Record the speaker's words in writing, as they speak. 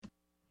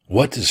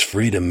What does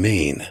freedom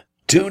mean?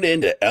 Tune in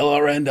to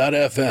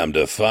LRN.FM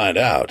to find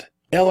out.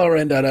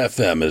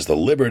 LRN.FM is the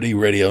Liberty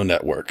Radio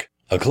Network,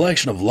 a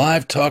collection of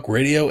live talk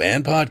radio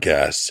and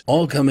podcasts,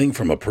 all coming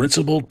from a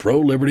principled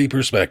pro-liberty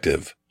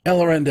perspective.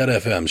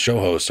 LRN.FM show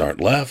hosts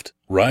aren't left,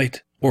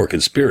 right, or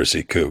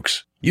conspiracy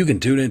kooks. You can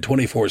tune in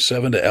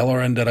 24/7 to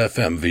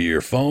LRN.FM via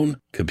your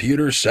phone,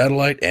 computer,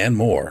 satellite, and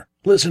more.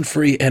 Listen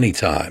free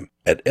anytime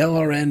at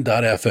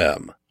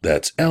LRN.FM.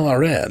 That's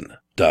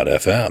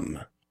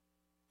LRN.FM.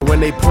 When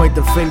they point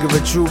the finger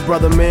at you,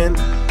 brother man,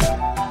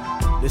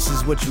 this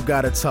is what you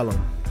gotta tell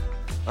them.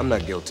 I'm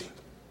not guilty.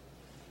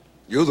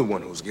 You're the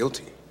one who's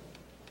guilty.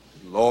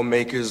 The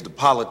lawmakers, the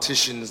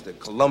politicians, the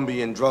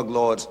Colombian drug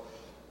lords,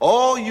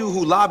 all you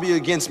who lobby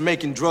against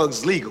making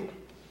drugs legal,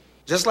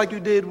 just like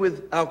you did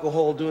with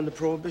alcohol during the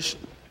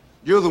Prohibition.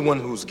 You're the one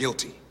who's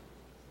guilty.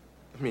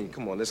 I mean,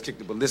 come on, let's kick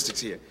the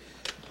ballistics here.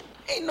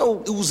 Ain't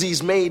no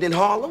Uzis made in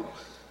Harlem.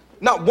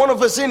 Not one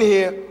of us in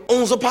here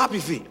owns a poppy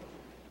field.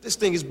 This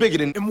thing is bigger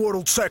than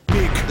immortal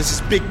technique. This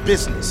is big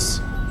business.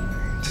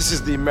 This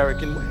is the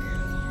American way.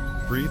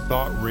 Free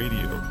Thought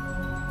Radio.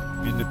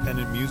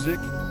 Independent music,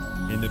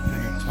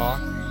 independent talk,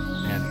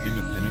 and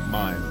independent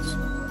minds.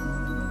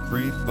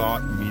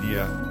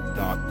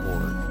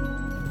 freethoughtmedia.org.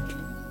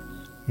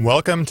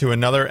 Welcome to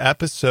another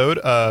episode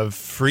of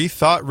Free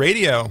Thought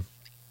Radio.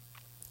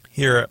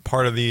 Here at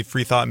part of the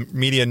Free Thought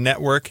Media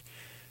Network,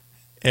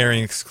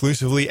 airing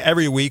exclusively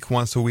every week,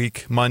 once a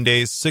week,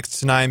 Mondays, 6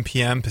 to 9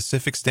 p.m.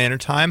 Pacific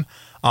Standard Time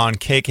on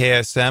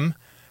KKSM,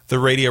 The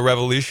Radio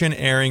Revolution,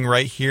 airing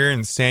right here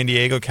in San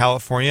Diego,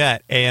 California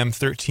at AM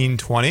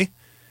 1320.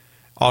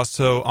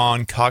 Also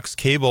on Cox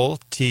Cable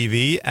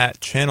TV at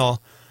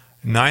channel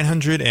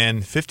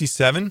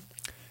 957,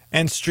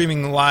 and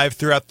streaming live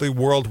throughout the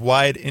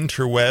worldwide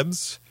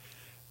interwebs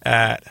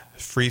at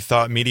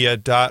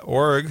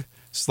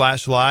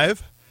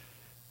freethoughtmedia.org/live.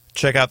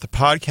 Check out the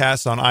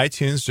podcast on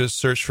iTunes. Just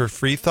search for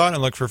Free Thought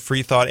and look for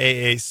Free Thought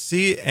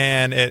AAC.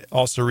 And it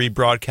also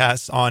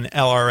rebroadcasts on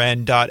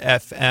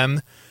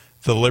LRN.FM,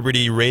 the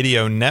Liberty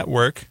Radio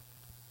Network,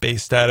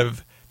 based out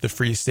of the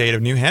free state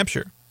of New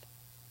Hampshire.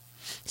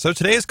 So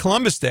today is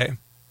Columbus Day.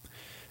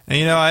 And,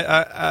 you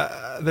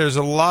know, there's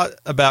a lot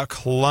about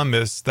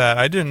Columbus that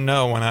I didn't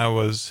know when I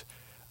was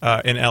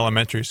in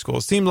elementary school.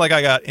 It seemed like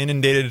I got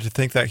inundated to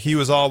think that he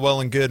was all well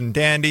and good and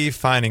dandy,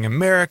 finding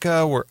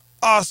America, we're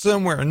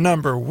awesome, we're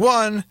number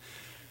one,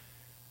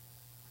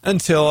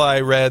 until I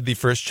read the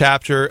first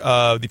chapter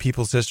of The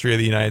People's History of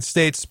the United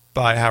States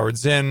by Howard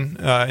Zinn,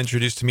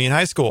 introduced to me in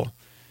high school,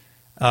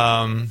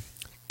 to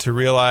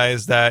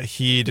realize that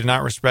he did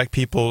not respect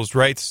people's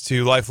rights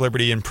to life,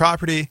 liberty, and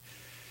property,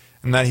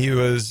 and that he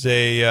was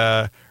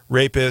a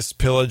rapist,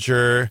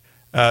 pillager,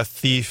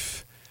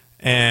 thief,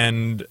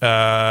 and, him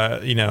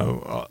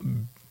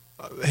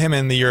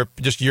and the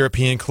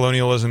European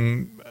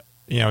colonialism,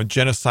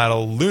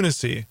 genocidal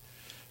lunacy.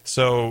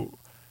 So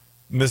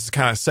this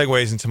kind of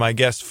segues into my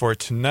guest for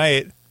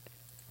tonight,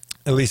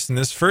 at least in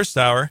this first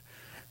hour,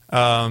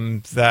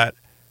 that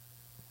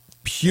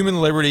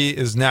human liberty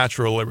is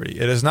natural liberty.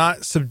 It is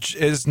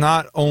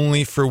not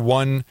only for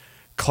one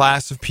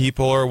class of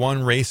people or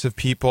one race of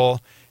people.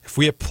 If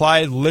we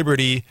applied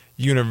liberty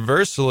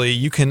universally,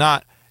 you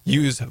cannot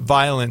use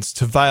violence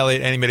to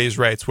violate anybody's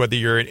rights, whether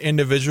you're an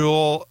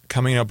individual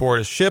coming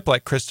aboard a ship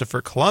like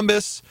Christopher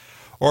Columbus,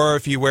 or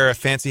if you wear a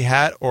fancy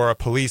hat or a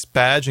police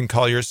badge and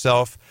call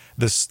yourself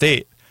the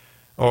state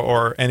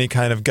or any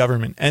kind of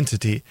government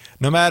entity.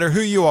 No matter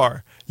who you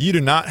are, you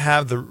do not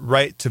have the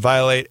right to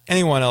violate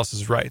anyone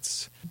else's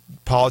rights.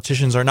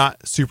 Politicians are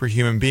not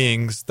superhuman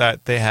beings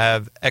that they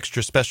have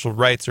extra special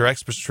rights or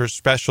extra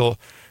special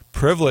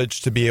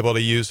privilege to be able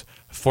to use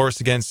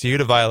force against you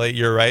to violate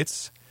your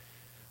rights,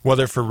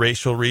 whether for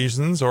racial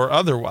reasons or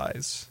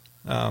otherwise.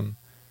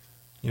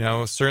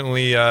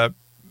 Certainly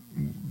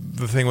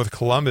the thing with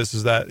Columbus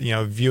is that,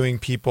 viewing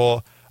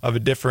people of a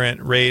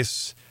different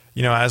race,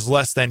 as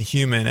less than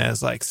human,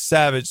 as like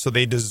savage, so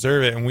they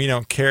deserve it, and we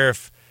don't care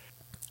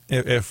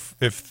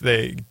if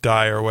they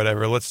die or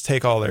whatever. Let's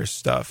take all their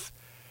stuff.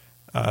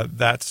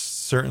 That's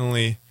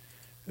certainly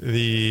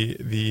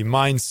the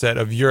mindset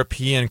of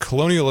European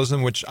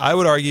colonialism, which I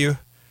would argue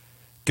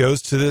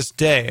goes to this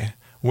day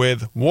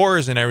with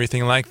wars and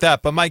everything like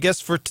that. But my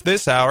guest for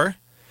this hour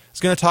is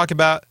going to talk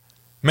about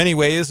many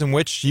ways in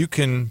which you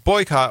can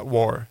boycott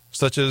war,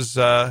 such as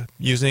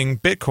using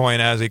Bitcoin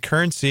as a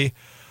currency,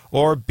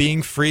 or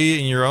being free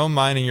in your own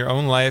mind, in your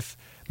own life,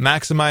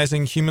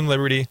 maximizing human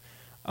liberty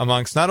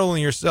amongst not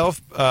only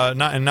yourself,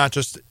 not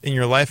just in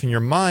your life and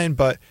your mind,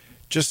 but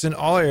just in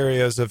all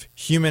areas of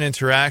human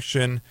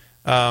interaction,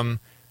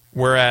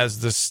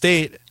 whereas the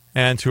state,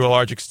 and to a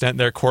large extent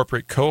their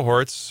corporate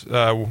cohorts,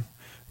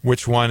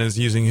 which one is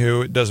using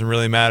who, it doesn't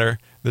really matter.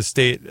 The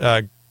state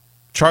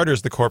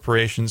charters the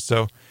corporations,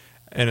 so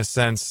in a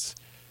sense,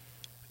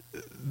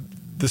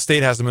 the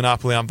state has a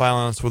monopoly on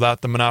violence.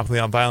 Without the monopoly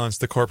on violence,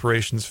 the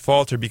corporations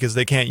falter because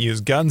they can't use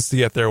guns to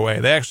get their way.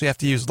 They actually have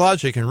to use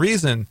logic and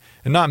reason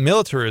and not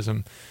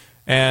militarism.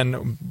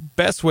 And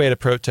best way to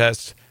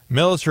protest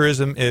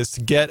militarism is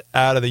to get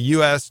out of the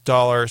U.S.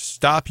 dollar,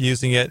 stop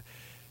using it.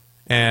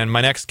 And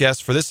my next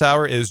guest for this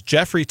hour is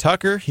Jeffrey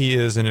Tucker. He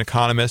is an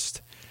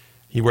economist.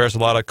 He wears a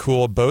lot of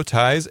cool bow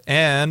ties,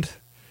 and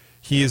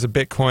he is a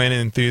Bitcoin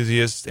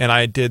enthusiast. And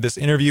I did this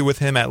interview with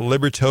him at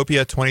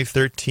Libertopia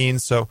 2013.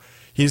 So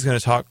he's going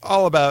to talk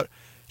all about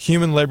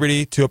human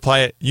liberty to apply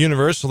it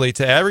universally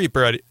to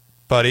everybody,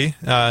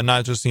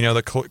 not just,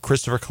 the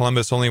Christopher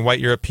Columbus, only white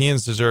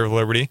Europeans deserve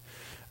liberty,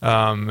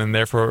 and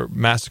therefore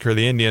massacre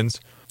the Indians.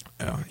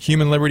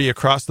 Human liberty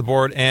across the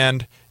board,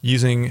 and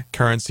using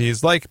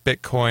currencies like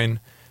Bitcoin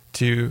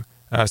to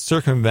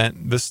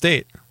circumvent the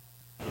state.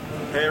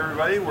 Hey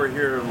everybody, we're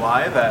here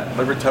live at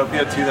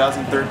Libertopia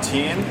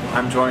 2013.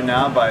 I'm joined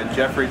now by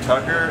Jeffrey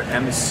Tucker,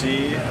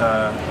 MC,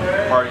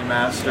 party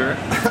master.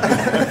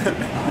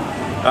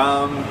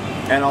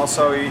 And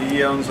also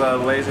he owns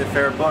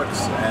Laissez-Faire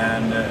Books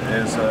and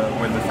is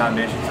with the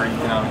Foundation for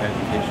Economic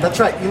Education. That's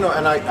right,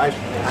 and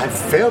I've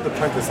failed to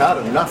point this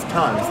out enough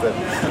times that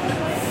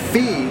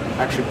Fee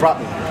actually brought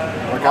me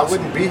here. Like, I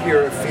wouldn't be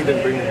here if Fee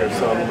didn't bring me here,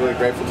 so I'm really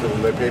grateful to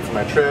them. They paid for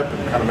my trip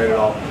and kind of made it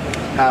all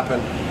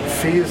happen.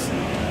 Fee's,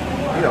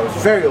 it's a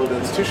very old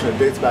institution. It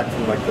dates back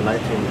from like the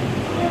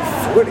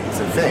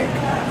 1940s, I think.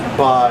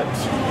 But,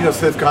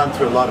 so they've gone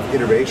through a lot of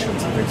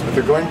iterations and things, but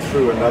they're going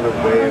through another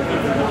wave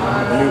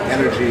of new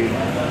energy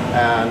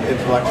and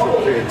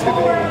intellectual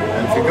creativity.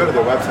 And if you go to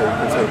their website,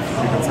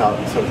 you can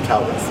sort of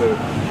tell this. They're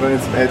running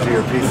some edgier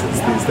pieces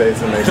these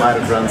days than they might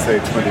have run, say,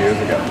 20 years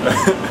ago.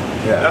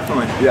 Yeah,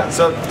 definitely. Yeah.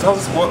 So tell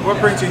us, what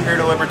brings you here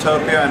to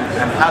Libertopia,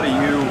 and how do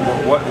you,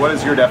 what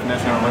is your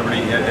definition of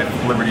liberty, if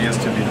liberty is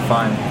to be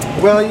defined?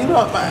 Well,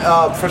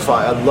 first of all,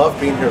 I love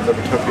being here at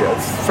Libertopia.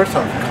 It's the first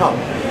time I've come.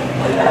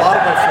 A lot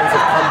of my friends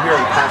have come here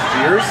in past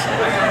years,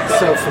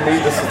 so for me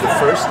this is the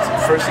first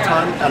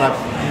time, and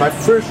my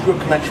first real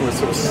connection was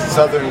sort of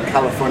Southern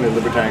California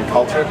libertarian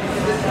culture.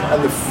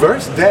 And the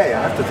first day,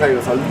 I have to tell you,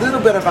 was a little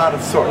bit of out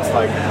of sorts.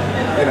 Like,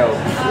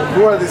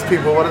 who are these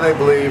people? What do they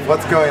believe?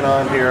 What's going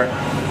on here?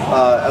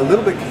 A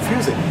little bit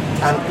confusing.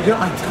 And,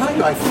 I tell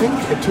you, I think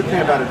it took me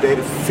about a day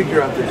to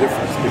figure out the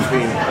difference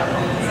between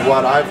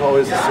what I've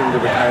always assumed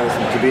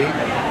libertarianism to be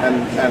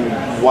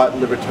and what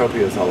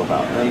Libertopia is all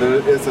about. And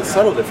there is a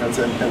subtle difference,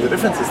 and the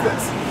difference is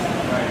this,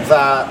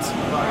 that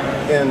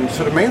in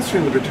sort of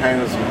mainstream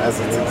libertarianism as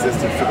it's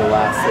existed for the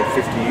last,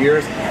 say, 50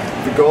 years,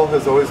 the goal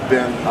has always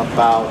been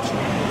about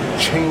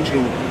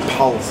changing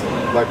policy.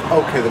 Like,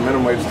 okay, the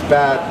minimum wage is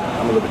bad,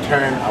 I'm a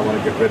libertarian, I want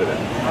to get rid of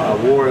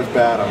it. War is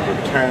bad, I'm a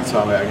libertarian, so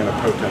I'm going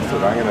to protest it.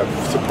 I'm going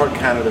to support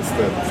candidates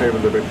that favor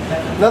liberty.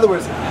 In other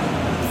words,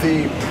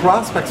 the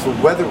prospects for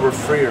whether we're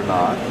free or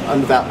not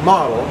under that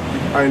model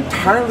are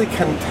entirely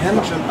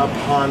contingent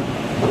upon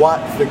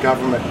what the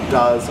government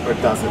does or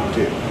doesn't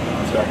do,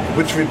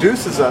 which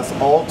reduces us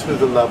all to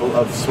the level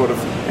of sort of,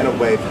 in a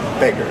way,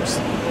 beggars.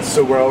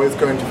 So we're always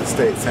going to the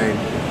state saying,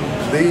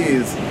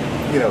 please,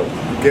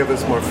 give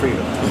us more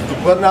freedom.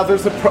 Well, now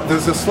there's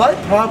a slight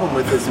problem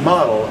with this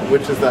model,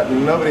 which is that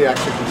nobody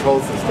actually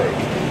controls the state,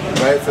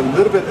 right? It's a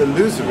little bit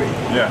illusory.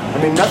 Yeah.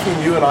 I mean,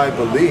 nothing you and I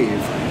believe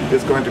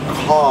is going to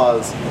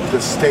cause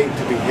the state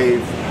to behave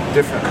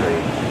differently.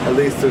 At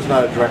least there's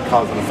not a direct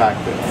cause and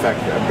effect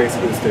that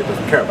basically the state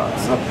doesn't care about.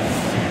 So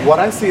what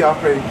I see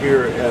operating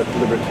here at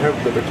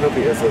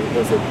Libertopia is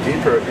a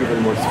deeper,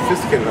 even more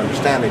sophisticated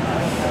understanding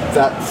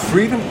that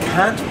freedom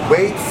can't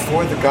wait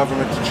for the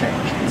government to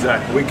change.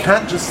 Exactly. We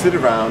can't just sit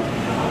around,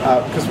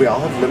 because we all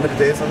have limited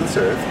days on this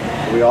earth.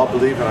 We all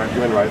believe in our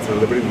human rights and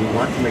liberty. We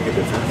want to make a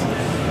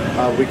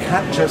difference. We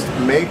can't just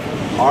make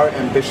our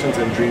ambitions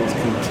and dreams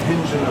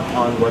contingent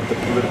upon what the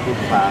political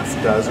class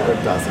does or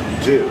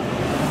doesn't do.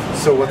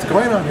 So what's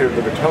going on here at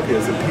Libertopia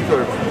is that people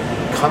are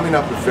coming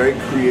up with very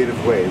creative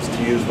ways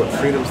to use what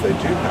freedoms they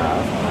do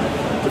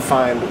have to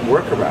find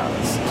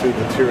workarounds to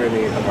the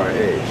tyranny of our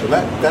age. And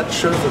that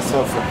shows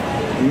itself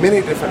in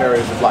many different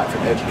areas of life,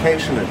 in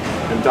education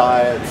and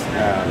diet,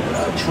 and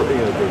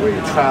the way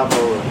you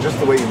travel, and just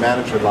the way you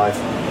manage your life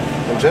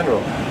in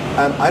general.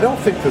 And I don't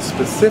think the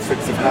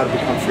specifics of how to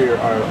become freer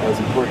are as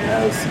important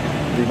as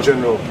the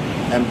general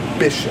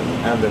ambition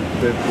and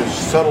the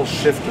subtle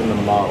shift in the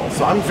model.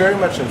 So I'm very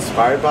much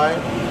inspired by it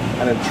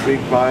and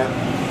intrigued by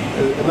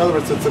it. In other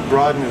words, it's a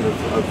broadening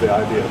of the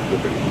idea of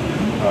liberty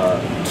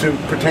to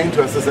pertain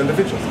to us as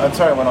individuals. I'm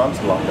sorry I went on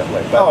too long that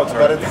way, but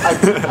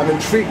I'm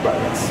intrigued by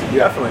this.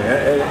 Yeah. Definitely.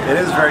 It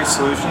is very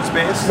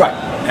solutions-based. Right.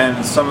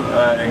 And some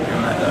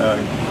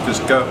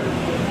just go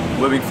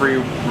living free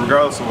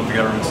regardless of what the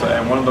government says.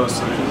 And one of those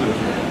solutions is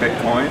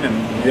Bitcoin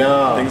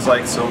and things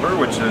like silver,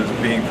 which is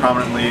being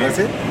prominently... That's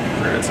it?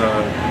 It's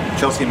a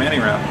Chelsea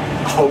Manning wrap.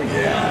 Oh,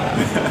 yeah.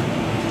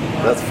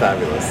 That's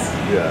fabulous.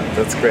 Yeah,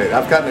 that's great.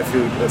 I've gotten a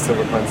few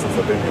silver coins since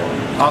I've been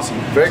here. Awesome.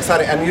 Very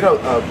exciting. And anyway,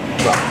 go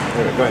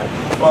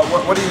ahead. Well,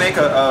 what do you make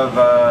of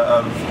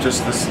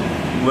just this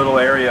little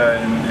area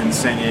in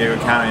San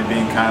Diego County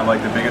being kind of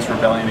like the biggest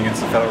rebellion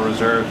against the Federal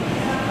Reserve?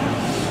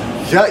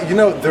 Yeah,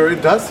 there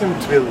does seem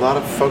to be a lot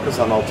of focus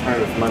on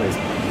alternative monies.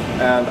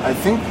 And I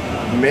think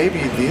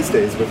maybe these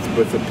days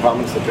with the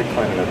prominence of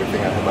Bitcoin and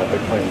everything, I have my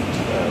Bitcoin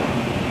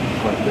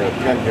point the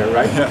pen here,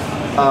 right? Yeah.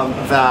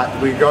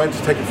 That we're going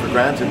to take it for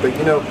granted. But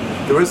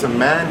there was a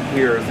man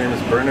here, his name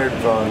is Bernard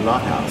von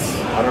Nothaus.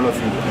 I don't know if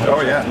you had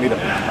a chance to meet him.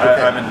 I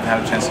haven't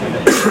had a chance to meet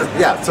him.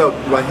 Yeah, so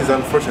he's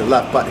unfortunately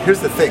left. But here's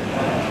the thing.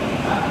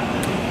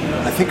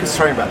 I think it's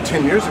starting about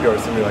 10 years ago or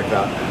something like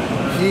that.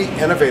 He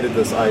innovated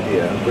this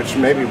idea, which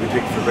maybe we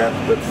take for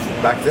granted, but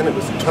back then it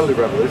was totally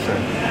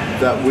revolutionary,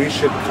 that we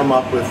should come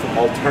up with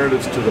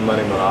alternatives to the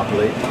money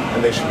monopoly,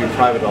 and they should be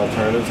private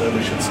alternatives, and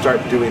we should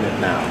start doing it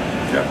now.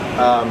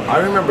 Yeah. I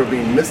remember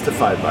being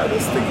mystified by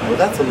this, thinking, well,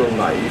 that's a little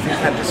naive. You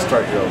can't just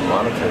start your own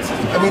monetary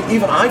system. I mean,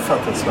 even I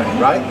felt this way,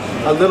 right?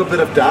 A little bit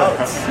of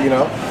doubts,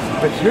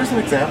 But here's an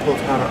example of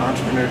how an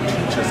entrepreneur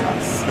teaches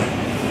us.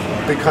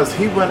 Because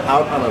he went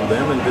out on a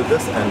limb and did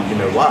this, and you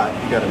know what?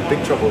 He got in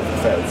big trouble with the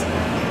feds.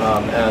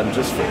 And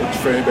just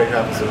for anybody who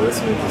happens to be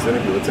listening to this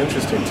interview, what's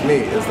interesting to me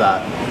is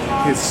that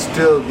he's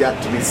still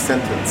yet to be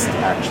sentenced,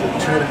 actually,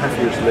 2.5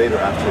 years later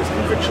after his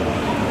conviction.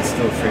 He's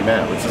still a free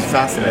man, which is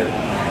fascinating.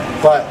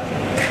 But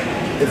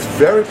it's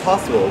very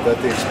possible that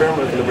the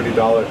experiment with the Liberty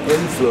Dollar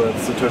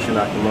influenced Satoshi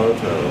Nakamoto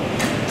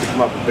to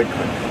come up with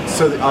Bitcoin.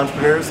 So the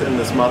entrepreneurs in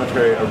this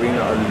monetary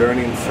arena are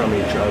learning from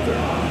each other.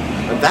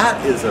 And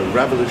that is a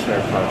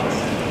revolutionary project.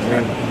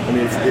 I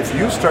mean, if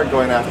you start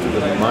going after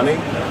the money,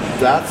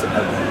 that's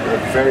a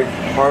very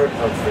part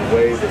of the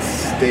way the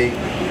state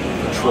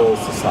controls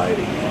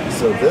society.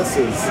 So this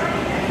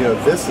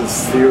is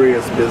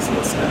serious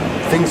business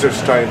now. Things are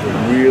starting to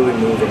really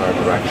move in our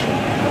direction.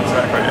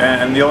 Exactly.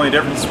 And the only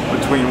difference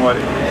between what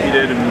he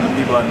did and the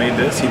people that made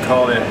this, he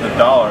called it the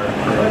dollar,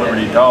 or the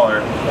Liberty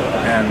Dollar,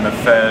 and the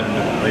Fed,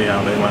 they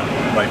went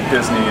like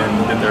Disney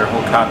and did their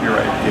whole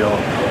copyright deal.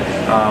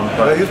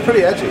 But he was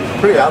pretty edgy,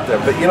 pretty out there.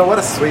 But what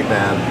a sweet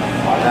man.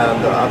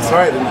 And I'm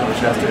sorry I didn't have a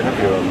chance to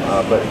interview him,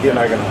 but he and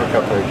I are going to hook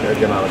up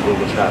again on a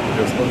Google chat,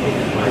 because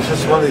he's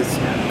just one of these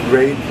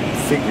great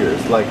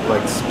figures like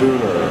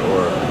Spooner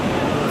or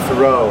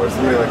Thoreau or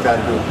somebody like that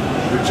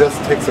who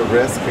just takes a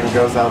risk and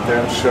goes out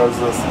there and shows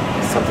us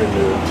something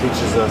new,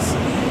 teaches us,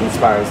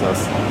 inspires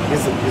us.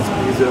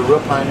 He's a real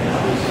pioneer.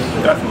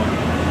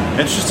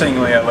 Definitely.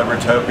 Interestingly, at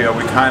Libertopia,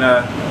 we kind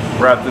of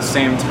were at the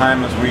same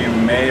time as we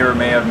may or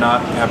may have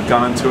not have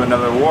gone into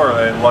another war.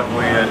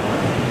 Luckily,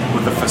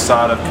 with the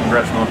facade of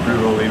congressional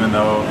approval, even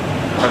though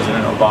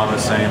President Obama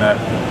is saying that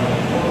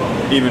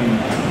even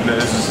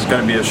this is going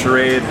to be a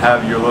charade,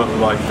 have your little,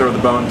 throw the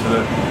bone to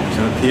the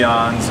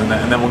peons, and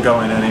then we'll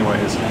go in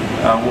anyways.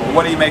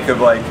 What do you make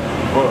of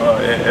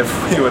if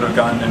we would have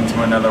gone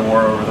into another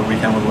war over the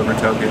weekend with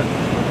Libertopia?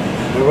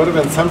 It would have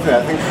been something.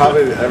 I think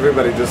probably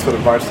everybody just would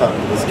have marched out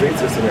into the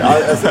streets or something.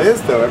 As it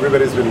is, though,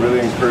 everybody's been really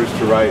encouraged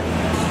to write,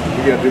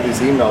 do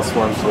these email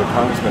swarms to the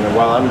congressman. And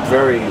while I'm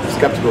very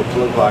skeptical of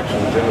political action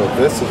in general,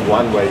 this is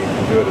one way you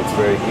can do it. It's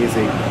very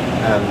easy,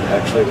 and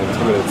actually it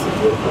intimidates the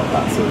political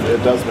class. So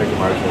it does make a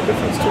marginal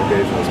difference to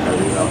engage in those kind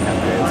of email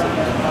campaigns and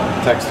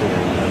texting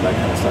and that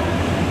kind of stuff.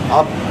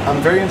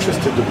 I'm very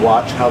interested to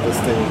watch how this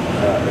thing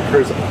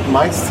occurs.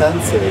 My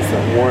sense is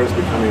that war is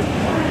becoming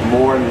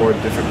more and more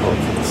difficult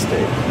for the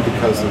state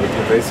because of the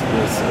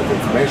pervasiveness of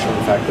information,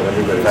 the fact that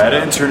everybody's that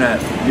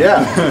internet.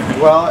 Yeah,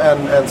 well,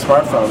 and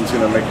smartphones,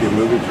 make you a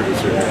movie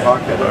producer in your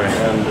pocket,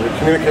 and the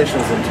communication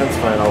is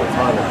intensifying all the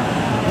time.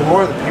 And the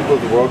more the people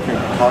of the world can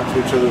talk to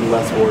each other, the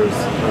less wars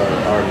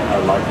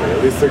are likely.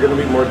 At least they're going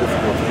to be more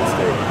difficult for the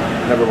state,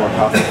 never more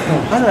costly.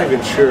 I'm not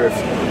even sure if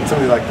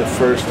something like the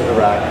first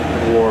Iraq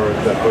war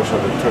that Bush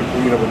undertook,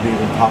 would be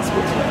even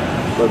possible today.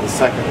 Or the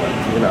second one,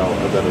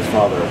 that his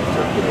father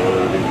undertook, whether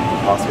it would be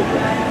possible.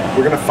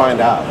 We're going to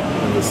find out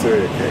in the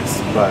Syria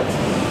case. But,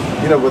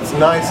 what's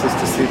nice is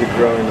to see the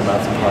growing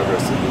amounts of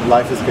progress.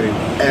 Life is getting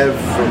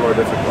ever more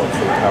difficult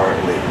for the power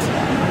elite.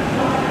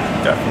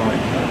 Definitely.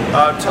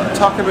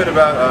 Talk a bit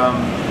about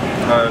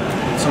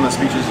some of the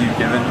speeches you've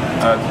given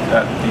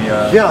at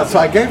the... Yeah, so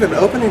I gave an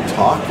opening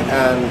talk,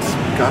 and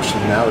gosh,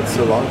 now it's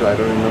so long ago, I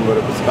don't even remember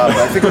what it was about. But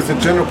I think it was a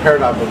general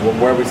paradigm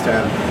of where we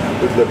stand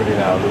with liberty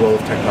now, the role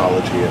of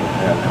technology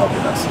and helping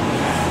us.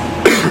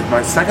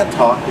 My second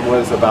talk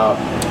was about,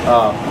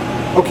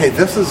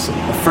 this is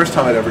the first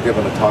time I'd ever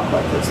given a talk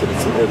like this, and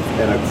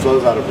it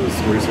flows out of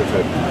some research,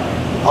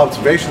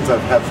 observations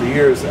I've had for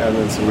years, and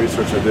then some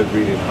research I did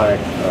reading Hayek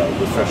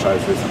with fresh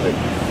eyes recently.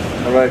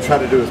 And what I try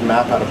to do is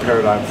map out a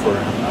paradigm for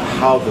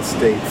how the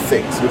state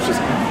thinks, which is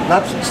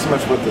not so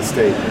much what the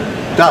state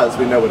does.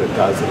 We know what it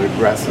does. It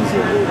aggresses,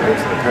 it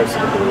lives in a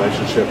parasitical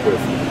relationship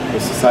with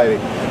society.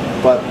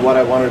 But what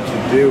I wanted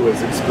to do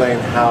is explain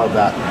how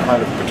that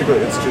kind of particular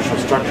institutional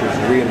structures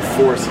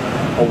reinforce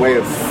a way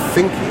of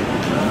thinking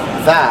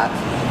that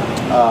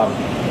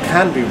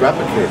can be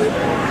replicated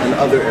in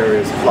other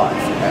areas of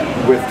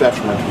life with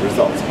detrimental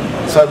results.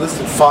 So I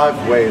listed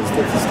 5 ways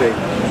that the state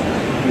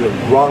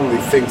wrongly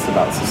thinks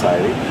about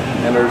society,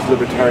 and urge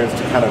libertarians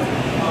to kind of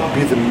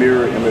be the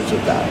mirror image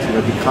of that,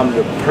 become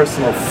the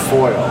personal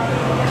foil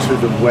to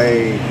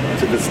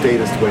the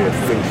statist way of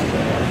thinking.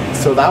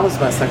 So that was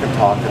my second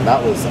talk, and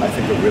that was, I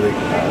think, that really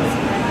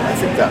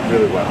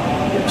went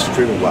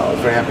extremely well. I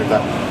was very happy with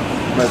that.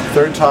 My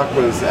third talk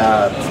was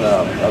at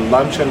a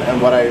luncheon,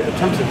 and what I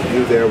attempted to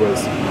do there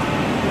was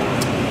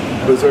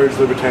urge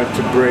libertarians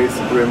to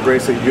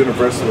embrace a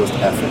universalist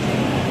ethic,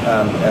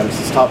 and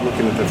to stop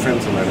looking at their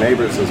friends and their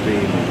neighbors as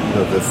being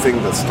the thing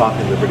that's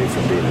stopping liberty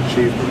from being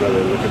achieved, but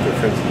rather look at their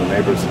friends and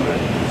their neighbors and their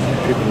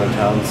people in their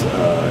towns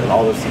and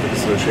all their civic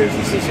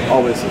associations as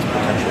always as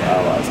potential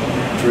allies.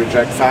 To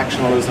reject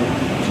factionalism,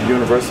 to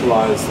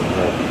universalize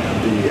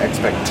the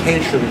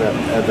expectation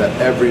that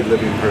every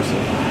living person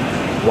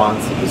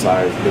wants and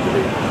desires liberty,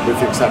 with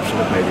the exception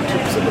of maybe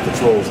 2% of the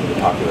trolls in the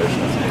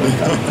population.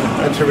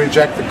 And to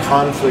reject the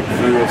conflict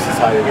view of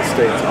society and the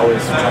states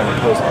always trying to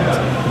impose on us.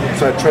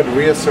 So I tried to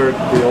reassert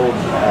the old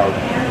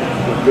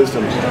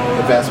wisdom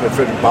advanced by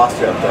Frederick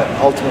Bastiat that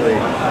ultimately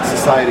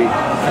society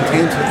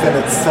contains within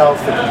itself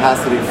the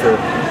capacity for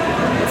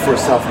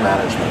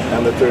self-management,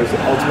 and that there's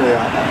ultimately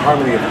a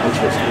harmony of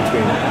interest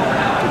between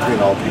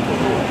all people.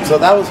 So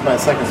that was my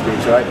second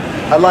speech.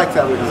 I like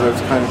that because I was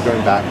kind of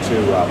going back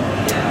to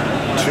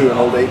an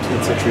old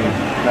 18th century,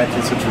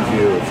 19th century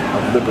view of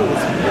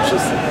liberalism, which is,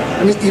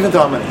 I mean, even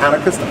though I'm an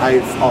anarchist, I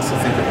also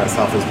think of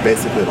myself as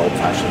basically an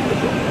old-fashioned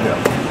liberal.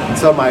 And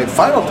so my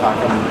final talk,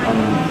 I'm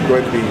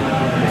going to be,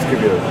 just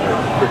give you a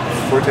quick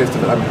foretaste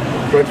of it, I'm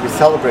going to be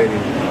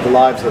celebrating the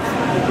lives of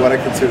what I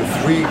consider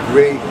three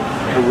great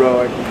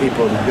heroic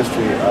people in the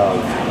history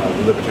of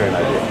the libertarian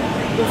idea.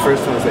 The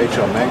first one is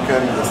H.L.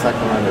 Mencken, the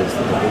second one is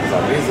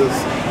Mises,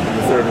 and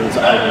the third one is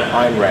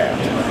Ayn Rand.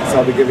 So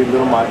I'll be giving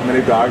little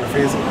mini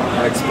biographies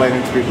and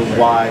explaining to people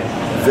why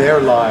their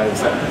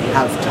lives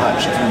have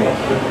touched me.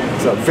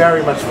 So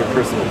very much of a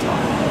personal talk.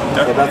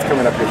 So that's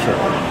coming up here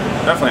shortly.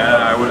 Definitely,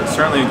 I would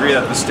certainly agree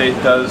that the state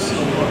is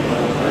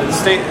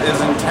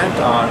intent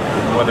on,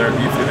 whether it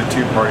be through the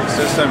two-party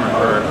system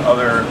or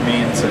other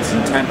means, it's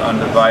intent on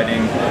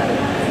dividing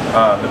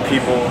the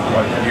people,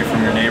 like you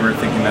from your neighbor,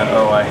 thinking that,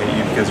 oh, I hate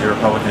you because you're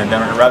Republican and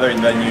Democrat, rather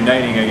than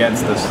uniting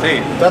against the state.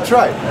 That's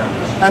right.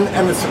 Yeah. And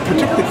it's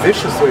particularly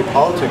vicious the way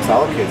politics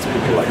allocates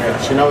people like this.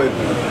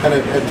 And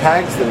it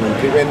tags them, and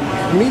people, and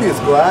the media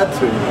is glad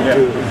to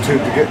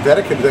get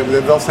dedicated to them.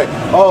 They'll say,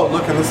 oh,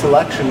 look, in this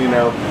election,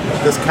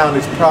 this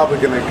county's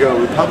probably going to go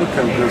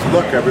Republican because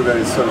look,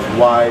 everybody's sort of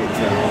white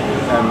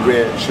and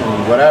rich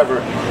and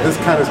whatever. This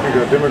county's going to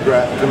go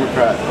Democrat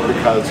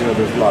because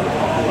there's a lot of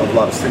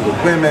single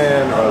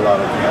women or a lot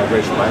of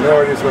racial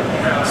minorities.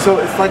 So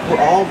it's like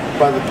we're all,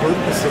 by the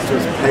political system,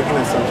 is pegging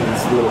us into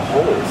these little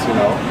holes,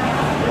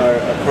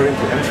 according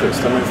to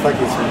interest. I mean,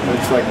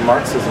 it's like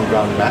Marxism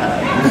gone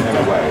mad in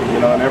a way,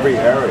 in every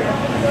area.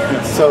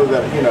 So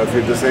that if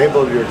you're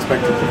disabled, you're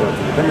expected to vote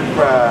for the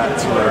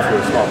Democrats. If you're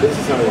a small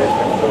business owner, you're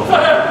expected to vote for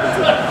the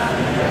Republicans.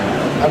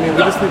 I mean,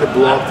 we just need to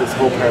blow up this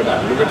whole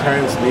paradigm.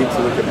 Libertarians need to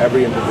look at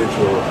every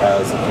individual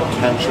as a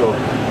potential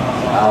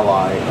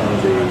ally in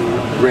the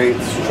great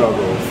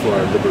struggle for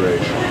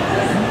liberation.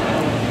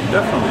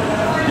 Definitely.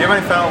 Do you have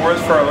any final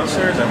words for our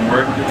listeners, and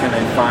where can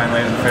they find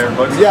laissez-faire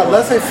books? Yeah,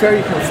 laissez-faire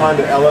you can find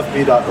at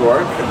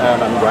lfb.org,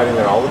 and I'm writing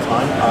there all the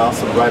time. I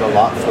also write a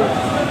lot for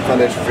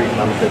Foundation for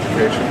Economic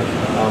Education.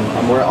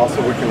 We're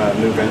also working on a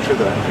new venture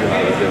that I hope you and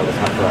I will be able to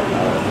talk about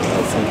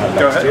sometime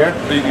next year.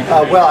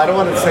 Well, I don't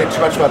want to say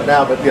too much about it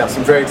now, but yeah,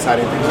 some very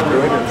exciting things are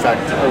doing. In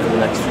fact, over the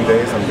next few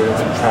days, I'm doing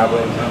some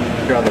traveling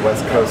here on the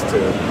West Coast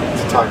to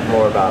talk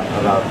more about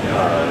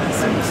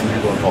some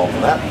people involved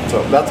in that.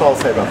 So that's all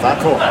I'll say about that.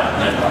 Cool.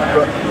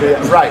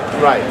 Right.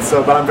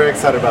 So, but I'm very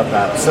excited about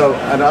that. So,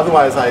 and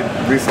otherwise, I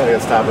recently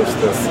established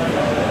this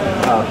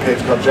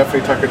page called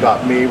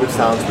jeffreytucker.me, which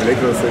sounds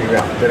ridiculously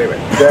real. But anyway,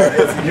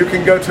 you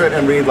can go to it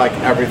and read like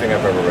everything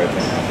I've ever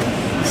written.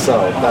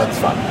 So that's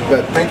fun.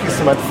 But thank you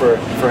so much for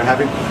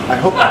having me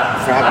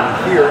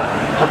here.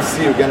 Hope to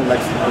see you again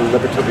next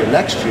Libertopia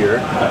next year.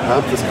 I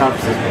hope this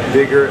conference is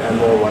bigger and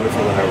more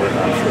wonderful than ever.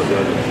 I'm sure it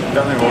will be.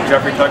 Definitely. Well,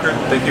 Jeffrey Tucker,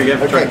 thank you again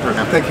for joining the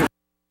program. Thank you.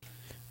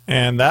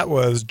 And that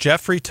was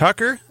Jeffrey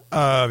Tucker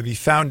of the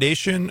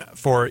Foundation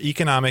for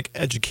Economic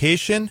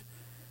Education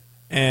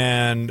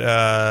and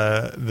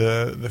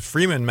the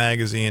Freeman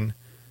magazine.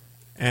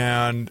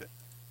 And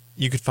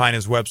you could find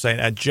his website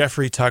at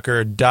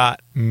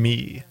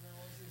jeffreytucker.me.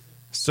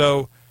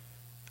 So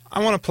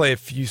I want to play a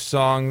few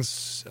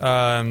songs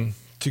to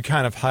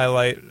kind of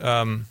highlight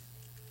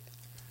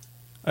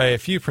a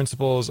few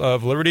principles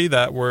of liberty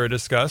that were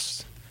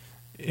discussed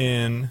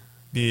in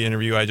the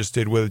interview I just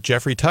did with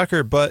Jeffrey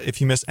Tucker. But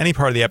if you missed any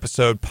part of the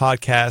episode,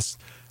 podcast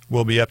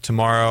will be up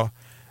tomorrow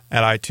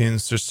at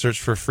iTunes. Just search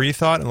for Free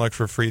Thought and look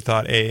for Free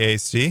Thought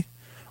AAC,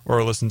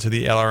 or listen to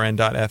the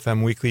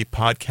LRN.FM weekly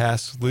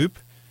podcast loop.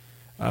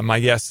 My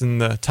guest in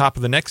the top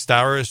of the next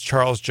hour is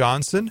Charles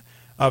Johnson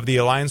of the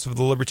Alliance of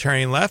the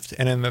Libertarian Left.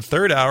 And in the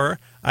third hour,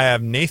 I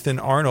have Nathan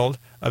Arnold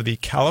of the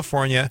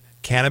California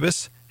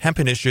Cannabis Hemp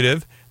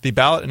Initiative, the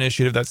ballot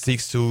initiative that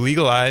seeks to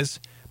legalize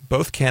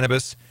both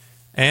cannabis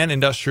and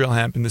industrial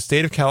hemp in the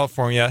state of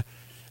California.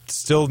 It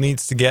still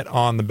needs to get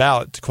on the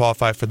ballot to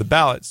qualify for the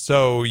ballot.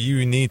 So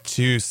you need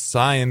to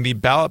sign the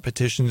ballot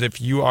petitions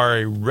if you are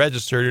a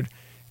registered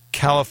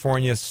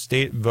California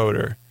state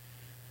voter.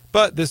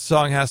 But this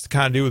song has to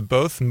kind of do with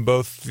both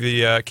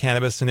the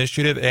Cannabis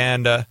Initiative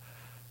and the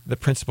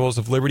principles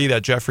of liberty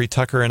that Jeffrey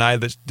Tucker and I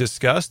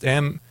discussed,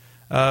 and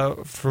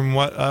from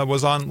what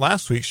was on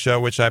last week's show,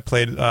 which I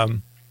played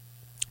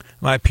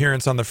my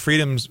appearance on the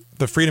Freedom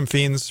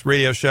Fiends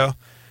radio show.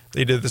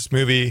 They did this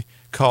movie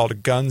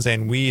called Guns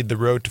and Weed, The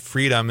Road to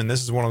Freedom, and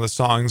this is one of the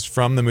songs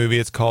from the movie.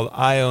 It's called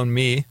I Own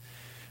Me.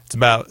 It's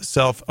about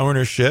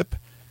self-ownership,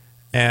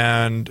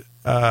 and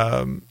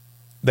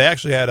they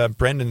actually had a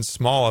Brendan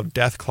Small of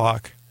Death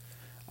Clock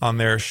on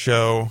their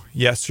show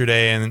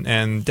yesterday,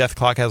 and Death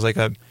Clock has like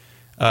a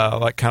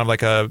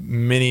like a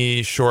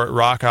mini short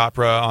rock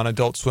opera on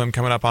Adult Swim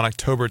coming up on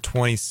October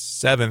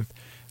 27th.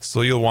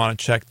 So you'll want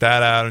to check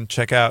that out, and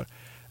check out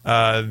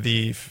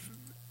the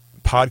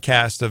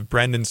podcast of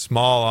Brendan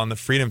Small on the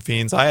Freedom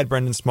Fiends. I had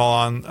Brendan Small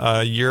on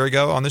a year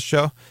ago on this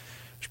show.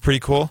 It's pretty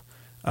cool.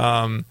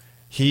 They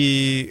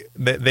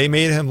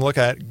made him look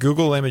at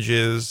Google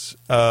images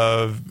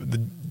of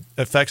the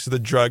effects of the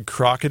drug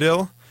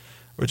crocodile,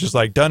 which is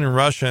like done in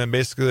Russia, and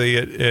basically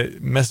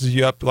it messes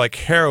you up like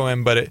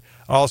heroin, but it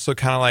also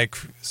kind of like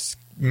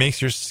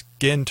makes your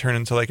skin turn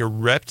into like a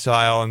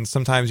reptile, and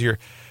sometimes your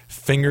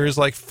fingers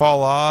like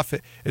fall off.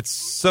 It's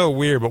so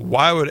weird, but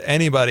why would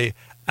anybody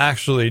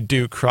actually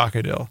do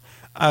crocodile?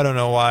 I don't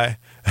know why.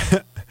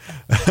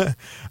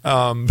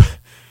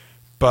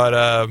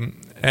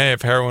 Hey,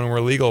 if heroin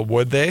were legal,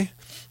 would they?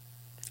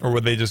 Or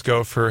would they just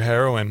go for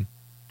heroin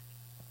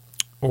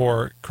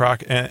or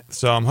croc?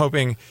 So I'm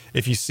hoping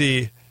if you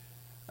see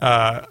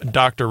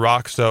Dr.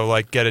 Roxo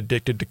like get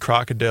addicted to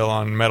crocodile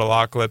on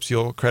Metalocalypse,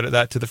 you'll credit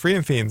that to the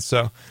Freedom Fiends.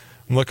 So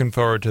I'm looking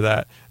forward to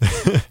that.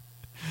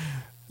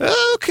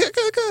 Okay.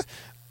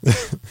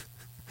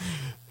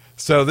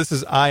 So this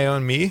is I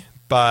Own Me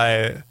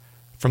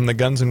from the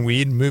Guns and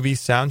Weed movie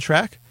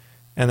soundtrack.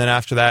 And then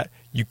after that,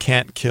 You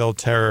Can't Kill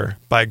Terror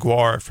by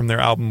Gwar from their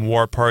album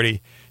War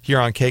Party, here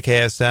on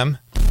KKSM,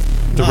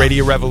 the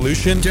Radio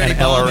Revolution, and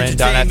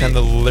LRN.FM,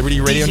 the Liberty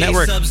Radio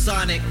Network.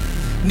 Subsonic,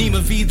 Nima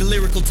V, the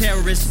lyrical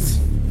terrorists.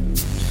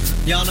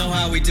 Y'all know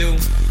how we do.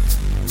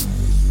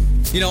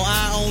 You know,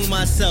 I own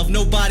myself.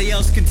 Nobody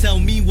else can tell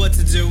me what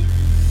to do.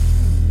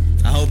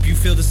 I hope you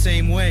feel the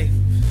same way.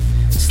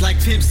 It's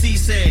like Pimp C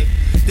said,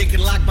 they can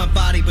lock my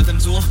body, but them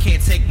doors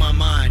can't take my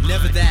mind.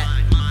 Never that.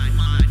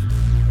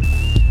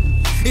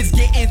 It's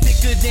getting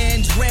thicker than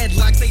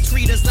dreadlocks. They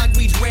treat us like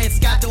we dread.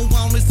 Scott don't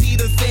wanna see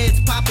the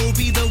feds. Papa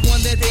be the one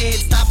that they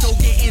stop. Don't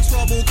get in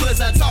trouble cause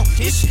I talk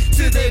ish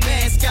to their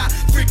mascot.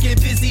 Freaking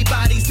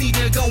busybodies need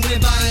to go and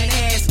buy an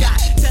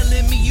ascot.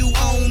 Telling me you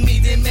own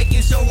me, then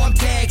making sure I'm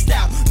taxed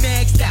out,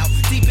 maxed out,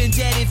 deep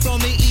indebted from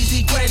the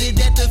easy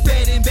credit that the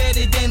Fed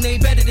embedded. Then they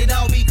betted it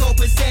all be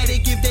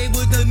copacetic if they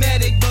were the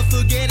medic. But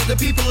forget it, the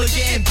people are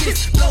getting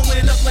pissed,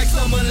 blowing up like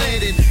someone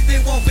leaded.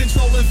 They won't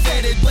control and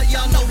fetid, but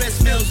y'all know that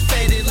smells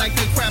faded like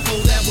the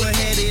crapple that we're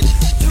headed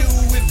to.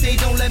 If they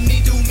don't let me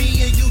do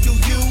me and you do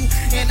you,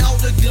 and all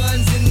the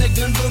guns in the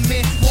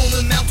government won't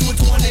amount to a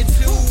 22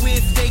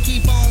 if they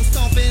keep on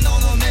stomping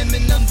on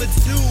amendment number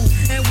 2.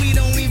 And we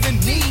don't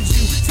even need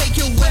you. Take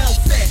your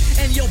welfare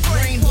and your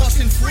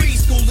brainwashing free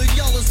school.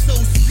 Y'all are so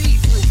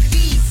see-through,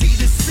 easy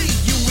to see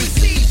you is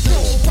see-through.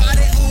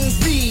 Nobody owns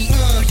me,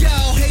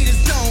 y'all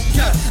haters don't.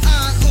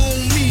 I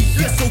own me,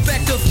 so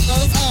back the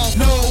fuck off.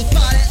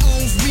 Nobody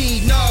owns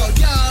me, no,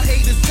 y'all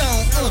haters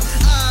don't.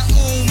 I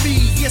own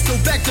me, so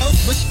back the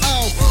fuck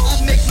off.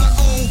 I make my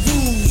own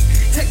rules,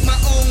 take my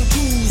own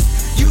dues.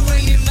 You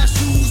ain't in my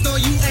shoes, no,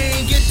 you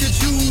ain't get to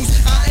choose.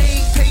 I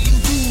ain't pay you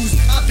dues,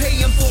 I pay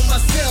them for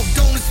myself.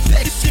 Don't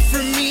expect shit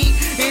from me,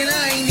 and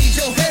I ain't need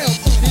your help.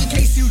 In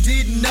case you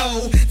didn't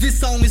know, this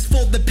song is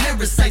for the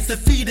parasites, the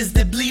fetus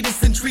that bleed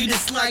us and treat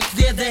us like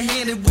they're the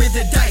handed with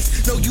the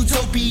dice. No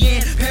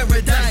utopian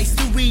paradise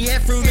do we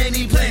have from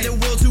any planet.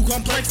 World too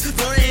complex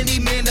for any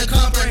man to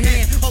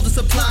comprehend. All the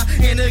supply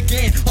and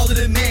again all the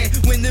demand.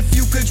 When the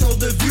few control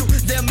the view,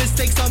 their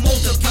mistakes are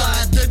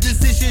multiplied. The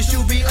decision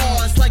should be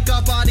ours, like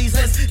our bodies.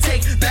 Let's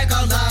take back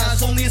our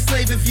lives. Only a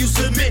slave if you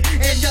submit,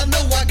 and y'all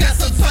know I got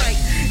some fight.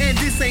 And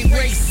this ain't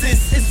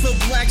racist, it's for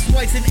blacks,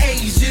 whites, and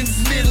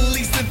Asians, Middle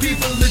Eastern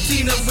people,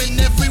 Latino,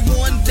 and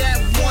everyone that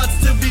wants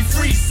to be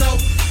free. So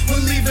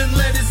believe and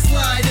let it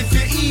slide. If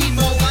you're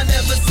emo, I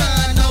never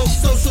sign no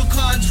social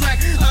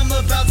contract. I'm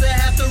about to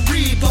have to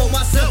repo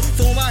myself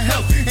for my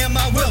health and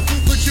my wealth.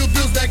 Put your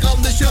bills back on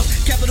the shelf.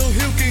 Capitol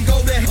Hill can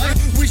go to hell.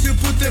 We should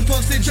put them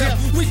punks in jail.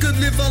 We could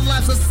live our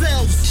lives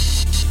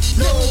ourselves.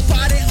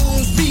 Nobody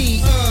owns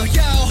me,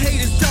 y'all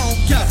haters don't.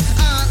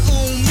 I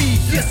own me,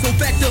 so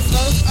back the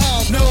fuck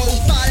off.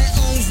 Nobody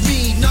owns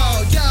me, no,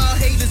 y'all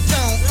haters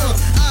don't.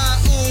 I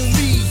own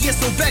me,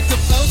 so back the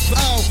fuck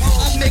off.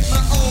 I make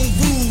my own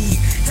rules,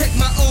 take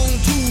my own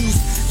dues.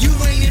 You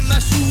ain't in my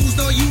shoes,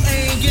 no, you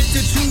ain't get to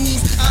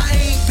choose. I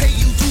ain't pay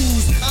you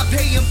dues, I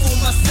pay them for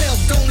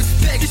myself. Don't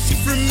expect shit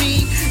from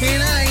me,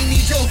 and I ain't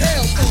need your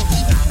help.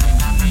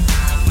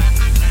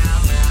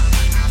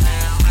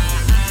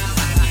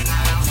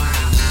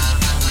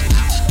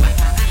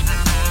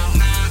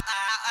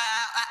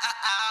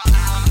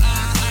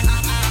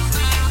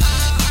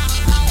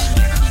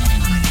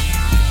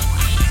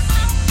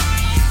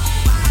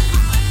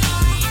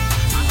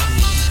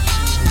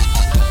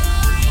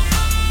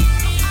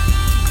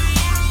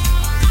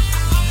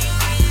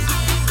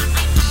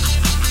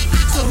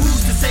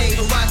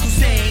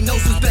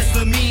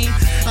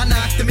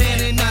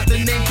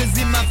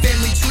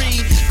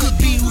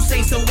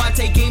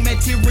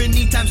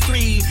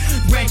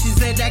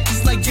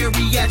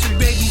 geriatric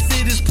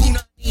babysitters,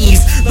 punani's.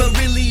 But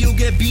really you'll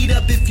get beat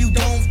up if you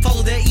don't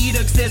follow their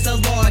edicts. There's a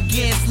law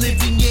against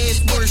living, yeah,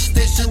 it's worse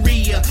than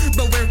Sharia.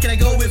 But where can I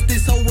go if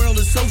this whole world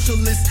is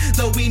socialist?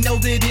 Though we know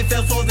that it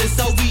fell for the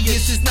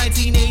Soviets since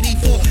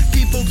 1984.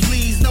 People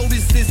please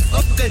notice this,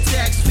 fuck the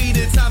tax fee.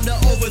 The time to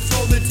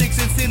overthrow the ticks,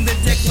 it's in the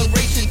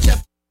Declaration.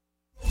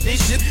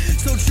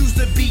 So choose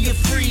to be a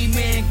free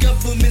man.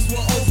 Governments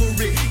were over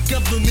it.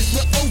 Governments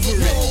were over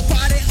it.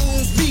 Nobody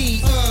owns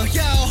me.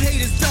 Y'all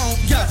haters don't.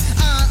 Yeah,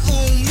 I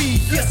own me.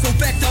 Yeah, so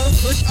back the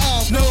hood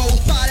off.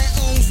 Nobody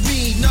owns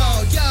me.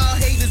 No, y'all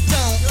haters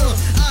don't.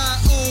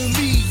 I own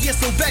me. Yeah,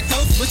 so back the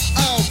hood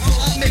off.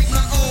 I make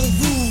my own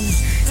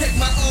rules. Take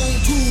my own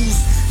tools.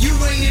 You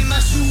ain't in my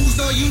shoes,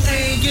 or you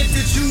ain't get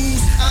to choose.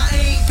 I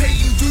ain't pay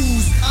you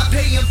dues. I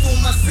pay them for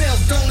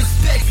myself. Don't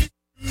expect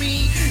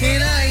me,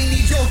 and I ain't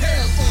need your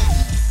help.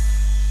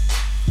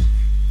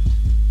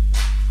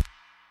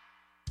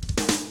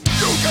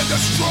 You can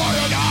destroy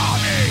an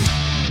army.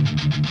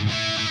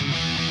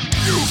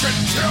 You can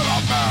kill a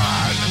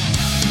man,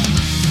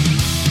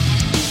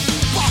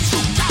 but you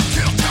can't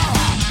kill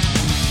terror.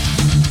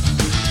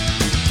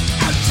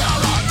 And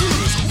terror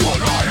is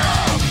what I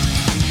am.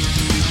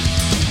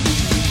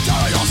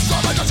 Terror your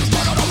stomach as you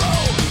stand on the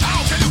road. How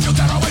can you kill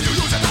terror when you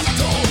use it as a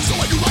tool? So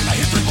when you write the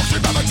history books,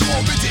 remember to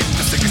omit it.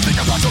 The sickest thing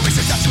about your race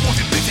is that you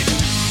won't admit it.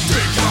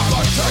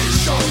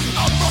 Decapitation,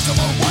 a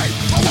merciful way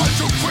for one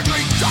to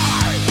quickly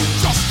die.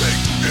 Just think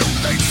if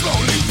they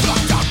slowly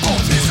plucked out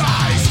both his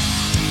eyes.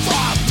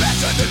 Far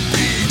better than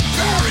being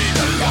buried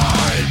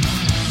alive.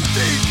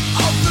 Think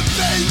of the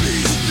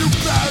babies you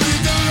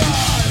buried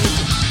alive.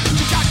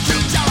 You can't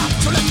kill terror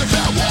to let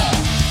declare war.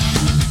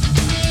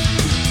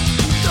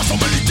 There's so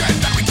many dead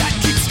that we can't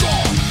keep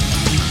score.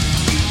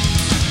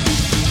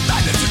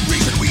 Madness and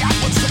reason we have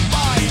what's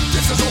combined.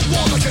 This is a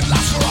war that can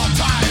last for all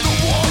time. The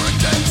war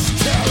against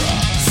terror,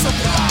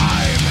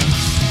 sublime.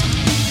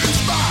 It's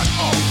man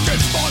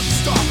against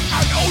monster,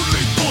 and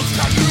only both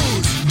can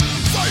lose.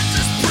 Fight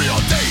is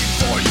preordained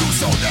for you,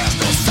 so there's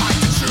no side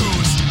to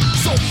choose.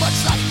 So much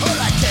like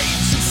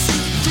hurricanes, you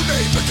seek to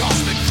name the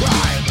cosmic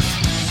crime.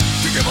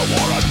 To give a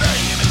war a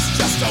name is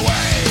just a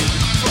way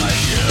for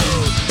you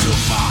to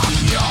mark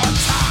your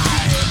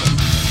time.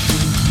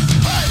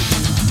 Hey!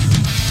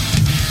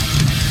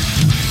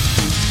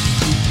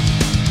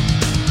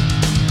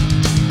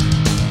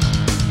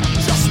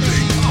 Just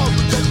think of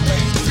the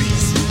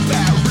babies you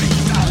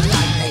buried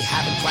alive. They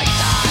haven't quite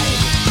died.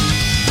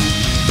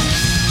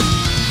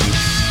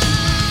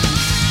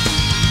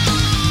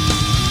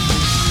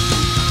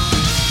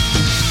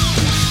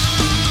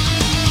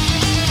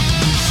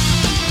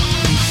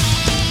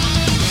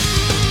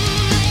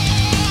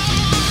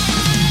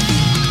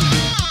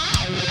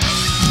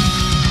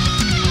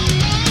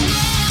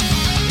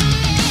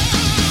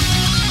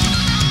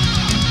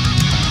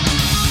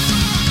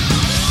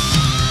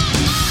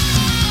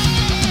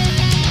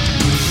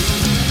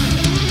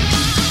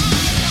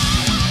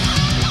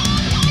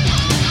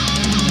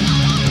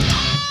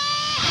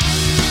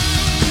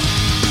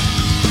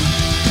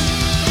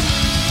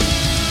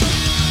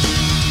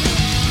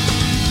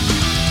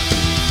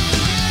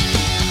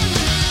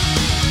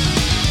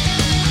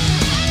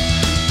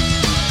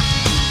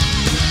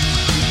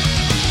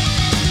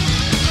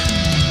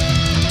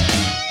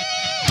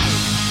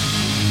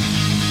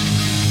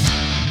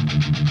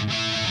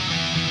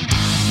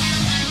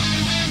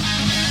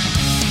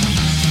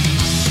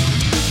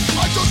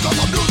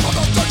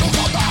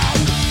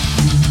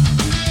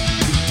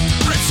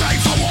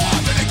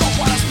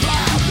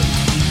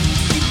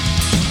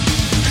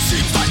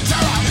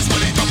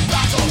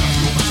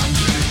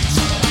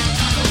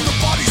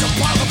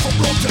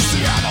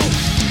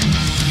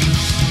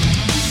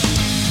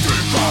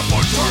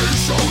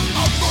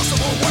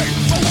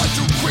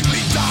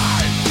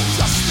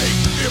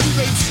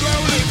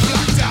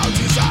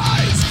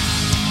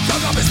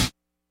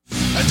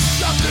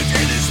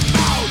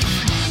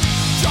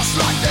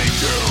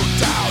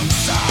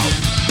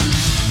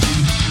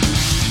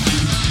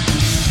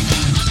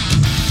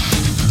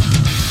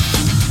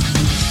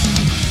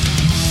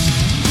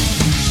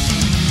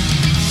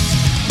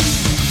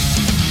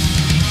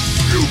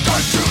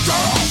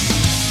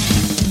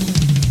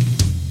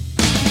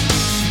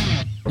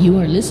 You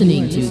are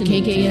listening to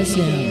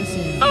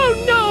KKSM.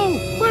 Oh no,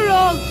 we're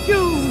all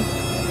doomed.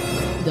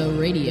 The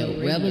Radio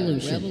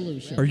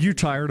Revolution. Are you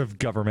tired of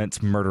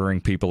governments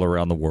murdering people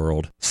around the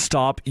world?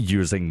 Stop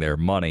using their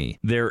money.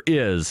 There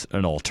is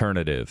an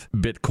alternative.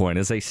 Bitcoin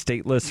is a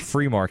stateless,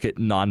 free market,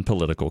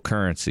 non-political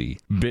currency.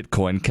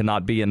 Bitcoin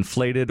cannot be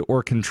inflated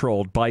or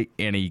controlled by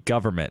any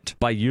government.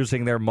 By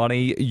using their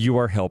money, you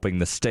are helping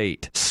the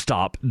state.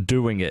 Stop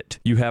doing it.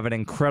 You have an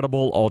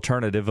incredible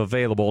alternative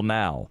available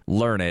now.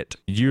 Learn it,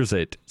 use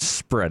it,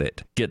 spread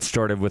it. Get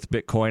started with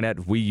Bitcoin at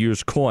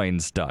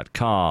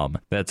weusecoins.com.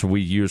 That's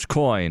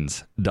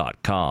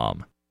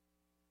weusecoins.com.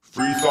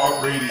 Free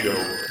Thought Radio.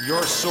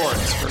 Your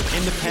source for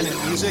independent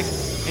music,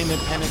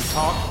 independent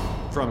talk,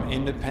 from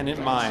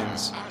independent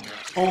minds.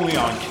 Only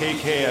on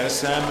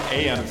KKSM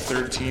AM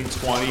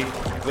 1320,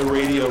 The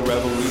Radio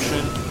Revolution,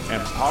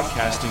 and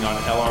podcasting on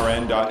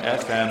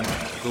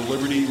LRN.FM, the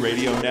Liberty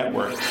Radio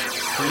Network.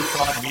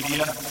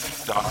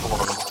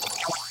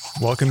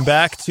 freethoughtmedia.org. Welcome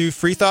back to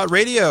Free Thought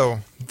Radio.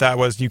 That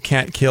was You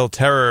Can't Kill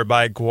Terror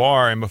by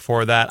Gwar, and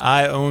before that,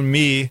 I Own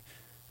Me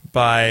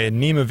by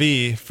Nima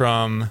V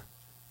from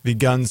the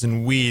Guns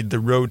and Weed, The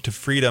Road to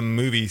Freedom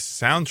movie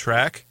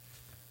soundtrack.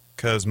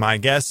 Because my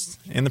guest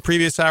in the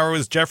previous hour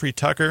was Jeffrey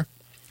Tucker,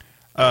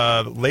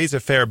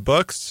 Laissez-Faire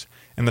Books,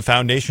 and the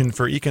Foundation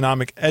for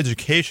Economic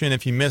Education.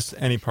 If you missed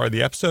any part of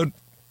the episode,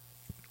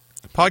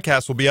 the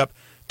podcast will be up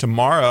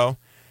tomorrow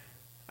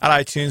at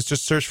iTunes.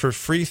 Just search for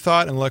Free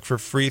Thought and look for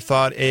Free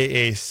Thought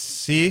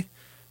AAC.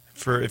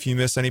 For if you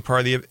missed any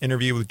part of the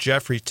interview with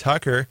Jeffrey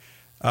Tucker,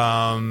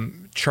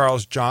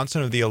 Charles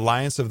Johnson of the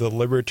Alliance of the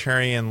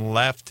Libertarian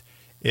Left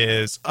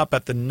is up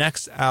at the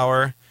next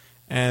hour,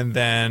 and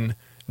then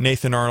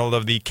Nathan Arnold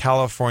of the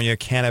California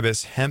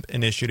Cannabis Hemp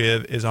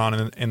Initiative is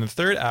on in the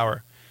third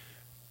hour.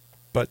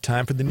 But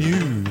time for the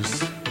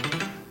news.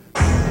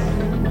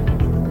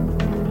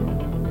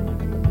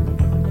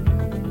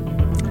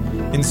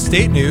 In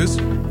state news,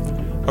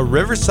 a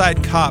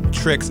Riverside cop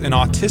tricks an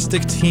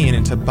autistic teen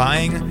into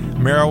buying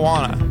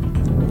marijuana.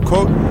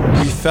 Quote,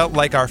 "We felt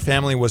like our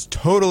family was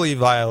totally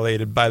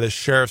violated by the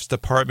sheriff's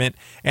department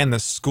and the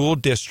school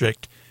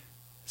district,"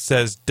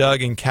 says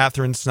Doug and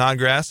Catherine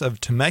Snodgrass of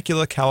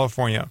Temecula,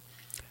 California.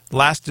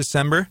 Last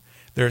December,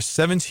 their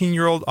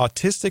 17-year-old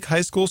autistic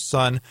high school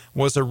son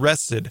was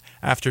arrested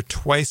after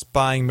twice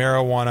buying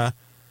marijuana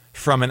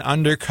from an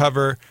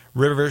undercover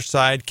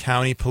Riverside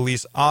County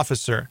police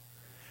officer.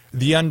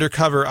 The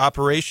undercover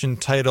operation,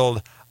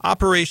 titled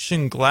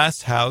Operation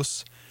Glass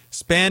House,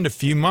 spanned a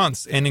few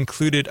months and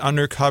included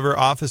undercover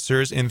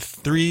officers in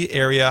 3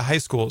 area high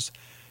schools: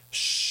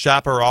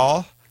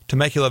 Chaparral,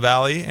 Temecula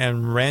Valley,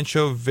 and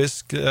Rancho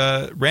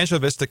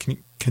Vista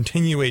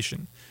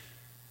Continuation.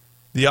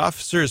 The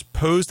officers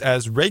posed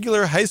as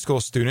regular high school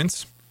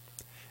students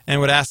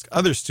and would ask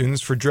other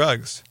students for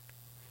drugs.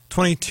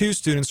 22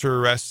 students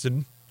were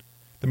arrested.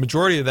 The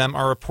majority of them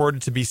are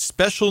reported to be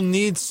special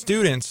needs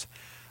students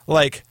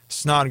like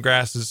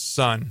Snodgrass's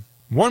son.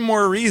 One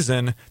more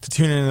reason to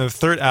tune in the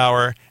third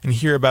hour and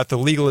hear about the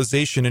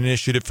legalization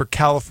initiative for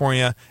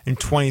California in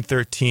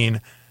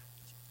 2013.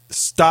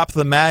 Stop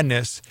the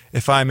madness,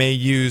 if I may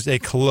use a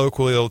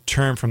colloquial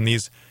term from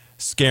these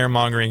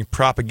scaremongering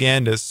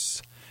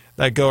propagandists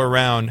that go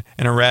around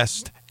and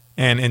arrest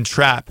and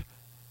entrap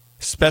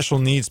special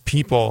needs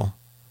people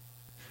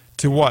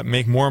to what?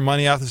 Make more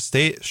money off the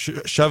state?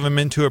 Shove them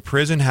into a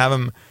prison? Have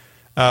them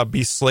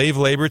be slave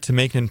labor to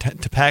make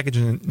to package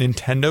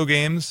Nintendo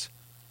games?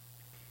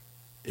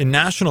 In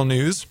national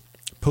news,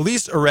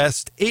 police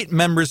arrest 8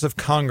 members of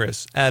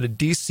Congress at a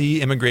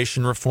D.C.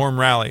 immigration reform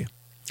rally.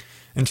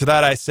 And to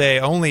that I say,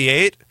 only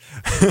 8?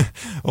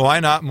 Why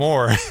not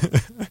more?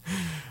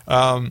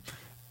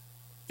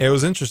 It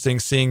was interesting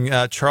seeing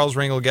Charles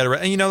Rangel get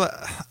arrested. And you know,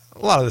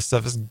 a lot of this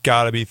stuff has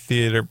got to be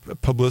theater,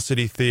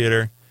 publicity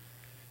theater.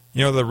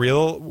 You know, the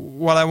real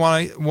what I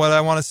want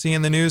to see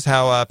in the news,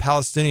 how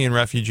Palestinian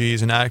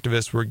refugees and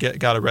activists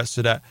got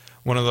arrested at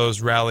one of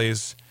those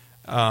rallies.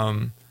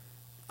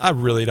 I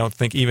really don't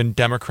think even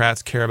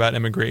Democrats care about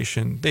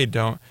immigration. They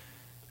don't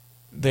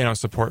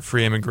support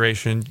free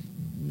immigration.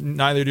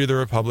 Neither do the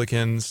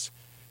Republicans.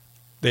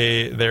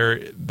 They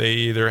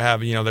either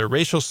have, you know, their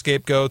racial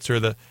scapegoats, or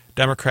the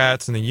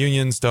Democrats and the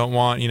unions don't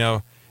want, you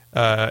know,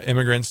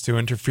 immigrants to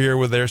interfere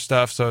with their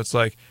stuff. So it's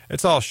like,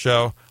 it's all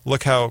show.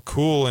 Look how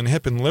cool and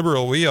hip and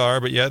liberal we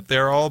are, but yet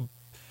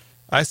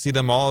I see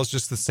them all as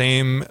just the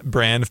same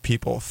brand of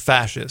people,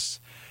 fascists.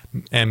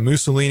 And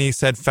Mussolini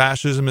said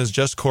fascism is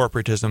just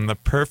corporatism, the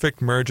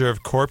perfect merger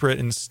of corporate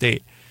and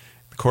state.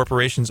 The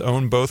corporations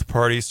own both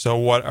parties, so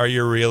what are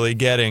you really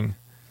getting?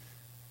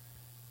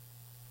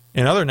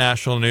 In other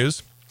national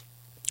news,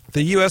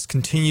 the U.S.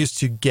 continues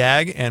to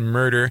gag and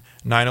murder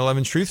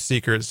 9/11 truth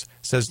seekers,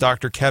 says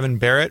Dr. Kevin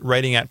Barrett,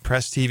 writing at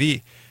Press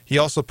TV. He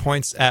also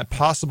points at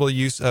possible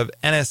use of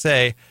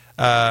NSA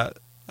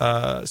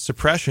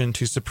suppression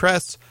to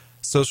suppress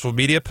social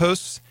media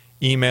posts,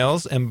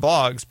 emails, and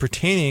blogs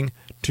pertaining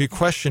to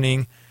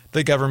questioning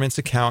the government's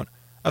account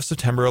of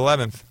September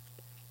 11th.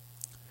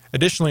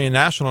 Additionally, in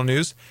national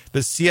news,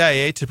 the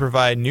CIA to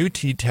provide new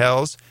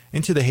details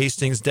into the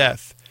Hastings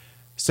death.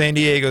 San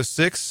Diego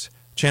 6,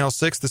 Channel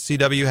 6, the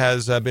CW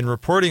has been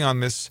reporting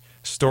on this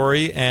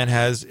story and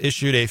has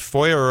issued a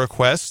FOIA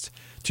request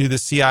to the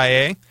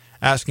CIA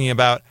asking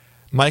about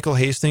Michael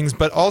Hastings,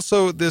 but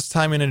also this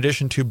time in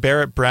addition to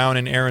Barrett Brown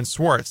and Aaron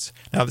Swartz.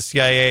 Now, the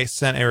CIA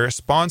sent a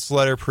response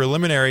letter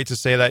preliminary to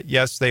say that,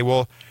 yes, they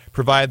will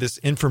provide this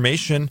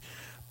information,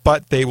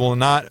 but they will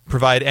not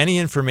provide any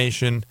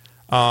information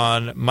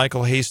on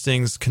Michael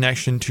Hastings'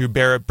 connection to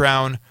Barrett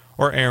Brown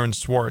or Aaron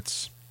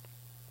Swartz.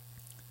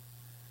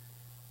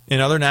 In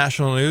other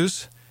national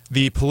news,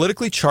 the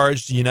politically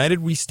charged United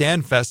We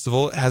Stand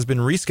Festival has been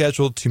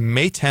rescheduled to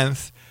May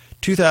 10th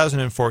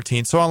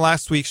 2014. So on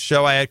last week's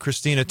show, I had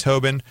Christina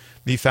Tobin,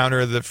 the founder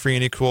of the Free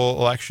and Equal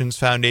Elections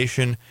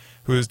Foundation,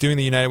 who is doing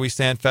the United We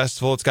Stand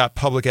Festival. It's got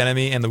Public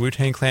Enemy and the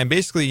Wu-Tang Clan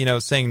basically,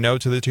 saying no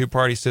to the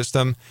two-party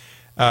system,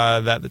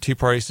 that the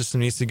two-party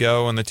system needs to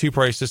go, and the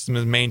two-party system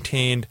is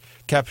maintained,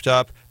 kept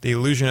up. The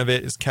illusion of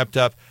it is kept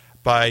up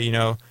by,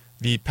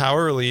 the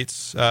power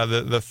elites,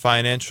 the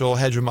financial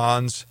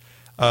hegemons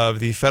of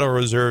the Federal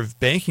Reserve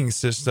banking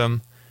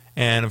system,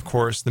 and, of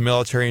course, the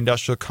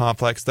military-industrial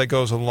complex that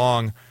goes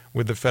along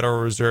with the Federal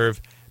Reserve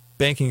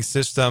banking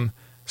system.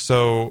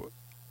 So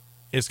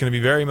it's going to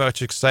be very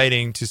much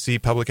exciting to see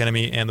Public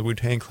Enemy and the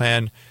Wu-Tang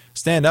Clan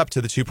stand up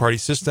to the two-party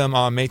system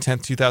on May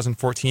 10th,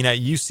 2014 at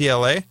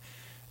UCLA.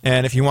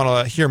 And if you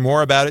want to hear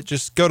more about it,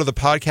 just go to the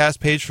podcast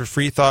page for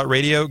Free Thought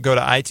Radio, go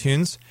to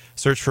iTunes,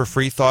 search for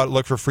Free Thought,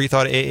 look for Free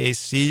Thought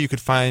AAC. You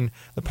could find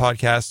the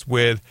podcast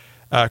with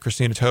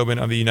Christina Tobin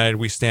of the United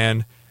We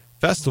Stand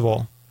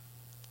Festival.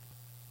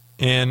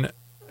 In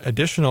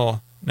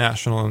additional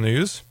national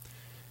news,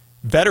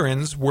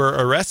 veterans were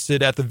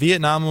arrested at the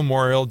Vietnam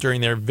Memorial during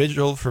their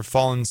vigil for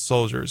fallen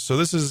soldiers. So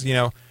this is,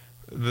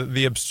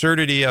 the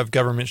absurdity of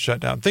government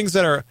shutdown. Things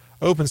that are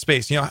open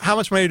space. How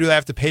much money do they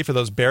have to pay for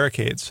those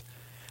barricades?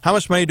 How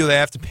much money do they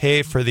have to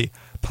pay for the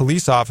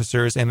police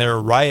officers and their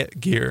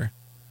riot gear?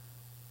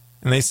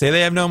 And they say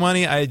they have no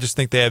money. I just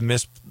think they have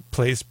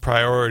misplaced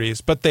priorities.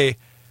 But they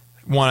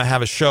want to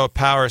have a show of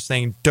power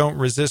saying, don't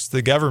resist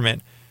the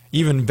government.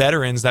 Even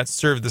veterans that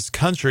served this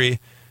country,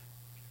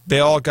 they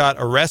all got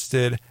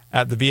arrested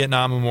at the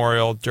Vietnam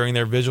Memorial during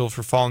their vigil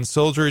for fallen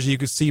soldiers. You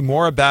could see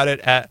more about it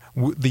at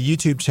the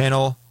YouTube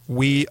channel,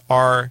 We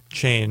Are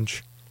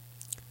Change.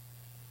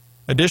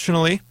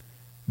 Additionally,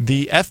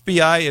 the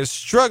FBI is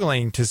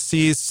struggling to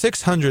seize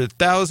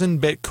 600,000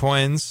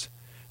 bitcoins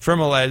from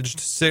alleged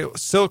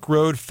Silk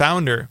Road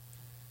founder.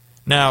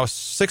 Now,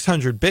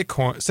 600,000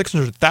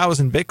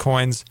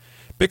 bitcoins,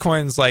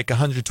 Bitcoin's like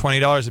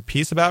 $120 a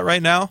piece about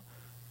right now.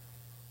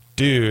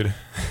 Dude.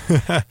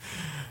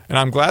 And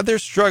I'm glad they're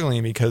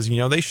struggling because,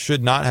 they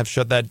should not have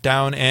shut that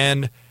down.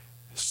 And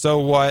so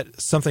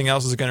what? Something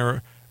else is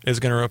going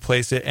to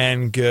replace it,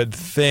 and good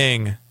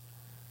thing.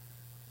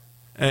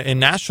 In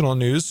national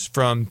news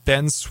from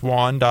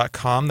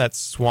benswan.com, that's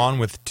Swan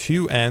with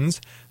 2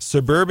 N's,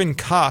 suburban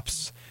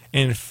cops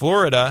in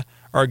Florida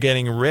are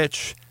getting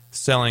rich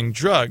selling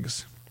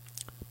drugs.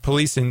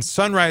 Police in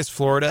Sunrise,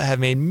 Florida have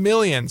made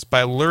millions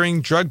by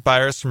luring drug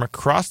buyers from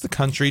across the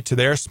country to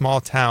their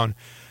small town.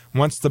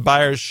 Once the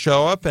buyers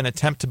show up and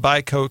attempt to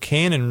buy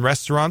cocaine in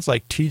restaurants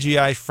like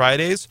TGI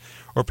Fridays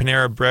or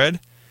Panera Bread,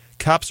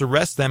 cops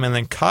arrest them and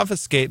then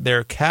confiscate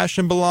their cash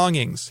and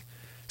belongings.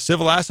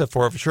 Civil asset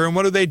forfeiture. And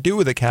what do they do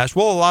with the cash?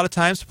 Well, a lot of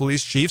times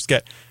police chiefs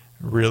get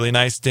really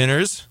nice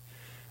dinners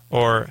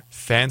or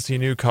fancy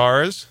new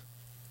cars,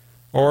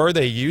 or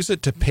they use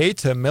it to pay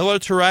to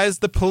militarize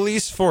the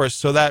police force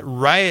so that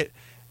riot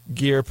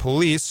gear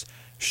police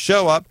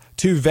show up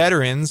to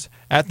veterans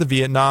at the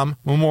Vietnam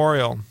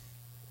Memorial.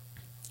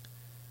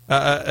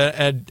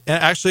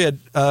 Actually,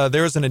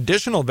 there was an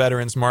additional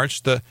Veterans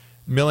March, the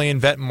Million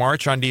Vet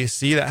March on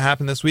D.C. that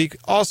happened this week,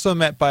 also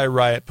met by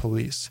riot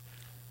police.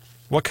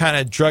 What kind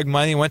of drug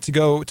money went to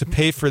go to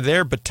pay for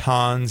their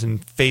batons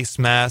and face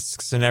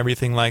masks and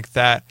everything like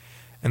that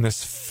in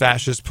this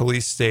fascist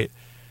police state?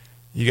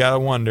 You gotta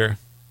wonder.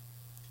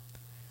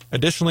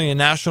 Additionally, in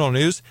national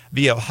news,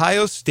 the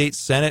Ohio State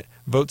Senate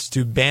votes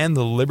to ban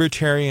the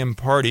Libertarian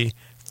Party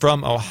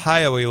from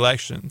Ohio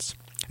elections.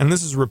 And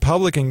this is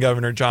Republican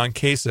Governor John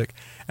Kasich.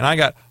 And I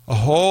got a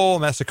whole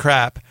mess of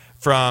crap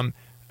from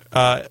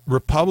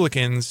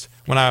Republicans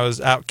when I was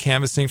out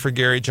canvassing for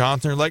Gary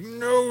Johnson. They're like,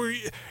 no,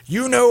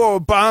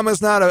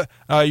 Obama's not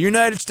a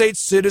United States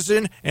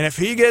citizen, and if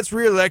he gets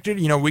reelected,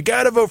 we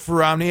got to vote for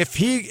Romney. If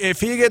he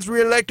gets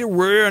reelected,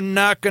 we're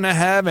not going to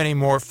have any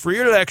more free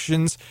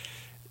elections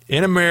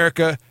in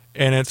America,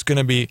 and it's going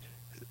to be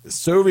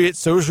Soviet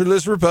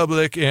Socialist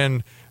Republic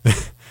and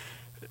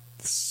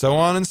so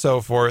on and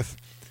so forth.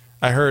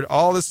 I heard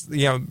all this,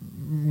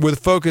 with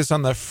focus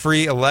on the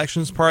free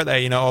elections part,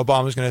 that,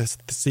 Obama's going to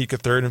seek a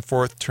third and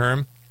fourth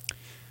term.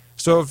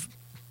 So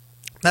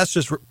that's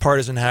just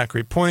partisan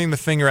hackery, pointing the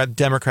finger at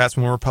Democrats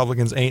when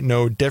Republicans ain't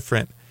no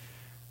different.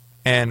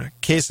 And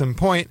case in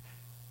point,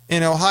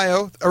 in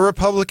Ohio, a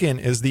Republican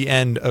is the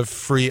end of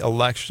free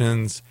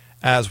elections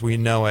as we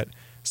know it.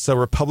 So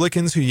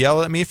Republicans who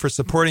yell at me for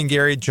supporting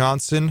Gary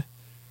Johnson,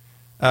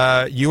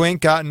 you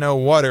ain't got no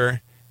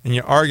water in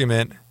your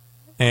argument.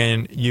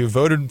 And you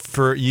voted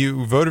for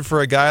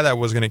a guy that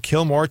was going to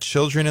kill more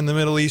children in the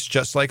Middle East,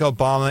 just like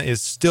Obama is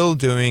still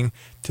doing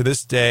to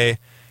this day,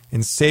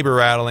 in saber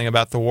rattling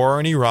about the war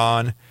in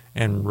Iran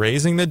and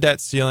raising the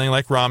debt ceiling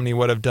like Romney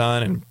would have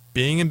done, and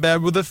being in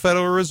bed with the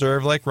Federal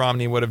Reserve like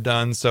Romney would have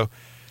done. So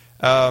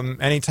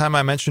anytime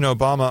I mention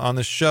Obama on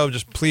the show,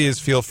 just please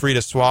feel free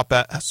to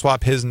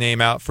swap his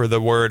name out for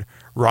the word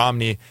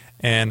Romney,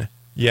 and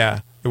yeah,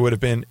 it would have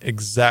been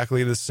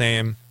exactly the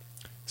same.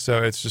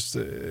 So it's just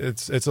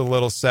it's a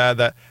little sad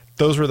that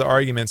those were the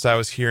arguments I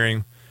was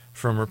hearing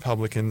from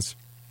Republicans.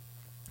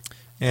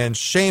 And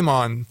shame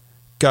on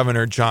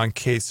Governor John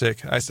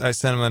Kasich. I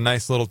sent him a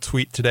nice little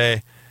tweet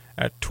today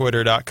at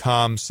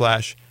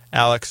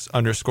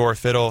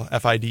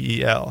twitter.com/Alex_Fiddle,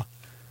 FIDEL.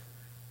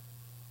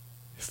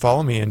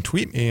 Follow me and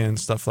tweet me and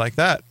stuff like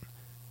that.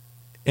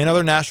 In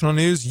other national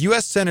news,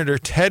 U.S. Senator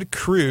Ted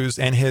Cruz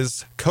and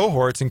his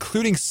cohorts,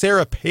 including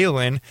Sarah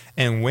Palin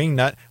and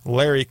wingnut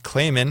Larry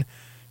Klayman,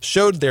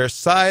 showed their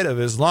side of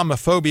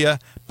Islamophobia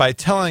by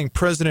telling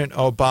President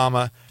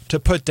Obama to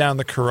put down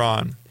the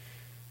Quran.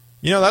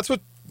 You know, that's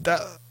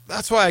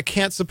why I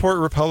can't support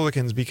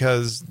Republicans,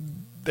 because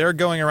they're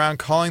going around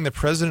calling the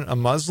president a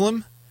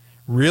Muslim?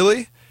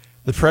 Really?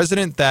 The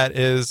president that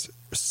is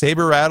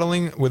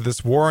saber-rattling with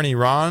this war in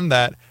Iran,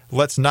 that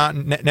lets not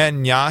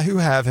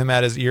Netanyahu have him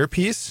at his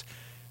earpiece,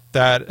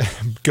 that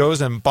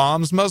goes and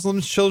bombs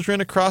Muslim children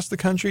across the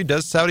country,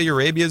 does Saudi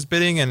Arabia's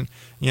bidding, and,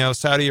 you know,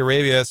 Saudi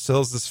Arabia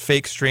sells this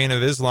fake strain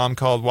of Islam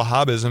called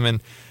Wahhabism,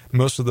 and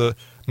most of the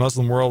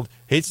Muslim world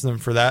hates them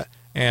for that.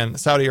 And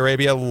Saudi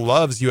Arabia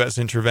loves U.S.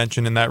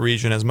 intervention in that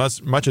region as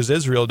much as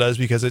Israel does,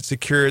 because it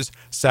secures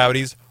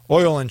Saudi's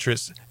oil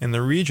interests in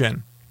the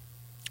region.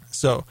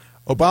 So,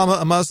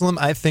 Obama a Muslim?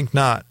 I think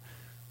not.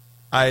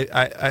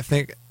 I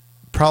think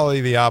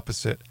probably the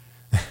opposite.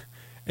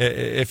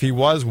 If he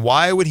was,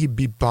 why would he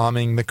be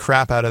bombing the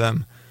crap out of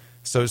them?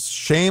 So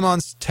shame on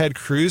Ted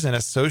Cruz and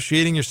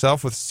associating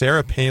yourself with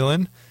Sarah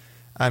Palin.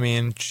 I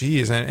mean,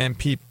 geez, and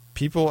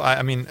people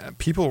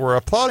were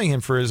applauding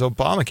him for his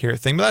Obamacare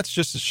thing, but that's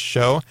just a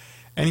show.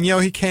 And, you know,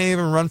 he can't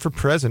even run for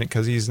president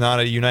because he's not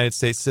a United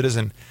States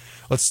citizen.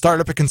 Let's start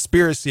up a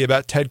conspiracy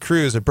about Ted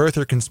Cruz, a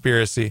birther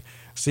conspiracy.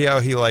 See how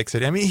he likes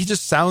it. I mean, he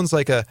just sounds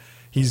like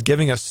he's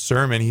giving a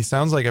sermon. He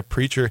sounds like a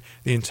preacher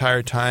the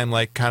entire time,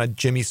 like kind of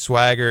Jimmy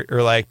Swaggart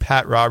or like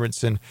Pat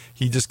Robertson.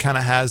 He just kind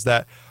of has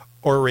that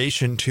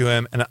oration to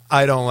him, and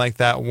I don't like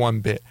that one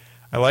bit.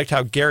 I liked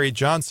how Gary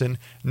Johnson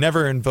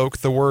never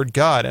invoked the word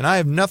God, and I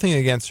have nothing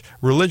against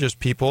religious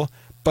people,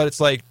 but it's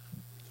like,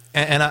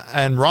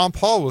 and Ron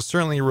Paul was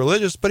certainly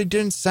religious, but he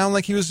didn't sound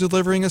like he was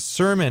delivering a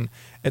sermon.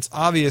 It's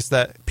obvious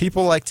that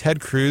people like Ted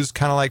Cruz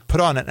kind of like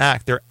put on an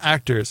act. They're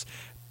actors.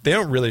 They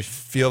don't really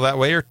feel that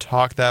way or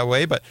talk that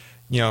way, but,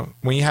 you know,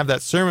 when you have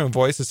that sermon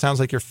voice, it sounds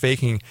like you're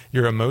faking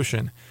your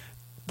emotion.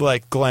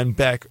 Like Glenn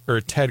Beck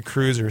or Ted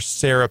Cruz or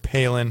Sarah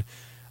Palin,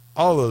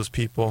 all those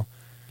people.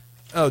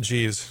 Oh,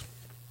 geez.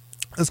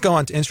 Let's go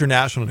on to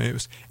international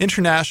news.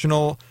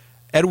 International,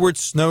 Edward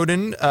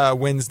Snowden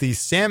wins the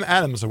Sam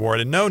Adams Award.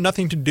 And no,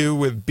 nothing to do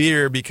with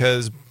beer,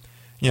 because,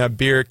 you know,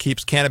 beer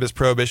keeps cannabis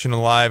prohibition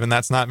alive, and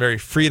that's not very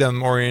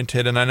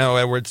freedom-oriented. And I know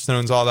Edward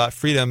Snowden's all about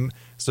freedom.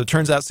 So it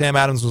turns out Sam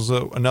Adams was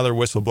another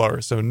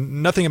whistleblower. So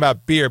nothing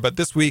about beer. But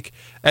this week,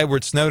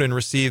 Edward Snowden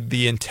received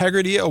the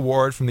Integrity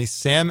Award from the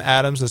Sam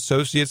Adams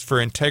Associates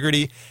for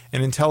Integrity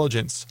and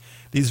Intelligence.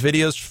 These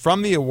videos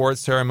from the award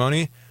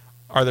ceremony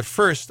are the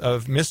first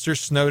of Mr.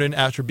 Snowden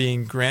after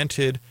being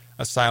granted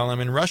asylum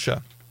in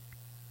Russia.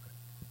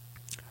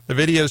 The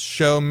videos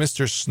show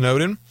Mr.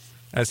 Snowden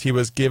as he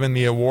was given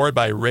the award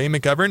by Ray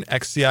McGovern,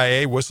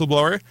 ex-CIA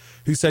whistleblower,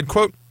 who said,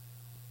 quote,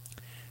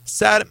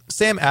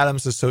 Sam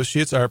Adams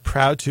Associates are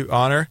proud to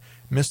honor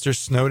Mr.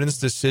 Snowden's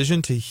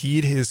decision to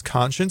heed his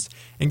conscience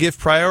and give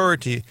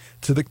priority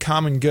to the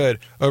common good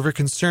over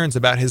concerns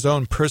about his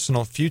own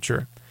personal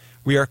future.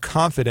 We are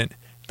confident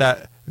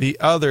that the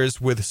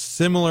others with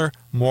similar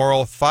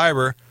moral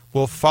fiber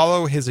will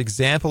follow his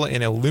example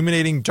in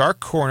illuminating dark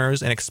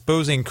corners and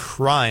exposing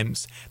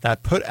crimes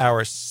that put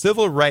our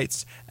civil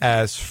rights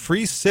as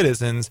free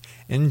citizens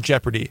in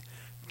jeopardy.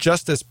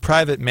 Just as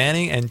Private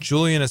Manning and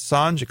Julian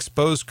Assange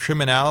exposed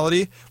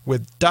criminality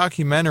with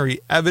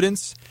documentary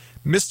evidence,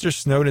 Mr.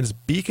 Snowden's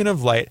beacon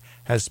of light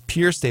has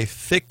pierced a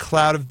thick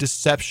cloud of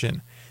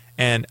deception,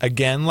 and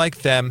again,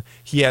 like them,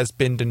 he has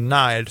been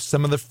denied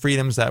some of the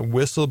freedoms that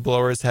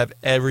whistleblowers have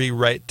every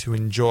right to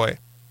enjoy.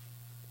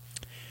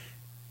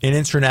 In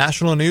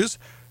international news,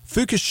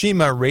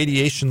 Fukushima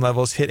radiation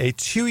levels hit a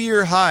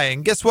 2-year high,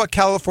 and guess what,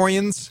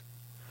 Californians?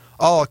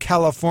 All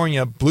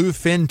California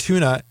bluefin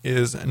tuna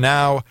is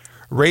now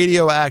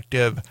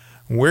radioactive.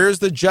 Where's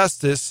the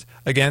justice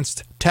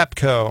against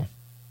TEPCO?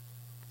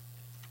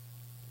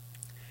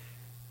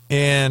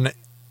 In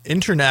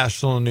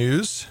international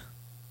news,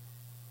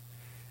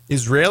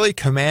 Israeli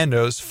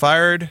commandos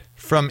fired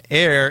from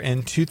air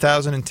in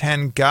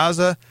 2010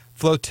 Gaza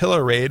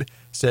flotilla raid,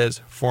 says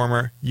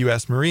former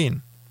U.S.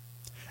 Marine.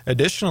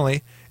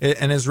 Additionally,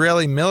 an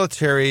Israeli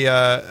military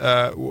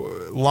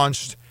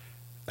launched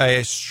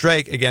a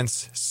strike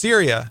against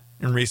Syria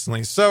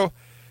recently. So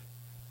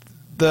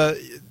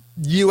the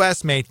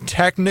U.S. may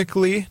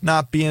technically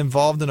not be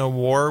involved in a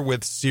war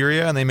with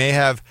Syria, and they may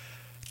have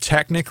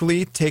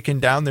technically taken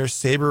down their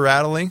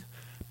saber-rattling,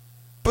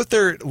 but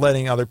they're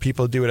letting other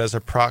people do it as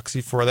a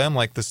proxy for them,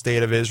 like the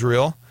state of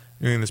Israel,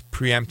 doing this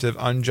preemptive,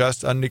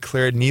 unjust,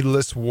 undeclared,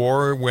 needless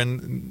war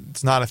when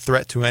it's not a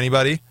threat to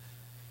anybody.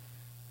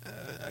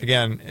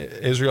 Again,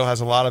 Israel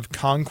has a lot of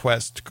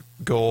conquest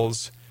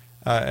goals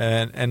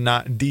and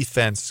not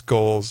defense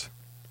goals.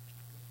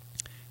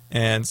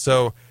 And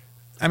so,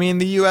 I mean,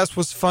 the U.S.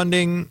 was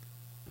funding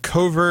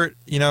covert,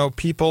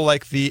 people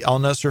like the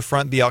al-Nusra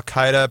Front, the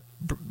Al-Qaeda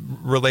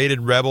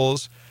related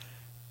rebels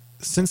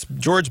since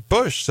George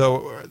Bush.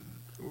 So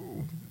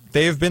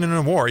they've been in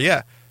a war.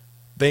 Yeah.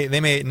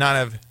 They may not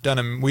have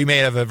we may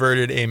have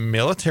averted a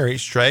military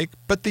strike,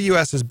 but the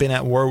U.S. has been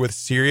at war with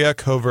Syria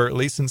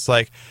covertly since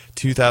like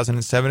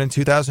 2007 and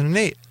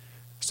 2008.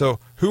 So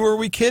who are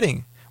we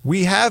kidding?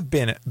 They have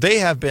been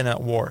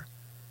at war.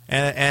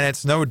 And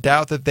it's no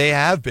doubt that they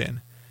have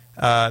been.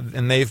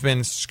 And they've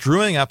been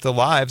screwing up the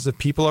lives of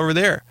people over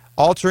there,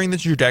 altering the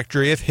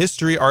trajectory of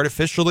history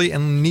artificially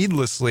and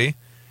needlessly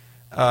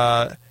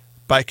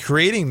by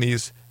creating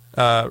these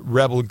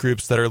rebel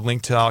groups that are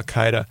linked to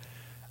Al-Qaeda.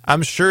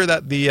 I'm sure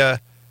that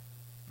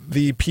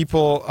the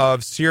people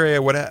of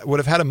Syria would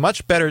have had a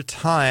much better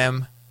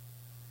time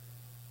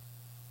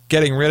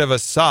getting rid of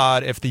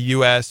Assad if the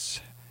U.S.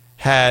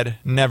 had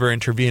never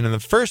intervened in the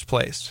first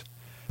place.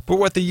 But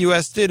what the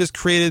U.S. did is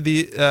created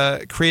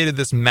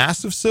this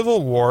massive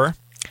civil war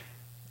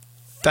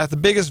that the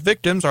biggest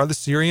victims are the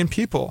Syrian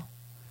people.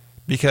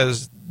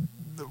 Because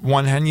on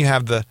one hand, you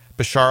have the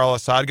Bashar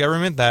al-Assad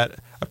government that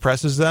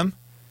oppresses them,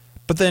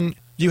 but then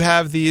you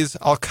have these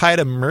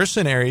Al-Qaeda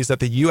mercenaries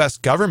that the U.S.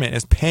 government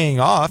is paying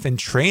off and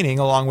training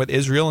along with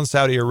Israel and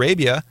Saudi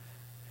Arabia.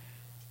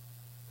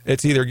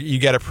 It's either you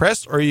get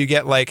oppressed or you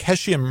get like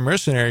Hessian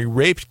mercenary,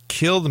 raped,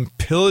 killed, and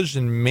pillaged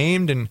and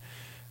maimed and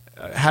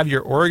have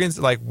your organs,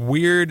 like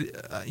weird,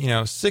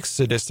 sick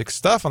sadistic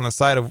stuff on the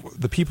side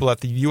of the people that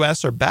the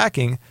U.S. are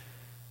backing.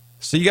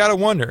 So you got to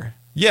wonder,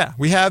 yeah,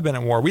 we have been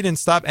at war. We didn't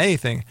stop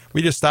anything.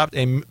 We just stopped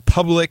a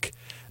public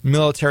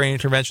military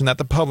intervention that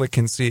the public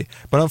can see.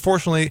 But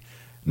unfortunately,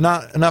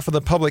 not enough of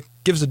the public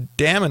gives a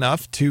damn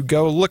enough to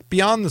go look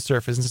beyond the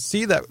surface and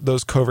see that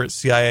those covert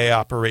CIA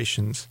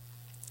operations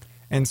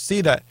and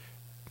see that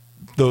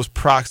those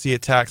proxy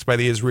attacks by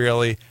the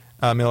Israeli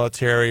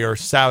military or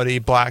Saudi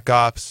black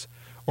ops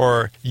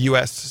or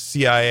U.S.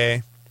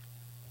 CIA.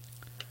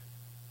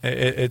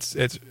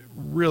 It's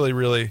really,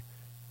 really,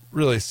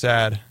 really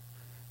sad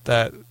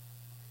that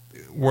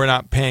we're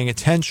not paying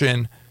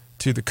attention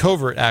to the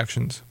covert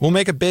actions. We'll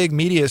make a big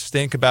media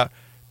stink about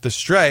the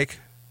strike,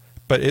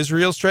 but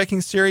Israel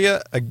striking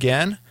Syria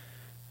again,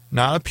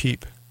 not a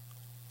peep.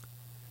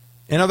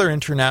 In other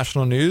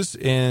international news,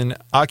 in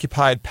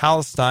occupied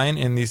Palestine,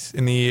 in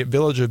the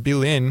village of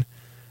Bilin,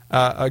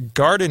 a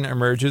garden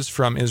emerges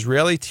from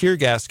Israeli tear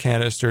gas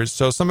canisters.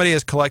 So somebody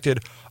has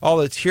collected all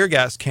the tear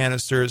gas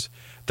canisters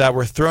that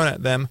were thrown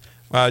at them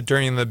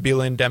during the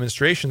Bilin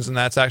demonstrations, and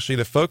that's actually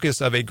the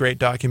focus of a great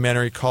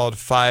documentary called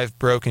 5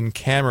 Broken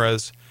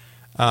Cameras,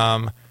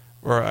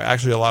 where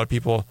actually a lot of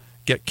people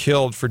get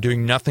killed for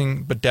doing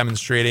nothing but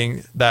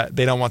demonstrating that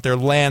they don't want their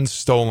land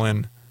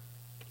stolen.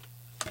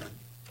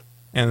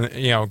 And,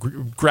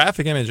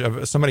 graphic image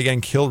of somebody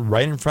getting killed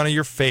right in front of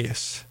your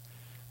face.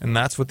 And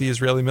that's what the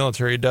Israeli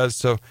military does.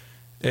 So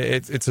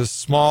it's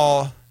this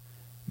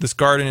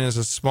garden is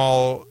a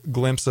small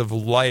glimpse of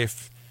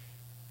life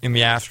in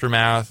the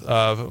aftermath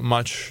of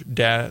much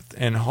death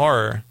and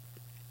horror.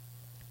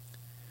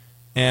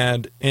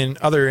 And in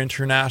other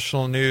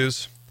international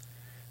news,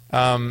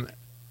 rabbis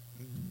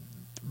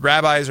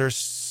are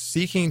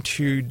seeking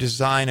to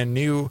design a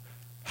new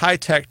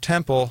high-tech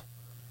temple,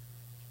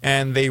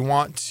 and they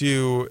want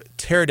to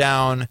tear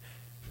down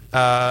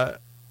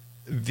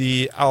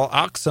the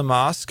Al-Aqsa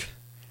Mosque,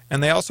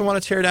 and they also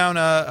want to tear down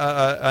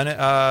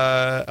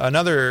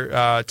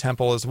another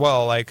temple as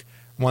well, like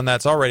one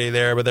that's already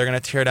there, but they're going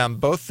to tear down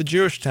both the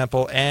Jewish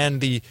temple and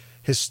the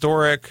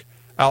historic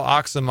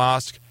Al-Aqsa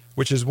Mosque,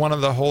 which is one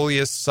of the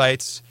holiest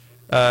sites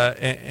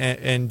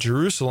in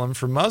Jerusalem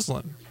for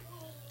Muslim.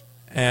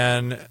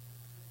 And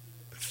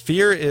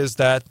fear is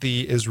that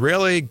the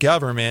Israeli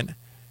government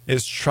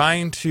is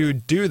trying to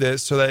do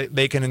this so that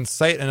they can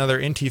incite another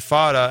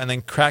intifada and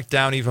then crack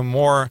down even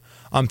more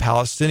on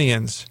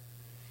Palestinians,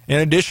 in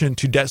addition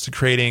to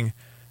desecrating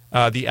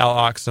the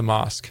Al-Aqsa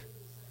Mosque.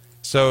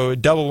 So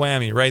double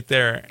whammy right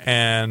there.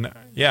 And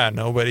yeah,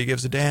 nobody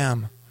gives a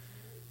damn.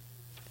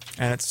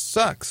 And it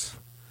sucks,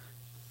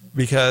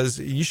 because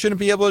you shouldn't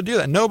be able to do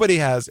that. Nobody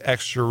has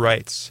extra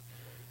rights.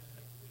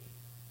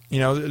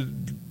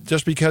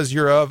 Just because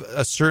you're of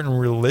a certain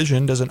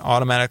religion doesn't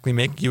automatically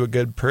make you a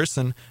good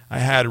person. I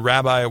had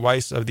Rabbi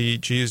Weiss of the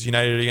Jews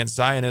United Against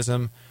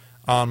Zionism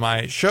on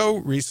my show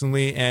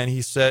recently, and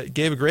he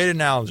gave a great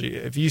analogy.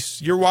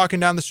 If you're walking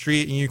down the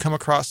street and you come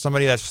across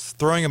somebody that's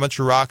throwing a bunch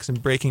of rocks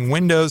and breaking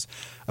windows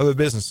of a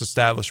business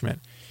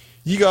establishment,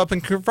 you go up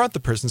and confront the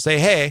person, say,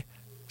 hey,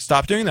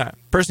 stop doing that.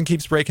 Person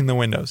keeps breaking the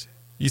windows.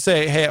 You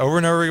say, hey, over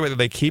and over again,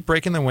 they keep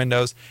breaking the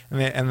windows, and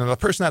then the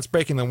person that's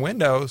breaking the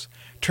windows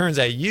turns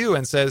at you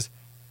and says,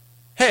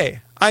 hey,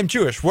 I'm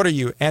Jewish. What are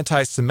you,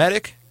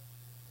 anti-Semitic?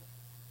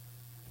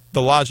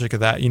 The logic of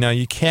that,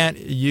 you can't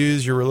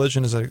use your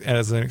religion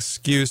as an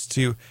excuse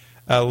to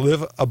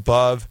live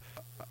above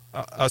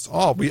us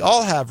all. We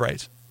all have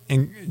rights.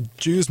 And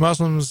Jews,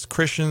 Muslims,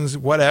 Christians,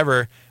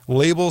 whatever,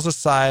 labels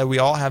aside, we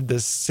all have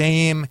the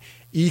same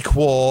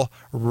equal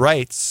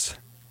rights.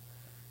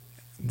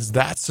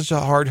 That's such a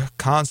hard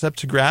concept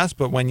to grasp,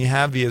 but when you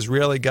have the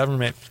Israeli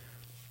government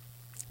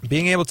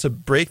being able to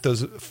break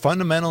those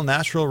fundamental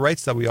natural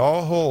rights that we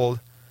all hold,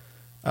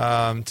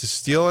 to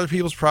steal other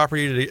people's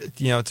property,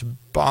 to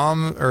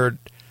bomb or,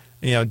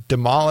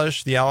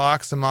 demolish the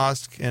Al-Aqsa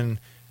Mosque and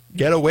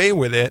get away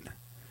with it,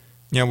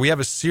 we have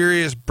a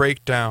serious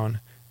breakdown,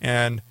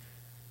 and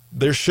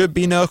there should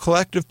be no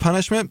collective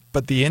punishment,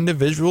 but the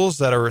individuals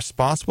that are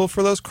responsible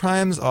for those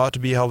crimes ought to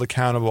be held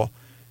accountable.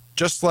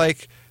 Just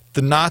like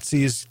the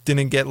Nazis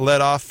didn't get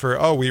let off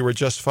for, we were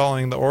just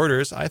following the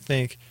orders, I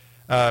think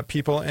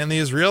people in the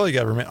Israeli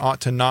government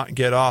ought to not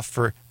get off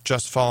for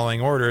just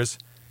following orders.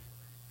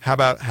 How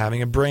about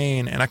having a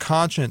brain and a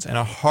conscience and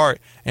a heart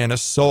and a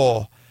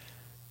soul?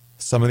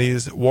 Some of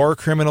these war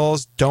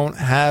criminals don't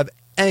have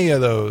any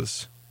of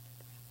those.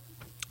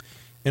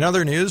 In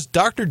other news,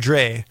 Dr.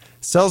 Dre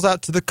sells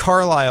out to the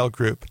Carlyle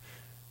Group.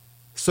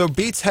 So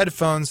Beats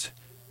headphones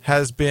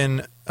has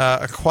been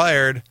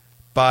acquired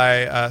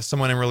by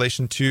someone in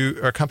relation to,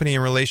 or a company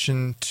in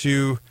relation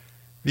to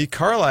the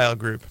Carlyle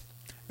Group.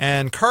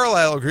 And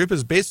Carlyle Group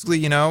is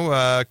basically,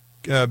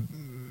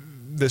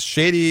 this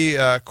shady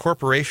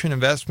corporation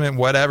investment,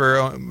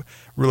 whatever,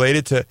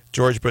 related to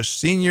George Bush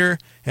Sr.,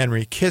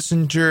 Henry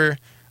Kissinger,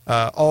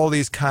 all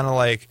these kind of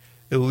like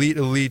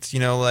elites,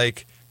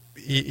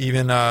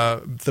 even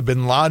the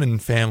Bin Laden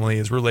family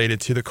is related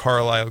to the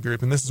Carlyle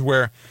Group. And this is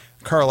where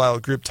Carlyle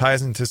Group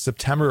ties into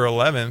September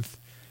 11th,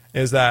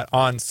 is that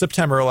on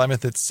September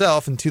 11th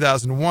itself, in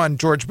 2001,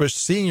 George Bush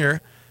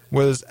Sr.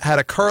 had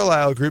a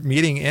Carlyle Group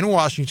meeting in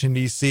Washington,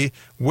 D.C.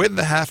 with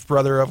the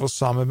half-brother of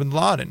Osama bin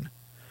Laden.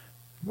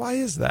 Why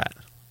is that?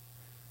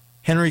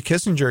 Henry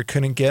Kissinger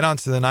couldn't get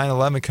onto the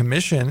 9/11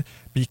 Commission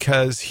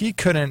because he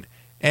couldn't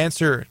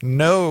answer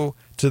no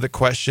to the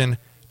question,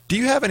 do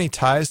you have any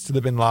ties to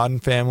the bin Laden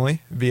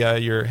family via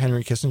your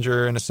Henry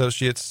Kissinger and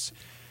Associates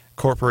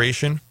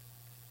Corporation?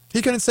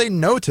 He couldn't say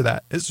no to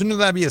that. Shouldn't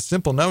that be a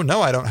simple no?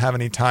 No, I don't have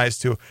any ties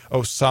to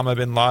Osama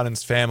bin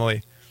Laden's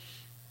family.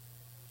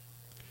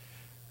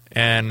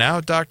 And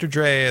now Dr.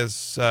 Dre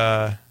is,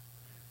 and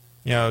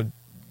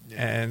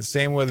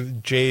same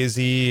with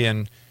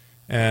Jay-Z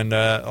and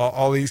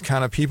all these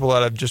kind of people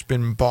that have just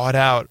been bought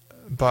out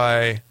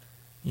by,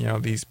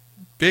 these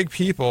big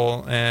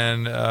people.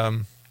 And,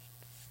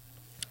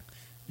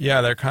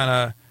 they're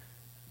kind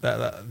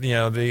of,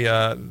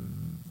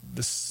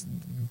 this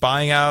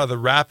buying out of the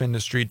rap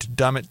industry to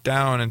dumb it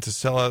down and to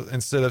sell it,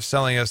 instead of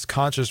selling us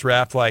conscious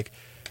rap like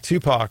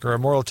Tupac or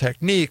Immortal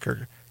Technique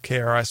or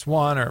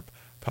KRS-One or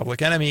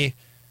Public Enemy,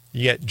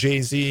 you get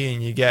Jay-Z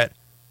and you get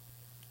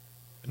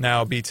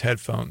now Beats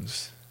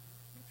headphones.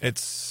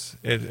 It's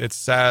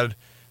sad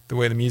the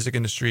way the music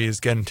industry is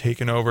getting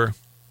taken over.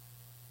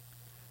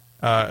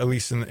 At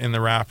least in the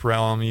rap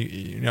realm,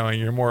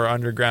 your more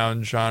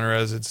underground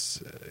genres,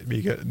 it's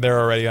because they're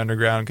already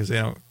underground because they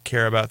don't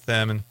care about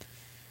them and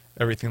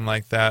everything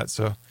like that.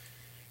 So,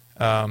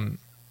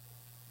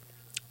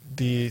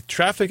 the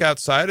traffic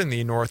outside in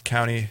the North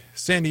County,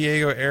 San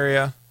Diego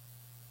area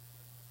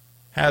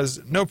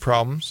has no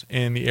problems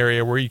in the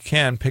area where you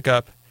can pick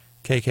up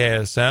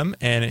KKSM,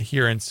 and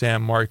here in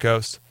San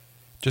Marcos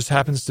just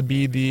happens to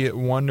be the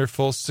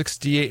wonderful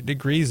 68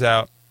 degrees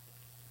out.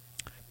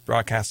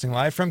 Broadcasting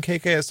live from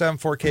KKSM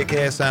for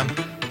KKSM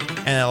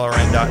and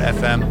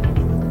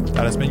LRN.FM.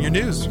 That has been your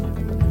news.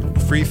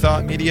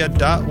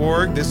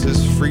 freethoughtmedia.org. This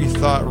is Free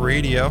Thought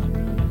Radio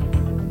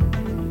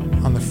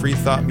on the Free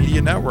Thought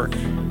Media Network.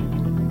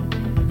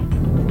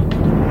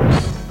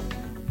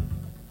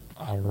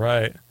 All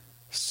right.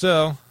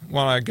 So,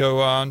 want to go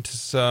on to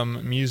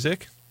some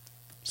music.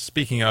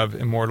 Speaking of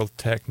Immortal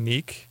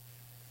Technique,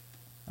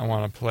 I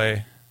want to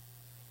play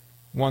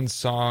one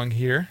song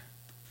here.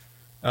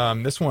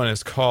 This one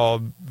is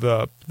called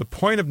The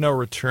Point of No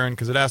Return,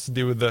 because it has to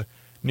do with the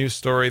news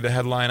story, the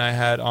headline I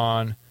had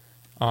on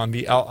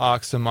the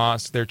Al-Aqsa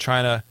Mosque.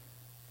 The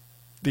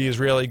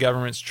Israeli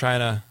government's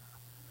trying to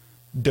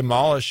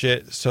demolish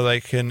it so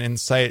they can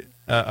incite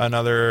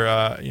another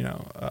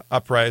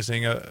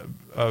uprising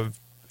of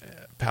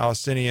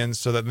Palestinians,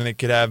 so that then they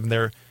could have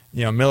their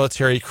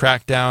military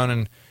crackdown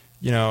and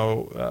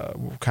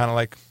kind of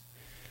like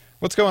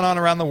what's going on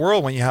around the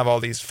world when you have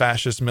all these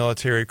fascist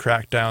military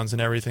crackdowns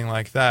and everything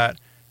like that,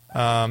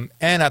 and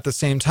at the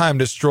same time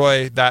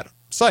destroy that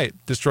site,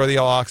 destroy the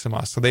Al-Aqsa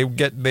Mosque. So they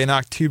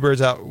knock two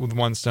birds out with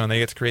one stone. They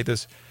get to create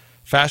this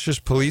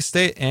fascist police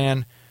state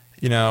and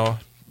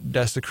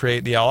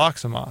desecrate the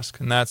Al-Aqsa Mosque,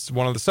 and that's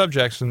one of the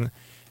subjects in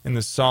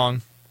this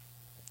song,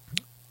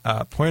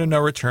 Point of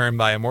No Return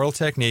by Immortal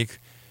Technique.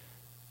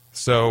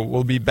 So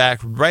we'll be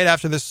back right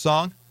after this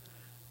song,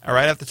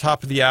 right at the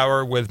top of the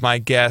hour, with my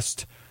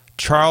guest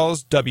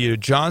Charles W.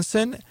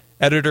 Johnson,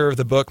 editor of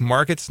the book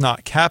Markets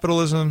Not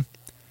Capitalism,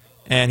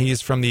 and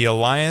he's from the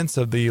Alliance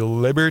of the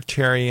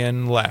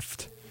Libertarian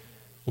Left.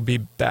 We'll be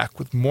back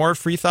with more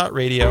Free Thought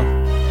Radio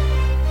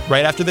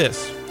right after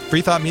this.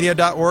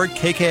 freethoughtmedia.org,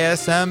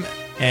 KKSM,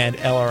 and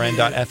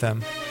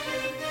LRN.FM.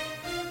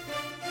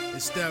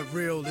 It's that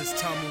real this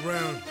time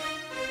around.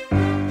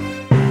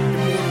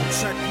 Immortal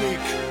Technique.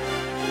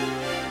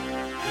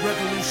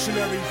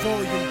 Revolutionary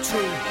Volume 2.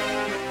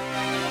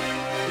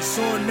 It's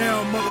on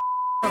now, mother.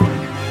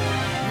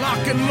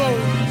 lock and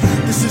load.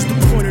 This is the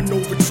point of no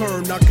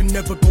return, I can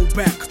never go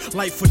back.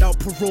 Life without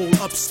parole,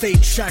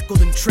 upstate,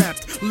 shackled and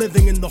trapped.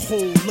 Living in the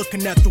hole,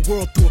 looking at the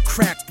world through a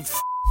crack.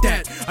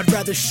 That I'd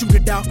rather shoot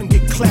it out and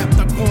get clapped.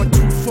 I've gone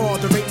too far,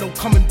 there ain't no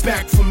coming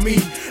back for me.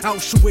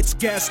 Auschwitz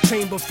gas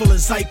chamber full of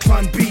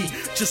Zyklon B.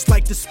 Just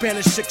like the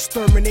Spanish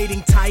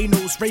exterminating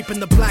Tainos,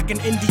 raping the black and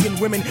Indian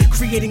women,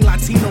 creating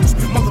Latinos.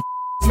 Mother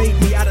made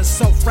me out of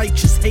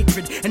self-righteous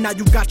hatred, and now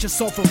you got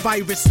yourself a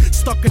virus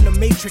stuck in the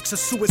matrix, a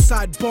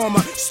suicide bomber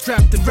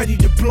strapped and ready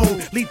to blow,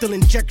 lethal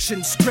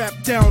injection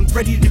strapped down,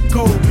 ready to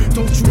go.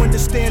 Don't you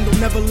understand? They'll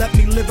never let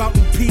me live out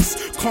in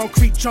peace.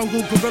 Concrete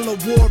jungle, guerrilla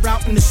war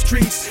out in the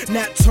streets.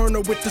 Nat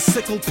Turner with the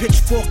sickle,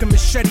 pitchfork and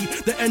machete,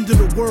 the end of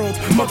the world.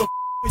 Mother,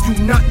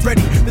 you not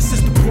ready. This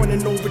is the point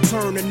of no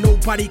return, and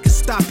nobody can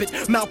stop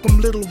it.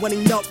 Malcolm Little when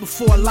he knelt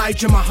before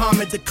Elijah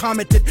Muhammad, the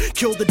comet that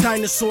killed the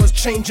dinosaurs,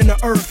 changing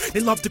the earth. They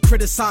love to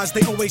criticize,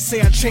 they always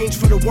say I changed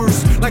for the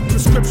worse. Like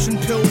prescription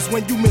pills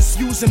when you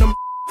misusing them.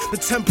 The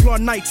Templar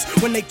Knights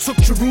when they took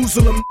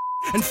Jerusalem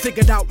and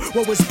figured out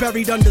what was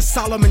buried under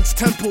Solomon's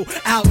temple,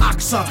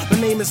 Al-Aqsa. The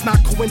name is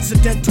not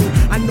coincidental.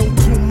 I know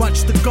too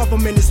much, the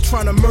government is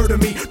trying to murder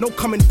me. No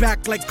coming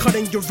back like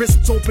cutting your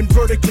wrists open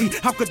vertically.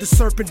 How could the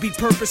serpent be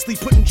purposely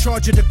put in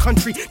charge of the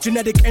country?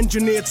 Genetic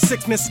engineered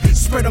sickness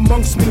spread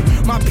amongst me.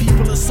 My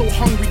people are so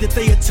hungry that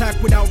they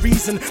attack without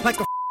reason,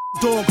 like a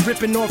dog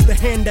ripping off the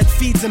hand that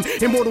feeds him.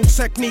 Immortal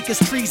technique is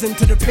treason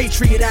to the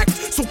Patriot Act.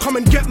 So come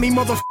and get me,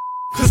 motherfucker,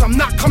 cause I'm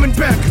not coming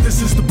back.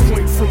 This is the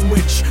point from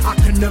which I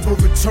can never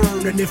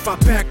return, and if I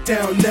back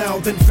down now,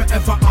 then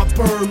forever I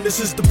burn. This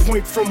is the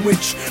point from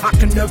which I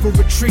can never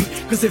retreat,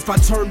 cause if I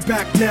turn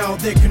back now,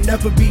 there can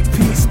never be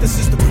peace. This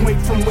is the point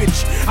from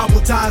which I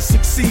will die,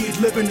 succeed,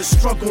 live in the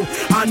struggle.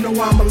 I know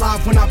I'm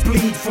alive when I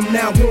bleed. From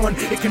now on,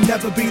 it can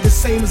never be the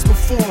same as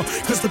before,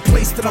 cause the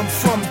place that I'm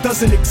from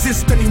doesn't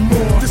exist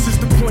anymore. This is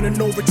the point of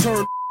no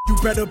return. You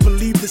better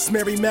believe this.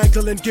 Mary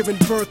Magdalene giving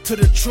birth to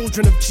the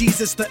children of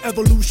Jesus. The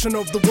evolution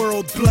of the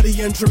world, bloody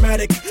and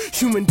dramatic.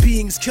 Human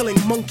beings killing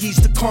monkeys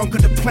to conquer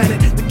the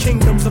planet. The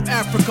kingdoms of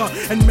Africa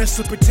and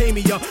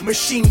Mesopotamia.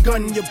 Machine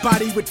gun your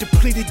body with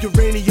depleted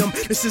uranium.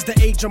 This is the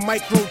age of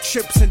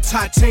microchips and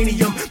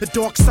titanium. The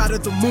dark side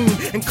of the moon,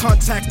 in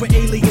contact with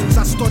aliens.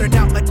 I started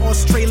out like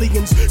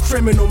Australians,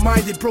 criminal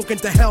minded, broke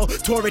into hell,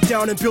 tore it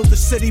down and built the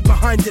city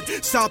behind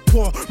it.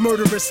 Southpaw,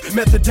 murderous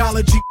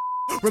methodology.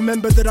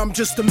 Remember that I'm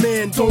just a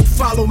man, don't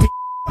follow me.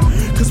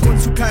 Cause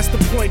once you pass the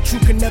point, you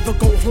can never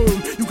go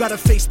home. You gotta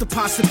face the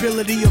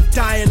possibility of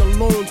dying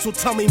alone. So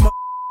tell me,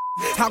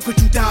 how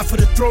could you die for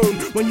the throne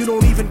when you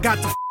don't even got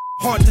the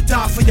heart to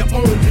die for your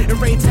own? It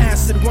rains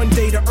acid, one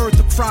day the earth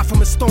will cry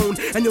from a stone,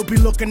 and you'll be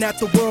looking at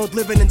the world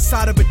living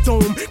inside of a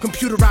dome.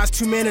 Computerized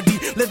humanity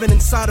living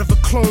inside of a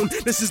clone.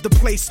 This is the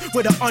place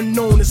where the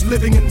unknown is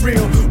living and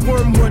real.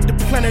 Wormwood, the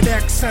Planet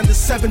X, and the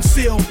Seventh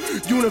Seal.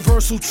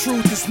 Universal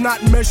truth is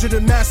not measured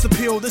in mass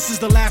appeal. This is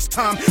the last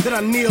time that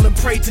I kneel and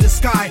pray to the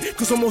sky,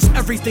 cause almost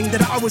everything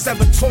that I was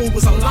ever told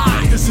was a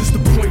lie. This is the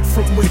point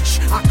from which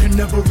I can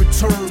never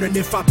return, and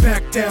if I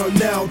back down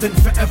now, then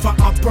forever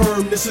I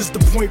burn. This is the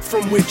point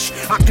from which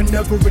I can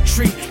never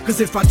retreat,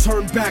 cause if I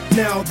turn back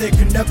now, there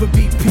can never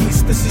be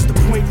peace. This is the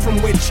point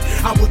from which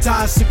I will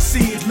die,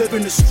 succeed, live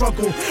in the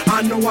struggle.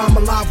 I know I'm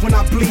alive when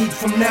I bleed.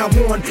 From now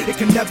on, it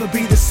can never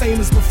be the same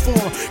as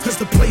before, cause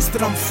the place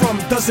that I'm from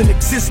doesn't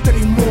exist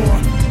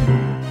anymore.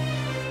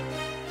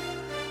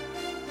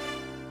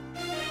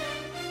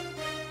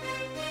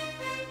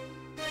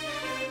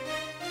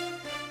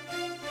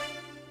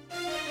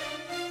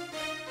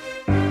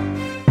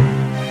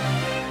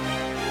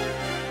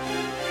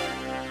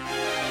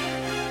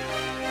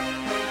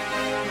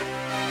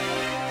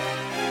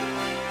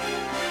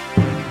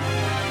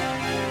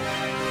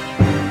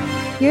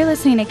 You're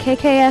listening to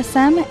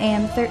KKSM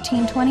AM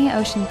 1320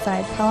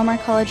 Oceanside,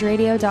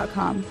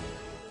 PalomarCollegeRadio.com.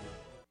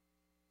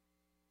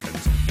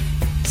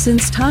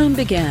 Since time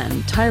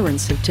began,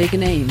 tyrants have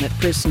taken aim at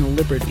personal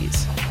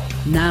liberties.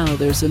 Now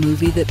there's a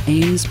movie that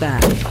aims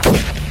back.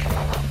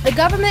 The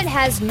government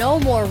has no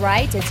more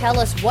right to tell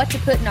us what to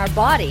put in our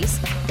bodies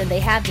than they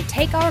have to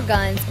take our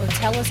guns or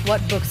tell us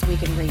what books we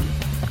can read.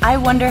 I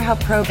wonder how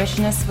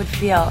prohibitionists would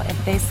feel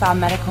if they saw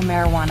medical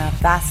marijuana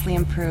vastly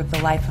improve the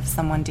life of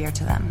someone dear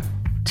to them.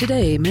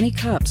 Today, many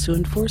cops who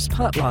enforce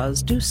pot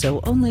laws do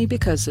so only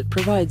because it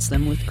provides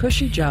them with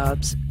cushy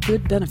jobs,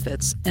 good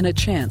benefits, and a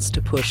chance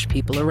to push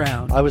people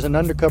around. I was an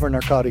undercover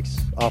narcotics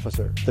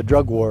officer. The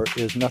drug war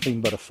is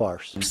nothing but a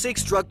farce.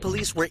 6 drug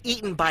police were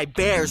eaten by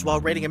bears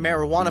while raiding a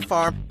marijuana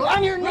farm.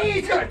 On your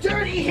knees, you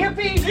dirty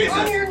hippie! Jesus.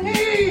 On your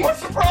knees!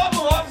 What's the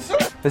problem, officer?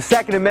 The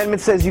Second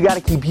Amendment says you gotta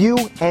keep you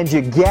and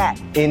your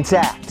gat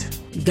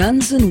intact.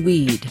 Guns and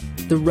Weed,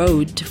 The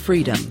Road to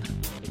Freedom.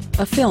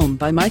 A film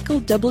by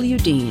Michael W.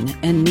 Dean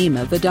and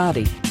Nima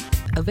Vadadi.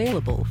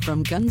 Available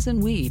from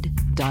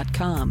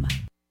gunsandweed.com.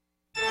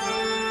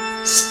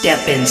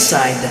 Step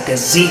inside the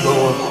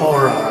gazebo of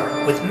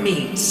horror with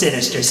me,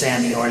 Sinister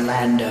Sammy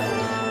Orlando.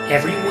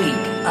 Every week,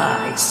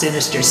 I,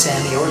 Sinister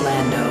Sammy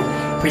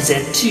Orlando,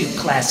 present 2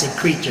 classic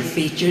creature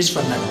features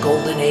from the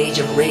golden age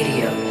of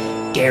radio.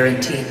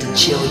 guaranteed to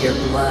chill your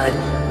blood,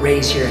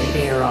 raise your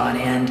hair on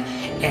end,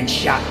 and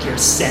shock your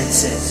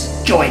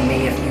senses. Join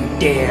me if you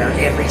dare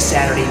every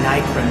Saturday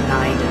night from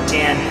 9 to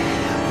 10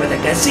 for the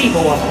Gazebo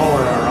of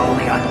Horror,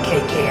 only on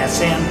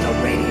KKSM, the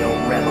Radio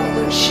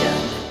Revolution.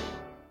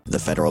 The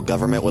federal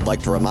government would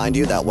like to remind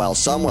you that while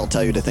some will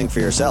tell you to think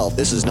for yourself,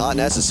 this is not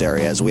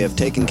necessary, as we have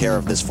taken care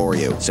of this for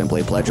you.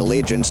 Simply pledge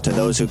allegiance to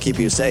those who keep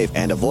you safe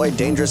and avoid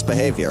dangerous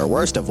behavior,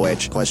 worst of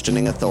which,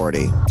 questioning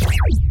authority.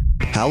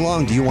 How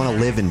long do you want to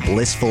live in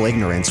blissful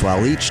ignorance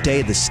while each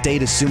day the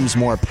state assumes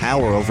more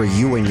power over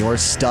you and your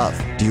stuff?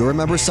 Do you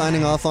remember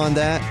signing off on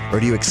that? Or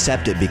do you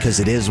accept it because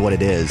it is what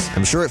it is?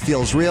 I'm sure it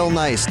feels real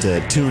nice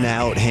to tune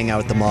out, hang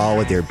out at the mall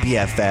with your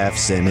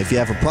BFFs, and if you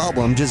have a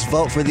problem, just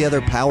vote for the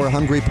other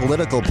power-hungry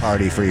political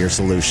party for your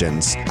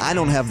solutions. I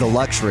don't have the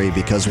luxury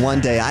because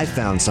one day I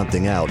found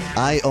something out.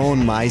 I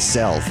own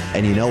myself.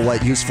 And you know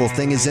what useful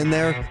thing is in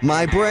there?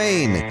 My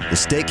brain! The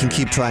state can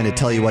keep trying to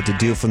tell you what to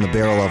do from the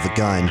barrel of a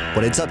gun,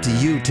 but it's up to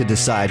you to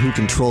decide who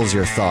controls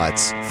your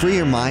thoughts. Free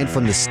your mind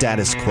from the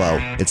status quo.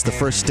 It's the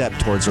first step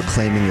towards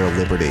reclaiming your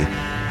liberty.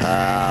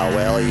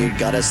 Well, you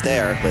got us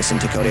there. Listen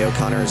to Cody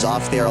O'Connor's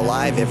Off the Air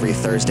Live every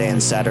Thursday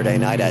and Saturday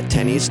night at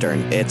 10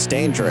 Eastern. It's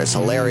dangerous,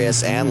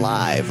 hilarious, and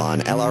live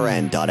on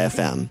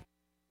LRN.FM.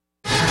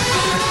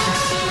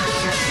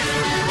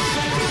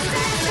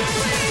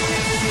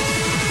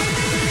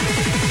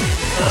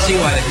 See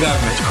why the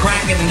government's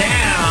cracking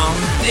down.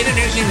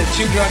 Introducing the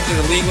 2 drugs that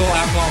are legal,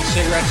 alcohol and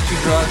cigarettes,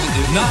 2 drugs that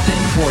do nothing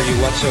for you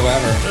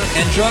whatsoever.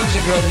 And drugs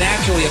that grow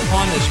naturally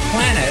upon this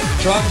planet,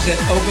 drugs that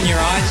open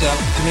your eyes up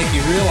to make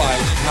you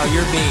realize how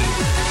you're being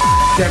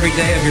every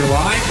day of your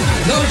life.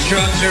 Those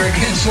drugs are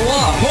against the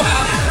law.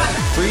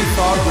 Wow. Free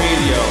Thought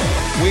Radio,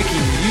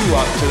 waking you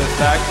up to the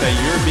fact that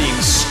you're being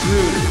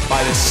screwed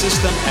by the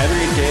system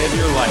every day of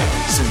your life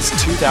since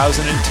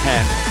 2010.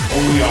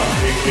 Only on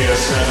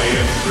KKSM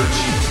AM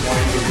 1320,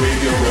 the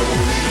Radio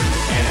Revolution,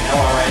 and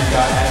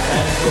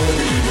LRN.FM, the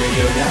Liberty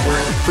Radio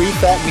Network,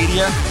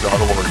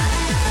 freethoughtmedia.org.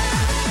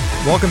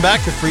 Welcome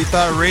back to Free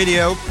Thought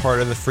Radio, part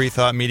of the Free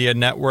Thought Media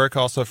Network.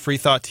 Also, Free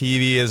Thought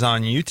TV is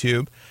on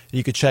YouTube.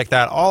 You can check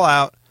that all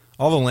out,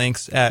 all the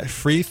links at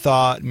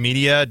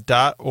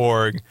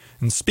freethoughtmedia.org.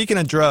 And speaking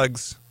of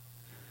drugs,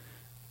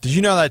 did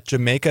you know that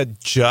Jamaica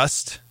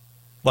just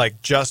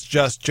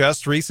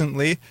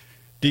recently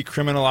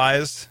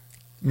decriminalized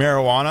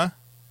marijuana?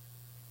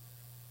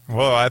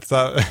 Whoa, I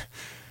thought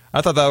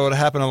that would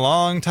happen a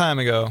long time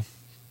ago.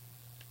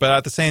 But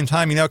at the same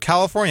time,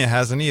 California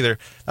hasn't either.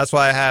 That's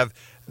why I have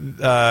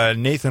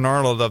Nathan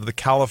Arnold of the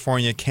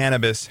California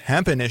Cannabis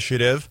Hemp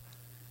Initiative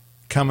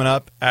coming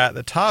up at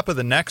the top of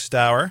the next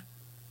hour.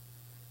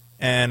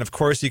 And, of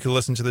course, you can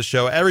listen to the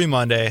show every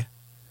Monday,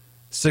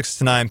 6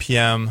 to 9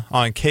 p.m.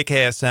 on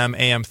KKSM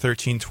AM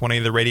 1320,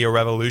 the Radio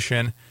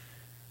Revolution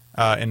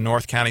in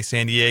North County,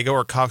 San Diego,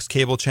 or Cox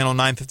Cable Channel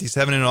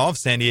 957 in all of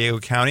San Diego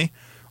County,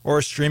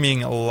 or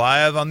streaming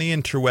live on the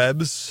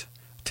interwebs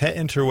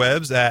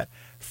at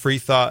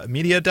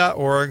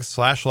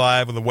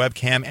freethoughtmedia.org/live with the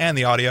webcam and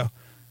the audio.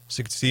 So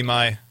you can see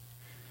my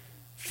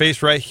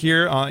face right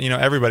here.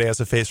 Everybody has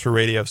a face for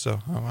radio, so.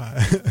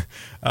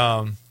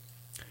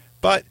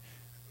 But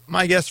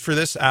my guest for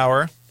this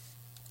hour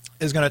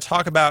is going to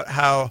talk about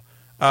how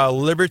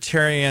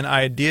libertarian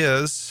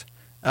ideas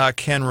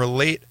can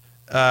relate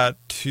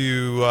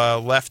to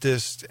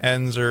leftist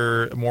ends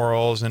or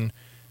morals, and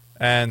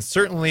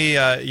certainly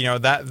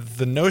that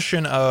the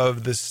notion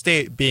of the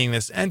state being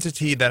this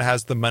entity that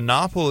has the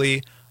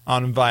monopoly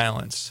on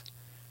violence,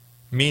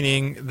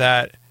 meaning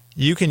that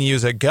you can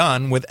use a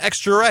gun with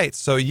extra rights.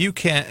 So you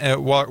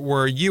can't,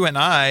 where you and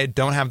I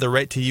don't have the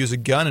right to use a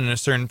gun in a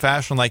certain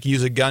fashion, like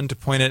use a gun to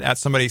point it at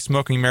somebody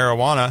smoking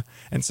marijuana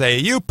and say,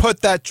 you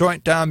put that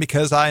joint down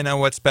because I know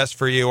what's best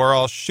for you, or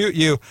I'll shoot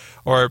you,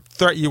 or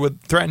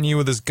threaten you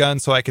with this gun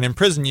so I can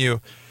imprison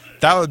you.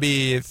 That would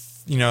be,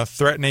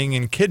 threatening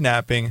and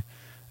kidnapping.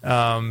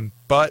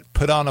 But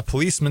put on a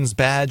policeman's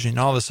badge and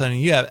all of a sudden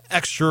you have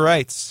extra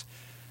rights.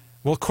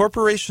 Well,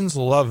 corporations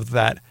love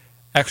that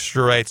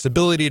extra rights,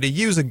 ability to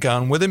use a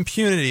gun with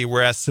impunity,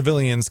 whereas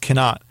civilians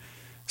cannot.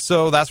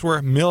 So that's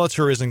where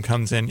militarism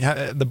comes in.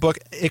 The book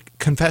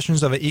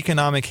Confessions of an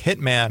Economic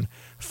Hitman,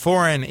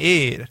 Foreign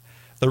Aid.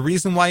 The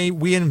reason why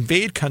we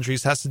invade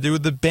countries has to do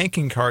with the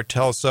banking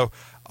cartel. So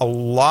a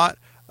lot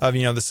of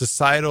the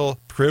societal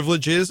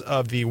privileges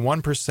of the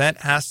 1%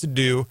 has to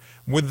do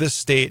with the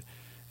state.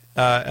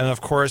 And of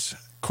course,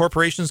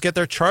 corporations get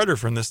their charter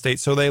from the state,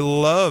 so they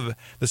love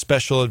the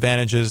special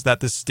advantages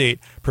that the state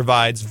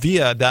provides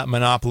via that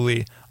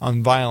monopoly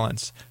on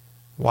violence.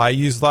 Why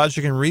use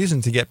logic and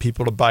reason to get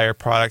people to buy your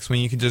products when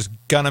you can just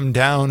gun them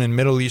down in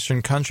Middle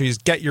Eastern countries,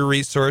 get your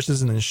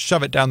resources, and then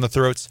shove it down the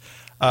throats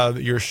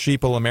of your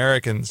sheeple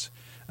Americans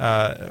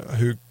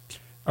who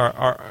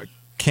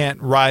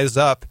can't rise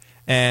up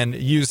and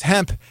use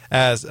hemp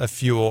as a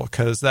fuel,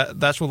 because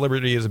that's what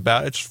liberty is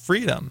about. It's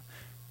freedom.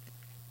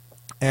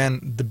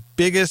 And the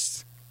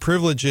biggest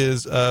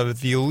privileges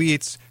of the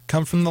elites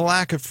come from the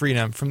lack of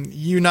freedom, from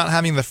you not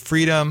having the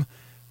freedom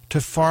to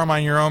farm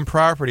on your own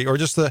property, or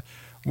just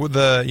with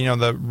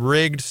the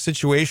rigged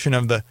situation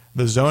of the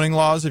zoning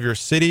laws of your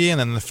city, and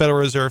then the Federal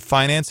Reserve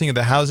financing of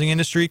the housing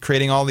industry,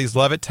 creating all these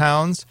Levitt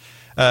towns,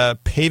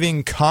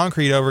 paving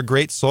concrete over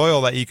great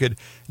soil that you could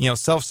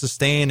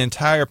self-sustain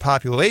entire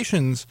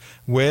populations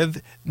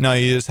with. Now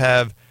you just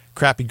have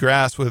crappy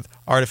grass with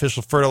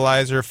artificial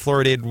fertilizer,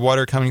 fluoridated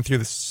water coming through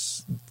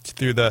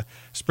the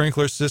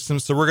sprinkler system.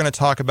 So we're going to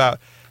talk about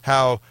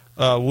how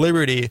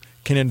liberty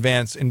can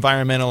advance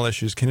environmental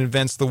issues, can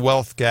advance the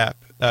wealth gap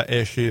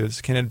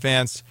issues, can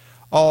advance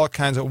all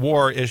kinds of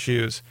war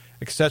issues,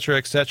 etc.,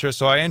 etc.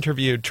 So I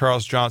interviewed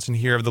Charles Johnson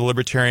here of the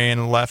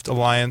Libertarian Left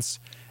Alliance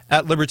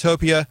at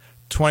Libertopia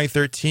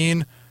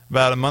 2013,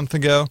 about a month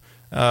ago.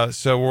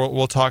 So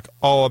we'll talk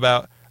all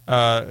about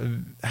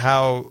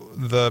how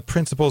the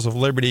principles of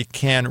liberty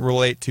can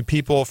relate to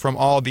people from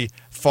all the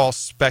false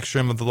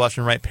spectrum of the left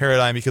and right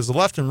paradigm, because the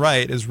left and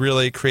right is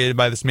really created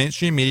by this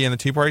mainstream media and the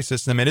two-party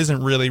system. It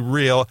isn't really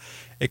real.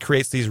 It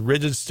creates these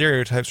rigid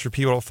stereotypes for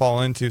people to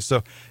fall into.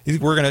 So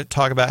we're going to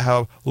talk about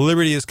how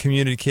liberty is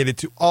communicated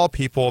to all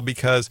people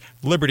because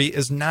liberty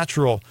is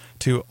natural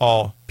to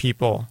all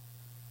people.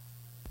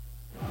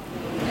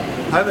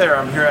 Hi there,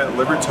 I'm here at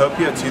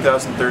Libertopia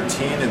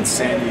 2013 in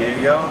San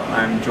Diego.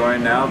 I'm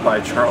joined now by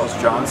Charles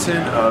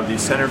Johnson of the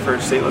Center for a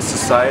Stateless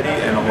Society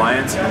and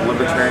Alliance of the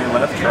Libertarian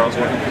Left. Charles,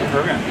 welcome to the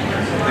program.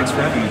 Thanks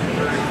for having me.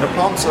 No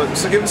problem.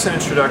 So give us an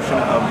introduction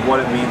of what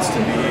it means to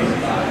be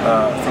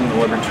from the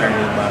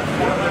Libertarian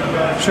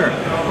Left. Sure.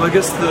 Well, I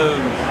guess the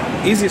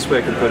easiest way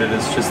I could put it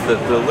is just that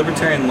the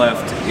Libertarian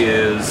Left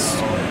is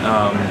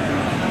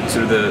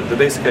sort of the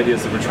basic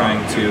ideas that we're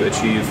trying to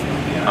achieve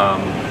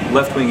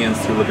left-wing ends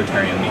through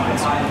libertarian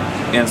means.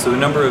 And so a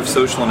number of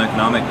social and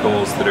economic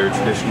goals that are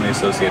traditionally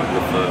associated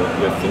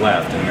with the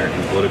left in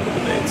American political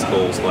debates,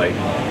 goals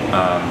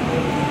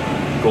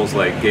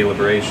like gay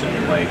liberation,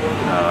 like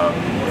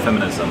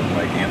feminism,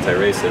 like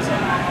anti-racism,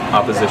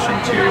 opposition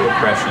to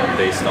oppression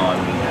based on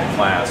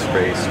class,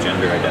 race,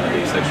 gender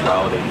identity,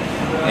 sexuality,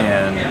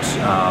 and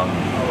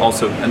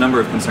also a number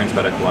of concerns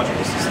about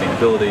ecological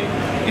sustainability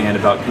and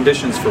about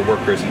conditions for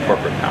workers and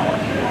corporate power.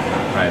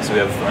 Right, so we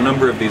have a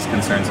number of these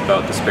concerns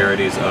about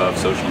disparities of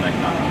social and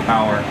economic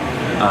power,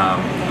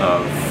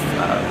 of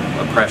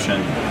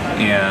oppression,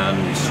 and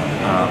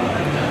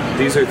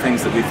these are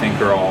things that we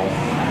think are all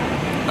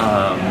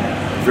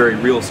very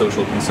real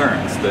social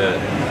concerns, that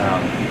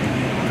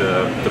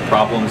the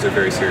problems are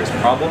very serious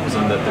problems,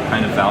 and that the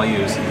kind of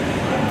values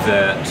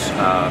that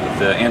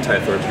the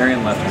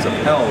anti-authoritarian left has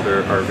upheld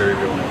are very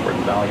real and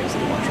important values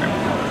that we want to try and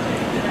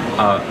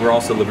promote. We're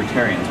also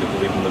libertarians. We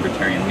believe in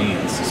libertarian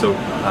means. So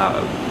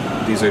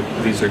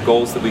these are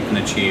goals that we can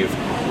achieve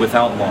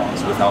without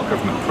laws, without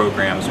government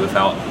programs,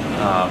 without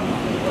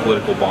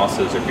political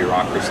bosses or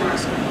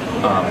bureaucracies.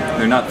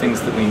 They're not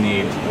things that we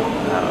need.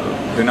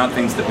 They're not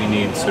things that we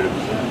need sort of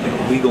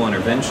legal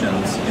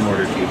interventions in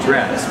order to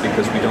address,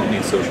 because we don't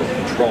need social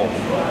control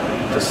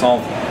to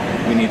solve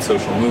them. We need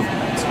social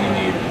movements. We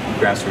need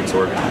grassroots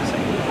organizing.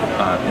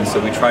 And so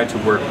we try to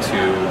work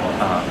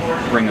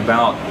to bring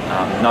about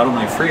not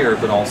only freer,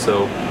 but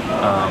also,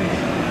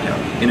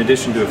 in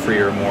addition to a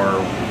freer,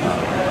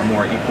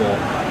 more equal,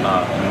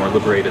 more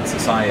liberated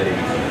society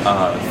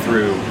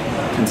through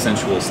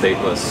consensual,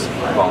 stateless,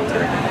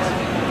 voluntary means.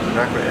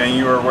 Exactly. And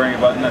you are wearing a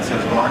button that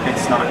says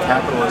 "Markets, not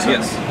capitalism."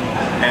 Yes.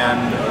 And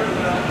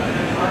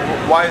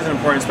why is it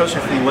important, especially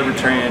from the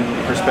libertarian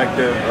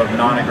perspective of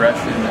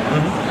non-aggression,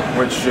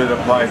 which should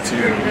apply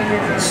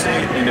to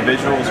state,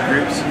 individuals,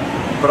 groups,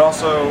 but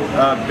also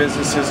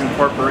businesses and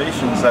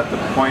corporations, that the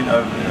point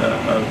of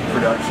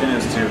production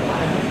is to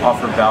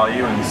offer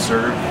value and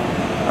serve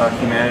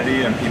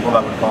humanity and people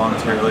that would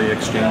voluntarily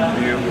exchange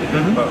with you.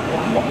 But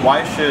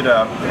why should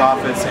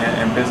profits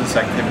and business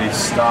activities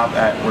stop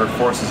at where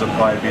forces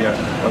apply via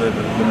whether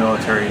the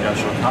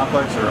military-industrial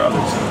complex or other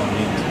similar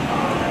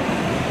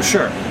means?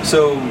 Sure.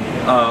 So,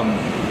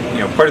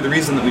 part of the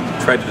reason that we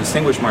try to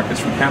distinguish markets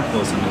from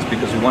capitalism is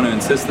because we want to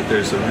insist that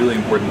there's a really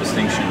important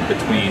distinction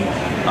between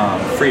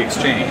free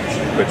exchange,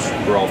 which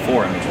we're all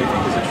for and which we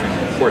think is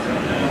extremely important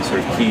and sort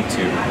of key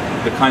to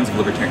the kinds of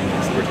libertarian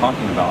needs that we're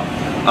talking about,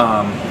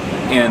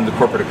 and the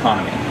corporate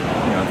economy.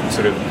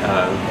 Sort of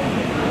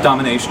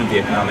domination of the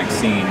economic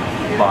scene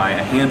by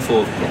a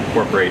handful of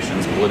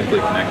corporations, politically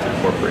connected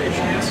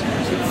corporations,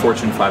 sort of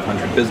Fortune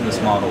 500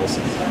 business models,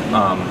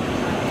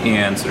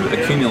 and sort of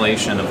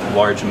accumulation of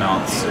large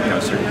amounts,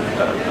 sort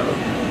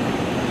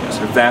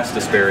of vast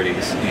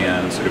disparities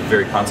and sort of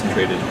very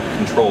concentrated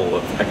control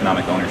of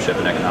economic ownership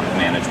and economic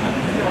management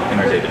in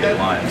our day-to-day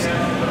lives.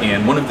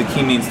 And one of the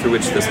key means through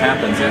which this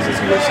happens is, as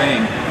you were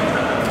saying,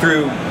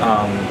 through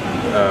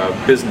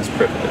business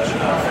privilege,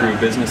 through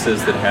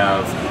businesses that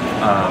have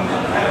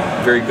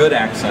very good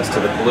access to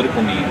the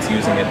political means,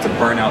 using it to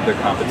burn out their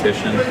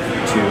competition,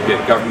 to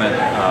get government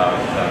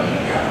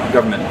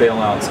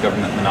bailouts,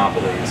 government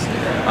monopolies,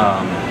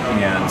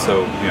 and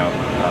so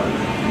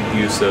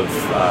use of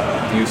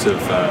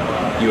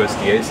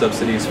USDA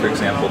subsidies, for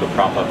example, to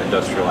prop up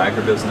industrial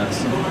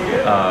agribusiness,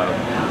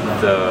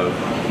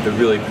 the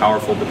really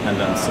powerful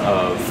dependence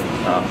of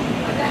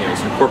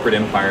some corporate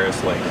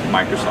empires like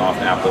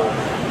Microsoft, Apple,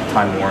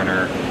 Time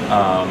Warner,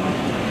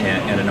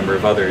 and a number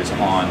of others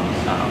on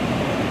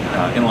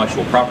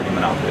intellectual property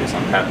monopolies,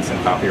 on patents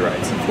and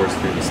copyrights enforced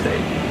through the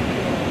state.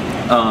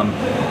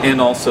 And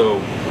also,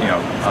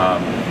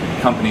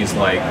 companies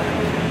like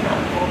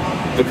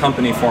the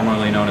company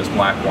formerly known as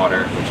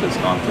Blackwater, which has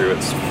gone through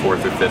its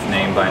 4th or 5th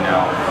name by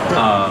now,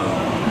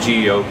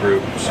 GEO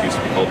Group, which used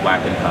to be called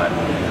Black and Hut,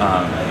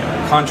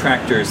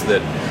 contractors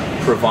that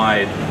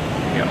provide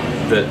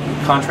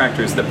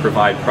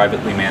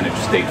privately managed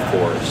state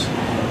force,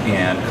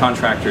 and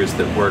contractors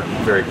that work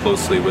very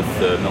closely with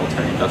the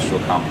military-industrial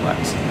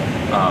complex.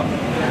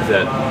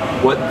 That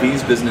what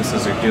these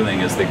businesses are doing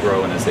as they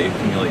grow and as they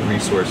accumulate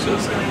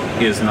resources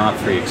is not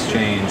free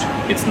exchange.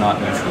 It's not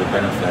mutual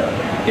benefit.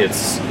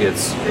 It's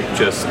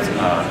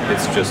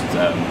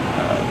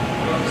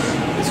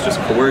just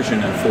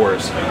coercion and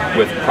force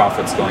with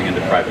profits going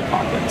into private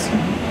pockets.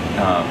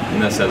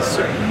 And this has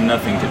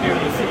nothing to do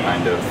with the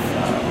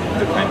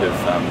kind of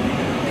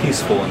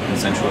peaceful and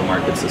consensual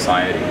market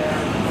society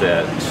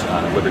that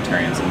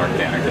libertarians and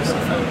market anarchists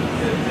defend.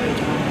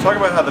 Talk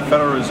about how the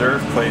Federal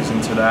Reserve plays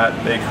into that.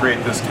 They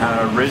create this kind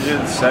of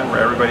rigid set where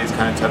everybody's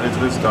kind of tethered to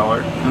this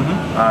dollar.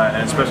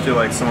 And especially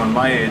like someone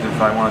my age, if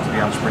I wanted to be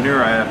an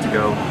entrepreneur, I have to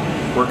go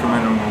work a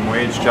minimum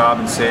wage job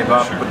and save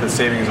up, but the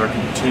savings are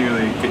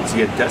continually to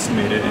get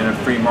decimated. In a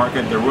free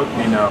market, there would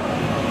be no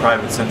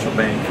private central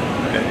bank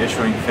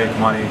issuing fake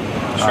money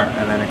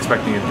and then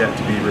expecting a debt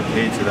to be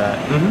repaid to that.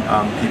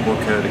 People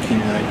could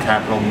accumulate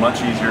capital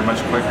much easier,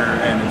 much quicker,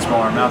 and in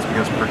smaller amounts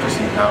because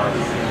purchasing power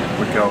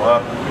would go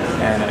up,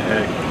 and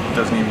it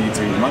doesn't even need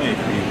to be money. It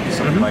could be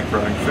something like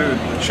growing food.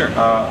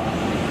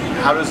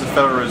 How does the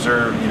Federal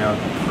Reserve,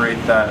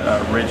 create that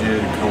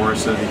rigid,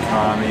 coercive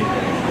economy,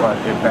 but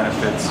it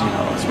benefits,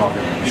 small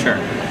business?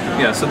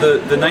 Yeah. So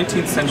the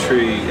 19th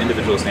century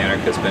individualist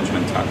anarchist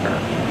Benjamin Tucker,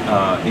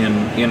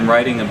 in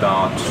writing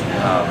about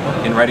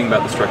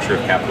the structure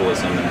of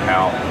capitalism and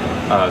how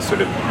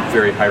sort of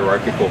very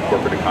hierarchical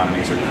corporate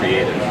economies are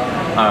created,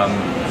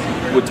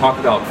 would talk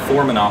about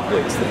 4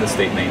 monopolies that the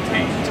state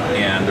maintained,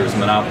 and there was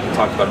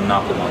talked about a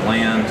monopoly on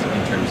land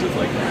in terms of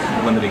like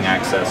limiting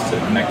access to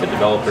connected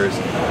developers.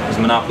 There was a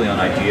monopoly on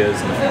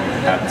ideas in the form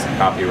of patents and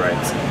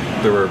copyrights.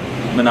 There were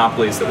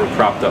monopolies that were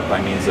propped up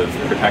by means of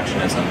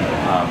protectionism,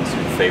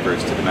 sort of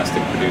favors to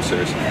domestic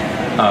producers,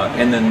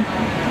 and then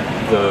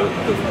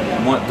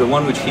the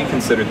one which he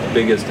considered the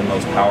biggest and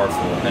most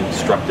powerful and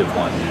destructive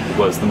one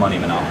was the money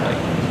monopoly,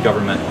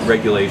 government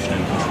regulation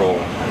and control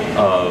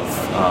of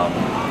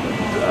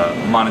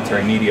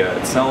monetary media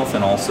itself,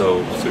 and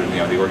also sort of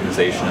the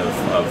organization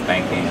of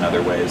banking and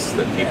other ways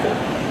that people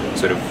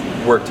sort of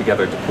work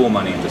together to pool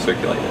money and to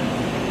circulate it.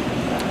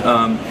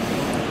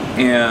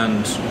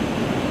 And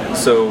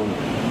so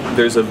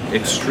there's an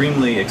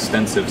extremely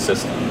extensive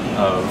system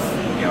of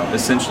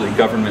essentially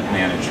government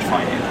managed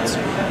finance.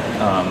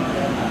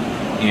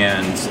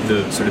 And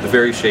the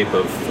very shape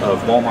of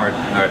Walmart,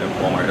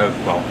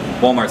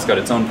 Walmart's got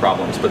its own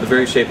problems, but the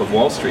very shape of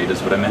Wall Street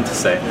is what I meant to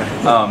say.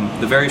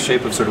 The very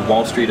shape of sort of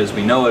Wall Street as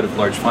we know it, of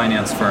large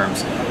finance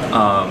firms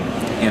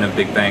and of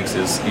big banks,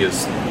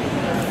 is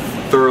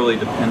thoroughly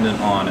dependent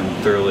on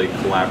and thoroughly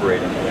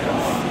collaborating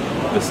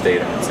with the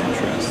state and its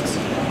interests.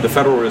 The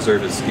Federal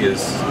Reserve is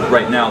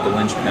right now the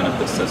linchpin of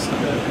this system,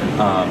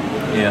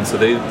 and so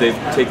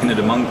they've taken it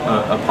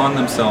upon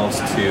themselves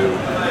to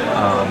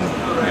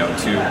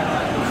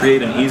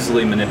create an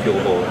easily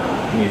manipulable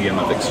medium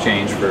of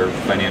exchange for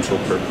financial,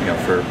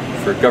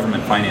 for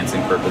government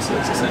financing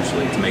purposes,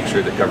 essentially, to make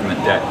sure that government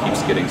debt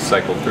keeps getting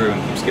cycled through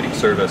and keeps getting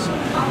serviced.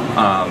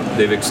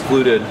 They've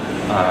excluded,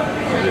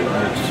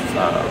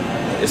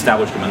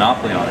 established a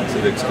monopoly on it, so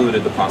they've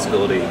excluded the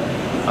possibility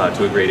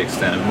to a great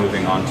extent of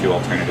moving on to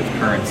alternative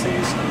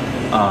currencies.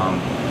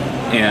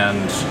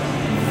 And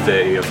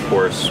they, of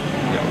course,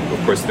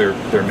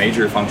 their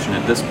major function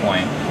at this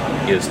point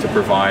is to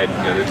provide,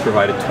 they've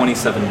provided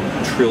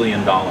 $27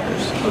 trillion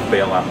of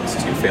bailouts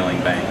to failing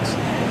banks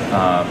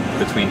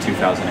between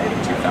 2008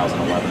 and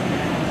 2011,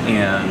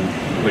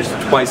 and which is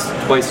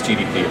twice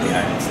GDP of the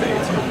United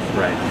States,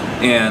 right?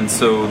 And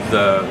so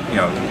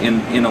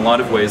in a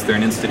lot of ways, they're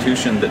an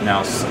institution that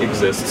now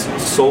exists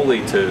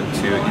solely to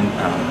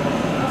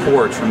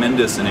pour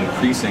tremendous and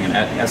increasing and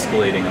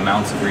escalating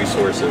amounts of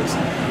resources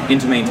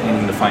into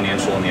maintaining the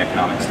financial and the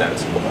economic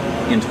status quo,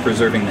 into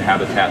preserving the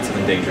habitats of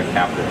endangered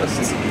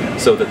capitalists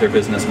so that their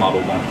business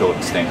model won't go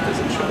extinct as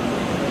it should.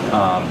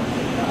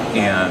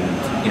 And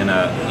in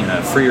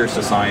a freer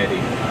society,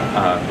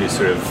 these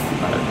sort of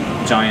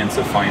giants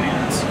of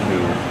finance who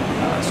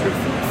sort of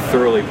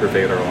thoroughly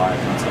pervade our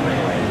lives in so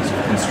many ways,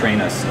 constrain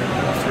us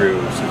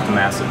through sort of the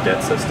massive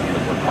debt system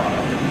that we're caught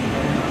up in,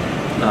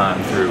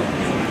 through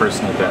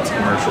personal debts,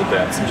 commercial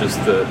debts, and just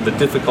the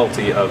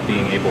difficulty of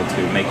being able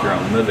to make your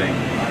own living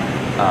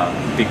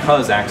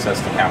because access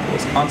to capital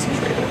is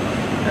concentrated.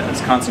 And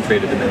it's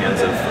concentrated in the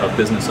hands of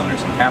business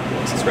owners and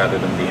capitalists rather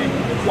than being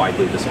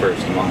widely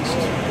dispersed amongst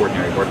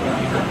ordinary working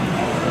people.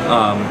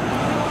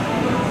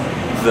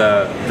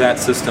 That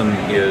system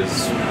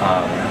is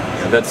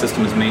that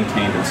system is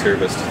maintained and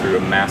serviced through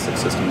a massive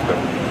system of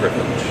government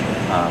privilege,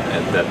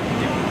 and that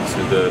so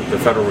the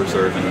Federal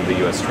Reserve and the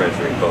U.S.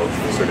 Treasury both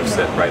sort of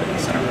sit right in the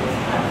center of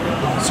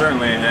it.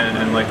 Certainly,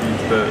 and like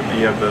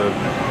you have the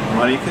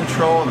money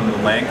control and the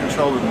land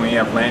control. But when you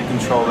have land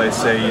control, they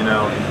say,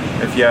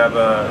 if you have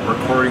a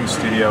recording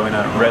studio in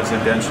a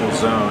residential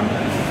zone,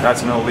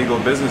 that's an illegal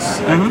business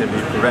activity.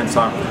 It prevents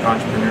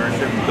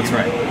entrepreneurship. That's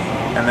right.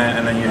 And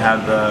then you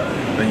have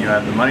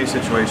the money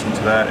situation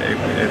to that.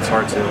 It's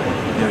hard to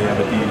you have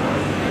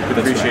a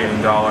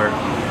depreciating dollar.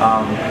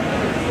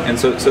 And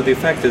so the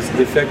effect is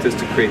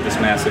to create this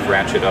massive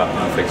ratchet up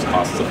on fixed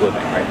costs of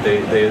living, right?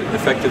 They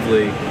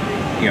effectively,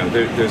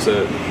 there's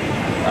a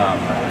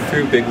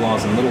through big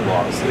laws and little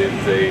laws,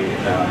 they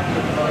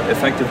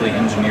effectively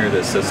engineer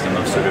this system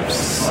of sort of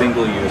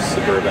single-use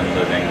suburban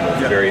living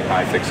with very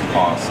high fixed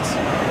costs,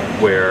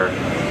 where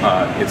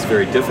it's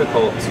very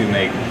difficult to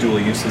make dual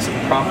uses of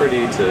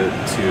property,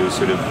 to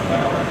sort of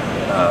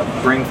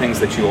bring things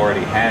that you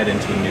already had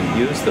into a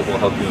new use that will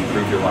help you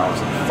improve your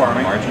lives on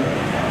the margin.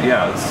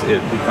 Yeah,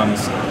 it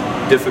becomes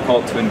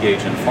difficult to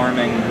engage in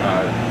farming.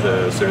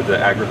 The sort of the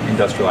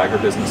industrial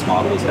agribusiness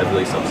model is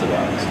heavily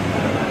subsidized,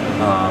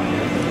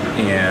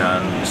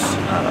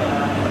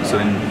 so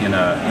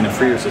in a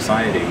freer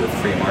society with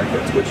free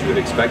markets, what you would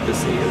expect to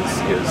see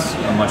is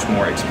a much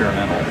more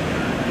experimental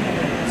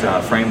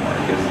framework.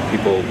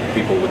 People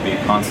would be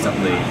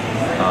constantly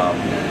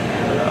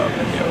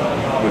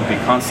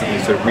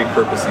sort of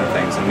repurposing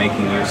things and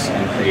making use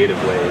in creative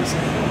ways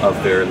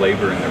of their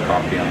labor and their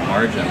property on the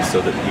margins,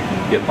 so that you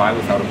can get by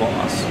without a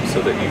boss,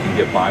 so that you can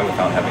get by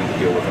without having to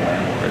deal with a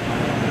landlord,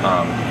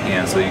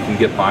 and so you can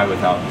get by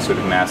without sort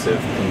of massive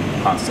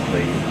and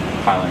constantly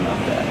piling up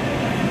debt.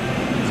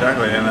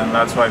 Exactly, and then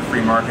that's why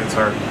free markets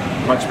are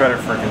much better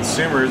for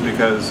consumers,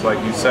 because,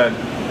 like you said,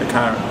 it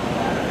kind of,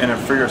 in a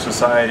freer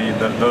society,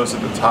 those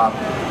at the top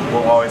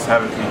will always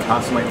have it be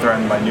constantly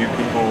threatened by new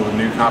people with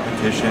new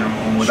competition,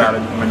 and without a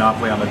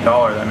monopoly on the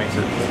dollar, that makes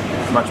it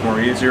much more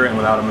easier, and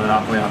without a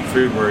monopoly on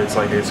food, where it's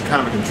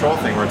kind of a control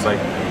thing, where it's like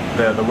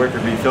the Wicker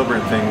v.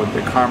 Filburn thing with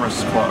the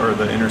Commerce Clause, or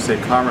the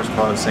Interstate Commerce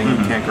Clause, saying you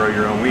can't grow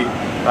your own wheat.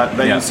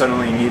 Then you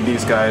suddenly need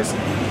these guys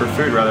for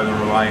food rather than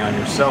relying on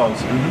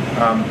yourselves.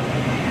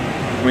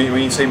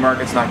 When you say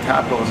markets, not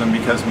capitalism,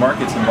 because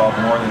markets involve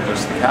more than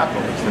just the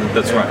capitalists. It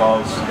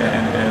involves,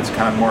 and it's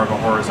kind of more of a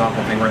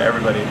horizontal thing where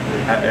everybody,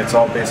 it's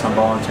all based on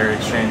voluntary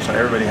exchange, so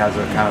everybody has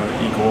a kind of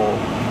equal,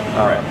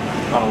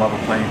 on a level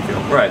playing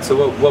field. Right. So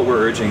what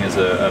we're urging is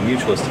a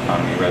mutualist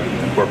economy rather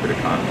than a corporate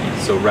economy.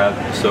 So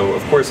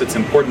of course it's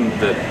important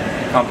that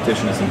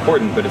competition is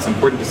important, but it's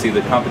important to see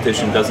that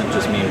competition doesn't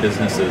just mean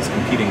businesses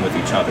competing with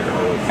each other,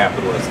 or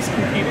capitalists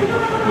competing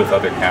with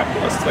other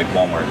capitalists, like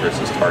Walmart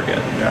versus Target,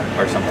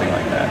 or something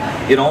like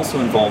that. It also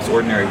involves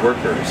ordinary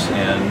workers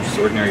and just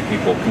ordinary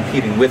people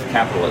competing with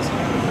capitalism,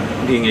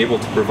 being able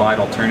to provide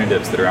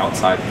alternatives that are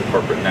outside of the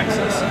corporate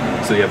nexus.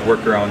 So you have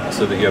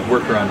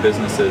worker-owned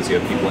businesses, you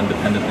have people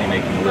independently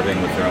making a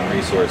living with their own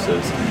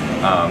resources.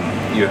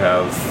 You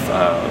have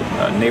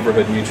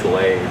neighborhood mutual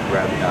aid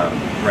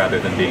rather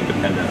than being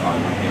dependent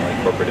on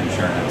like corporate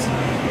insurance,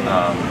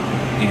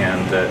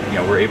 and that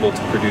we're able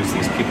to produce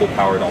these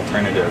people-powered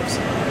alternatives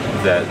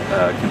that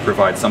can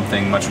provide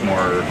something much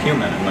more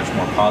human and much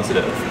more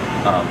positive,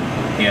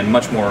 and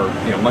much more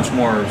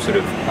sort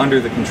of under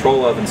the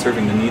control of and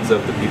serving the needs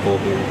of the people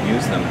who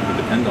use them,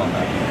 who depend on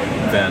them,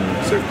 than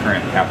sort of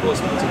current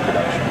capitalist modes of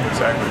production.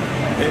 Exactly.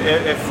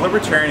 If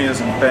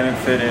libertarianism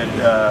benefited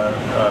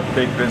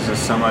big business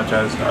so much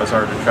as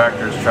our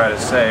detractors try to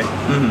say,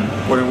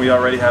 wouldn't we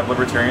already have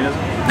libertarianism?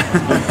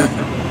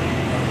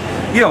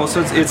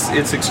 So it's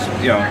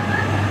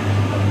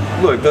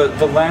look,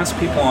 the last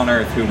people on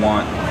earth who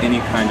want any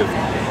kind of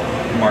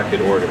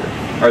market order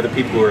are the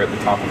people who are at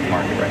the top of the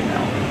market right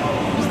now,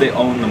 because they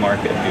own the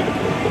market due to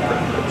political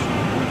privilege.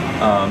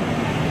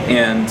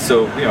 And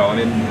so,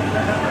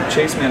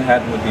 Chase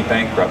Manhattan would be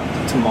bankrupt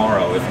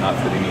tomorrow if not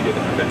for the immediate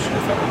intervention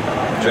of federal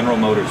government. General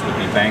Motors would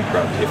be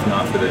bankrupt if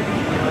not for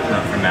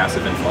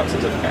massive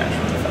influxes of cash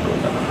from the federal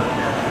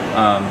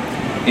government.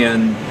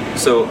 And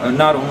so,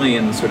 not only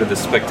in sort of the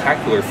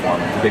spectacular form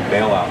of the big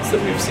bailouts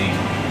that we've seen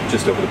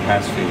just over the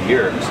past few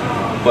years,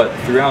 but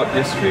throughout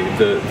history,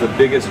 the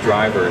biggest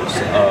drivers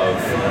of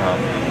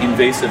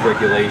invasive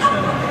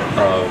regulation,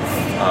 of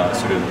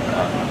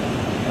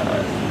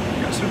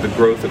the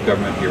growth of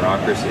government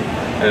bureaucracy.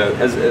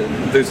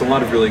 There's a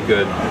lot of really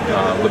good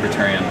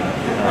libertarian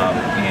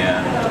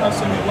and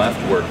also New Left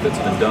work that's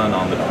been done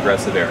on the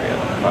progressive area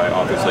by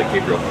authors like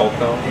Gabriel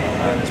Kolko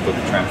in his book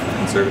The Triumph of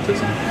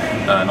Conservatism,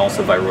 and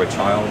also by Roy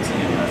Childs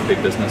in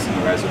Big Business and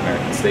the Rise of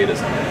American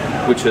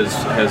Statism, which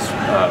has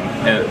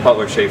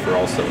Butler Schaefer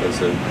also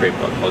has a great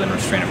book called In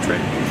Restraint of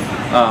Trade,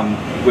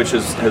 which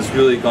has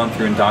really gone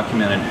through and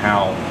documented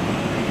how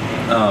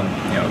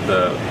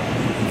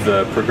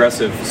the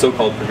progressive,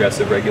 so-called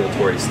progressive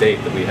regulatory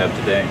state that we have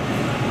today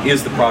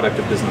is the product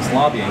of business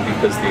lobbying,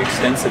 because the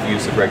extensive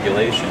use of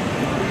regulation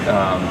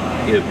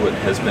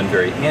has been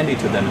very handy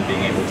to them in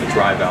being able to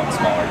drive out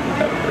smaller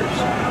competitors.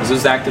 it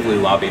was actively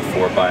lobbied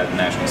for by the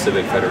National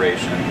Civic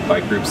Federation,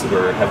 by groups that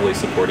were heavily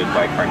supported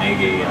by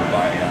Carnegie and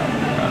by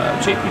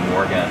J.P.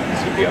 Morgan,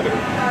 and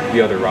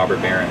the other robber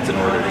barons, in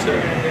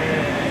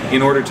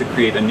order to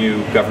create a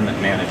new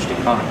government-managed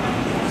economy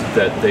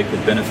that they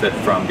could benefit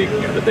from,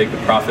 that they could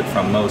profit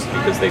from most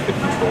because they could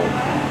control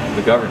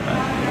the government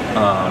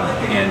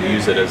and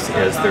use it as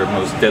their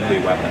most deadly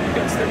weapon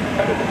against their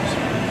competitors.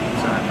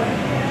 Exactly.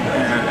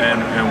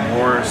 And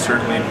war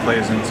certainly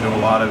plays into a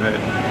lot of it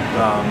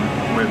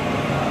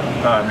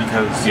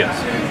because yes.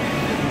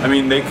 I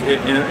mean,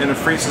 in a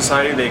free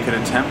society they could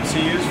attempt to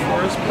use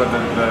force, but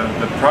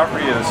the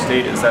property of the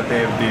state is that they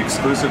have the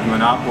exclusive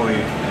monopoly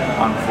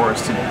on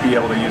force to be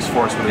able to use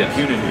force with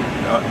impunity,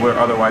 where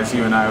otherwise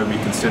you and I would be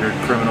considered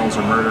criminals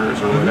or murderers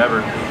or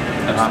whatever.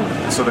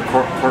 So the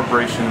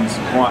corporations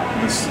want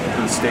the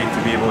state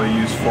to be able to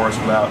use force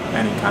without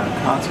any kind of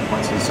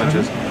consequences, such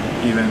as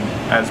even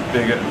as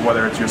big,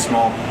 whether it's your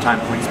small-time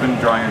policeman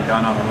drawing a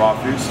gun on a raw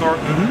food store,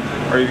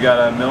 or you've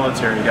got a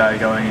military guy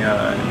going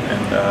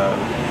and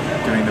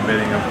doing the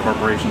bidding of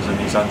corporations in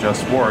these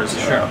unjust wars.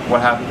 Sure.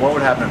 What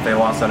would happen if they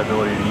lost that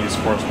ability to use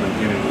force with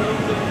impunity?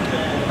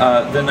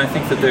 Then I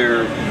think that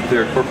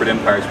their corporate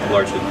empires would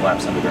largely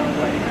collapse under their own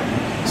weight.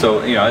 So,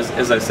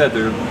 as I said,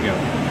 the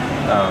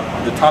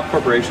top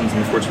corporations in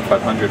the Fortune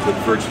 500 would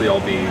virtually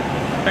all be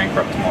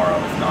bankrupt tomorrow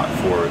if not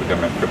for the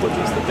government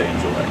privileges that they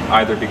enjoy,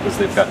 either because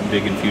they've gotten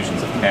big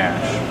infusions of cash,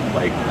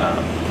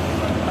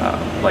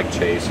 like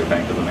Chase or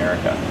Bank of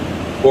America,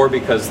 or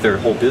because their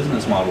whole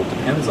business model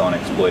depends on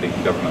exploiting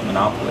government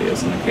monopoly,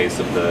 as in the case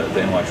of the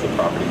intellectual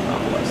property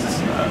monopolists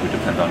who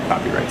depend on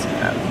copyrights and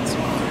patents.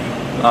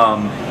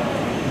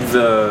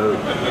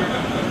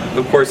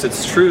 Of course,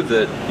 it's true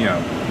that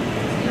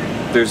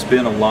there's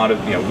been a lot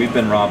of we've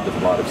been robbed of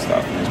a lot of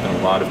stuff, and there's been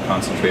a lot of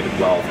concentrated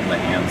wealth in the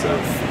hands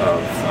of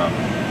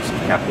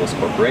capitalist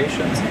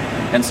corporations,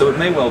 and so it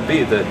may well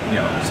be that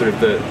sort of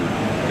the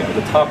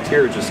top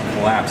tier just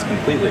collapse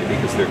completely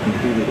because they're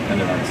completely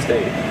dependent on the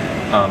state.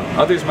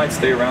 Others might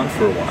stay around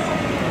for a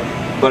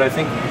while, but I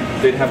think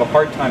they'd have a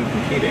hard time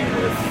competing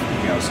with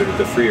sort of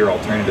the freer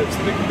alternatives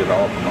that we can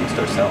develop amongst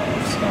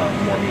ourselves,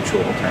 more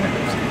mutual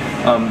alternatives.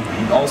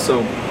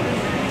 Also,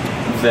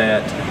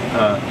 that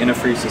in a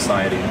free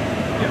society,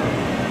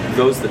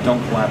 those that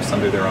don't collapse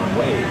under their own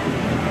weight,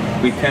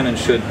 we can and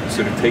should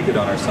sort of take it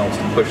on ourselves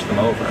to push them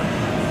over,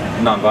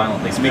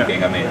 non-violently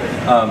speaking. Yeah.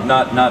 I mean,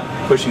 not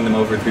pushing them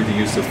over through the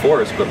use of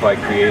force, but by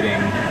creating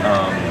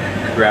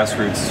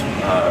grassroots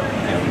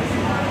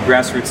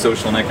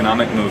social and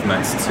economic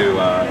movements to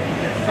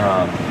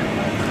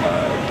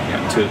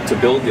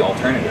build the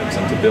alternatives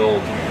and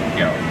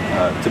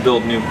to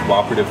build new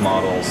cooperative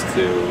models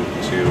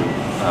to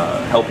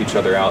help each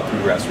other out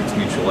through grassroots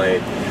mutual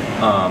aid,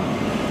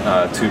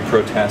 to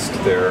protest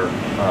their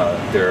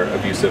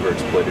abusive or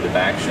exploitative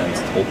actions,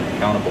 to hold them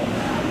accountable,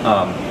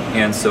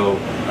 and so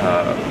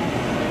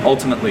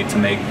ultimately to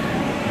make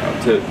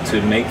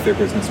their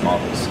business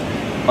models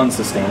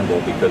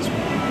unsustainable, because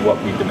what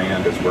we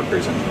demand as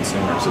workers and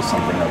consumers is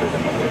something other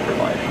than what they're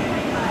providing.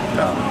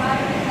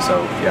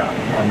 So yeah,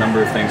 a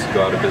number of things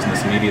go out of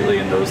business immediately,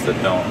 and those that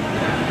don't,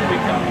 we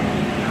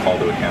can call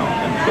to account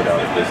and put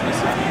out of business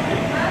if need be.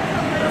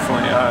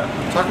 Definitely.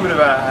 Talk a bit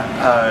about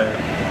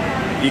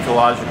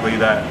ecologically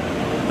that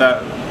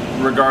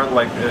regard,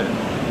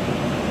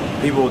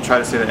 people will try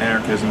to say that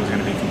anarchism is going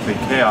to be complete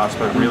chaos,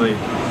 but really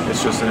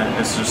it's just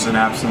an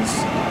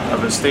absence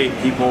of a state.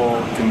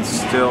 People can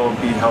still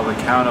be held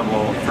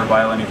accountable for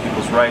violating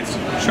people's rights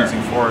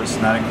using force,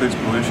 and that includes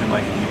pollution,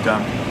 like if you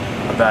dump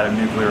a vat of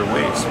nuclear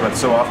waste. But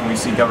so often we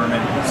see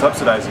government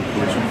subsidizing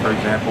pollution, for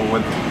example,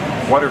 with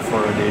water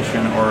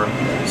fluoridation, or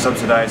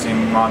subsidizing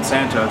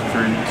Monsanto to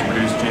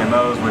produce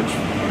GMOs, which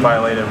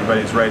violate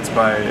everybody's rights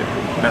by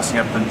messing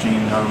up the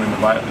genome in the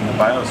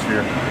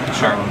biosphere.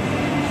 Sure.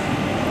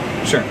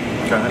 Sure.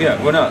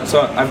 Yeah. Well, no.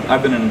 So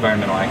I've been an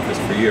environmental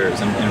activist for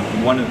years, and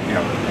one of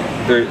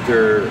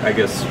there are, I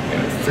guess,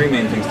 three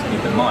main things to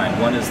keep in mind.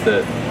 One is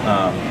that,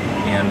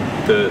 and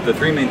the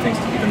three main things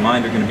to keep in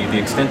mind are going to be the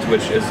extent to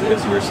which,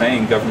 as you were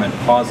saying, government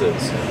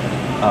causes.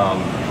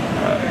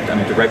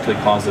 Directly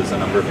causes a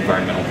number of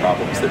environmental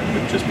problems that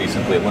would just be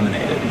simply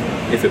eliminated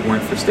if it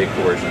weren't for state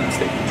coercion and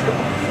state control.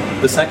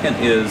 The second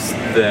is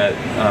that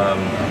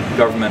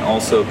government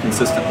also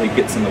consistently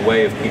gets in the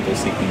way of people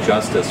seeking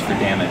justice for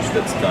damage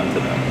that's done to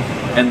them.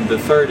 And the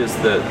third is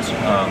that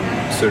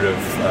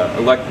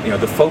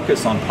the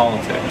focus on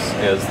politics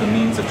as the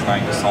means of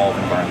trying to solve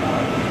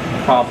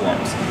environmental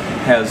problems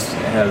has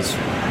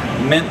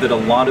meant that a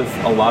lot of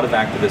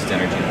activist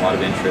energy and a lot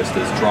of interest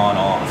is drawn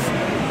off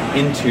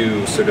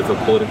into sort of a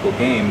political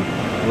game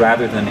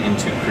rather than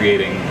into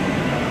creating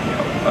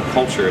a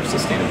culture of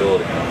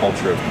sustainability and a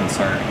culture of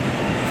concern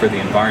for the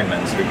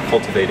environment, sort of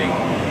cultivating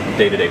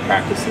day-to-day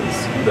practices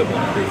that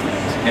will improve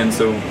things. And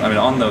so,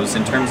 on those,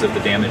 in terms of the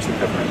damage that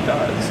government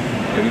does,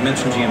 you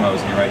mentioned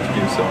GMOs, and you're right to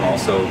do so, and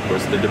also, of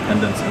course, the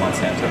dependence of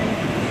Monsanto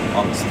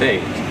on the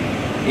state.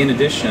 In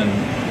addition,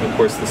 of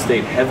course, the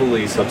state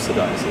heavily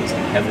subsidizes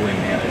and heavily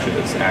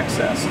manages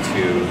access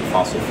to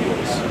fossil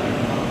fuels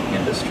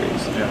industry.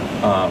 industries.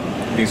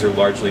 These are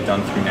largely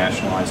done through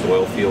nationalized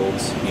oil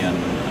fields in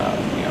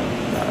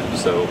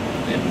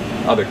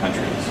other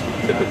countries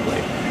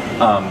typically.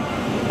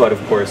 But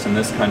of course, in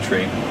this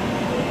country,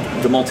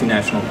 the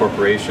multinational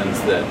corporations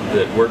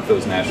that work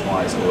those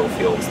nationalized oil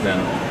fields then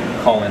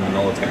call in the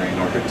military in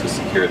order to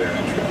secure their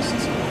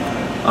interests.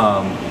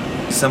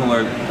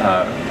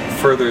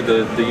 Further,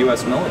 the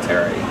U.S.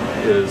 military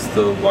is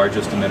the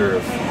largest emitter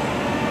of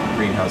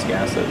greenhouse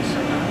gases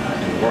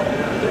in the world.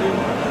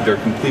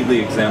 They're completely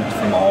exempt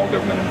from all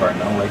government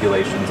environmental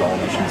regulations, all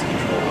emissions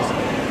controls,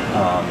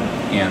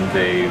 and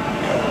they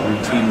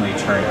routinely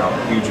churn out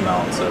huge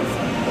amounts of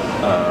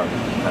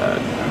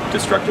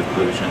destructive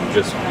pollution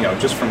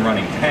just from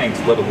running tanks,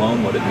 let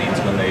alone what it means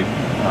when they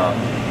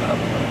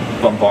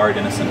bombard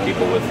innocent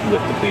people with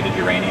depleted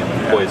uranium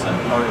and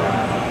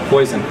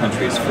poison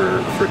countries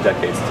for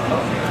decades to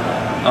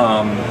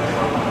come.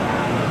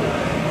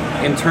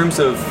 In terms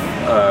of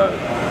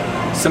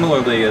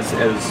similarly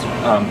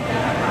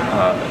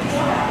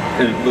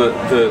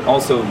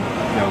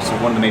so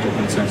one of the major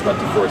concerns about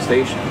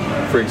deforestation,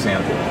 for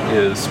example,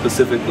 is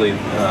specifically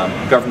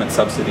government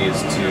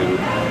subsidies to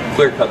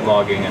clear-cut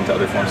logging and to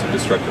other forms of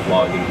destructive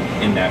logging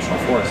in national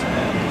forest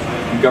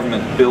land. The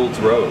government builds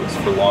roads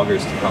for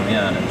loggers to come in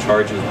and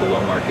charges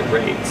below market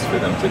rates for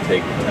them to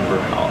take timber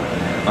out.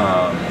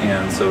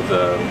 And so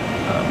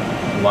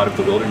a lot of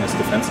the wilderness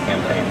defense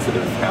campaigns that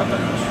have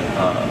happened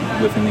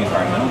within the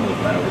environmental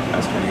movement over the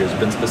past 20 years have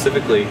been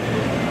specifically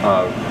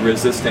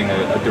resisting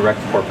a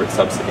direct corporate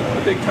subsidy to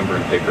the big timber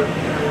and paper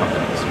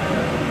companies.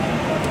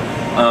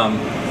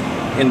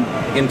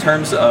 In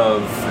terms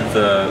of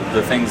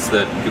the things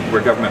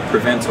where government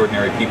prevents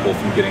ordinary people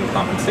from getting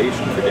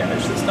compensation for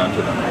damage that's done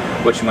to them,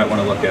 what you might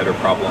want to look at are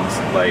problems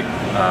like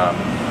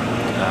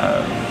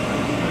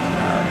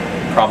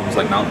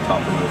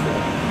mountaintop removal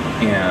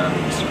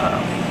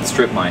and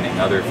strip mining,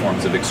 other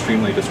forms of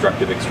extremely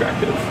destructive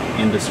extractive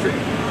industry,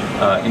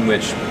 in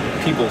which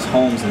people's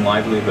homes and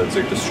livelihoods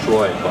are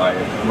destroyed by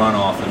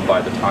runoff and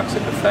by the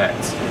toxic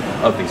effects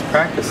of these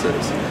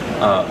practices.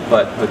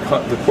 But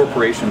the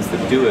corporations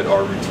that do it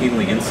are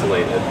routinely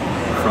insulated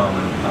from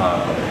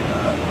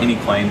any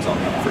claims on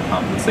them for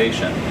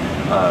compensation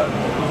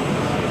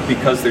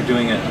because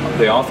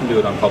they often do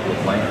it on public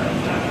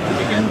land to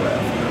begin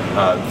with,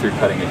 through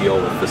cutting a deal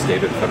with the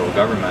state or the federal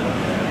government,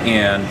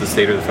 and the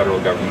state or the federal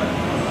government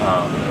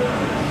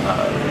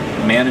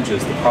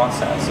manages the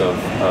process of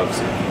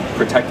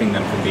protecting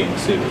them from being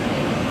sued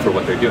for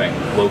what they're doing.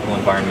 Local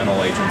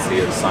environmental agency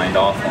has signed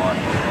off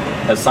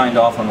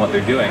on what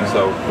they're doing,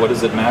 so what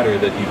does it matter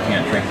that you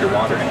can't drink your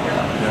water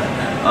anymore?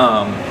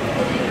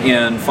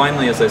 And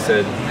finally, as I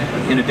said,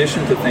 in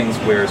addition to things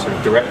where sort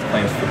of direct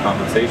claims for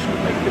compensation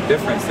would make a big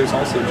difference, there's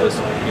also just,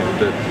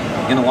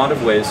 in a lot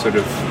of ways, sort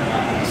of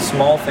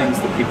small things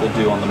that people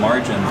do on the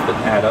margins that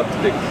add up to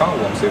big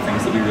problems are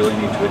things that we really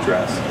need to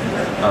address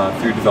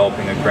through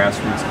developing a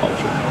grassroots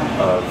culture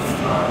of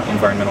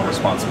environmental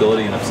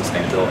responsibility and of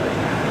sustainability.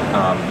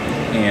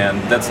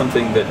 And that's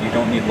something that you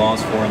don't need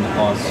laws for, and the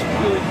laws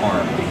really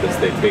harm because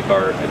they take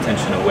our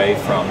attention away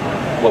from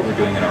what we're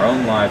doing in our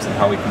own lives and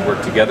how we can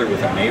work together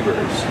with our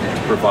neighbors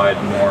to provide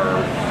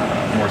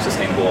more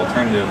sustainable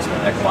alternatives,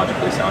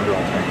 ecologically sounder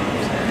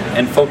alternatives,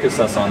 and focus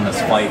us on this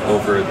fight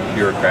over the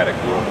bureaucratic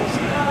rules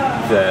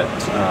that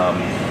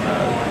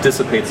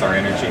dissipates our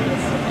energy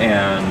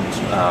and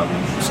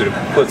sort of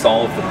puts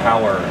all of the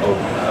power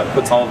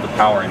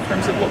in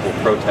terms of what we'll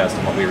protest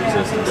and what we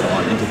resist and so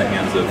on into the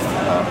hands of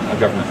a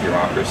government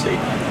bureaucracy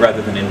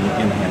rather than in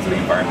the hands of the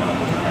environmental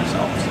movement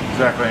ourselves.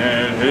 Exactly,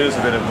 and it is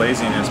a bit of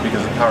laziness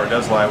because the power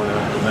does lie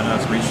within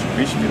us.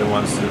 We should be the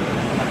ones to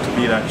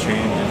be that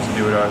change and to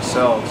do it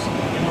ourselves.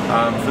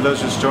 For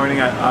those just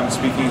joining, I'm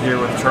speaking here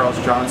with Charles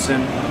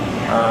Johnson,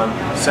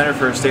 Center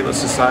for a Stateless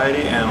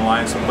Society and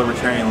Alliance of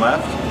Libertarian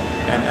Left,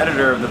 and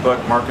editor of the book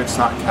Markets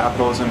Not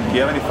Capitalism. Do you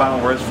have any final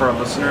words for our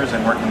listeners,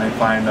 and where can they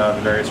find the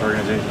various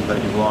organizations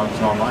that you belong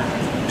to online?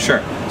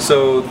 Sure.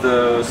 So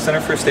the Center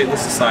for a Stateless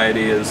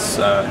Society has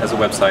a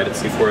website at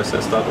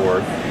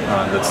c4ss.org.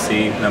 That's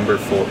C, number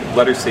 4,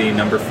 letter C,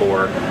 number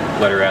 4,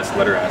 letter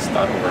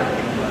S.org.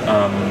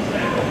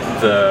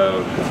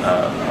 The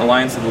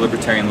Alliance of the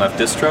Libertarian Left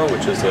Distro,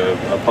 which is a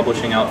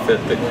publishing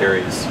outfit that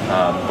carries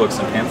books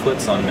and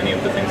pamphlets on many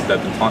of the things that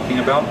I've been talking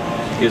about,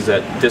 is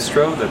at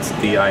distro, that's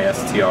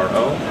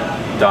distro,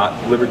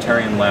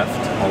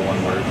 .libertarianleft, all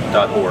one word,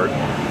 .org.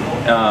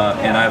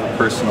 And I have a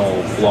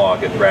personal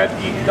blog at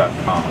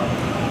radgeek.com.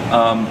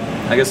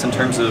 I guess in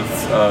terms of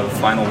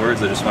final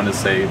words, I just wanted to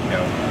say,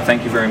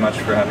 thank you very much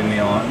for having me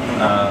on,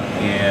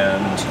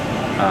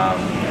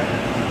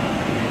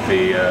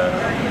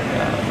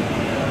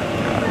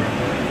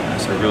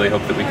 so I really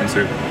hope that we can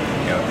sort of,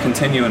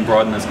 continue and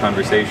broaden this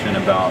conversation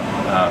about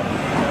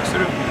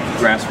sort of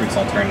grassroots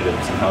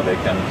alternatives and how they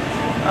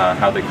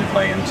can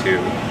play into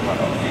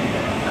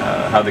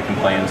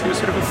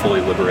sort of a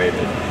fully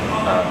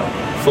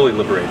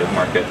liberated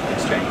market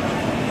exchange.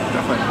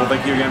 Definitely. Well,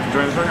 thank you again for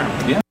joining the program.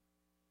 Yeah.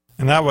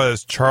 And that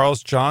was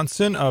Charles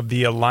Johnson of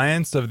the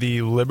Alliance of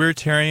the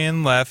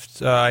Libertarian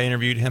Left. I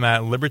interviewed him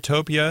at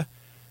Libertopia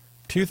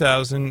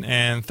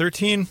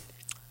 2013,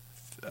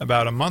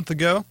 about a month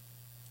ago.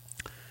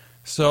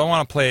 So I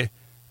want to play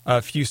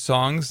a few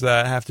songs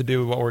that have to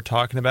do with what we're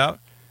talking about.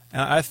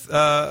 And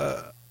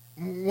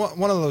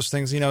one of those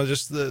things,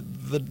 just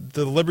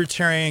the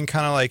libertarian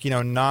kind of like,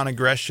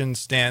 non-aggression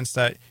stance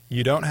that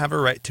you don't have a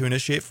right to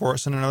initiate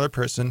force on another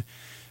person.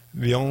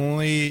 The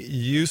only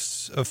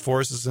use of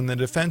force is in the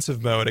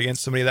defensive mode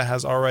against somebody that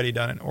has already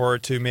done it, or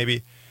to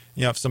maybe,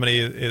 if somebody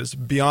is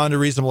beyond a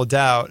reasonable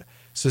doubt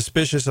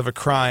suspicious of a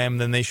crime,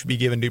 then they should be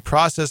given due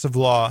process of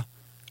law.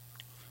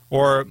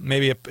 Or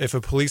maybe if a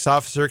police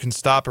officer can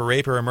stop a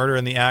rape or a murder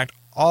in the act,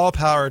 all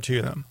power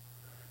to them.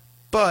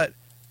 But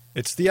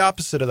it's the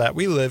opposite of that.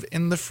 We live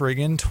in the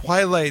friggin'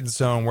 Twilight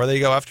Zone where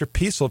they go after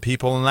peaceful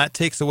people, and that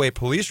takes away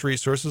police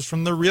resources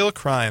from the real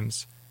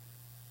crimes.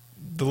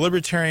 The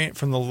libertarian,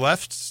 from the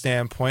left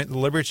standpoint, the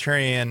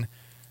libertarian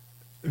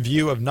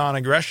view of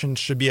non-aggression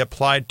should be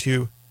applied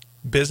to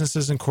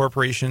businesses and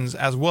corporations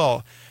as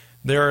well.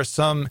 There are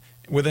some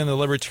within the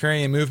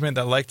libertarian movement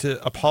that like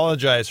to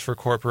apologize for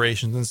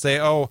corporations and say,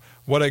 oh,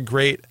 what a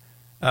great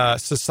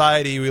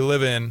society we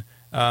live in,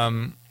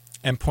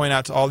 and point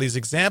out to all these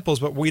examples,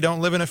 but we don't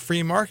live in a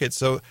free market.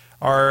 So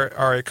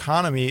our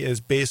economy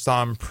is based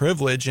on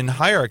privilege and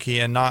hierarchy,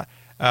 and not,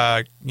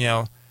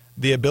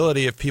 the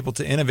ability of people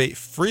to innovate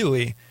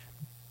freely,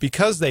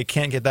 because they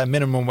can't get that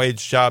minimum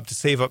wage job to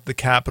save up the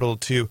capital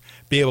to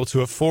be able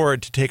to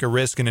afford to take a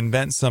risk and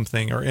invent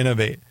something or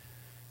innovate,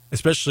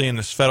 especially in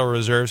this Federal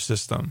Reserve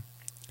system.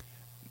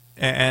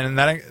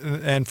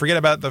 And forget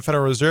about the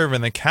Federal Reserve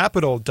and the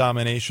capital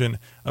domination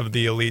of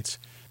the elites,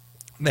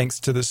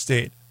 thanks to the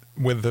state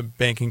with the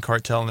banking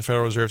cartel and the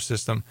Federal Reserve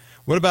system.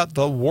 What about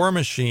the war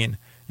machine?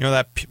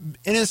 That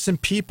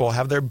innocent people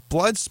have their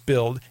blood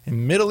spilled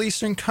in Middle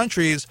Eastern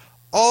countries,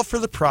 all for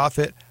the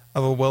profit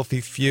of a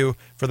wealthy few,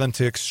 for them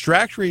to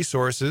extract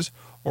resources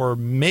or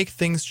make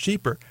things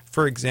cheaper.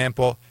 For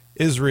example,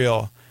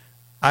 Israel.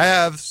 I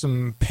have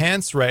some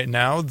pants right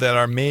now that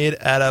are made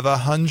out of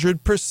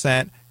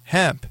 100%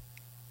 hemp.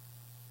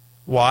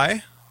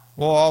 Why?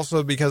 Well,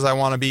 also because I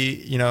want to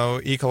be,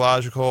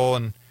 ecological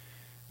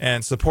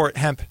and support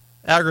hemp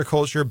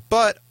agriculture,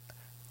 but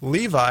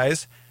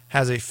Levi's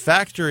has a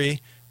factory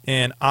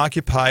in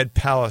occupied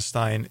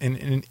Palestine, in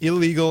an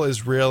illegal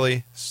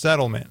Israeli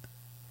settlement.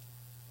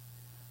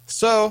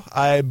 So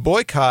I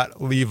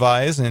boycott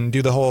Levi's and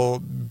do the whole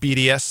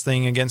BDS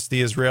thing against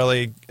the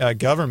Israeli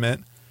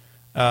government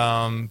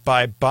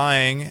by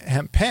buying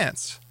hemp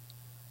pants.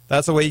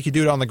 That's a way you could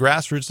do it on the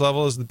grassroots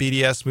level, is the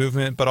BDS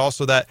movement, but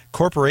also that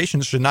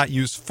corporations should not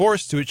use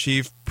force to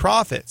achieve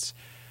profits,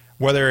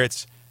 whether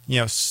it's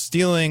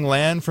stealing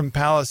land from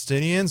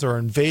Palestinians or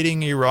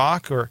invading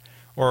Iraq, or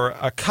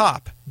a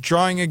cop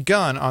drawing a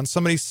gun on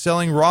somebody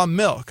selling raw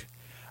milk.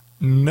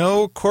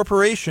 No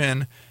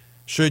corporation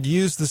should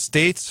use the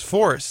state's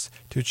force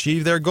to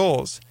achieve their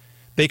goals.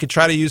 They could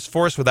try to use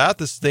force without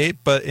the state,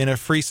 but in a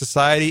free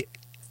society,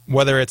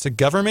 whether it's a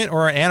government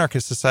or an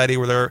anarchist society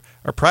where there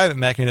are private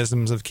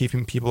mechanisms of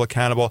keeping people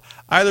accountable,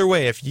 either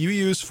way, if you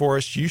use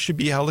force, you should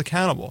be held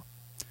accountable.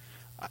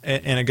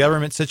 In a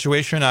government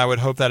situation, I would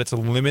hope that it's a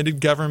limited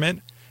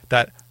government,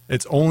 that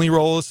its only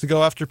role is to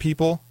go after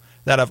people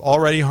that have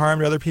already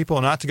harmed other people,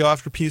 and not to go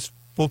after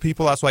peaceful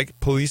people. That's why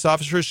police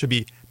officers should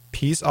be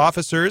peace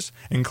officers,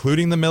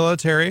 including the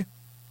military.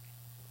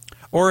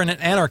 Or in an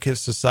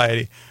anarchist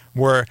society,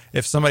 where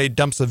if somebody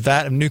dumps a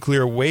vat of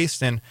nuclear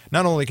waste and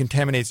not only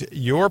contaminates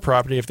your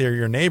property if they're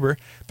your neighbor,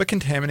 but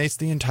contaminates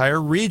the entire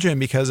region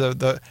because of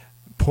the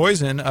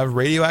poison of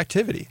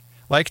radioactivity,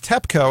 like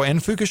TEPCO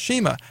and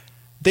Fukushima,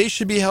 they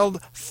should be held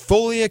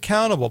fully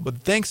accountable. But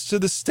thanks to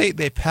the state,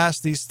 they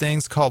passed these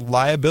things called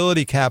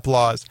liability cap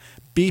laws.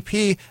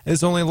 BP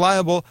is only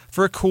liable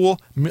for a cool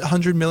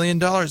 $100 million.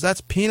 That's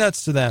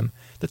peanuts to them.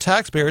 The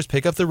taxpayers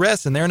pick up the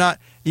rest, and they're not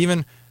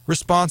even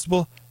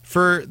responsible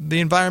for the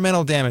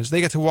environmental damage.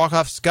 They get to walk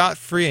off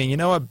scot-free. And you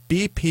know what?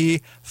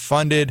 BP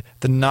funded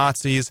the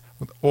Nazis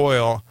with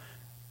oil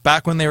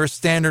back when they were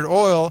Standard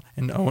Oil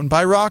and owned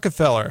by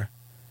Rockefeller.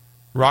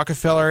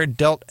 Rockefeller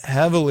dealt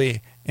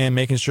heavily in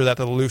making sure that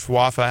the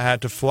Luftwaffe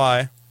had to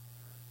fly.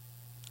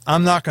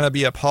 I'm not going to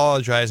be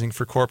apologizing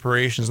for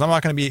corporations. I'm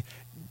not going to be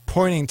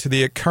pointing to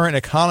the current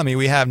economy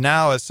we have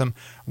now as some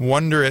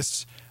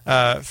wondrous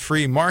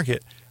free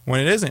market, when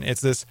it isn't.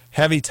 It's this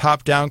heavy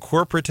top-down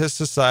corporatist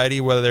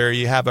society, whether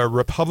you have a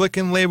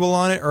Republican label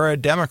on it or a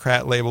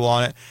Democrat label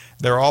on it.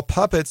 They're all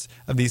puppets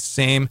of these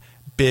same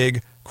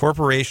big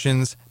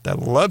corporations that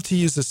love to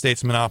use the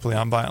state's monopoly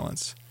on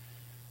violence.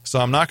 So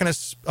I'm not going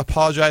to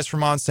apologize for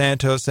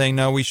Monsanto, saying,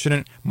 no, we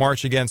shouldn't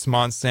march against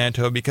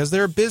Monsanto because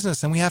they're a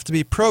business and we have to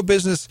be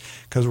pro-business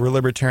because we're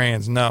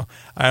libertarians. No,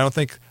 I don't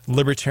think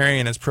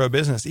libertarian is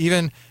pro-business.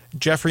 Even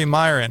Jeffrey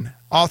Myron,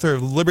 author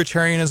of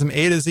Libertarianism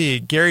A to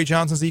Z, Gary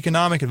Johnson's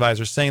economic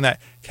advisor, saying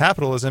that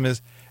capitalism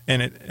is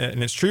in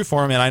its true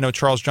form, and I know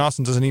Charles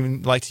Johnson doesn't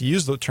even like to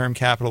use the term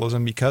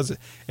capitalism because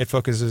it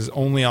focuses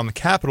only on the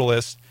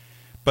capitalist,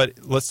 But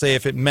let's say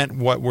if it meant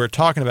what we're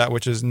talking about,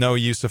 which is no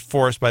use of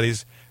force by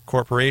these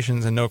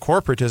corporations and no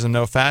corporatism,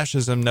 no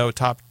fascism, no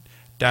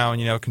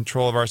top-down,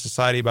 control of our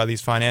society by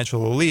these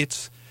financial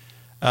elites,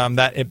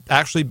 that it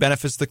actually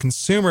benefits the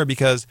consumer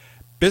because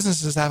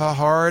businesses have a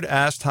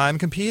hard-ass time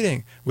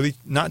competing,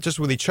 not just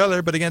with each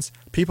other, but against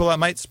people that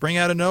might spring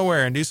out of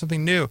nowhere and do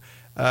something new.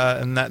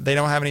 And that they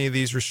don't have any of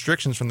these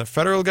restrictions, from the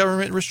federal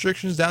government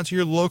restrictions down to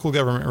your local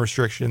government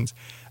restrictions,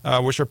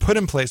 which are put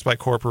in place by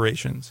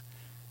corporations.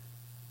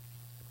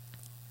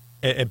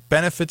 It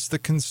benefits the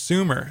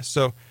consumer.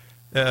 So,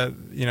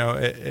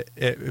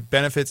 it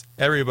benefits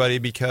everybody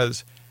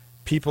because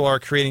people are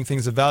creating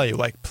things of value,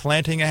 like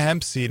planting a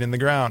hemp seed in the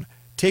ground,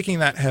 taking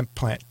that hemp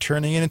plant,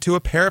 turning it into a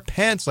pair of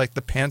pants like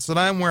the pants that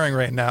I'm wearing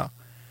right now.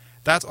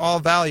 That's all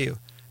value.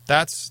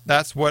 That's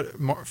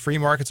what free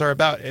markets are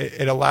about.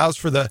 It allows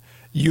for the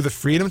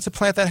freedom to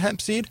plant that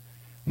hemp seed.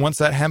 Once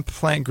that hemp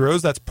plant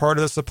grows, that's part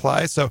of the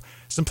supply. So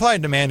supply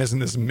and demand isn't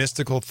this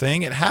mystical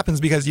thing. It happens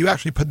because you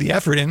actually put the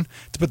effort in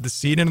to put the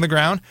seed into the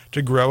ground,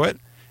 to grow it,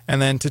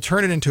 and then to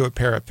turn it into a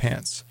pair of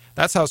pants.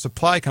 That's how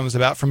supply comes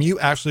about, from you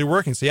actually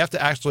working. So you have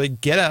to actually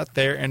get out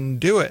there and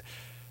do it.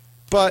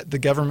 But the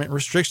government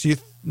restricts you,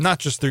 not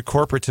just through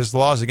corporatist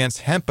laws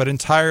against hemp, but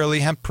entirely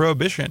hemp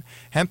prohibition.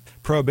 Hemp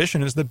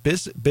prohibition is the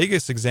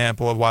biggest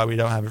example of why we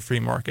don't have a free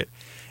market.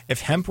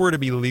 If hemp were to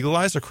be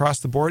legalized across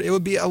the board, it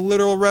would be a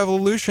literal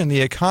revolution.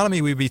 The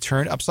economy would be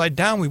turned upside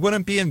down. We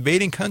wouldn't be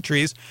invading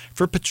countries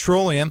for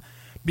petroleum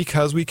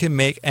because we can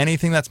make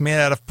anything that's made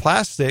out of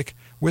plastic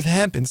with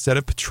hemp instead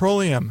of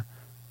petroleum.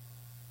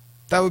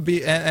 That would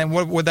be, and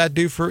what would that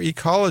do for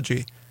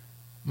ecology?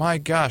 My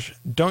gosh,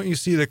 don't you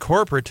see the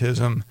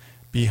corporatism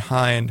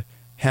behind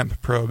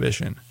hemp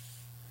prohibition?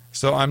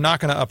 So I'm not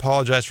going to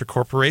apologize for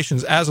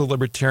corporations as a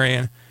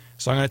libertarian.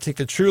 So I'm going to take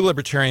the true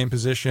libertarian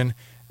position,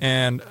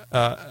 and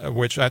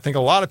which I think a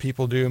lot of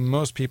people do,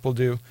 most people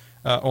do.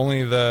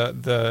 Only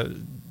the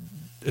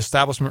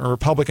establishment or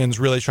Republicans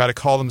really try to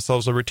call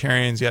themselves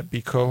libertarians, yet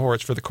be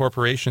cohorts for the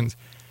corporations.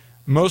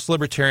 Most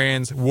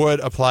libertarians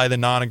would apply the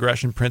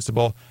non-aggression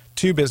principle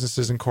to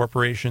businesses and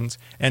corporations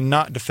and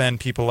not defend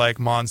people like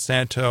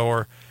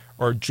Monsanto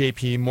or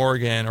J.P.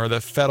 Morgan or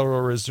the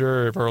Federal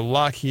Reserve or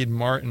Lockheed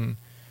Martin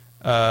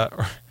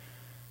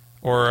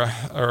or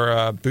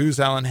Booz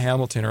Allen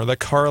Hamilton or the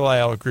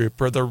Carlyle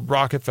Group or the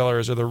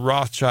Rockefellers or the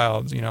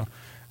Rothschilds.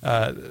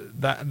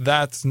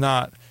 That's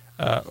not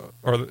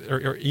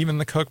or even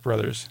the Koch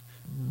brothers,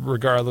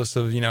 regardless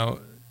of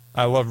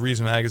I love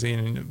Reason Magazine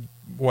and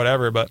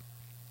whatever, but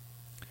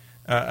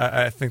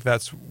I think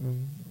that's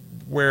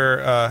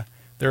where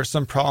there are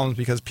some problems,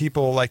 because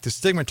people like to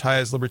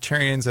stigmatize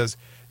libertarians as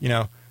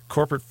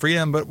corporate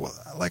freedom. But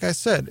like I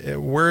said,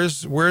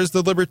 where's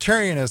the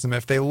libertarianism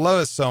if they love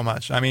us so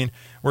much? I mean,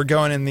 we're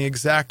going in the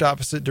exact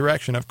opposite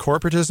direction of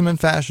corporatism and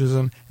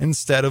fascism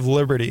instead of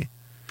liberty.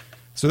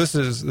 So this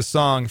is the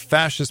song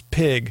Fascist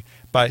Pig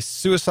by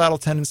Suicidal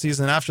Tendencies,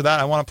 and after that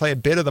I want to play a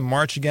bit of the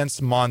March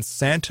Against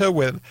Monsanto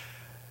with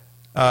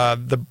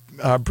the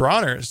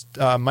Bronners,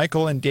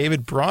 Michael and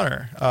David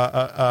Bronner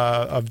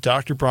of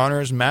Dr.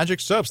 Bronner's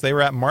Magic Soaps. They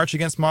were at March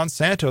Against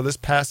Monsanto this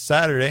past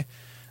Saturday.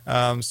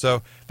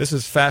 So this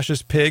is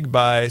Fascist Pig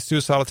by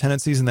Suicidal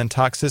Tendencies, and then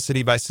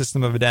Toxicity by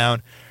System of a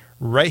Down,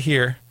 right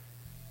here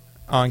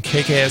on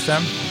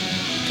KKSM,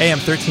 AM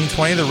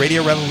 1320, the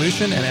Radio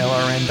Revolution, and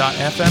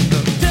LRN.FM,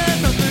 the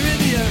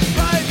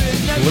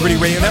Liberty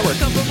Radio Network.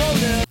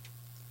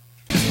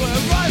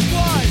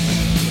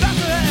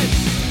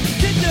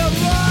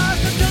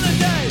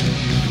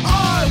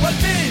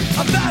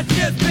 A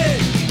fascist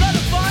pig, let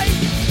it fight,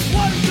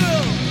 one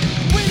through.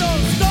 We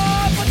don't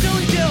stop until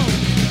we kill.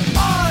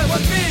 I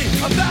want me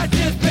a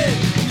fascist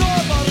pig. Go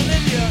about in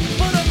India,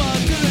 put them on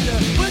Tunisia.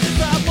 With the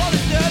trap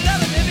polish there,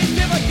 let them in me,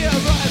 give a kill,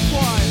 right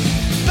swine.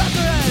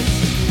 Faster heads,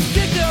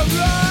 kick their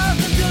ass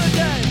until the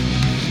day.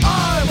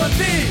 I want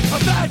me a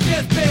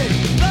fascist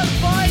pig. Let it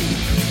fight,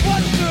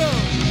 one through.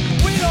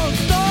 We don't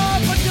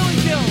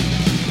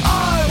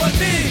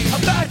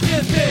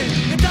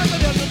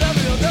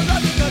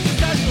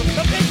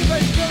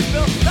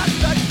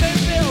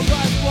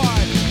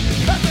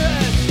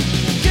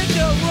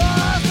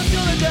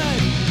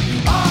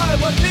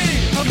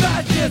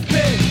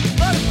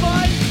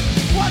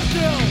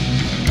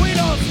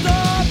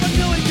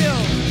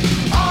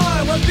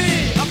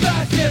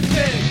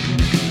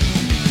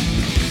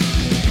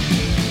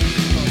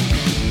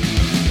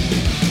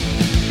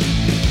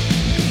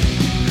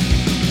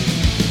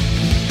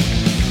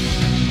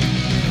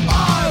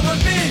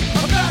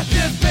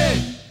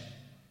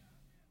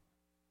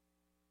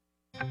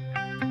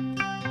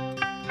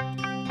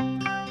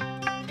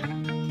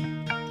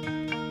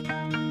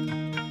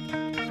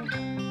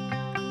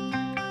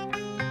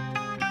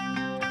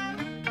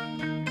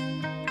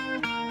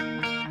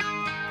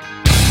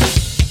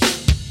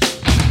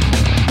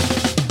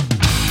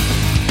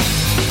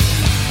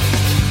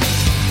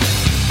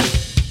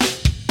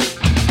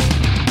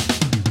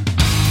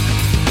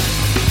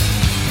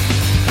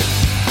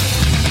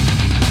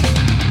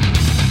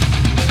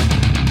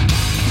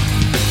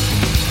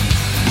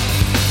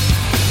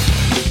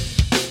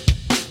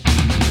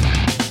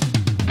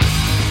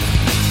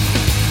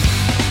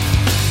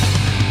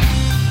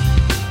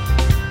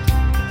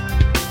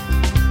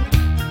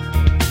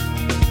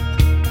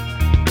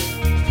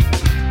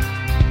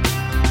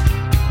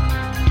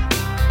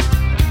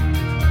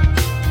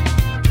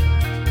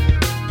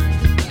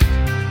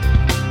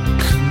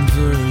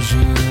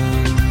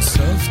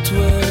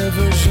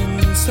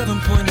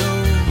 7.0.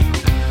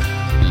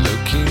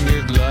 Looking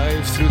at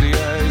life through the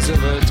eyes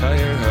of a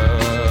tire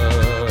hub.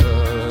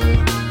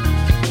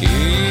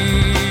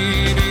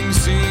 Eating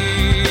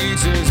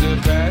seeds is a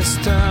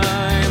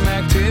pastime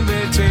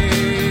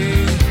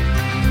activity.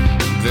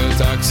 The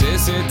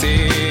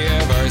toxicity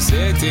of our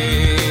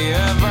city,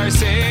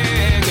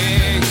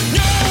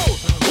 No!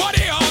 What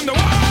do you own the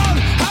world?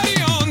 How do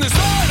you own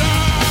disorder?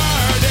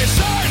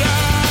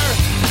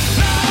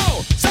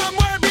 No!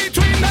 Somewhere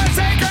between the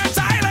sacred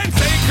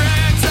silence and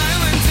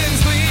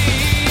sleep.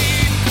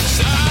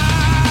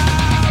 Somewhere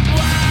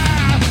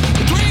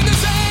between the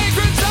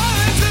sacred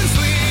silence and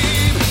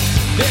sleep.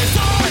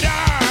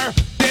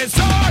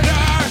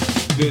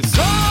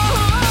 Disorder.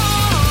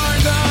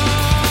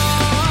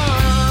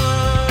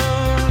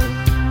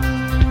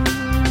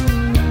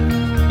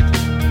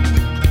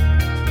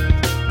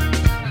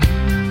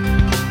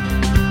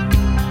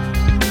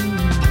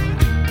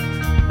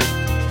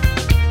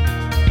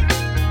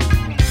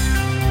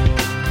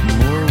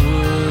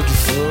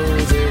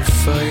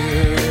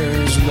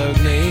 Fires, loud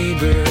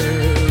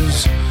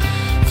neighbors,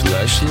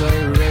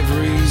 flashlight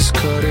reveries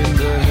caught in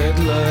the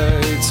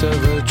headlights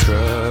of a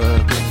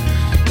truck.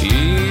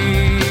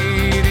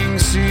 Eating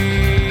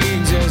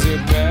seeds as a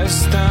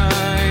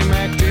pastime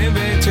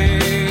activity.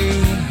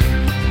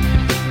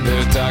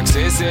 The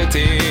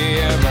toxicity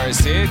of our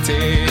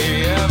city,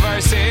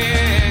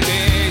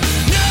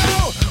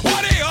 No!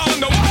 What do you own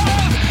the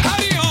world? How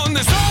do you own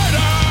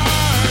disorder?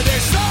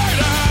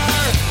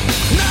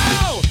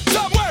 No!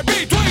 Somewhere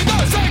between the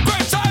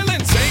sacred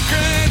silence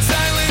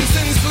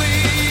and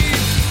sleep.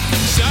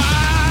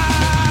 Somewhere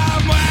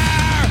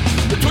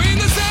between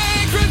the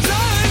sacred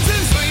silence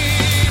and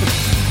sleep.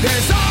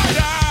 Disorder.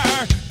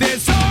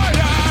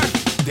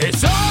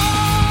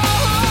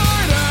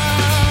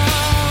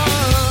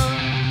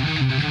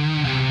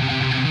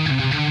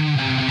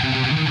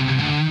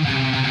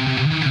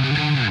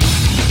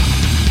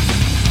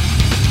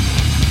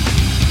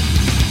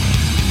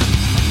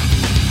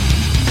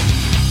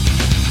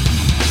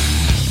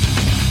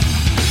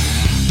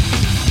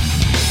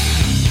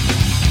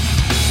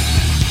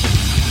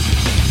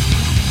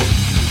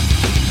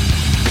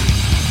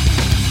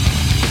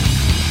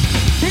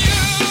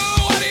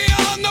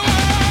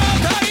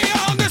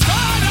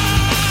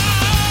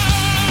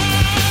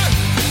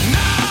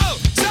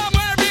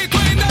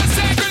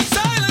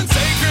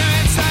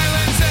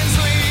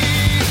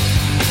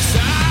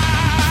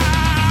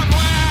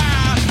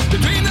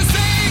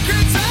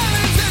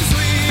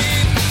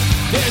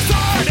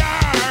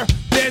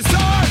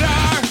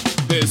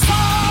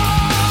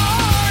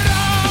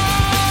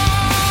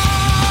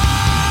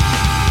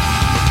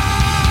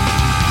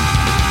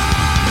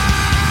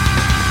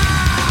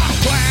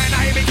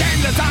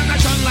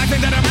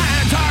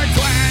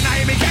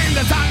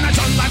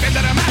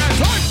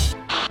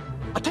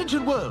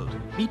 Attention world,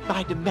 meet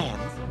my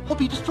demands or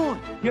be destroyed.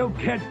 You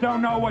kids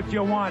don't know what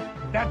you want.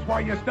 That's why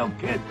you're still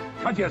kids,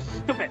 because you're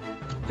stupid.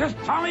 Just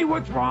tell me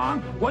what's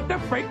wrong with the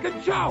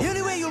freaking show. The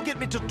only way you'll get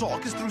me to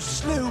talk is through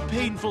slow,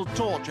 painful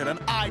torture, and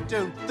I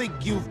don't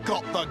think you've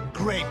got the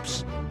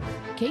grapes.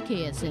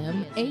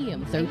 KKSM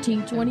AM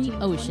 1320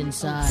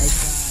 Oceanside.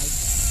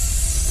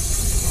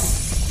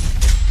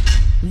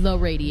 The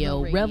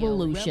Radio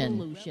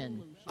Revolution.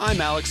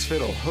 I'm Alex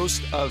Fiddle,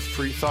 host of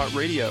Free Thought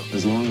Radio.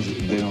 As long as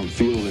they don't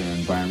feel their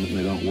environment,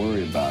 they don't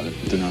worry about it,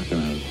 they're not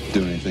going to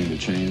do anything to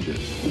change it.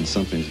 And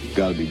something's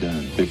got to be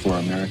done before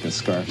America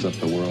scarfs up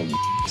the world and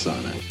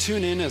on it.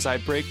 Tune in as I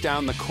break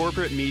down the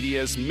corporate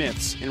media's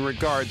myths in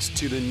regards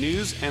to the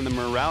news and the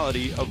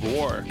morality of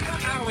war.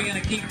 How are we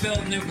going to keep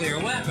building nuclear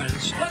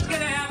weapons? What's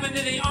going to happen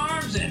to the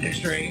arms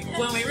industry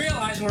when we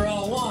realize we're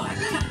all one?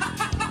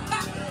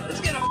 It's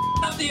going to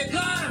up the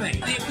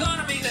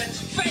economy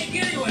that's fake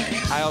anyway.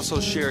 I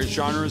also share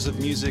genres of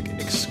music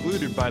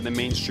excluded by the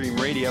mainstream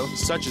radio,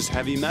 such as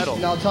heavy metal.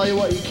 And I'll tell you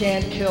what, you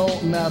can't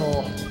kill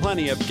metal.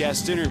 Plenty of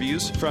guest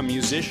interviews, from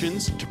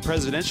musicians to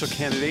presidential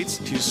candidates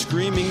to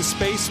screaming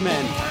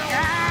spacemen.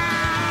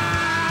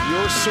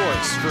 Your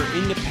source for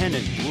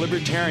independent,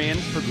 libertarian,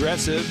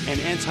 progressive, and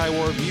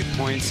anti-war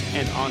viewpoints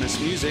and honest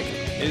music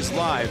is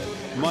live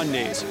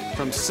Mondays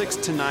from 6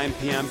 to 9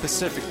 p.m.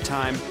 Pacific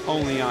Time,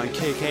 only on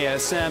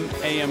KKSM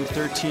AM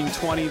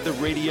 1320, The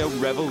Radio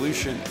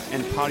Revolution,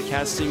 and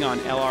podcasting on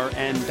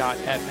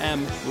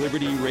LRN.FM,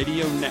 Liberty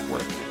Radio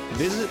Network.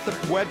 Visit the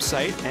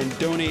website and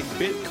donate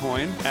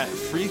Bitcoin at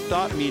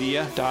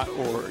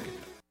freethoughtmedia.org.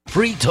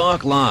 Free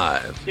Talk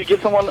Live. You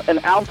give someone an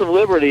ounce of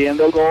liberty and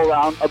they'll go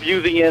around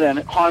abusing it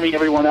and harming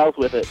everyone else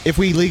with it. If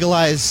we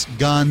legalize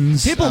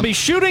guns... People will be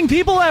shooting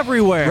people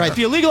everywhere. Right. If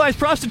you legalize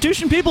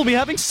prostitution, people will be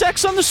having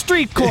sex on the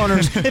street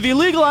corners. If you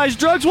legalize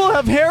drugs, we'll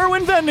have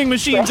heroin vending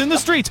machines in the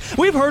streets.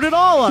 We've heard it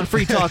all on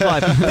Free Talk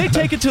Live. They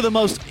take it to the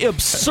most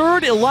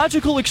absurd,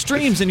 illogical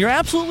extremes, and you're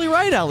absolutely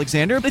right,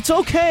 Alexander. It's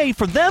okay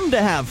for them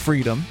to have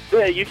freedom.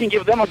 Yeah, you can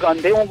give them a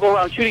gun. They won't go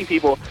around shooting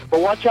people.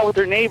 But watch out with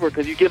their neighbor,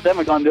 because you give them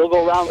a gun, they'll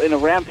go around in a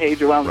rampage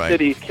rampage around the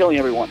city, killing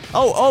everyone.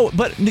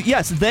 But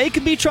yes, they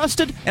can be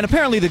trusted, and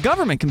apparently the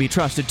government can be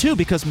trusted too,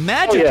 because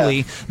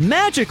magically,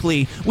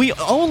 we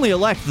only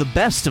elect the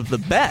best of the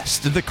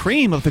best, the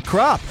cream of the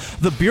crop.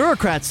 The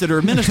bureaucrats that are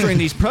administering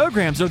these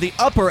programs are the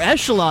upper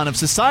echelon of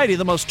society,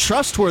 the most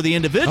trustworthy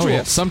individuals. Oh,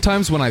 yeah.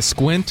 Sometimes when I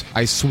squint,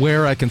 I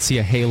swear I can see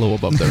a halo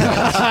above their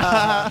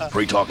heads.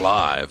 Free Talk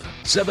Live,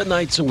 7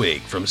 nights a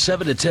week from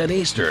 7 to 10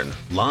 Eastern,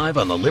 live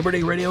on the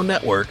Liberty Radio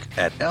Network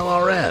at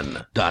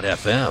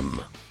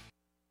LRN.FM.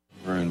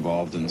 We're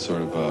involved in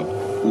sort of a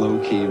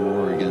low-key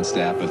war against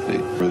apathy,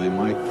 where they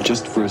might,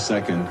 just for a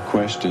second,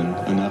 question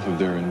enough of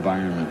their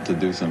environment to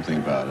do something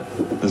about it.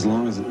 As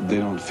long as they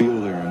don't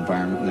feel their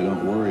environment and they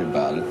don't worry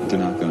about it, they're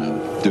not going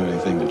to do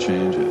anything to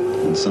change it.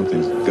 And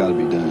something's got to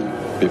be done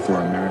before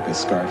America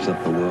scarfs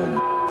up the world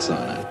and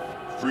on it.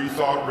 Free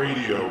Thought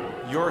Radio.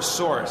 Your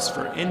source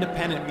for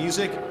independent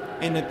music,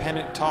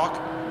 independent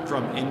talk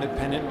from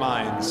independent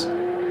minds.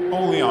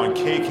 Only on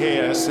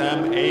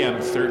KKSM AM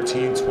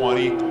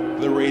 1320.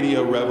 The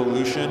Radio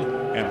Revolution,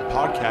 and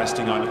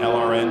podcasting on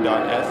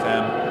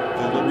LRN.FM,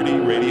 the Liberty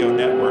Radio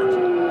Network,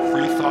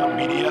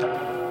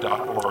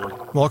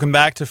 freethoughtmedia.org. Welcome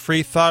back to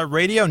Free Thought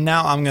Radio.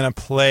 Now I'm going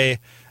to play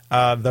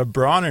the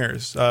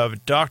Bronner's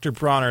of Dr.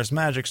 Bronner's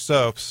Magic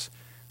Soaps,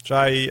 which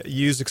I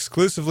use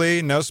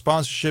exclusively. No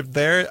sponsorship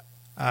there.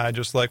 I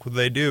just like what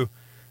they do.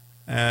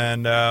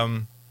 And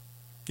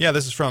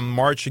this is from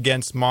March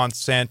Against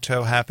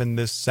Monsanto, happened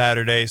this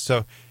Saturday.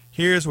 So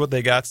here's what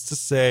they got to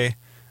say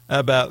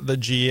about the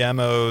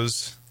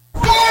GMOs.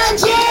 Ban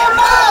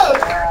GMOs!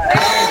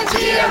 Ban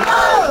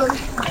GMOs!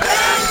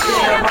 Ban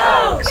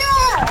GMOs!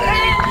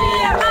 Ban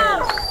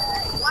GMOs!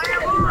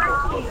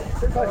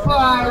 For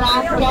our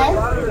last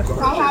guest,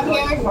 I have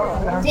here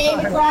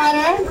David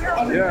Bronner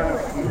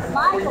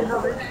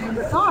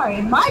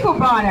and Michael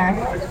Bronner.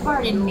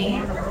 Pardon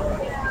me.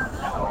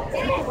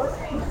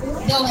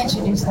 They'll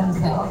introduce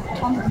themselves.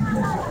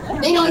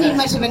 They don't need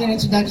much of an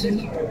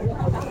introduction.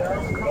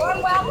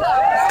 You're welcome.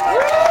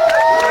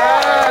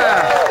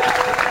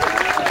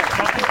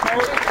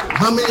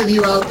 How many of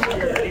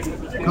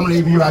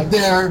you out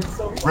there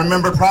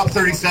remember Prop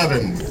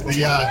 37,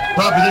 the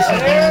proposition to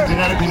ban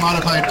genetically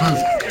modified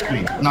foods?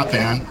 Not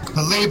ban,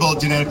 to label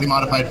genetically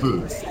modified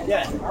foods.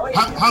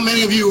 How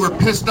many of you were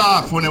pissed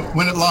off when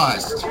it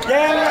lost?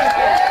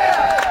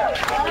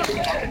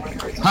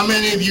 How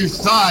many of you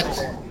thought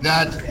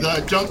that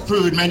the junk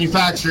food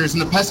manufacturers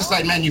and the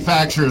pesticide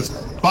manufacturers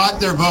bought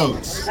their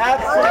votes?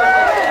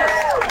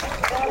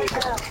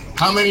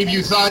 How many of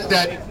you thought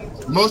that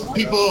most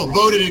people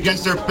voted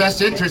against their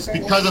best interests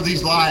because of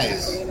these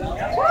lies? So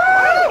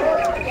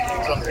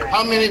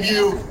how many of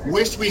you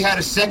wish we had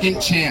a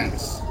second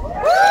chance?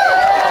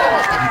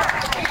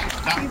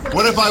 Now,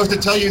 what if I was to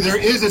tell you there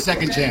is a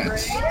second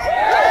chance?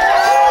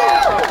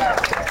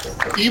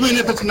 Even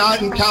if it's not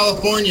in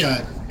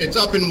California, it's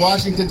up in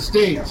Washington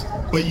State,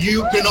 but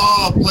you can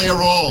all play a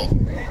role.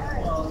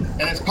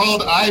 And it's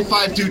called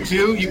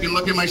I-522. You can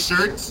look at my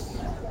shirts.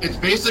 It's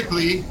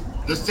basically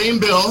the same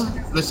bill,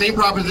 the same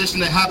proposition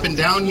that happened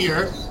down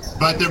here,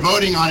 but they're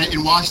voting on it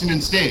in Washington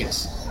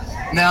State.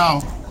 Now,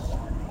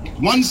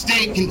 one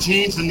state can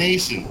change the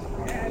nation.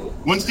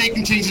 One state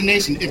can change the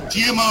nation. If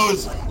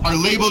GMOs are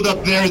labeled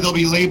up there, they'll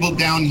be labeled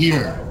down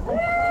here.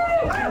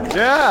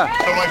 Yeah.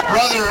 So my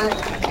brother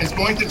is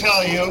going to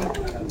tell you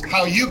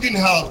how you can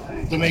help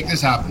to make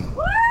this happen.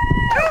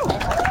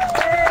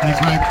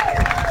 Thanks, Mike.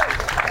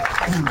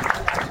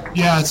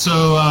 Yeah,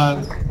 so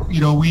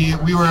we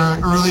were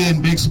early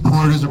and big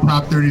supporters of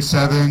Prop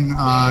 37.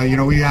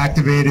 We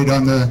activated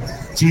on the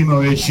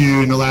GMO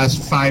issue in the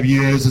last 5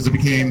 years as it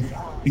became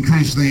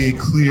increasingly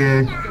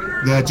clear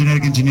that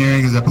genetic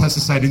engineering is a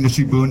pesticide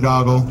industry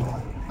boondoggle.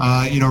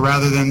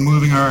 Rather than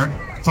moving our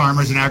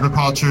farmers and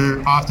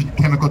agriculture off the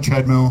chemical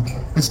treadmill,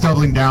 it's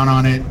doubling down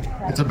on it.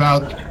 It's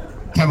about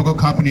chemical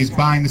companies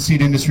buying the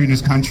seed industry in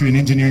this country and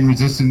engineering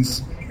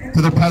resistance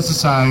to their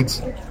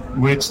pesticides,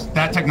 which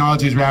that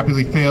technology is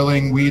rapidly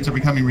failing. Weeds are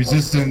becoming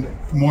resistant.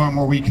 More and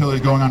more weed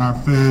killers going on our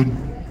food.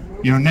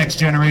 Next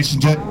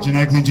generation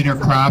genetically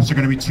engineered crops are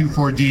going to be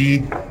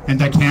 2,4-D and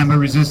dicamba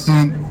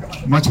resistant,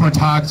 much more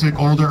toxic,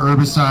 older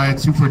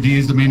herbicides. 2,4-D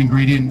is the main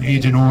ingredient in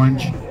Agent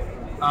Orange.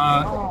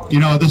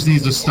 This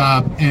needs to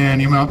stop,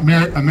 and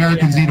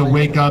Americans need to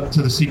wake up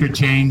to the secret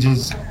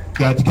changes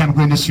that the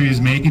chemical industry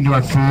is making to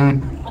our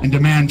food and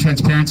demand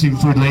transparency in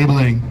food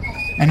labeling.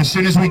 And as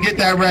soon as we get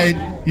that right,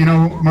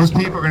 most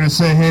people are going to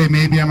say, hey,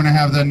 maybe I'm going to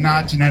have the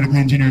not genetically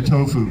engineered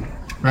tofu,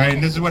 right?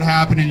 And this is what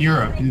happened in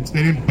Europe.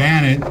 They didn't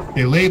ban it,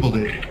 they labeled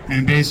it,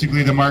 and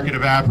basically the market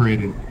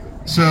evaporated.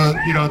 So,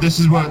 this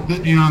is what,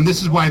 and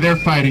this is why they're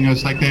fighting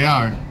us like they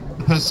are.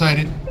 The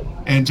pesticide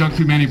and junk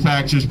food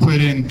manufacturers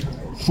put in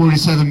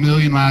 $47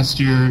 million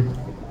last year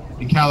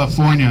in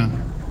California,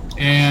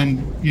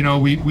 and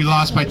we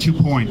lost by 2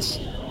 points,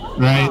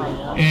 right?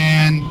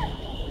 And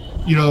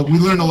we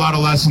learned a lot of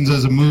lessons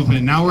as a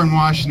movement. Now we're in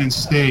Washington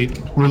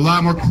State. We're a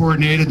lot more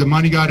coordinated. The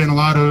money got in a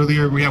lot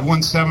earlier. We have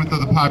 1/7 of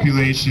the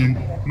population.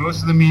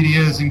 Most of the media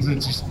is in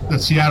the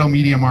Seattle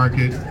media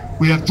market.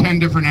 We have 10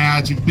 different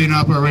ads. We've been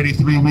up already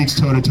 3 weeks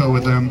toe-to-toe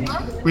with them.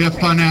 We have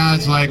fun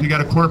ads like we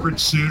got a corporate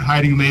suit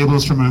hiding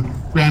labels from a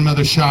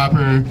grandmother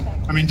shopper.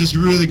 I mean, just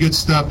really good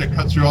stuff that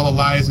cuts through all the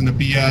lies and the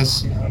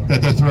BS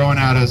that they're throwing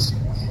at us.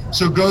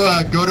 So go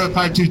to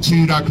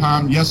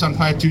 522.com, yes on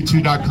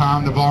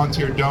 522.com to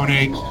volunteer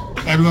donate.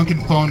 Everyone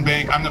can phone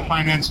bank. I'm the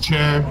finance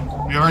chair.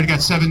 We already got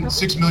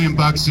 $6 million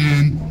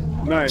in.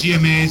 Nice.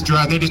 GMA's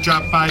they just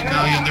dropped $5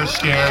 million. They're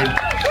scared.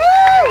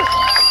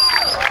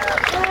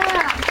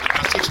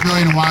 6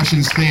 million in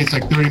Washington State. It's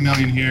like 30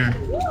 million here.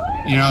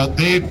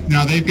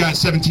 They've got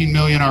 17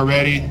 million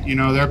already.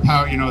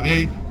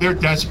 They're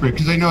desperate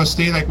because they know a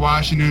state like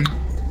Washington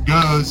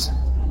goes.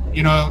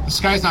 The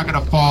sky's not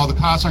going to fall. The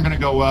costs aren't going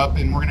to go up,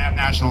 and we're going to have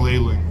national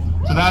labeling.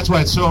 So that's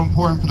why it's so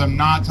important for them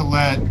not to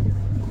let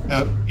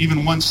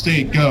even one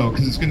state go,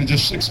 because it's going to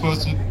just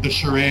expose the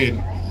charade.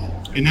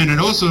 And then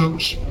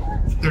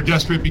they're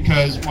desperate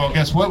because, well,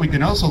 guess what? We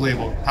can also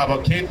label. How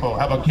about CAFO?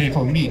 How about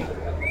CAFO meat,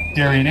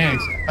 dairy, and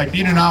eggs? Like,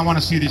 you do not want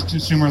to see these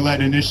consumer-led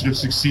initiatives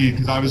succeed,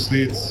 because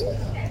obviously it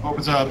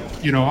opens up,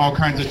 all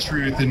kinds of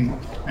truth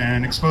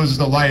and exposes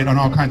the light on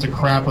all kinds of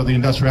crap of the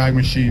industrial ag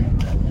machine.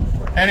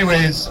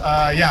 Anyways,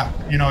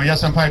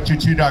 yes on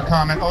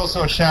 522.com, and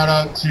also a shout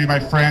out to my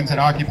friends at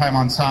Occupy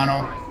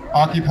Monsanto,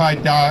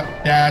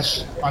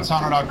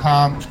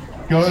 occupy-monsanto.com.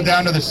 Go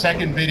down to the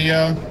second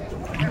video,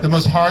 the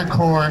most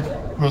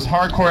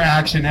hardcore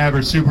action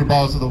ever, Super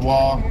Balls of the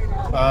Wall.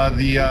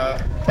 The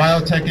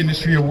Biotech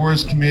Industry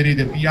Awards Committee,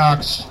 the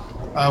BIOX,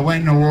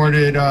 went and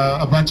awarded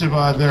a bunch of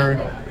their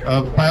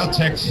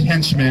biotech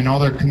henchmen, all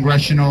their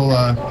congressional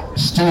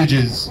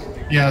stooges.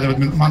 Yeah, the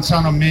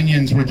Monsanto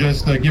minions were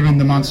just given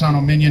the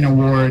Monsanto Minion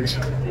Awards,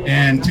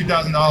 and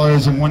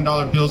 $2,000 and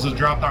 $1 bills was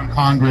dropped on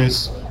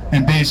Congress,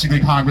 and basically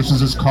Congress was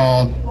just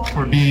called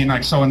for being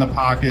like so in the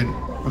pocket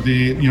of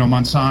the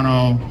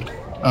Monsanto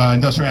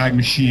industrial ag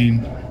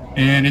machine.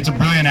 And it's a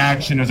brilliant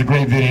action. It's a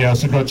great video,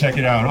 so go check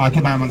it out.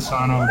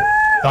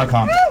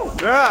 OccupyMonsanto.com.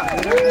 Yeah.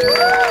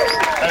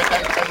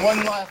 And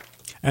one last.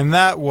 And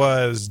that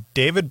was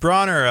David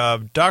Bronner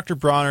of Dr.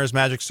 Bronner's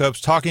Magic Soaps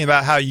talking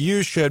about how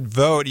you should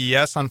vote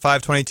yes on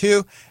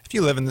 522 if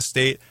you live in the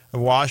state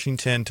of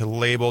Washington to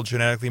label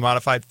genetically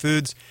modified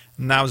foods.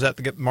 And that was at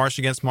the March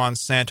Against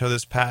Monsanto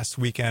this past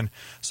weekend.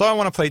 So I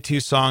want to play 2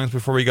 songs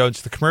before we go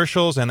to the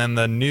commercials and then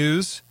the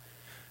news.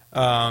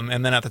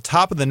 And then at the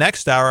top of the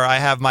next hour, I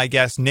have my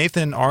guest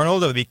Nathan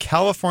Arnold of the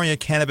California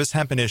Cannabis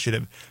Hemp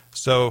Initiative.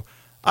 So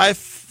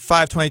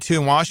 522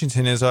 in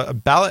Washington is a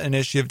ballot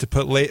initiative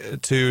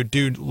to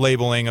do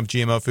labeling of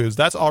GMO foods.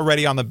 That's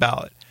already on the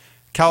ballot.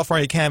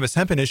 California Cannabis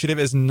Hemp Initiative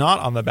is not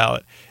on the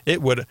ballot.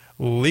 It would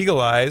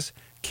legalize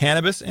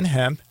cannabis and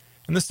hemp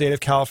in the state of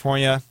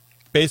California,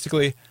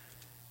 basically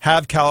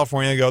have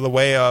California go the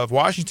way of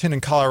Washington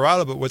and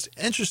Colorado. But what's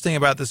interesting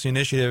about this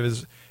initiative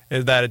is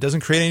that it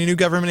doesn't create any new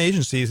government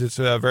agencies. It's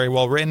very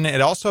well written.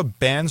 It also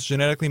bans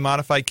genetically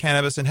modified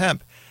cannabis and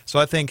hemp. So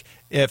I think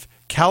if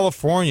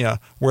California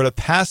were to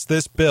pass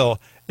this bill,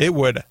 it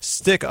would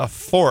stick a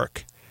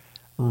fork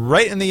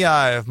right in the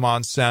eye of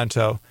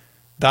Monsanto.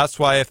 That's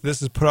why if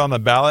this is put on the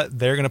ballot,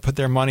 they're going to put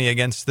their money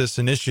against this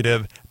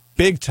initiative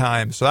big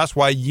time. So that's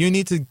why you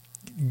need to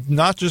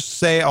not just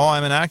say, oh,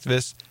 I'm an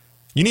activist.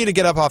 You need to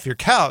get up off your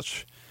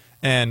couch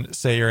and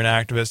say you're an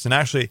activist and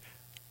actually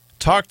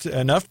talk to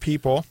enough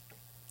people.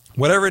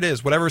 Whatever it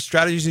is, whatever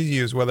strategies you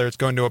use, whether it's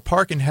going to a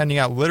park and handing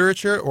out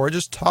literature or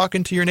just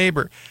talking to your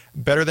neighbor,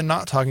 better than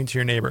not talking to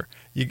your neighbor.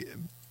 You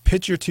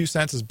pitch your 2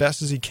 cents as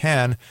best as you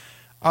can.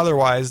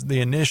 Otherwise,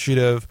 the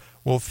initiative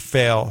will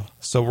fail.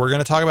 So we're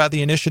going to talk about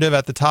the initiative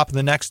at the top of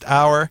the next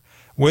hour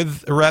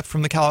with a rep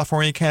from the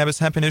California Cannabis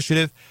Hemp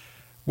Initiative.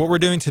 What we're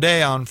doing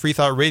today on Free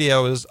Thought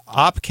Radio is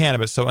Op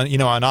Cannabis. So,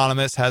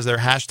 Anonymous has their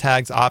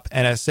hashtags Op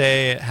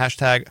NSA,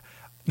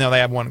 they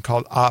have one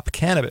called Op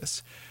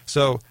Cannabis.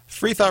 So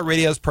Free Thought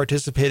Radio is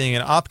participating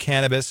in Op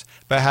Cannabis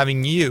by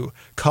having you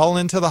call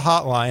into the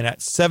hotline at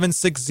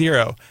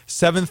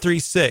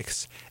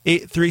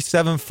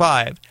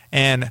 760-736-8375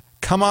 and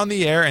come on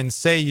the air and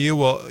say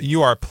you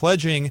are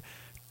pledging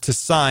to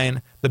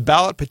sign the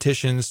ballot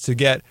petitions to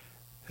get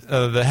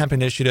the hemp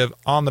initiative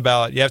on the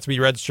ballot. You have to be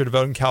registered to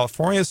vote in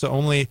California, so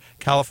only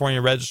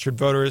California registered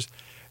voters.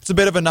 It's a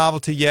bit of a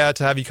novelty, to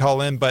have you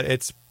call in, but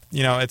it's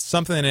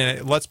something, and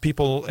it lets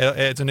people,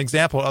 it's an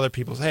example to other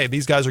people. Hey,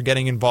 these guys are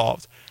getting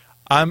involved.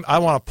 I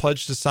want to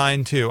pledge to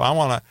sign too. I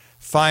want to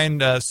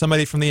find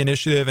somebody from the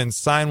initiative and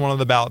sign one of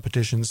the ballot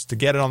petitions. To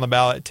get it on the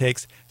ballot, it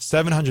takes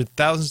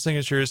 700,000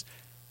 signatures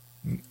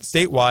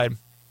statewide.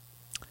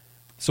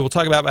 So we'll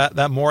talk about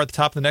that more at the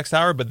top of the next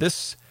hour. But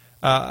this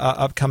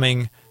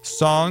upcoming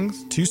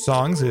 2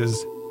 songs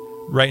is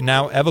right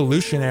now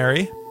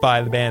Evolutionary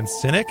by the band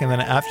Cynic, and then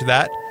after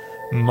that,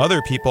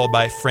 Mother People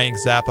by Frank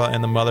Zappa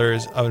and the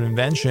Mothers of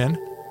Invention.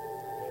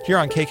 Here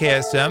on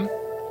KKSM,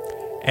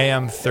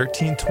 AM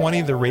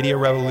 1320, The Radio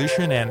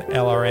Revolution, and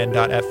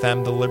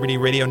LRN.FM, the Liberty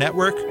Radio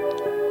Network,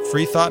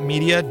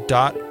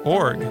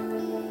 freethoughtmedia.org.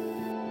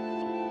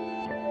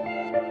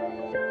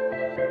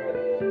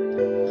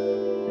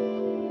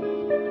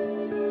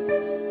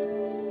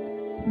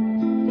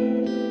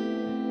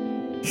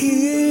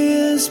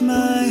 was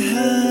my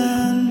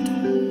hand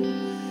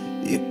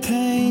you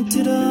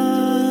painted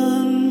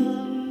on.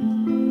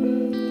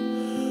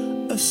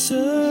 A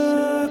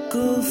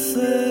circle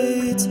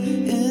fades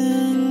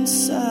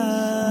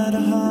inside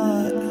a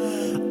heart.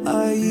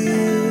 Are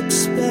you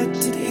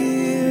expected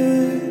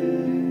here?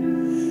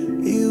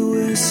 You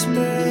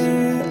whisper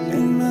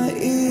in my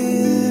ear.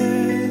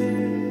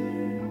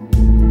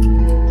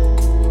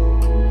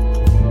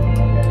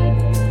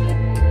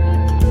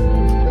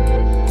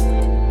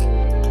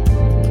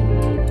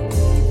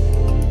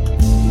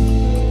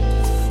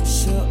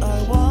 So I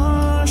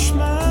wash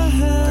my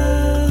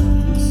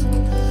hands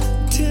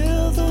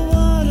till the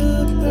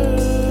water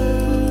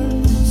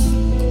burns.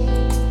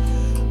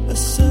 A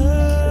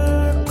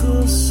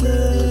circle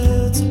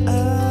sits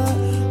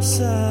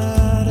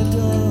outside a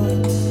door.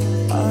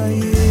 Are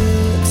you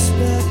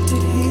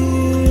expected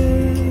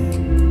here?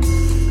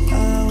 I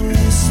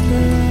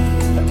whisper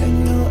in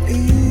your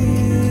ear.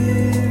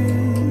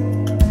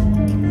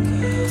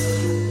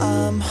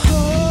 I'm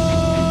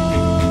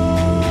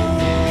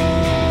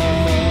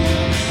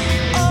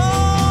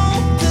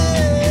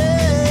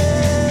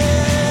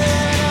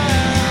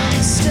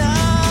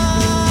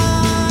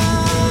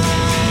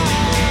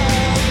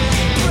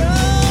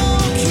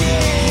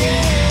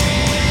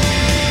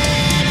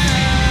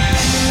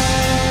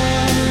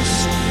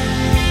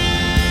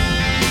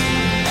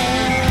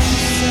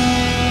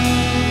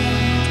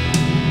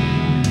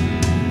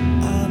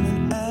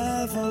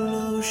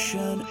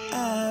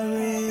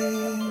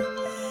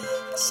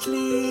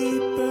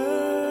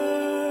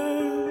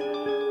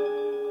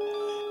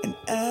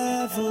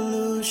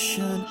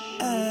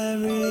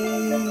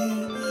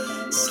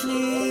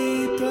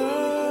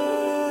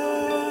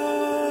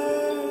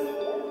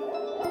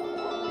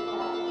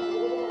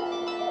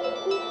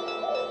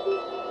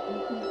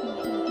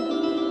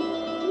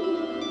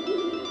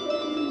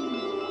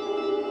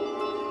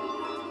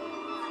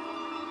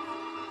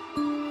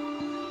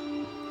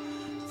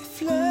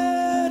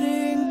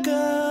letting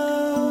go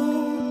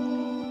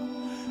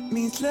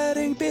means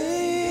letting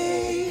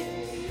be,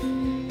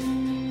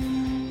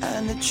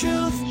 and the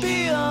truth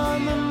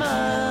beyond the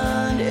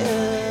mind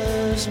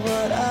is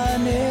what I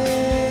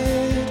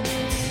need.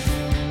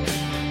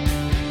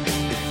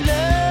 If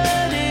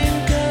letting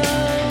go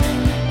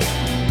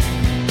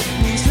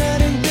means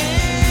letting be,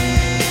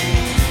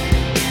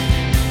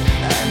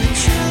 and the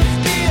truth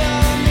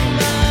beyond the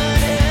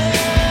mind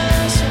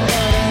is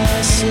what I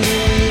see.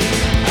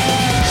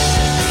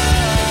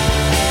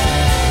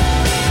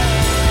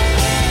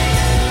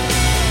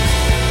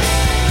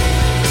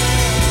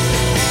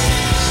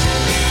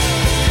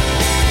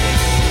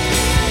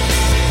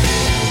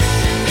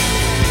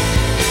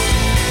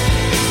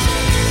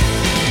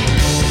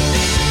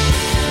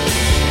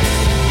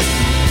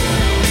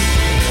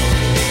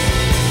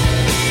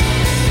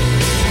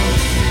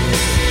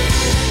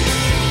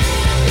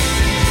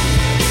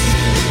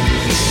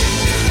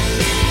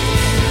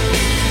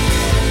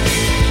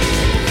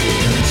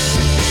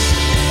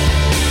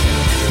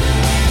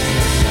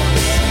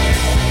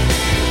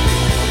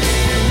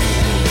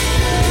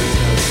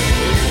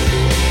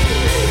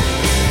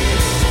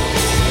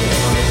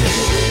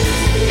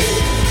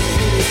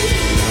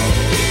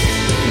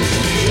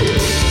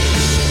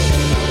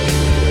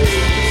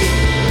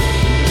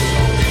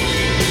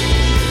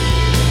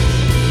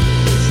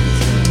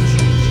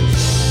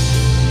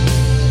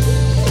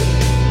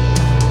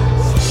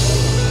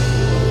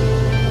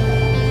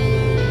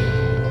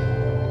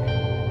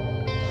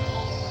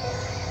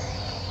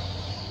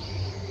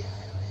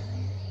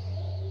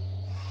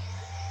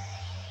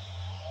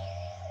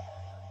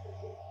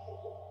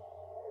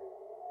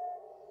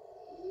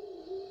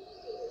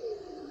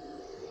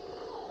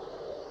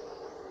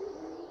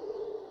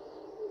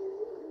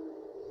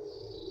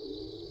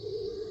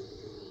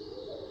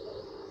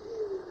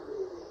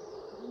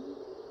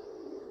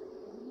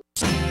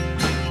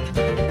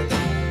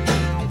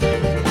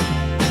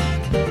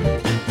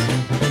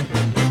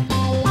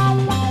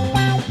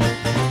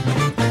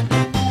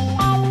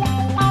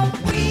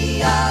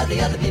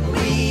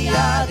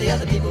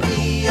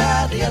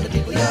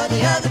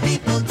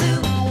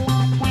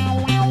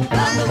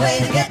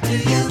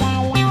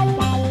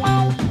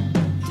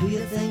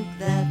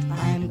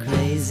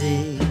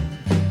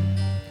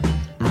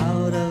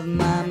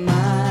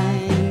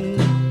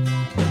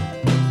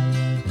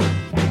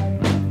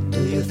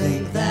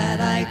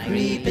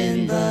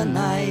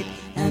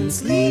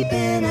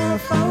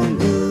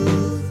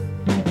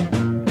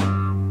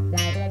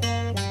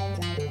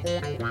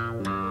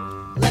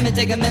 Let me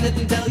take a minute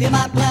and tell you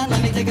my plan.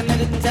 Let me take a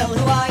minute and tell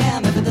who I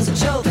am. If it doesn't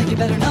show, then you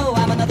better know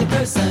I'm another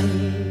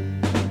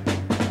person.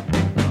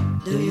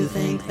 Do you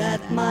think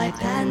that my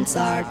pants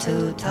are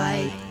too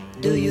tight?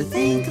 Do you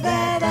think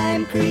that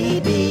I'm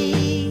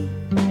creepy?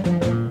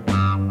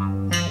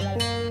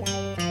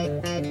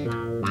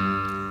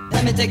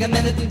 Let me take a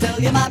minute and tell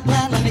you my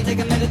plan. Let me take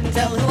a minute and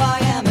tell who I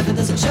am. If it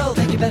doesn't show,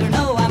 then you better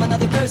know I'm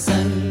another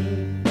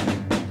person.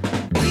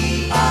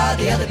 We are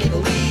the other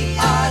people. We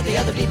are the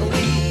other people.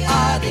 We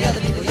are the other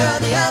people. You're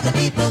the other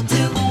people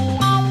too.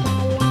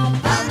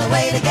 Found the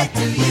way to get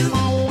to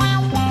you.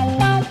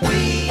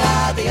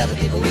 other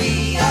people,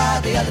 we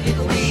are the other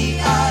people, we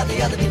are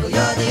the other people,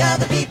 you're the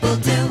other people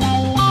too.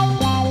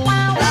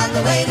 On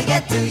the way to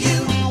get to you.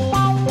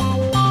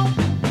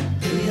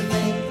 Do you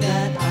think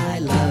that I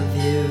love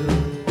you?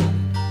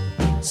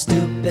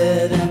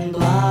 Stupid and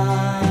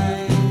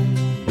blind.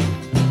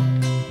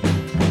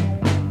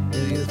 Do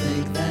you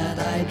think that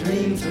I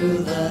dream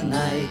through the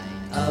night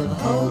of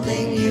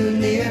holding you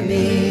near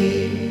me?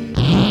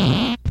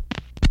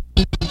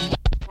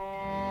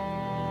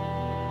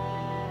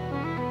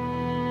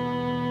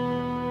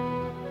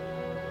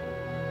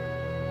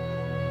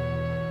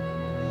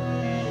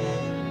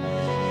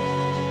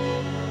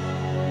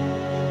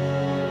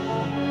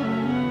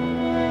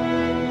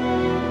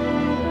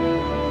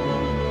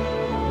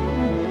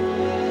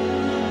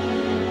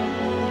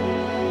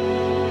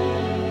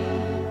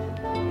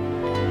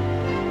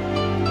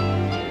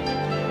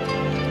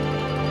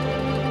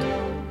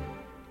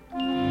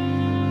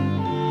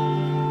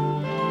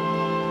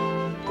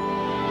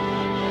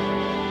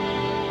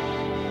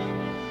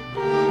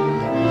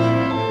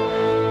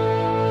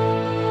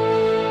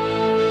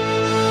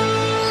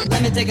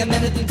 Let me take a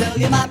minute and tell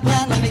you my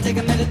plan. Let me take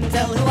a minute and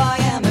tell who I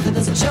am. If it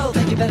doesn't show,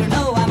 then you better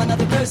know I'm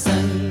another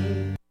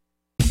person.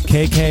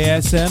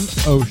 KKSM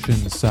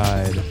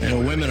Oceanside. You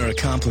know, women are a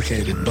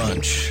complicated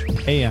bunch.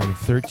 AM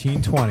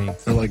 1320.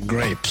 They're like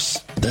grapes.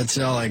 That's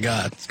all I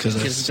got, because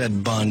I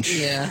said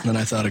bunch, and then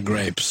I thought of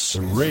grapes.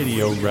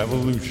 Radio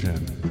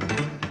Revolution.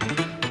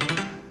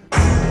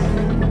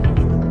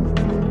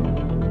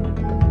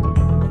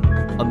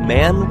 A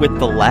man with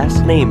the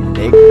last name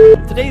Nick.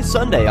 Today's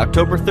Sunday,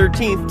 October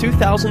 13th,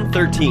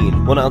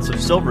 2013. 1 ounce of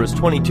silver is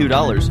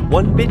 $22.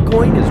 1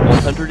 Bitcoin is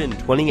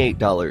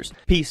 $128.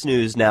 Peace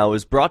News Now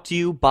is brought to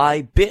you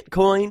by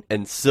Bitcoin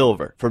and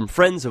Silver from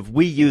friends of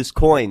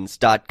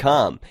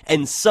WeUseCoins.com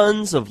and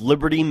Sons of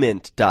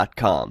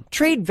LibertyMint.com.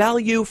 Trade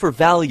value for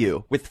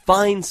value with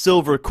fine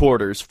silver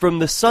quarters from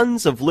the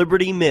Sons of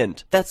Liberty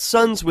Mint. That's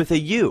Sons with a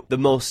U, the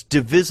most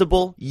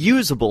divisible,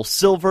 usable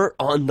silver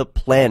on the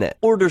planet.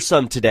 Order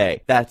some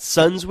today. That's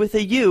Sons with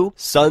a U,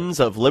 Sons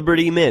of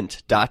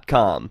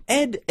LibertyMint.com.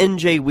 Ed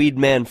N.J.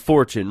 Weedman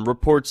Fortune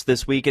reports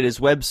this week at his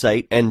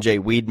website,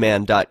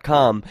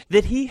 njweedman.com,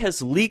 that he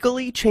has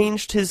legally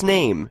changed his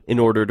name in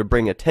order to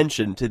bring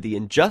attention to the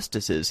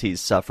injustices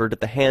he's suffered at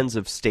the hands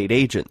of state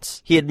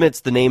agents. He admits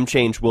the name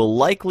change will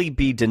likely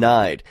be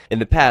denied. In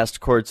the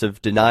past, courts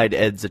have denied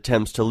Ed's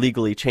attempts to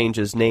legally change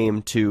his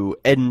name to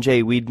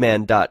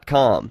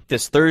njweedman.com.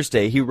 This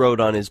Thursday, he wrote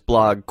on his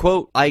blog,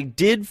 quote, I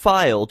did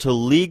file to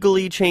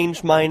legally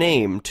change my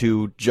name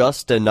to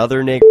just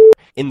another nigger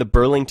in the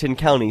Burlington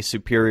County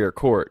Superior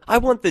Court. I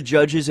want the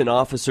judges and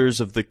officers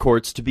of the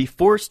courts to be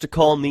forced to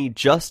call me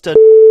just a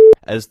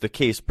as the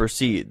case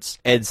proceeds.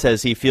 Ed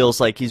says he feels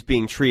like he's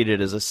being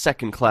treated as a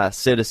second-class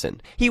citizen.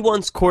 He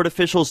wants court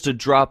officials to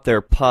drop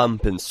their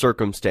pomp and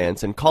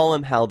circumstance and call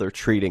him how they're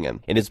treating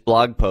him. In his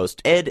blog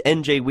post, Ed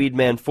N.J.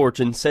 Weedman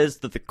Fortune says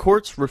that the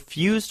courts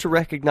refuse to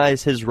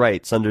recognize his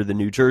rights under the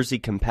New Jersey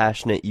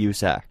Compassionate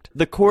Use Act.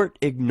 The court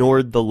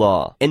ignored the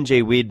law.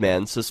 N.J.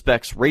 Weedman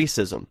suspects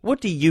racism.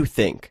 What do you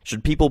think?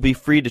 Should people be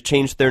free to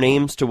change their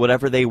names to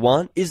whatever they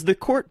want? Is the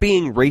court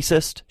being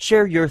racist?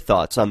 Share your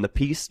thoughts on the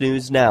Peace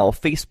News Now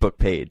Facebook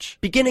page.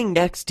 Beginning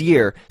next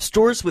year,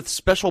 stores with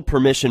special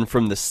permission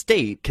from the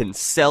state can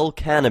sell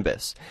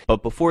cannabis.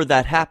 But before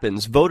that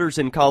happens, voters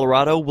in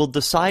Colorado will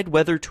decide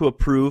whether to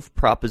approve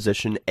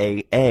Proposition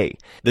AA.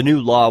 The new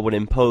law would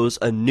impose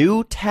a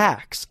new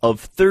tax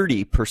of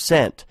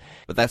 30%.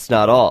 But that's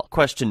not all.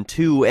 Question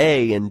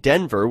 2A in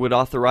Denver would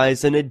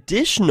authorize an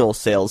additional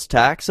sales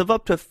tax of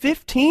up to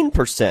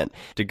 15%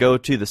 to go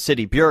to the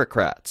city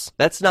bureaucrats.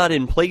 That's not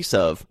in place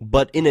of,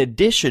 but in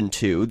addition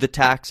to, the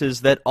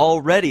taxes that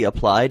already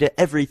apply to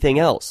everything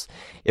else.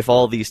 If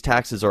all these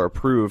taxes are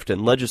approved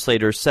and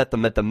legislators set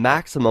them at the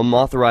maximum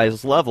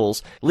authorized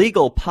levels,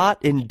 legal pot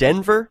in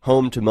Denver,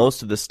 home to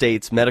most of the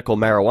state's medical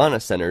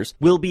marijuana centers,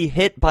 will be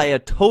hit by a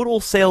total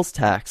sales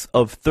tax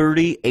of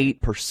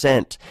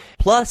 38%,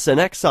 plus an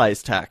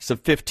excise tax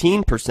of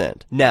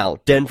 15%. Now,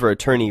 Denver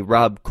attorney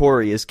Rob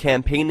Corey is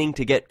campaigning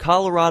to get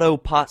Colorado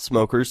pot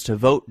smokers to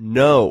vote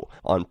no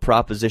on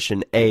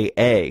Proposition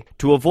AA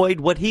to avoid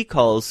what he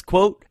calls,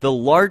 quote, the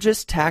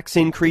largest tax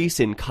increase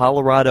in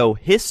Colorado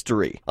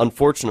history.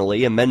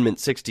 Unfortunately, Amendment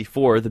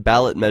 64, the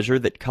ballot measure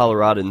that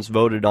Coloradans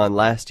voted on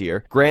last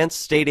year, grants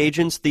state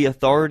agents the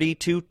authority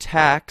to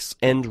tax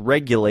and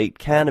regulate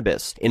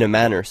cannabis in a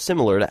manner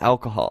similar to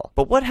alcohol.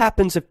 But what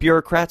happens if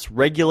bureaucrats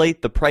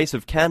regulate the price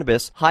of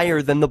cannabis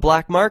higher than the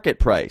black market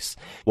price?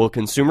 Will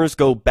consumers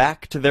go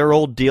back to their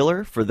old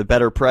dealer for the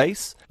better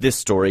price? This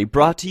story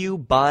brought to you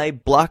by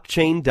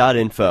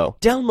blockchain.info.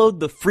 Download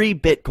the free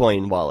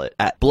Bitcoin wallet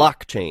at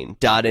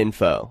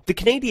blockchain.info. The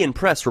Canadian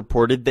press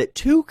reported that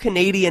 2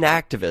 Canadian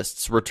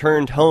activists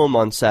returned home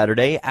on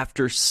Saturday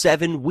after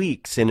 7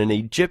 weeks in an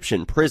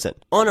Egyptian prison.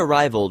 On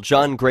arrival,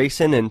 John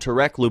Grayson and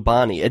Tarek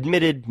Lubani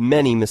admitted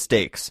many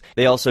mistakes.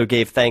 They also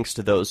gave thanks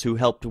to those who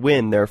helped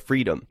win their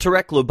freedom.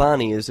 Tarek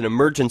Lubani is an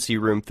emergency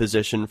room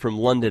physician from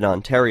London,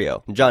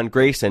 Ontario. John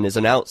Grayson is a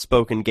an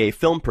outspoken gay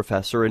film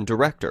professor and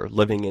director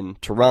living in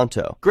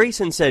Toronto.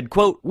 Grayson said,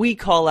 quote, "We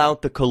call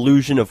out the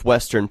collusion of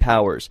Western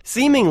powers,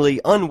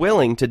 seemingly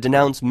unwilling to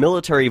denounce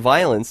military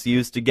violence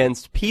used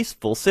against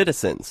peaceful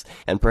citizens,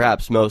 and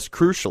perhaps most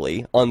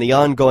crucially, on the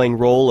ongoing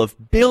role of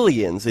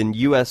billions in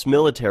U.S.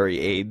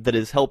 military aid that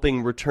is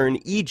helping return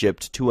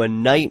Egypt to a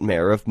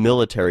nightmare of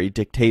military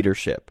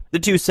dictatorship." The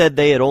two said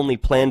they had only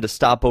planned to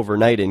stop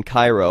overnight in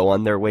Cairo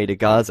on their way to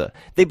Gaza.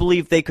 They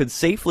believed they could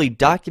safely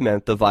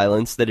document the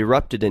violence that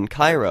erupted in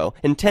Cairo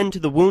and tend to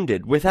the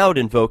wounded without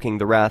invoking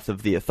the wrath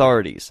of the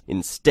authorities.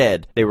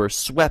 Instead, they were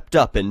swept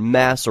up in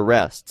mass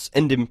arrests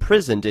and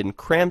imprisoned in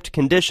cramped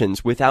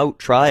conditions without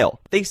trial.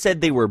 They said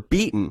they were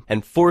beaten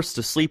and forced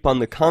to sleep on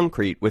the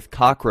concrete with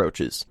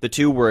cockroaches. The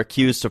two were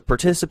accused of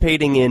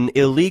participating in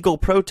illegal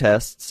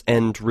protests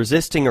and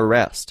resisting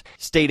arrest.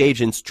 State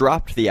agents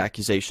dropped the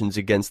accusations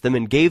against them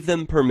and gave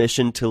them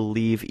permission to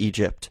leave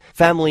Egypt.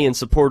 Family and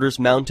supporters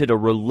mounted a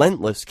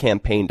relentless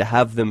campaign to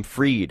have them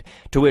freed,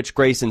 to which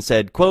Grayson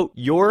said, quote,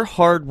 "Your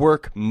hard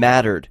work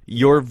mattered.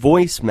 Your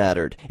voice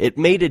mattered. It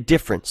made a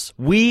difference.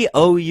 We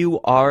owe you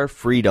our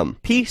freedom."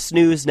 Peace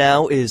News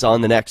Now is on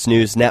the Next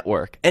News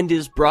Network and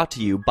is brought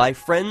to you by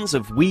friends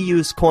of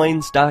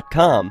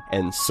WeUseCoins.com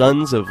and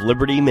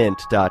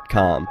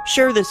SonsOfLibertyMint.com.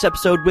 Share this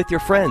episode with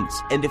your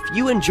friends, and if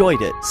you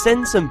enjoyed it,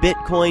 send some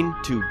Bitcoin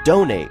to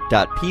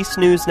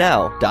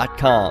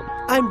donate.peacenewsnow.com.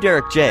 I'm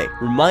Derek J,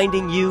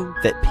 reminding you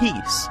that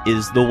peace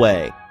is the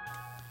way.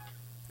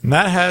 And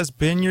that has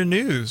been your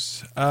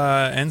news.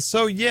 And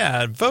so,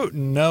 yeah, vote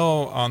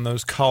no on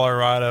those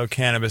Colorado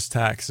cannabis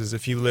taxes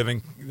if you live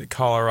in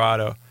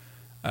Colorado,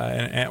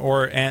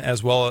 and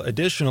as well,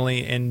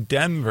 additionally, in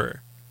Denver.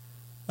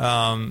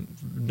 No.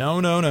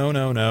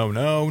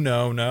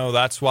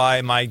 That's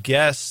why my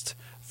guest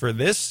for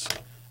this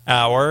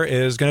hour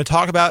is going to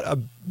talk about a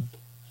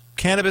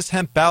cannabis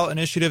hemp ballot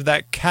initiative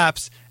that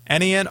caps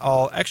any and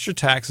all extra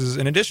taxes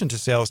in addition to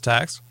sales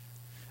tax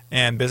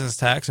and business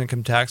tax,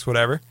 income tax,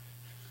 whatever,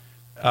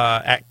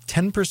 at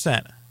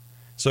 10%.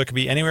 So it could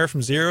be anywhere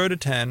from 0 to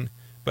 10,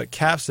 but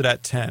caps it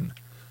at 10.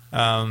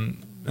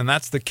 And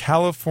that's the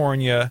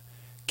California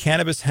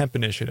Cannabis Hemp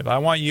Initiative. I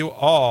want you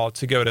all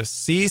to go to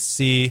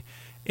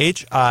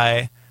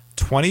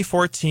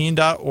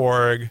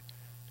cchi2014.org,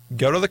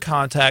 go to the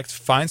contacts,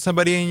 find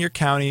somebody in your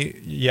county.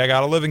 You got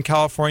to live in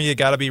California. You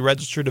got to be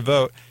registered to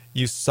vote.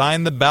 You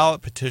sign the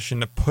ballot petition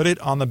to put it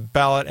on the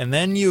ballot, and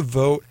then you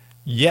vote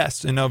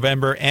yes in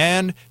November,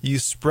 and you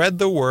spread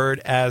the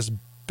word as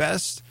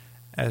best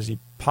as you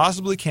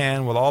possibly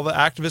can with all the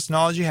activist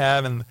knowledge you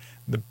have and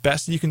the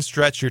best you can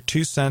stretch your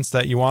 2 cents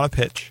that you want to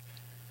pitch.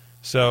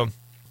 So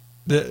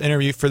the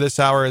interview for this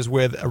hour is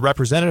with a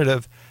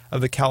representative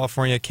of the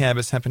California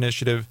Cannabis Hemp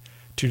Initiative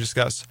to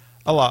discuss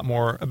a lot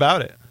more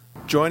about it.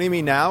 Joining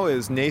me now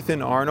is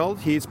Nathan Arnold.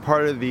 He's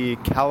part of the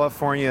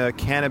California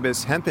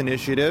Cannabis Hemp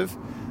Initiative,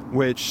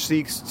 which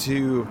seeks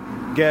to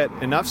get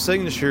enough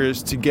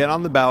signatures to get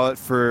on the ballot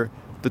for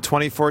the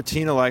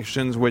 2014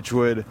 elections, which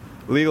would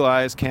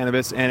legalize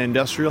cannabis and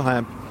industrial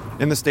hemp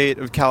in the state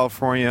of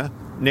California.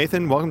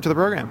 Nathan, welcome to the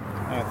program.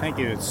 Thank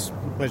you. It's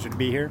a pleasure to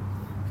be here.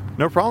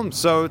 No problem.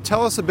 So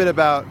tell us a bit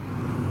about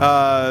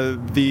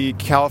the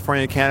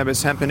California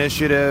Cannabis Hemp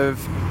Initiative,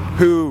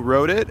 who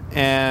wrote it,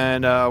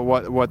 and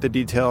what the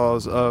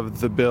details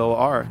of the bill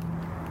are.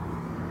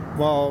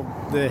 Well,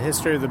 the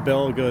history of the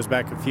bill goes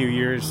back a few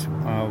years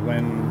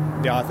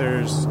when the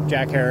authors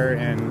Jack Hare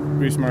and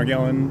Bruce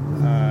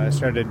Margellin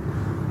started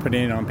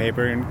putting it on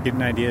paper and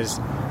getting ideas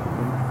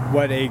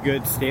what a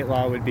good state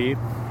law would be,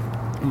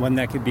 one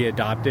that could be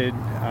adopted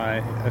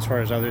as far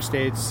as other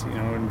states,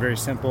 in very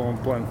simple,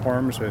 blunt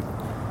forms with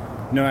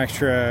no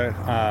extra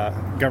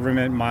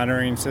government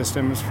monitoring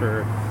systems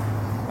for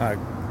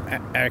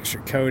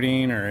extra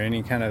coding or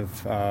any kind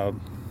of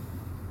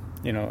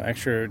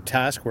extra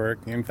task work.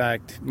 In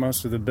fact,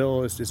 most of the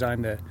bill is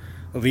designed to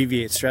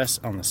alleviate stress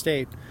on the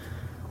state,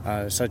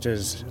 such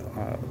as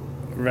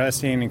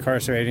arresting,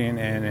 incarcerating,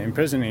 and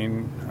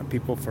imprisoning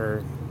people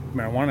for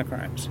marijuana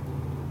crimes.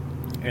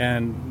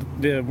 And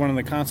one of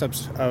the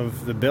concepts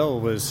of the bill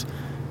was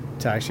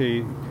to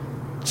actually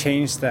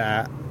change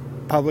that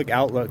public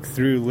outlook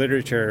through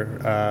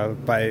literature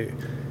by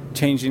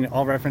changing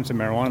all reference to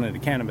marijuana to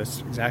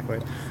cannabis.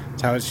 Exactly.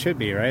 That's how it should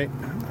be, right?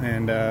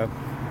 And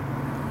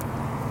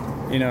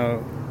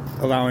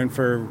allowing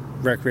for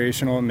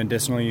recreational and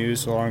medicinal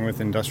use along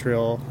with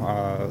industrial,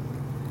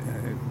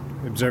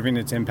 observing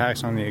its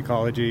impacts on the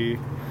ecology,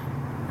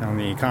 on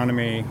the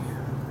economy.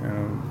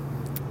 I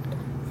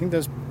think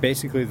that's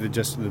basically the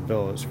gist of the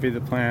bill, is free the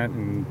plant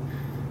and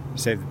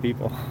save the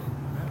people.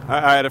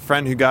 I had a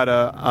friend who got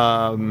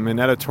an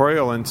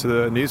editorial into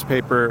the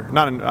newspaper,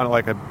 not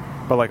like a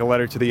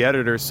letter to the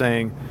editor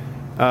saying,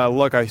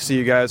 look, I see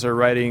you guys are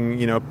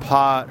writing,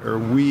 pot or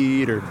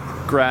weed or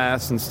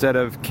grass instead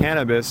of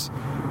cannabis,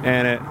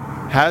 and it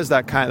has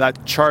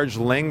that charged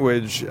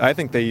language. I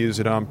think they use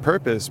it on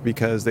purpose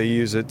because they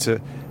use it to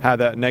have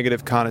that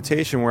negative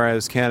connotation,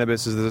 whereas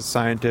cannabis is the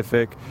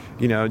scientific,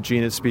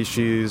 genus,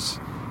 species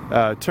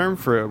term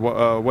for it.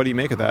 What do you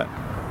make of that?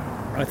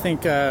 I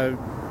think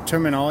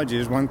terminology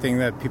is one thing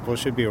that people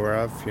should be aware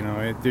of.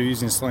 They're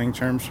using slang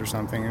terms for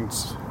something.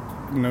 It's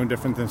no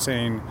different than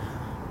saying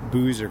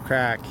booze or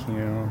crack.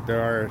 There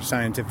are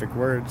scientific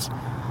words.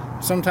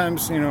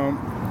 Sometimes,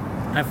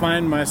 I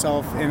find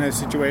myself in a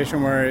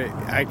situation where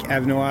I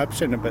have no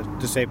option but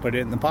to say put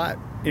it in the pot,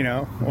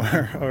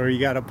 or you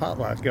got a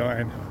potluck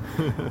going.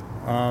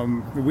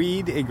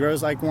 Weed, it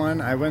grows like one.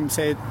 I wouldn't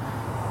say it,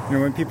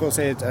 when people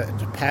say it's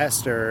a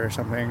pest or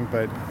something,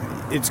 but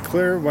it's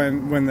clear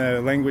when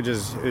the language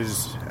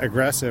is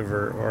aggressive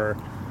or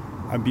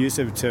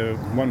abusive to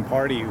one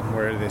party,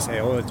 where they say,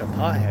 oh, it's a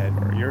pothead,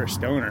 or you're a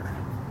stoner.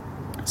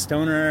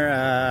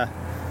 Stoner,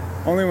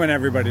 only when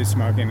everybody's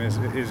smoking is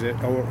it,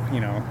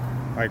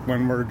 like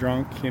when we're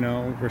drunk,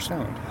 we're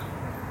stoned.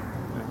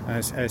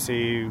 I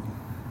see,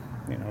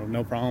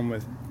 no problem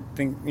with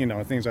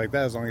things like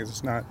that as long as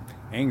it's not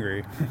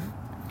angry.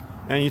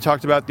 And you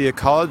talked about the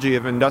ecology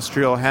of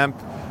industrial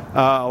hemp.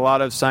 A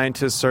lot of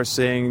scientists are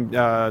saying,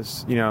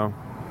 act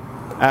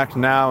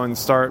now and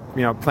start,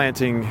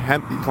 planting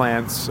hemp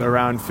plants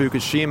around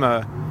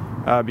Fukushima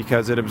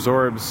because it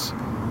absorbs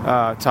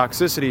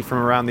toxicity from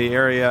around the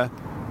area.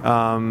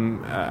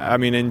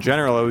 In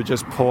general, it would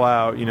just pull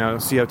out,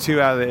 CO2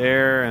 out of the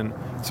air, and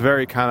it's a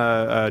very kind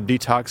of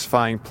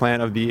detoxifying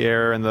plant of the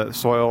air and the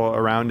soil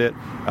around it.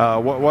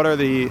 What are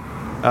the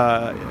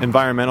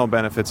environmental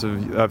benefits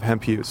of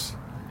hemp use?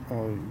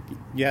 Well,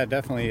 yeah,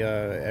 definitely.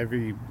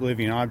 Every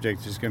living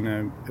object is going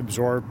to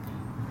absorb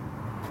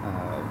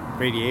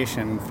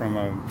radiation from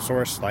a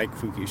source like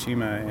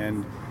Fukushima,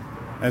 and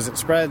as it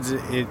spreads,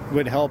 it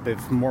would help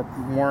if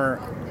more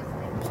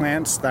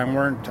plants that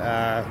weren't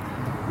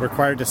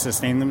required to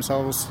sustain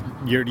themselves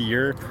year to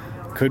year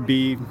could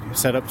be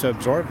set up to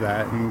absorb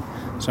that. And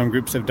some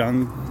groups have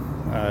done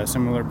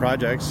similar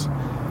projects.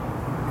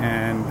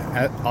 And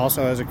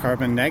also as a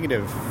carbon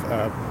negative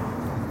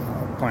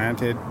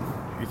plant, it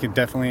could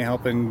definitely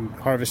help in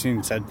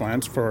harvesting said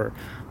plants for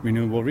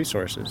renewable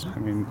resources.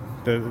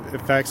 The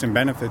effects and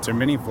benefits are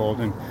manyfold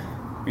in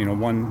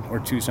one or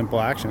two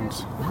simple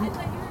actions.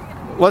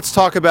 Let's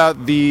talk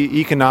about the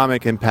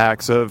economic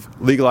impacts of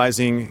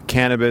legalizing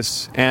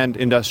cannabis and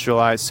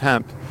industrialized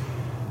hemp.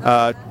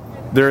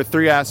 There are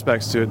three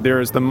aspects to it. There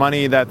is the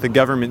money that the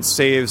government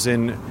saves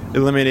in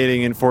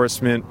eliminating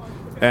enforcement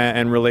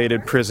and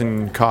related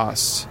prison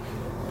costs.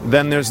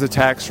 Then there's the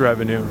tax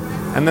revenue,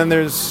 and then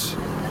there's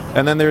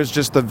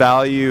just the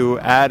value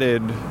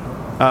added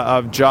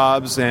of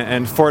jobs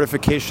and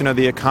fortification of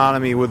the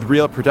economy with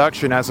real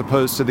production, as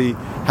opposed to the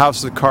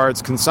house of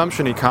cards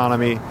consumption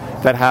economy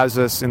that has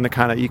us in the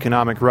kind of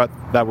economic rut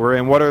that we're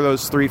in. What are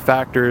those three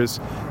factors,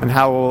 and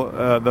how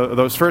will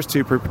those first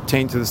two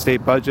pertain to the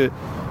state budget,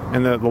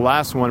 and the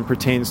last one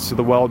pertains to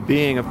the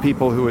well-being of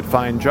people who would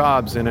find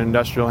jobs in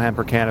industrial hemp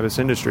or cannabis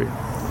industry?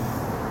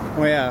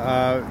 Well,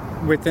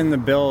 yeah, within the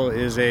bill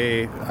is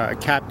a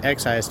capped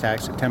excise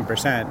tax of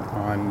 10%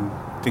 on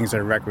things that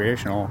are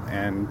recreational,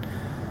 and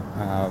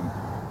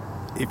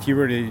if you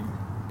were to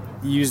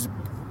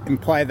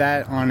imply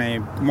that on a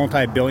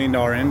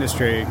multi-billion-dollar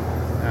industry,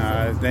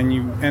 then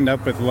you end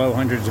up with low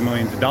hundreds of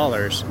millions of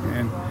dollars,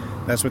 and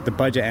that's what the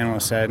budget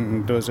analyst said,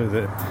 and those are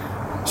the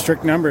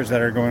strict numbers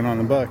that are going on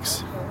the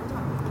books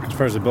as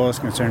far as the bill is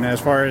concerned.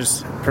 As far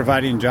as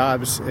providing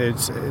jobs,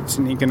 it's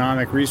an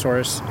economic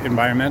resource,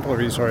 environmental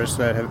resource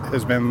that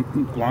has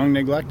been long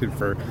neglected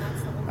for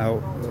a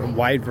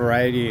wide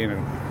variety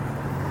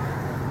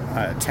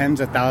and tens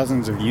of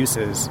thousands of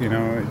uses.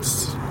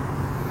 It's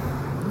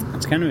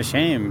kind of a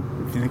shame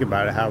if you think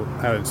about it,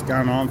 how it's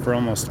gone on for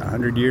almost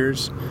 100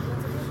 years,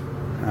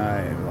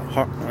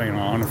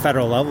 on a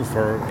federal level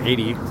for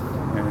 80.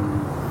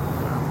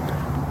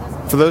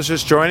 For those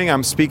just joining,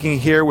 I'm speaking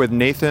here with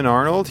Nathan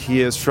Arnold. He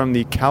is from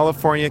the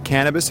California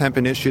Cannabis Hemp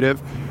Initiative,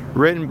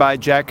 written by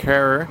Jack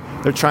Herer.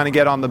 They're trying to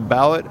get on the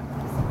ballot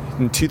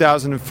in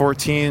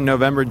 2014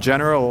 November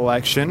general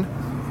election.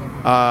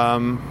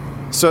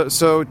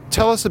 So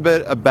tell us a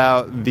bit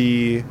about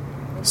the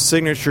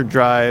signature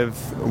drive,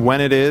 when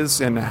it is,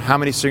 and how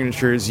many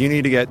signatures you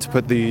need to get to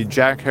put the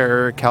Jack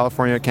Herer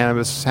California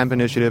Cannabis Hemp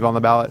Initiative on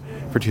the ballot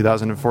for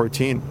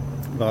 2014.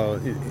 Well,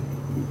 it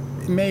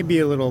may be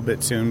a little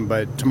bit soon,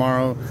 but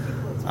tomorrow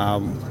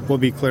we'll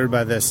be cleared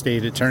by the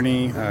state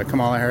attorney,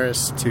 Kamala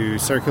Harris, to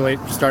circulate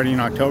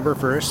starting October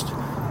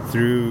 1st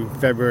through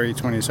February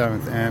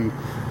 27th. And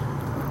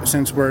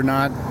since we're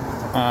not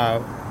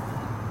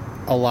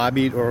a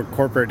lobbied or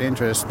corporate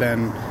interest,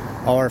 then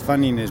all our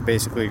funding is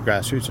basically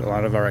grassroots. A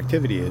lot of our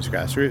activity is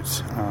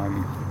grassroots.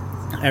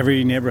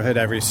 Every neighborhood,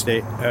 every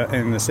state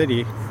in the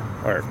city,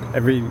 or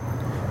every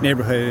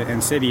neighborhood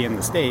and city in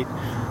the state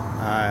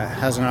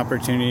has an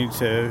opportunity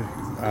to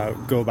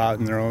go about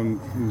in their own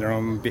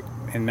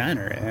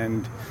manner,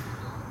 and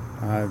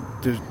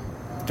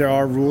there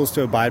are rules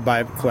to abide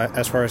by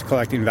as far as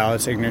collecting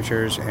valid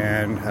signatures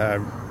and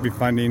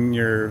refunding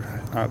your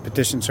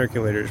petition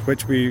circulators,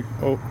 which we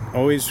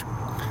always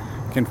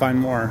can find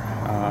more.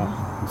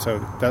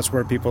 So that's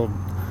where people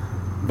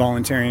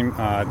volunteering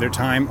their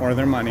time or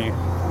their money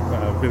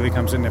really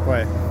comes into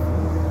play.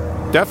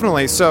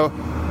 Definitely. So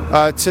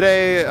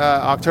Today,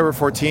 October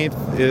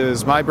 14th,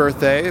 is my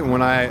birthday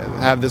when I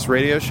have this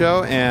radio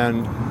show,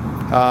 and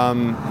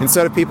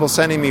instead of people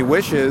sending me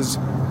wishes,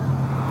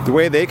 the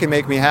way they can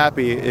make me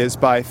happy is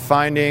by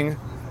finding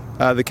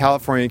the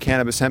California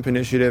Cannabis Hemp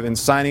Initiative and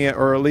signing it,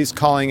 or at least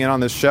calling in on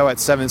the show at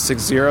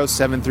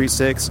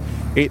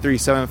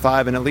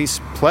 760-736-8375 and at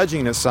least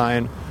pledging to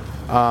sign.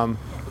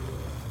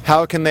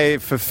 How can they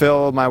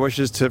fulfill my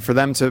wishes for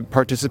them to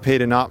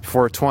participate in Op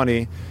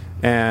 420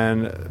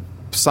 and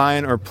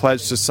sign or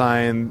pledge to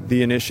sign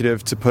the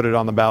initiative to put it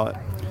on the ballot?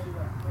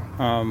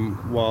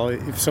 Well,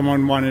 if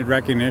someone wanted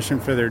recognition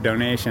for their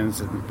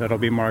donations, that'll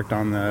be marked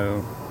on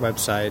the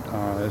website.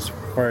 As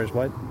far as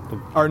what?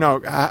 Or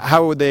no,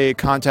 how would they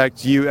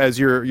contact you as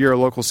you're a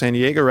local San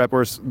Diego rep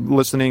or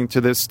listening to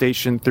this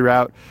station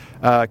throughout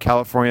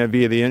California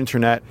via the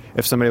internet?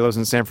 If somebody lives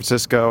in San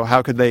Francisco,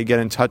 how could they get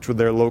in touch with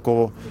their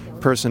local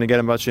person to get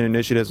a bunch of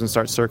initiatives and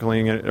start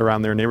circling it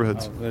around their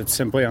neighborhoods? It's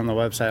simply on the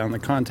website, on the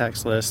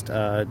contacts list,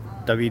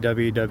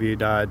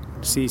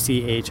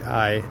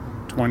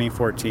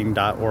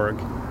 www.cchi2014.org.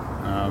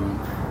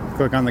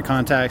 Click on the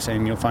contacts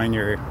and you'll find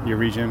your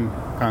region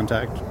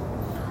contact,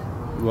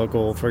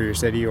 local for your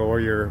city or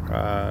your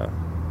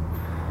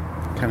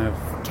kind of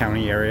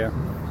county area.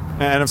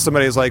 And if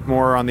somebody's like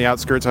more on the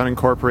outskirts,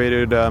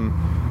 unincorporated,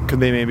 could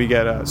they maybe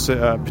get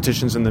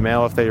petitions in the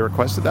mail if they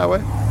request it that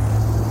way?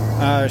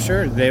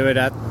 Sure. They would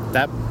at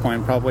that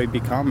point probably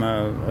become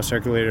a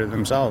circulator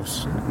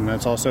themselves, and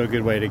that's also a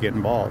good way to get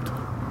involved.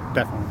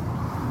 Definitely.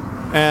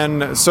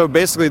 And so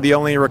basically the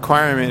only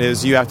requirement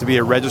is you have to be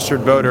a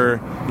registered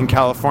voter in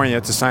California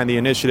to sign the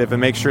initiative,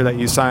 and make sure that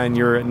you sign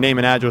your name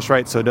and address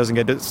right so it doesn't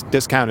get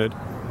discounted.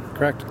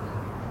 Correct.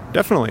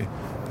 Definitely.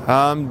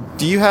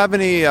 Do you have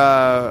any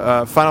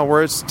final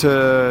words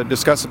to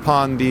discuss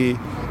upon the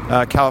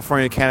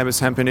California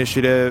Cannabis Hemp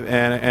Initiative,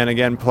 and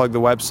again plug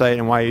the website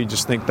and why you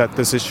just think that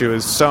this issue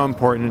is so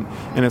important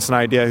and it's an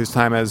idea whose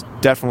time has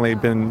definitely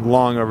been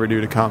long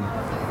overdue to come?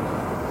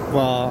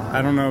 Well,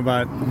 I don't know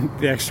about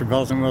the extra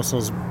bells and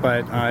whistles,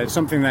 but it's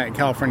something that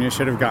California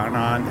should have gotten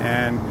on,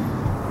 and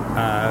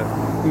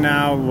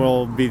now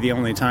will be the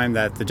only time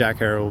that the Jack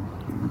Harrow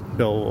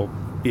bill will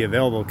be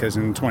available, because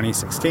in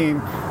 2016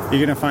 you're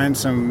going to find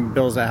some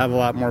bills that have a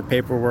lot more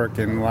paperwork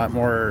and a lot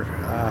more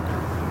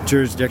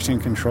jurisdiction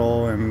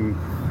control, and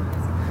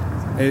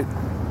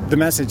the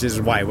message is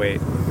why wait?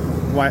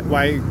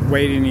 Why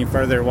wait any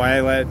further?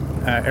 Why let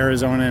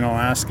Arizona and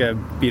Alaska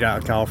beat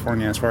out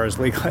California as far as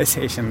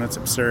legalization? That's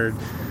absurd.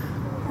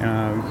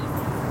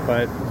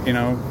 But you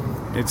know,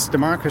 it's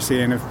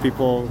democracy, and if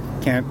people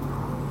can't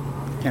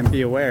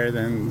be aware,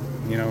 then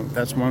you know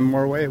that's one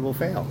more way it will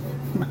fail.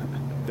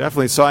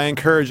 Definitely. So I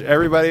encourage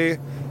everybody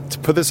to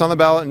put this on the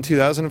ballot in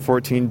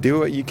 2014. Do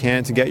what you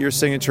can to get your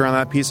signature on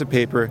that piece of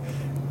paper.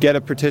 Get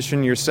a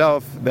petition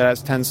yourself that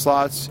has 10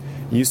 slots.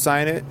 You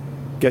sign it.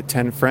 Get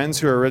 10 friends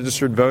who are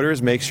registered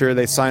voters. Make sure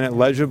they sign it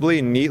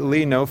legibly,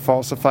 neatly, no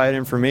falsified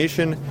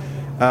information. If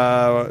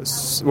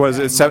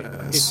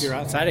you're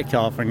outside of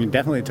California,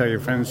 definitely tell your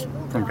friends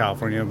from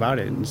California about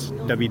it. It's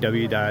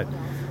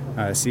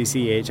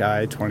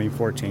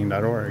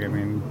www.cchi2014.org. I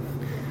mean,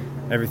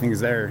 everything's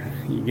there.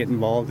 You get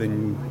involved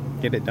and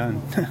get it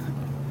done.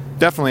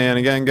 Definitely. And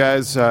again,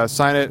 guys,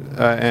 sign it.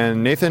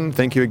 And Nathan,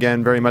 thank you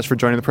again very much for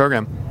joining the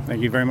program.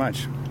 Thank you very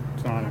much.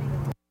 It's an honor.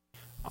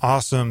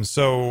 Awesome.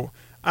 So,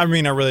 I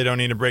mean, I really don't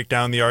need to break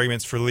down the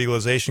arguments for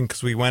legalization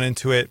because we went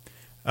into it.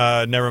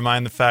 Never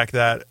mind the fact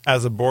that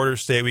as a border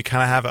state, we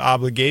kind of have an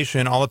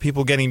obligation. All the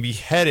people getting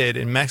beheaded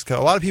in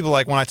Mexico, a lot of people,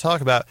 like when I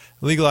talk about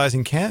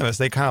legalizing cannabis,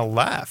 they kind of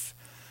laugh.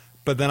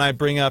 But then I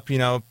bring up, you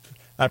know,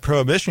 that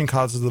prohibition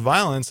causes the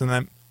violence, and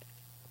then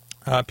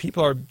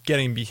people are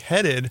getting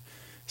beheaded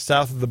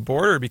south of the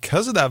border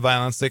because of that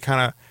violence. They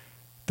kind of,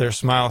 their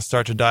smiles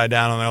start to die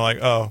down, and they're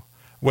like, oh,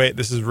 wait,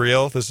 this is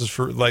real? This is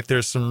for, like,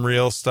 there's some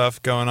real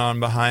stuff going on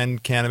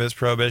behind cannabis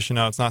prohibition.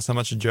 No, it's not so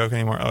much a joke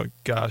anymore. Oh,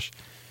 gosh.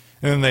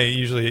 And then they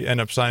usually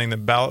end up signing the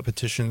ballot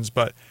petitions.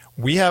 But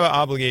we have an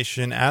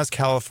obligation as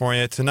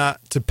California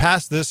to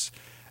pass this,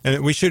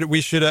 and we should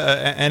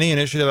any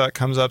initiative that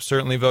comes up,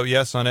 certainly vote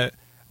yes on it.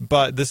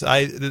 But this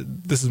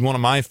is one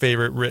of my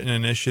favorite written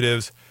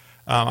initiatives.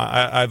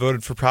 I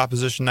voted for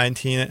Proposition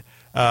 19.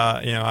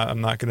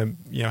 I'm not going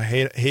to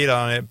hate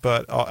on it,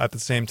 but at the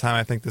same time,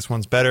 I think this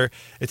one's better.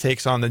 It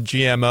takes on the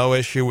GMO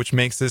issue, which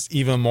makes this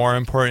even more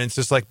important. It's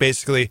just like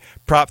basically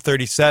Prop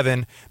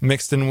 37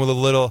 mixed in with a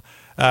little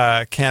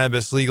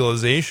cannabis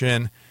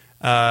legalization,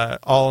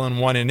 all in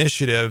one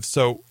initiative.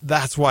 So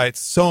that's why it's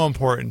so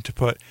important to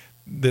put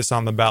this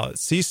on the ballot.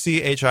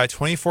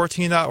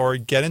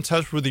 cchi2014.org. Get in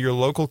touch with your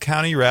local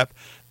county rep.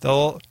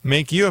 They'll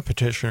make you a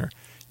petitioner.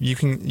 You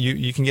can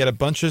get a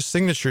bunch of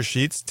signature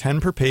sheets,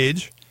 10 per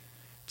page.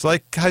 It's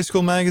like high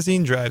school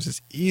magazine drives.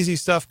 It's easy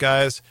stuff,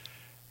 guys.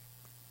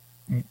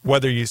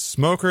 Whether you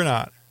smoke or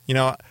not. You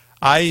know,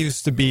 I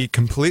used to be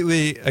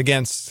completely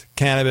against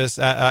cannabis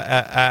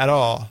at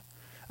all.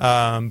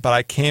 But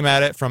I came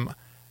at it from,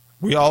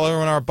 we all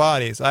own our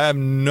bodies. I have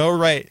no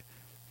right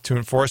to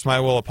enforce my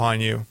will upon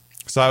you.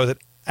 So I was an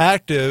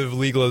active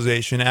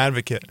legalization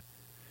advocate.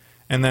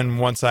 And then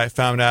once I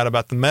found out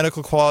about the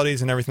medical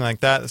qualities and everything like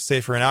that, it's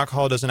safer in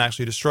alcohol, doesn't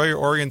actually destroy your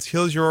organs,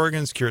 heals your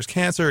organs, cures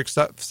cancer,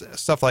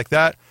 stuff like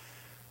that.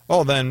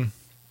 Well, then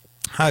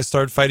I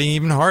started fighting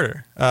even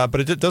harder.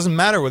 But it doesn't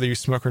matter whether you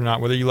smoke or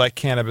not, whether you like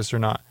cannabis or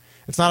not.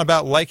 It's not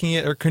about liking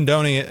it or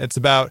condoning it. It's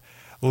about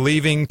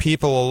leaving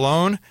people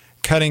alone,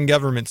 cutting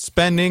government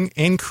spending,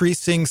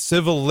 increasing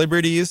civil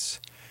liberties,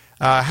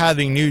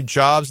 having new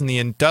jobs in the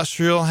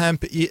industrial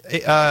hemp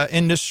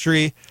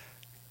industry,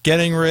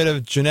 getting rid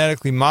of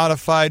genetically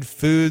modified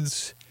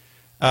foods,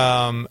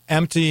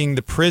 emptying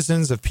the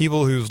prisons of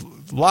people whose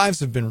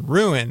lives have been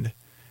ruined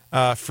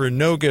for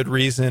no good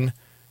reason,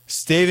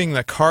 staving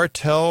the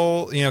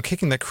cartel,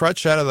 kicking the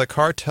crutch out of the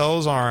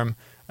cartel's arm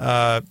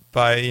by,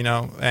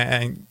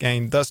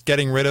 and thus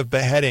getting rid of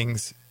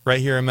beheadings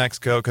right here in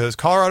Mexico, because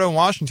Colorado and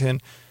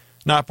Washington,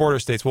 not border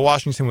states. Well,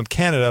 Washington with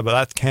Canada, but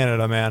that's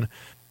Canada, man.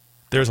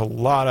 There's a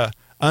lot of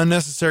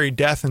unnecessary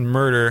death and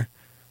murder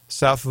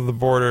south of the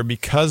border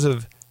because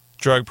of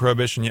drug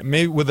prohibition. Yet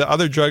maybe with the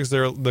other drugs,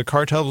 the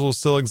cartels will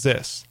still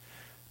exist.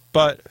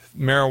 But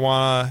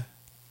marijuana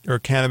or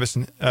cannabis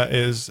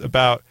is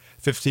about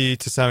 50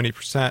 to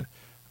 70%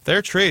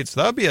 their trade.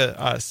 So that would be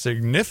a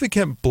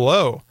significant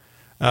blow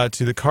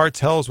to the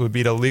cartels, would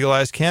be to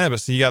legalize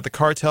cannabis. So you got the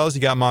cartels,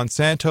 you got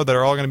Monsanto, that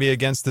are all going to be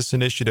against this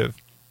initiative.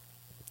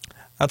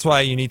 That's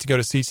why you need to go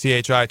to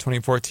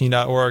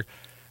cchi2014.org,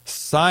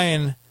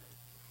 sign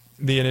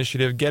the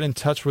initiative, get in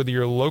touch with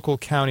your local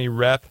county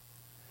rep.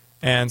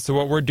 And so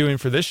what we're doing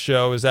for this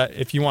show is that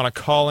if you want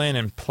to call in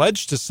and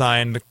pledge to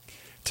sign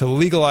to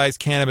legalize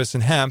cannabis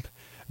and hemp,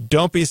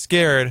 don't be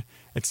scared.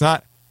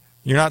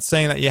 You're not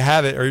saying that you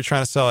have it or you're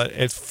trying to sell it.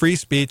 It's free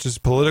speech, it's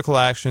political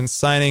action,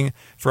 signing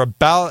for a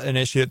ballot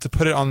initiative to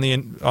put it on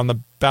the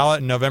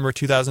ballot in November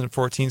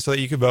 2014 so that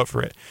you can vote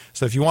for it.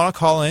 So if you want to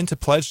call in to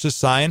pledge to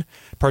sign,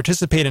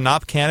 participate in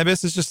Op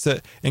Cannabis. It's just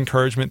an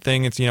encouragement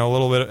thing. It's, a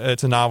little bit,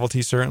 it's a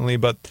novelty certainly,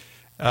 but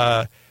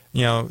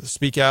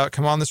speak out,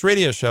 come on this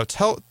radio show.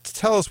 Tell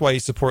us why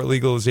you support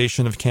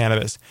legalization of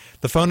cannabis.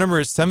 The phone number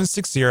is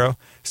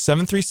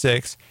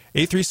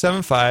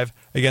 760-736-8375.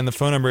 Again, the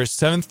phone number is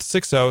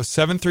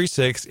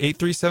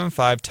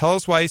 760-736-8375. Tell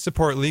us why you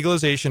support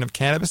legalization of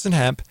cannabis and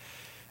hemp,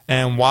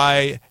 and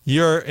why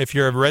if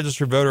you're a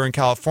registered voter in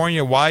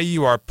California, why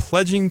you are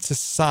pledging to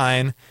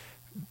sign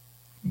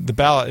the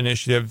ballot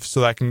initiative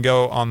so that can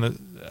go on the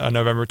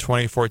November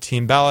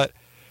 2014 ballot.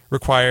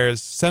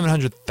 Requires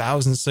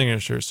 700,000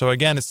 signatures. So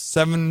again, it's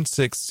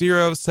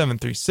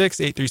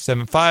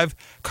 760-736-8375.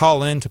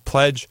 Call in to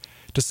pledge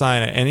to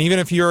sign it. And even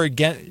if you're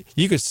against,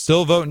 you could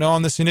still vote no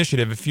on this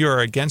initiative. If you're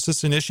against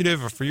this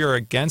initiative, or if you're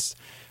against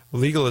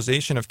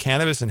legalization of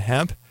cannabis and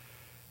hemp,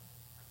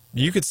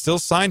 you could still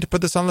sign to put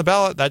this on the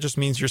ballot. That just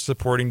means you're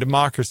supporting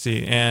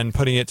democracy and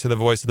putting it to the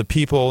voice of the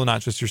people,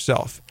 not just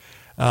yourself.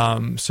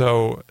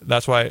 So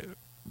that's why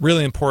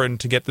really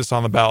important to get this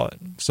on the ballot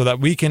so that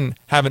we can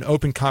have an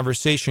open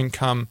conversation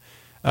come,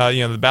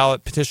 the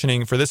ballot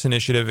petitioning for this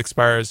initiative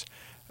expires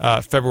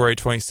February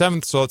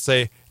 27th. So let's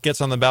say it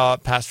gets on the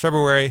ballot past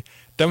February,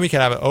 then we can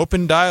have an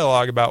open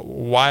dialogue about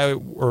why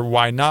or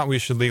why not we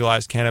should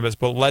legalize cannabis.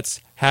 But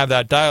let's have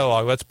that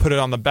dialogue. Let's put it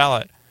on the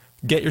ballot.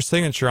 Get your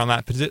signature on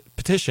that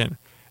petition.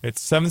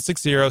 It's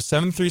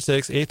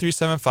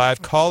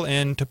 760-736-8375. Call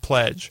in to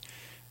pledge.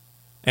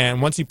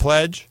 And once you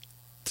pledge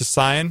to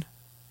sign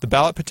the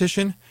ballot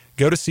petition,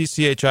 go to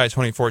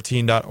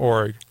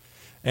cchi2014.org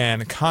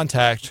and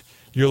contact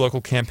your local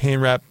campaign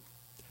rep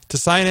to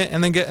sign it,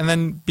 and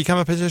then become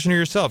a petitioner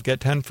yourself. Get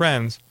 10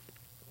 friends.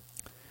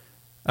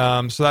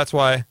 So that's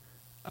why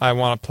I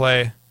want to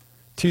play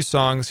two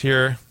songs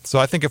here. So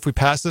I think if we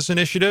pass this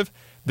initiative,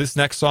 this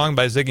next song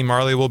by Ziggy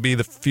Marley will be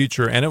the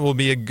future, and it will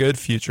be a good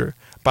future.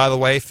 By the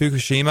way,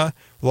 Fukushima,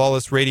 with all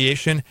this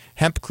radiation,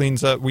 hemp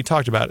cleans up. We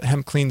talked about it.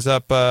 Hemp cleans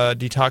up,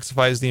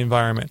 detoxifies the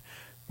environment.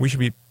 We should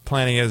be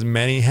planting as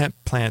many hemp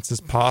plants as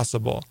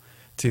possible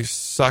to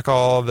suck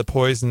all of the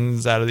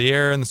poisons out of the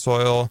air and the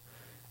soil,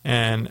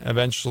 and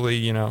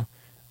eventually,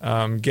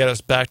 get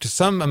us back to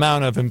some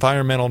amount of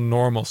environmental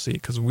normalcy,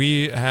 because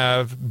we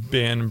have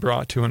been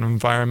brought to an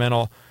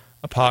environmental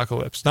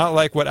apocalypse. Not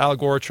like what Al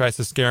Gore tries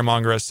to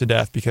scaremonger us to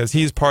death, because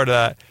he's part of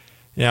that.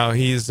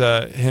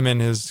 Him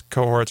and his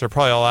cohorts are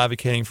probably all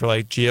advocating for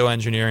like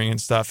geoengineering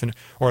and stuff,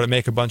 or to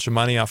make a bunch of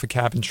money off of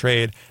cap and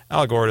trade.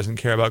 Al Gore doesn't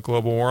care about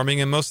global warming,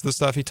 and most of the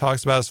stuff he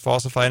talks about is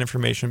falsified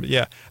information. But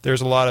yeah,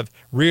 there's a lot of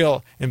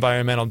real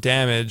environmental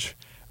damage,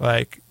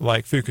 like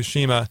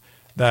Fukushima,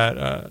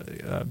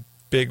 that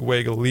big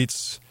wig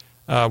elites,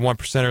 one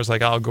percenters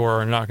like Al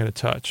Gore are not going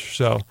to touch.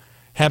 So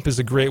hemp is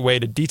a great way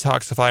to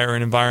detoxify our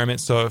environment.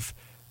 So if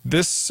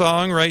this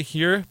song right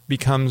here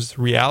becomes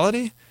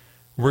reality,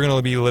 we're going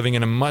to be living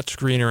in a much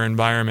greener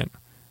environment.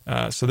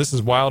 So this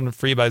is Wild and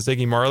Free by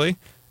Ziggy Marley.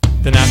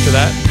 Then after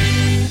that,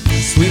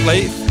 Sweet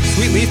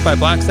Leaf by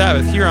Black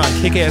Sabbath here on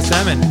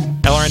KKSM and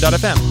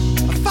LRN.FM.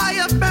 A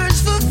fire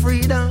burns for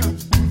freedom.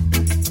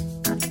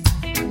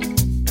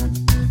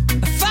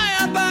 A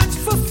fire burns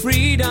for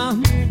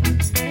freedom.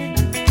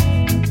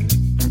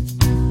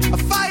 A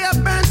fire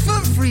burns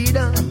for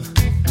freedom.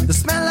 The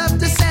smell of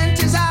the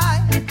scent is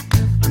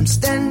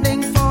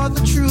standing for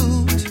the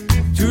truth.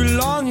 Too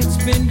long it's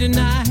been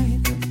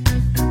denied.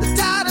 The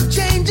tide of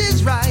change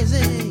is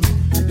rising.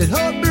 Let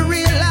hope be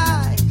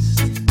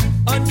realized.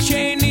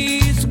 Unchain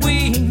these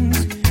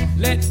wings.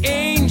 Let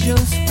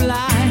angels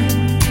fly.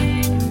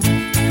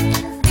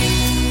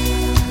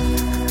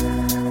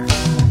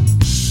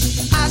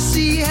 I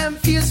see hemp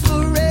fields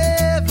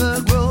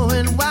forever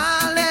growing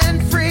wild and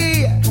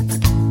free.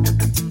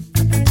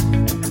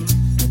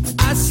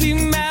 I see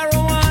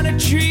marijuana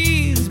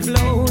trees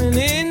blowing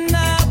in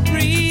the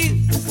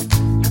breeze.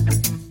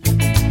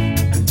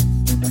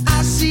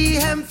 I see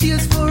hemp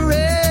fields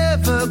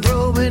forever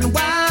growing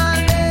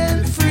wild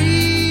and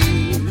free.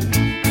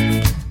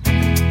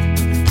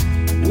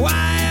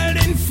 Wild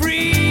and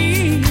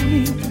free.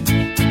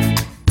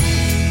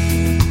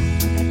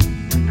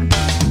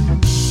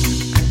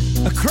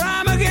 A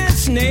crime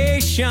against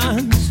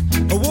nations,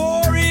 a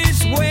war is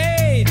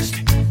waged.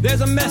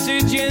 There's a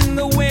message in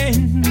the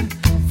wind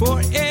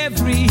for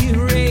every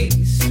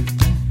race.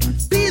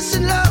 Peace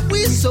and love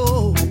we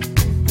sow,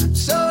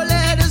 so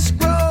let us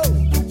grow.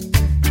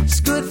 It's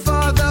good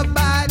for the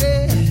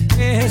body,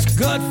 it's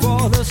good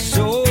for the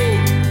soul.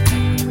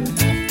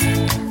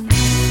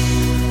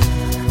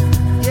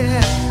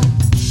 Yeah,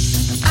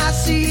 I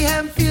see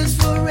hemp fields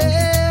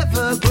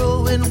forever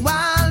growing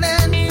wild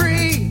and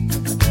free.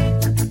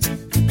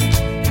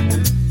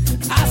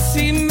 I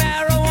see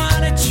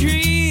marijuana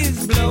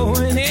trees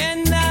blowing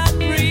in the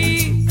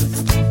breeze.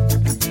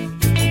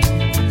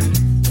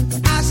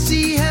 I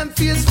see hemp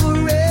fields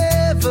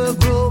forever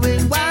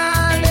growing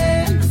wild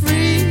and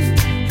free.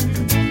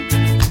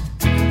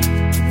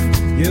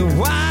 You're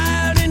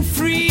wild and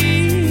free.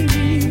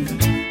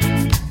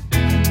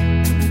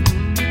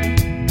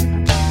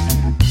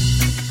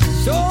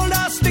 Sold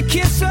us the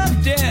kiss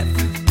of death,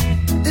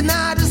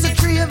 denied us the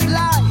tree of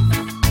life.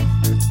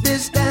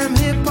 This damn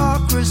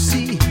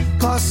hypocrisy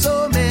cost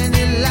so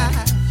many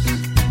lives.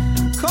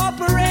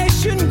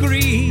 Corporation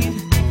greed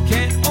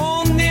can't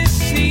own this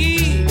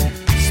seed.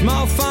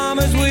 Small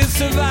farmers will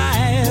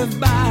survive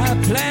by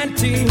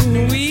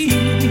planting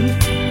weed.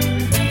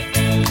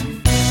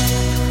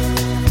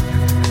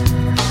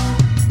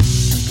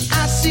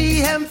 I see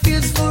hemp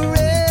fields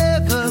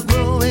forever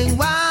growing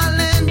wild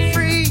and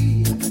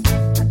free.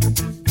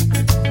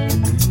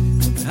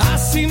 I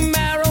see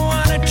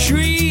marijuana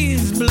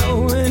trees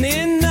blowing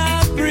in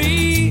the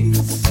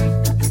breeze.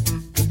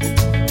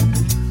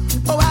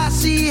 Oh, I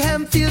see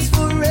hemp fields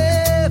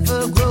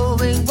forever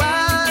growing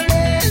wild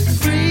and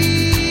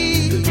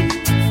free.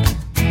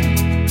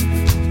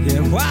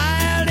 Yeah,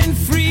 wild and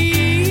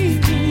free.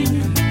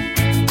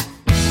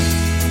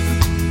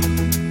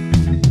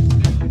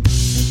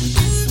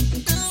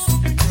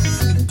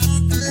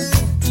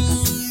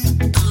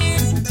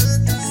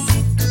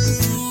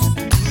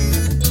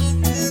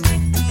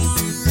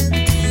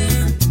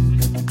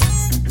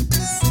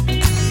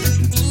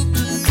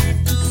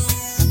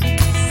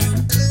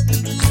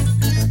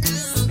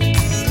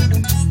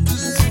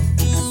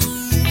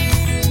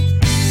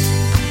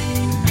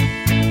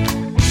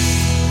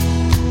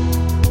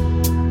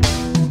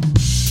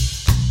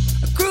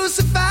 A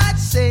crucified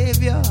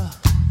savior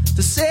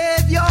to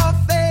save your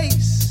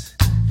face,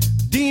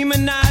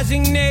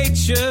 demonizing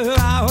nature,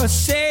 our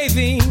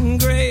saving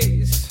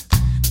grace.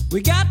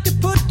 We got to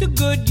put to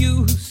good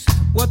use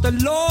what the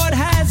Lord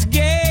has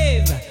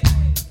gave.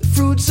 The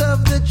fruits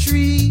of the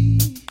tree,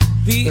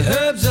 the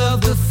herbs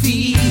of the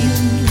field.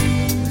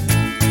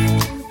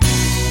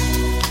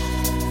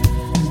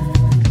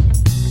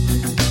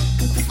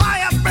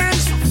 Fire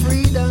burns for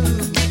freedom.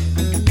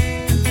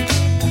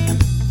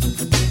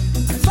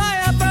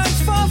 Fire burns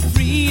for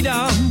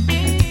freedom.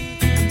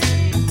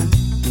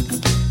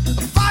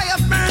 Fire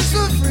burns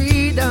for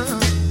freedom.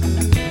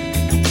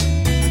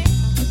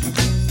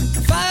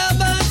 Fire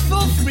burns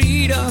for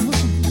freedom.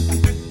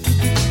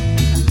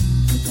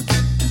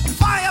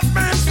 Fire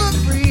burns for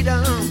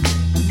freedom.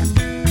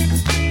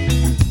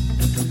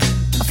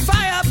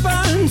 Fire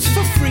burns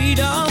for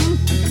freedom.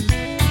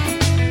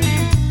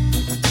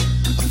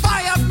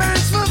 Fire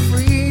burns for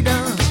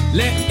freedom.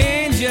 Let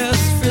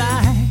angels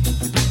fly.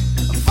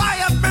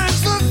 Fire burns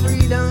for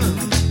freedom.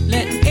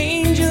 Let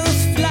angels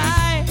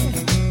fly.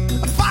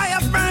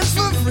 Fire burns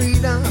for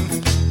freedom.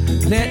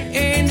 Let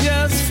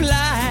angels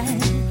fly.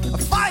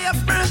 Fire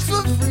burns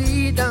for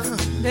freedom.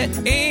 Let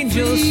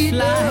angels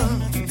fly.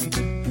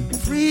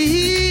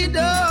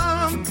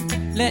 Freedom.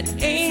 Let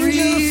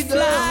angels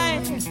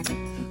fly.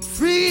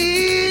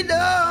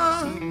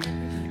 Freedom.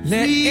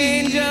 Let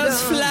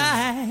angels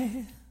fly.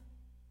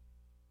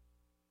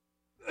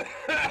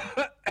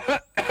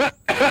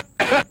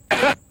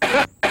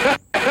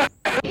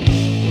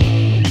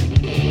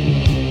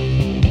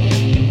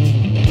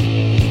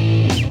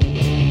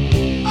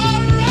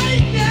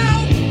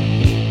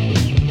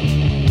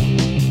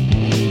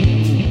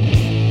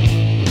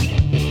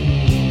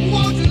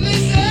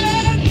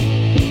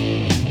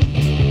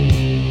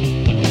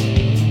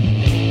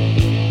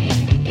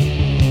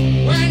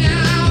 When I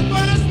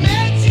first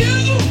met you,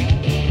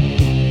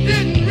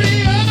 didn't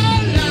realize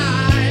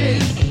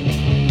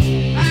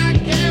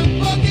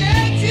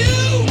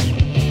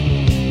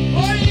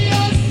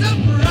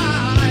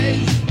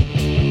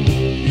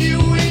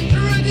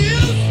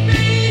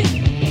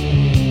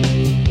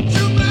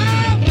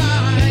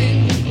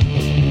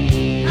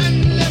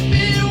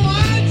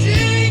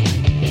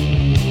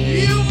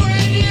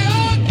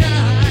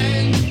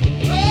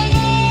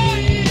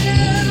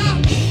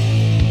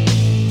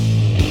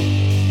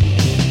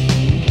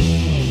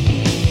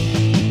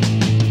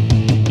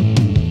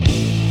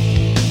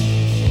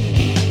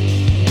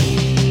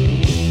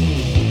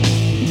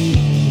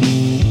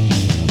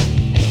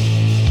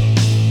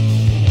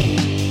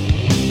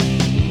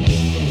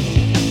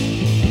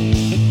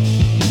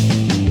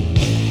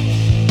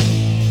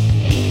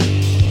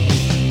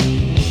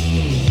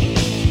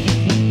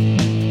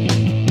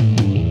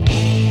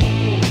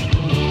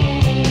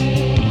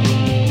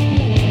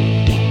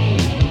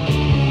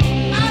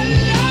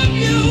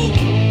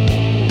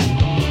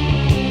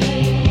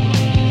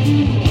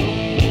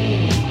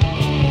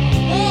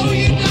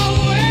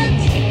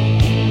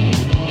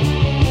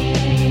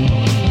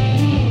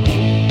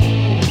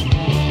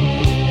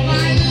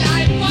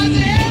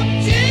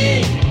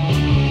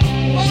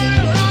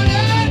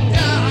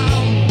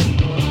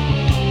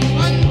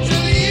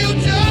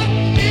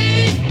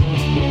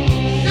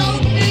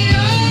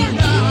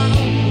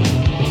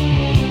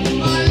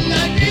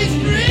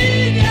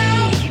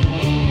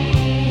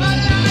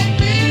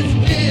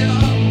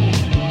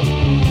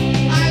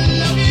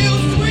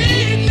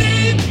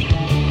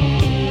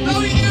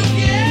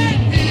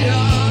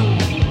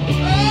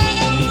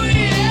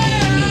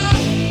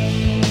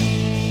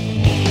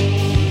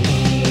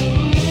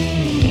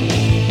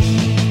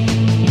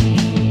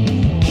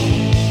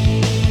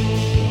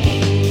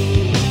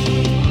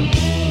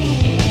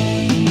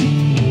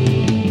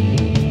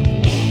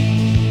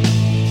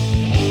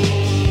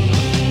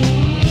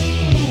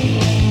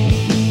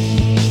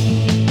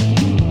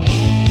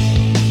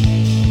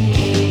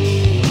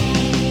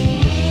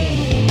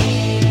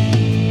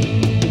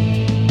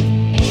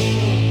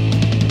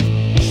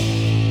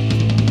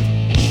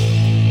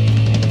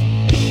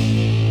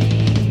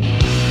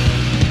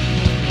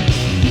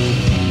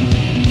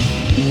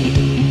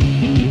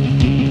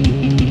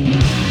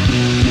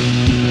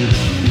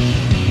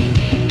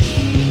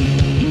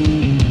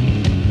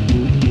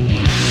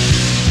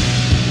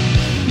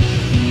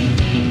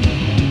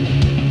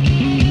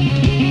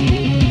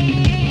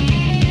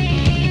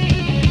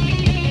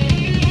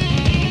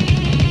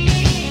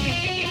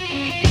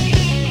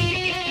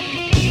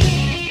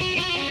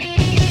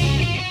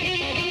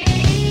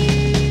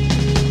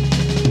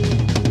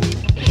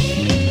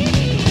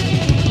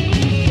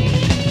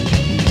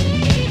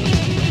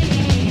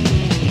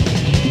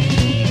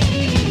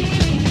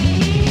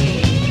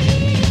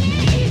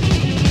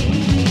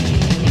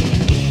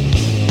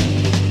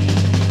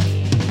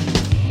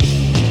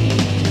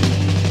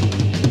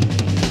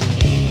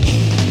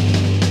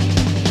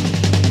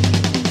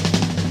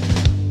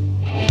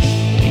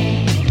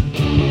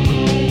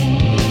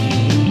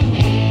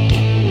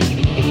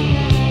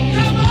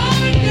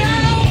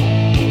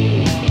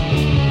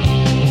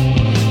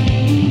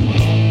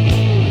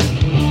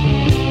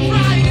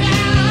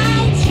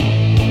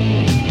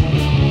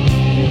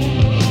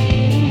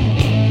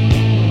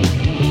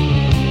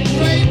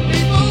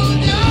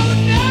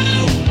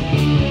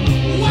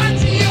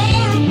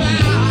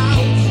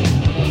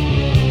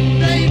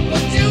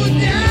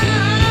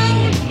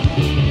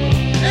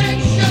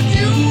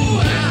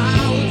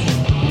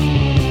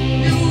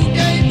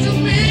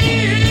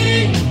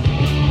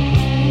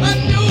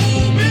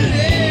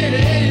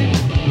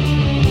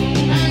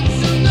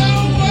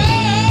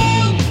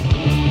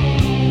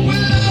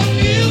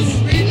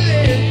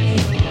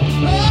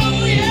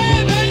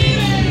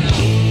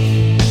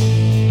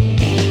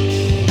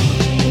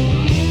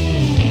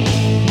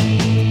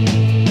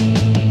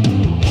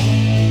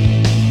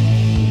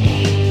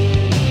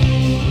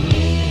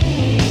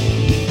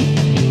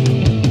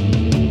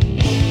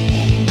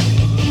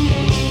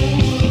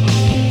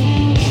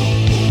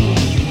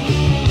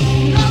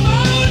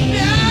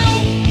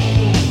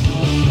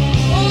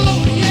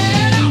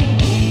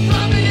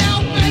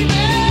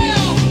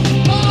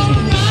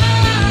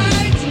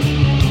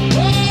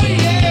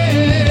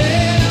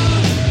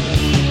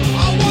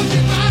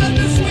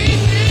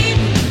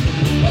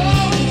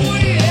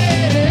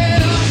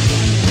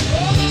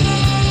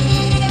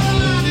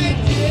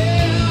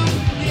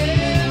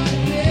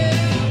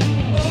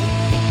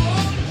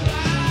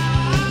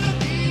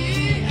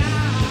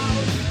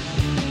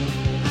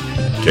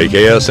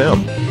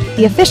KKSM,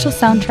 the official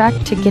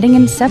soundtrack to getting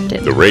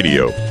incepted. the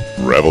radio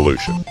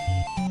revolution.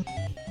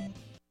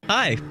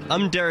 Hi,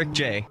 I'm Derek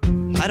J.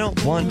 I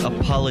don't want a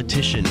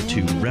politician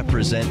to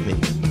represent me.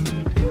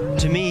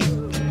 To me,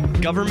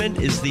 government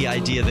is the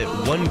idea that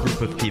one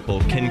group of people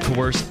can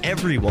coerce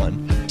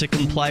everyone to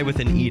comply with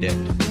an edict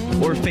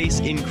or face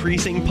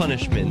increasing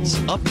punishments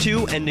up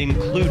to and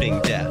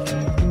including death.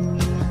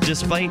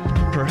 Despite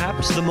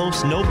perhaps the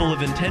most noble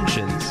of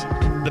intentions,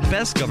 the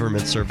best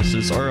government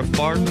services are a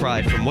far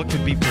cry from what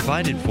could be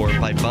provided for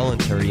by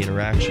voluntary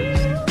interactions.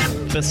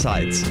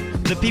 Besides,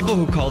 the people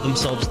who call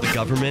themselves the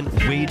government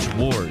wage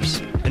wars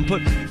and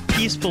put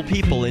peaceful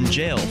people in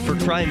jail for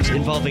crimes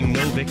involving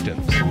no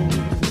victims.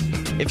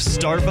 If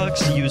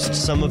Starbucks used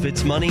some of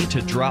its money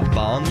to drop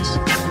bombs,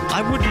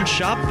 I wouldn't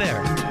shop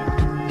there.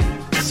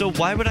 So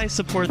why would I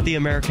support the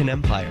American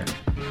empire?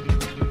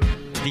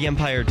 The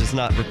empire does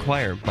not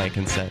require my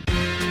consent.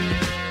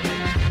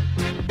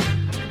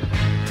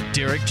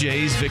 Derek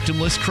J's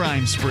Victimless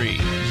Crime Spree.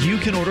 You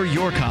can order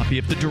your copy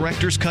of the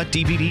Director's Cut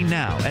DVD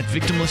now at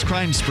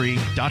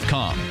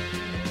victimlesscrimespree.com.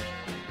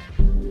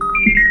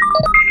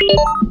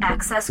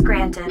 Access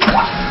granted.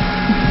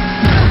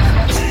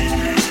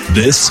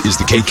 This is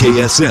the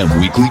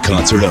KKSM Weekly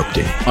Concert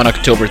Update. On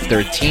October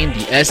 13,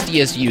 the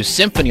SDSU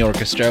Symphony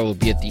Orchestra will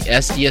be at the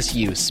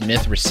SDSU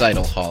Smith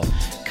Recital Hall,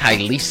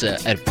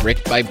 Kailisa at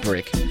Brick by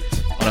Brick.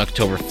 On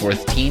October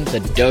 14, the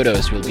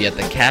Dodos will be at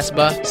the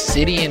Casbah,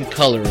 City in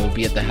Color will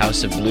be at the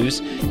House of Blues,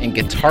 and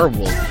Guitar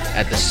Wolf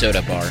at the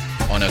Soda Bar.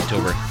 On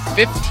October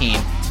 15,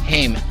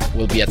 Haim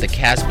will be at the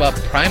Casbah,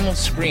 Primal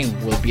Scream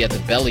will be at the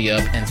Belly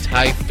Up, and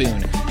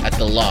Typhoon at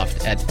the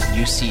Loft at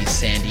UC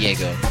San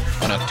Diego.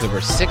 On October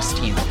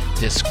 16th,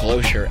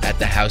 Disclosure at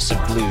the House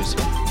of Blues,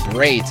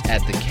 Braids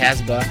at the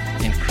Casbah,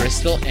 and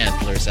Crystal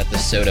Antlers at the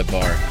Soda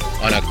Bar.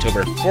 On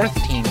October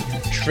 14th,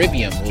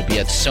 Trivium will be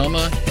at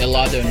Soma,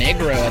 Helado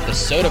Negro at the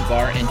Soda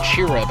Bar, and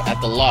Cheer Up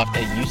at the Loft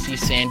at UC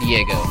San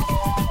Diego.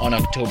 On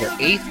October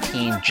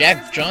 18th,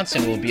 Jack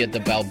Johnson will be at the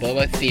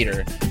Balboa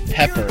Theater,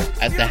 Pepper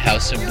at the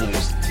House of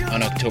Blues.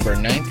 On October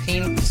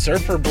 19th,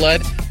 Surfer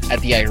Blood at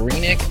the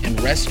Irenic,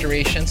 and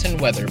Restorations and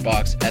Weather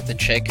Box at the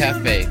Che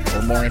Cafe.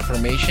 For more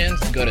information,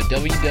 go to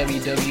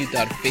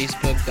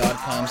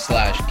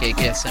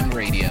www.facebook.com/KKSM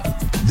Radio.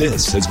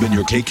 This has been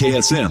your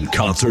KKSM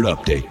Concert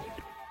Update.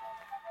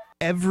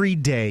 Every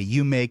day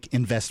you make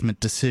investment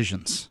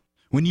decisions.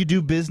 When you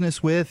do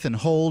business with and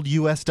hold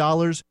U.S.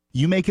 dollars,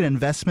 you make an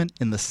investment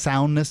in the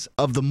soundness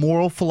of the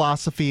moral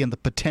philosophy and the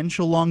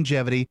potential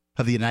longevity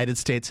of the United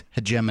States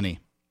hegemony.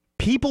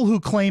 People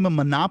who claim a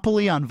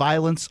monopoly on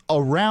violence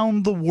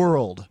around the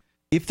world.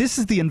 If this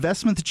is the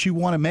investment that you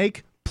want to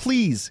make,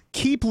 please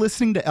keep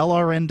listening to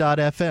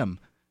LRN.FM.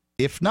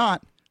 If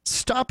not,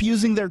 stop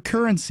using their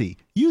currency.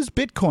 Use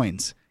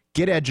Bitcoins.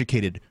 Get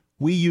educated.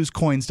 We use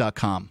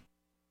coins.com.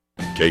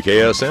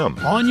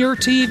 KKSM, On your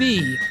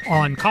TV,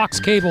 on Cox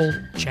Cable,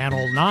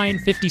 Channel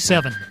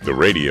 957. the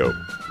radio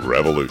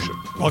revolution.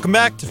 Welcome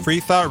back to Free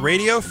Thought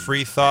Radio,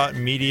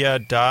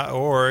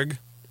 freethoughtmedia.org.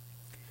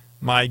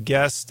 My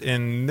guest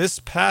in this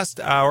past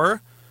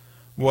hour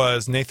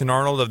was Nathan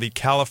Arnold of the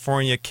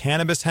California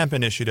Cannabis Hemp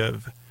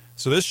Initiative.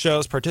 So this show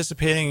is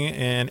participating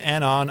in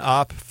and on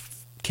Op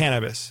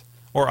Cannabis,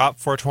 or Op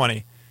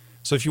 420.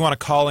 So if you want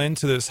to call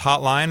into this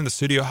hotline, the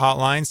studio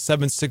hotline,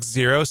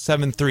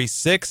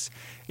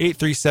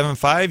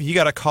 760-736-8375, you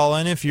got to call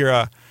in if you're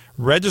a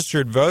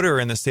registered voter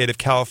in the state of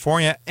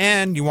California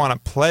and you want to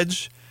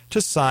pledge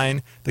to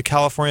sign the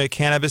California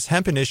Cannabis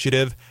Hemp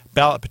Initiative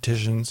ballot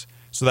petitions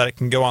so that it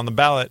can go on the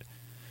ballot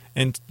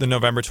in the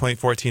November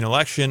 2014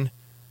 election.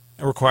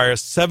 It requires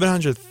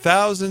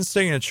 700,000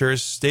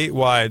 signatures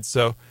statewide.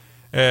 So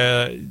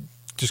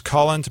just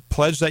call in to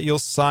pledge that you'll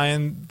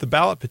sign the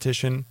ballot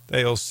petition,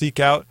 that you'll seek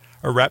out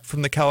a rep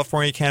from the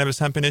California Cannabis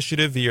Hemp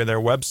Initiative via their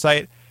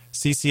website,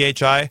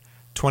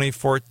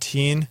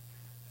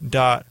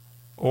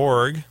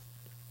 cchi2014.org.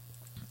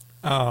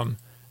 And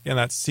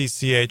that's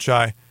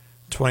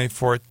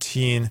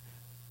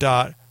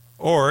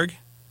cchi2014.org.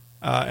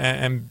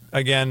 And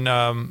again,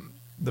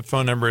 the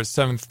phone number is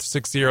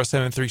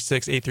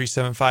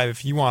 760-736-8375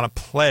 if you want to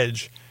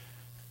pledge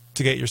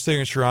to get your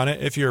signature on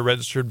it if you're a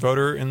registered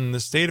voter in the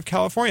state of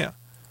California.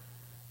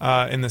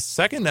 In the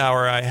second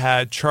hour, I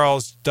had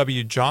Charles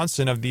W.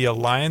 Johnson of the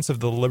Alliance of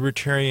the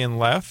Libertarian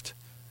Left.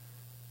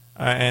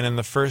 And in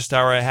the first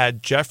hour, I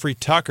had Jeffrey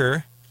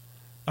Tucker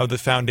of the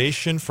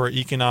Foundation for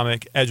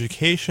Economic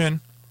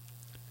Education.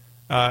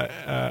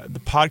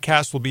 The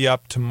podcast will be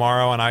up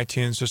tomorrow on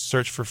iTunes. Just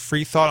search for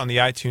Free Thought on the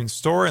iTunes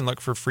store and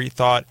look for Free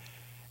Thought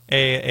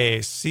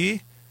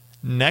AAC.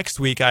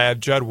 Next week, I have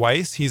Judd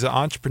Weiss. He's an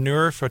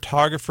entrepreneur,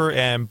 photographer,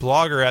 and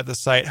blogger at the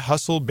site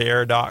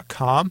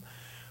hustlebear.com.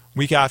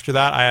 Week after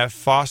that, I have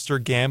Foster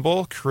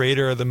Gamble,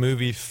 creator of the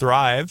movie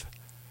Thrive.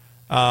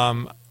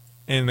 In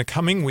the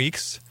coming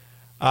weeks,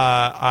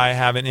 I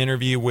have an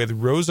interview with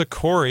Rosa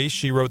Corey.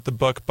 She wrote the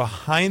book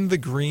Behind the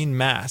Green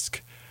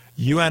Mask,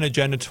 UN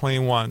Agenda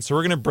 21. So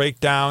we're going to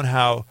break down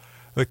how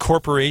the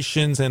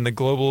corporations and the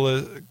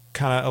global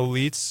kind of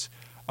elites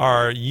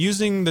are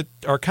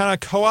kind of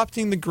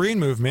co-opting the green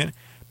movement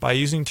by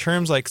using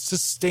terms like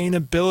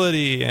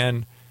sustainability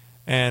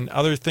and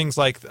other things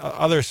like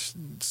other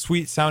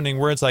sweet sounding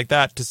words like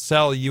that to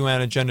sell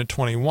UN Agenda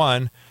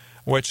 21,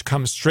 which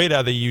comes straight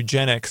out of the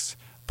eugenics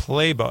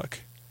playbook.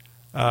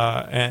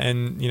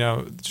 And you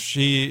know,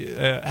 she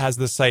has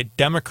the site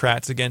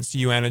Democrats Against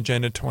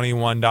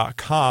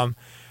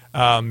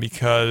UNAgenda21.com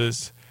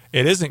because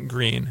it isn't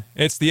green.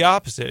 It's the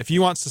opposite. If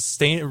you want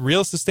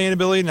real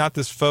sustainability, not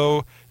this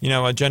faux,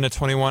 Agenda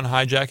 21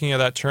 hijacking of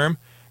that term,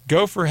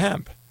 go for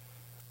hemp.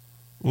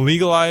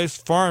 Legalize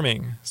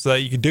farming so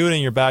that you can do it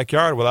in your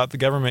backyard without the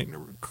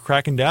government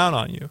cracking down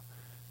on you.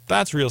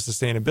 That's real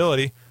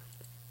sustainability.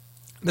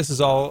 This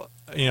is all,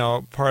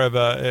 part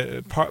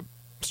of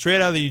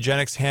straight out of the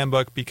eugenics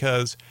handbook,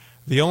 because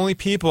the only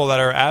people that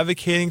are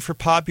advocating for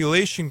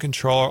population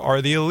control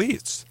are the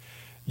elites.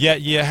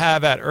 Yet you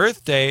have at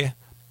Earth Day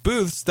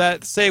booths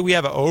that say we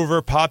have an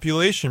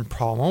overpopulation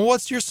problem. Well,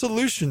 what's your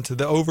solution to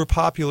the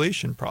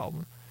overpopulation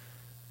problem?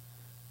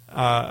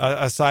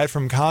 Aside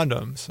from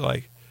condoms,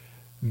 like,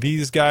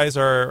 these guys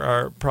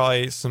are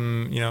probably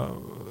some,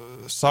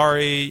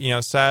 sorry,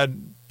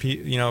 sad,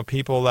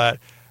 people that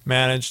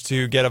managed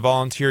to get a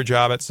volunteer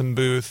job at some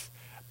booth,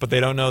 but they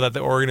don't know that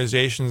the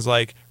organization's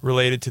like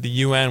related to the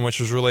UN, which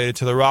was related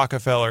to the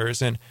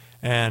Rockefellers and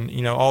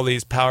all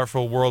these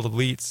powerful world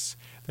elites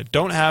that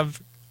don't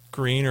have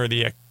green or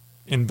the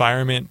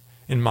environment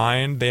in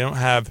mind. They don't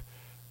have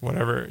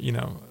whatever,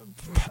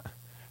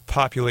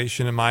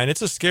 population in mind.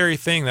 It's a scary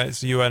thing that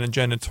it's UN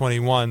Agenda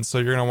 21, so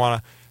you're going to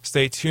want to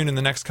stay tuned in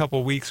the next couple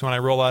of weeks when I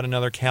roll out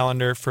another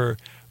calendar for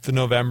the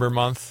November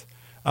month.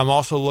 I'm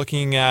also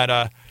looking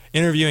at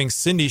interviewing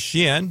Cindy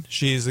Sheehan.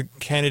 She's a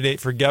candidate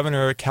for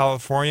governor of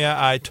California.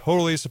 I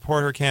totally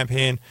support her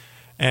campaign,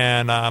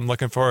 and I'm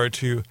looking forward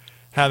to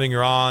having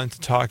her on to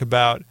talk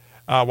about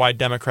why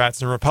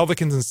Democrats and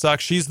Republicans and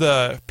such. She's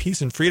the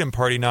Peace and Freedom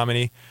Party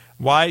nominee.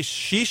 Why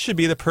she should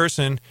be the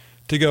person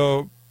to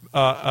go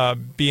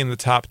be in the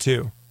top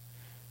two.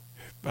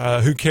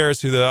 Who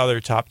cares who the other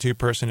top two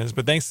person is?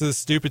 But thanks to the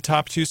stupid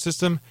top two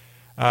system,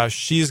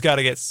 she's got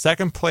to get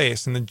second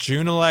place in the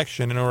June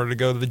election in order to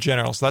go to the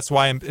general. So that's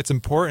why it's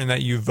important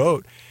that you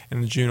vote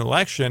in the June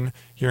election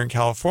here in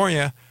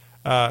California,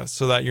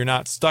 so that you're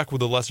not stuck with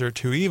the lesser of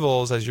two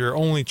evils as your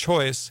only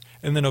choice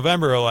in the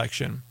November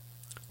election.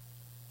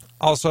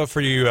 Also,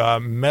 for you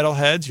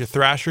metalheads, your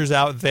thrashers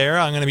out there,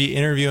 I'm going to be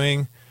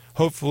interviewing,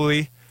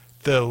 hopefully,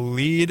 the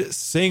lead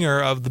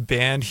singer of the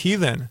band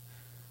Heathen.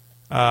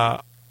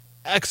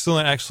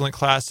 Excellent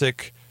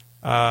classic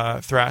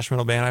thrash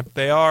metal band.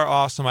 They are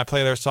awesome. I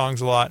play their songs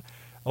a lot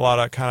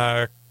of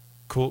kind of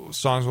cool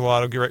songs with a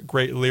lot of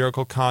great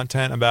lyrical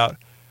content about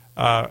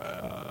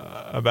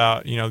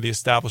the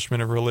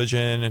establishment of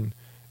religion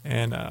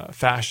and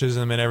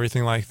fascism and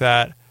everything like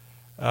that.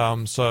 So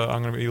I'm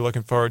going to be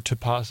looking forward to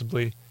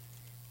possibly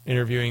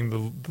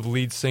interviewing the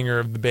lead singer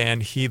of the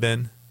band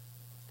Heathen,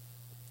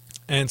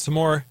 and some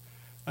more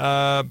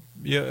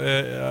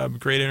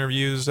great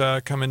interviews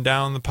coming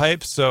down the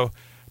pipe. So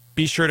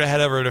be sure to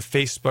head over to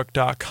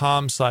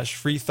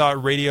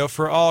facebook.com/freethoughtradio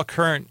for all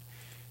current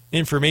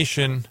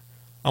information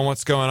on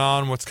what's going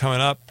on, what's coming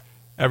up,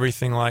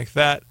 everything like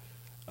that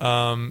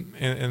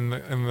in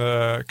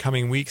the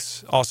coming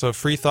weeks. Also,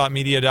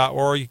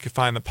 freethoughtmedia.org. You can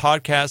find the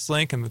podcast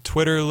link and the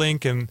Twitter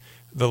link and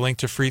the link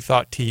to Free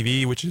Thought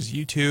TV, which is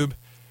YouTube,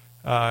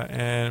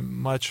 and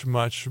much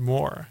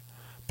more.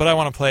 But I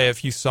want to play a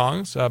few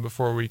songs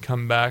before we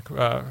come back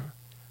to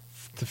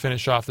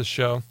finish off the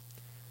show.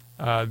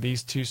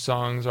 These two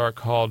songs are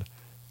called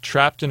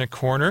Trapped in a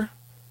Corner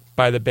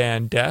by the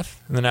band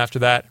Death, and then after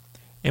that,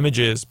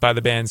 Images by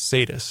the band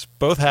Sadist.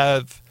 Both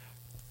have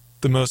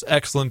the most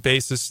excellent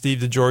bassist, Steve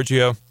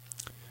DiGiorgio,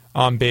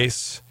 on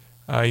bass.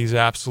 He's an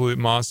absolute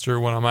monster,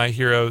 one of my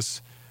heroes.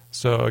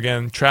 So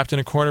again, Trapped in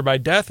a Corner by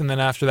Death, and then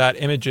after that,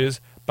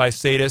 Images by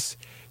Sadist,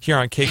 here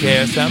on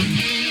KKSM.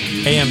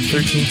 AM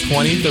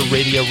 1320, the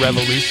Radio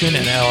Revolution,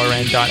 and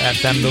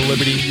LRN.FM, the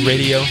Liberty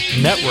Radio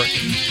Network.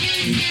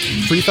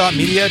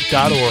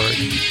 freethoughtmedia.org.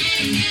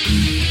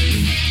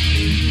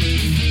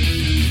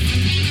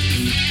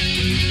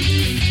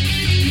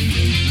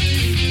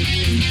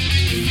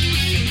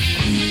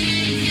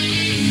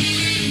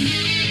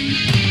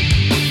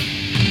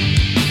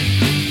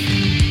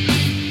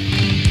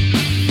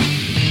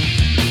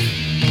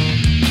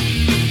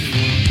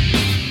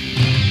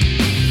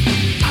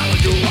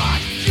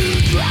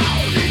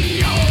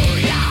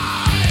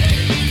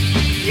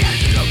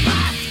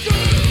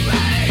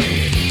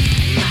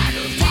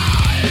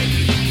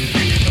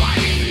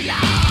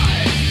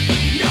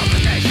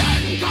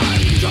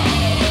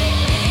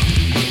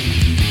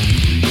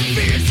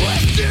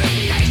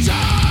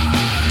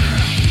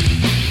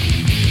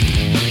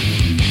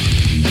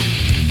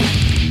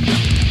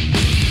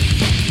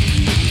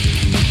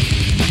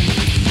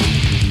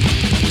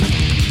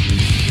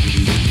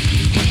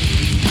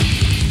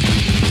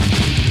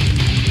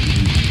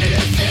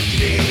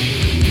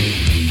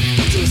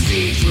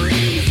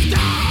 Dreams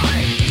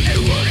die, and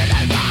rooted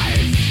in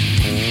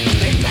life.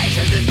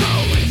 Impatience is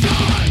going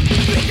on.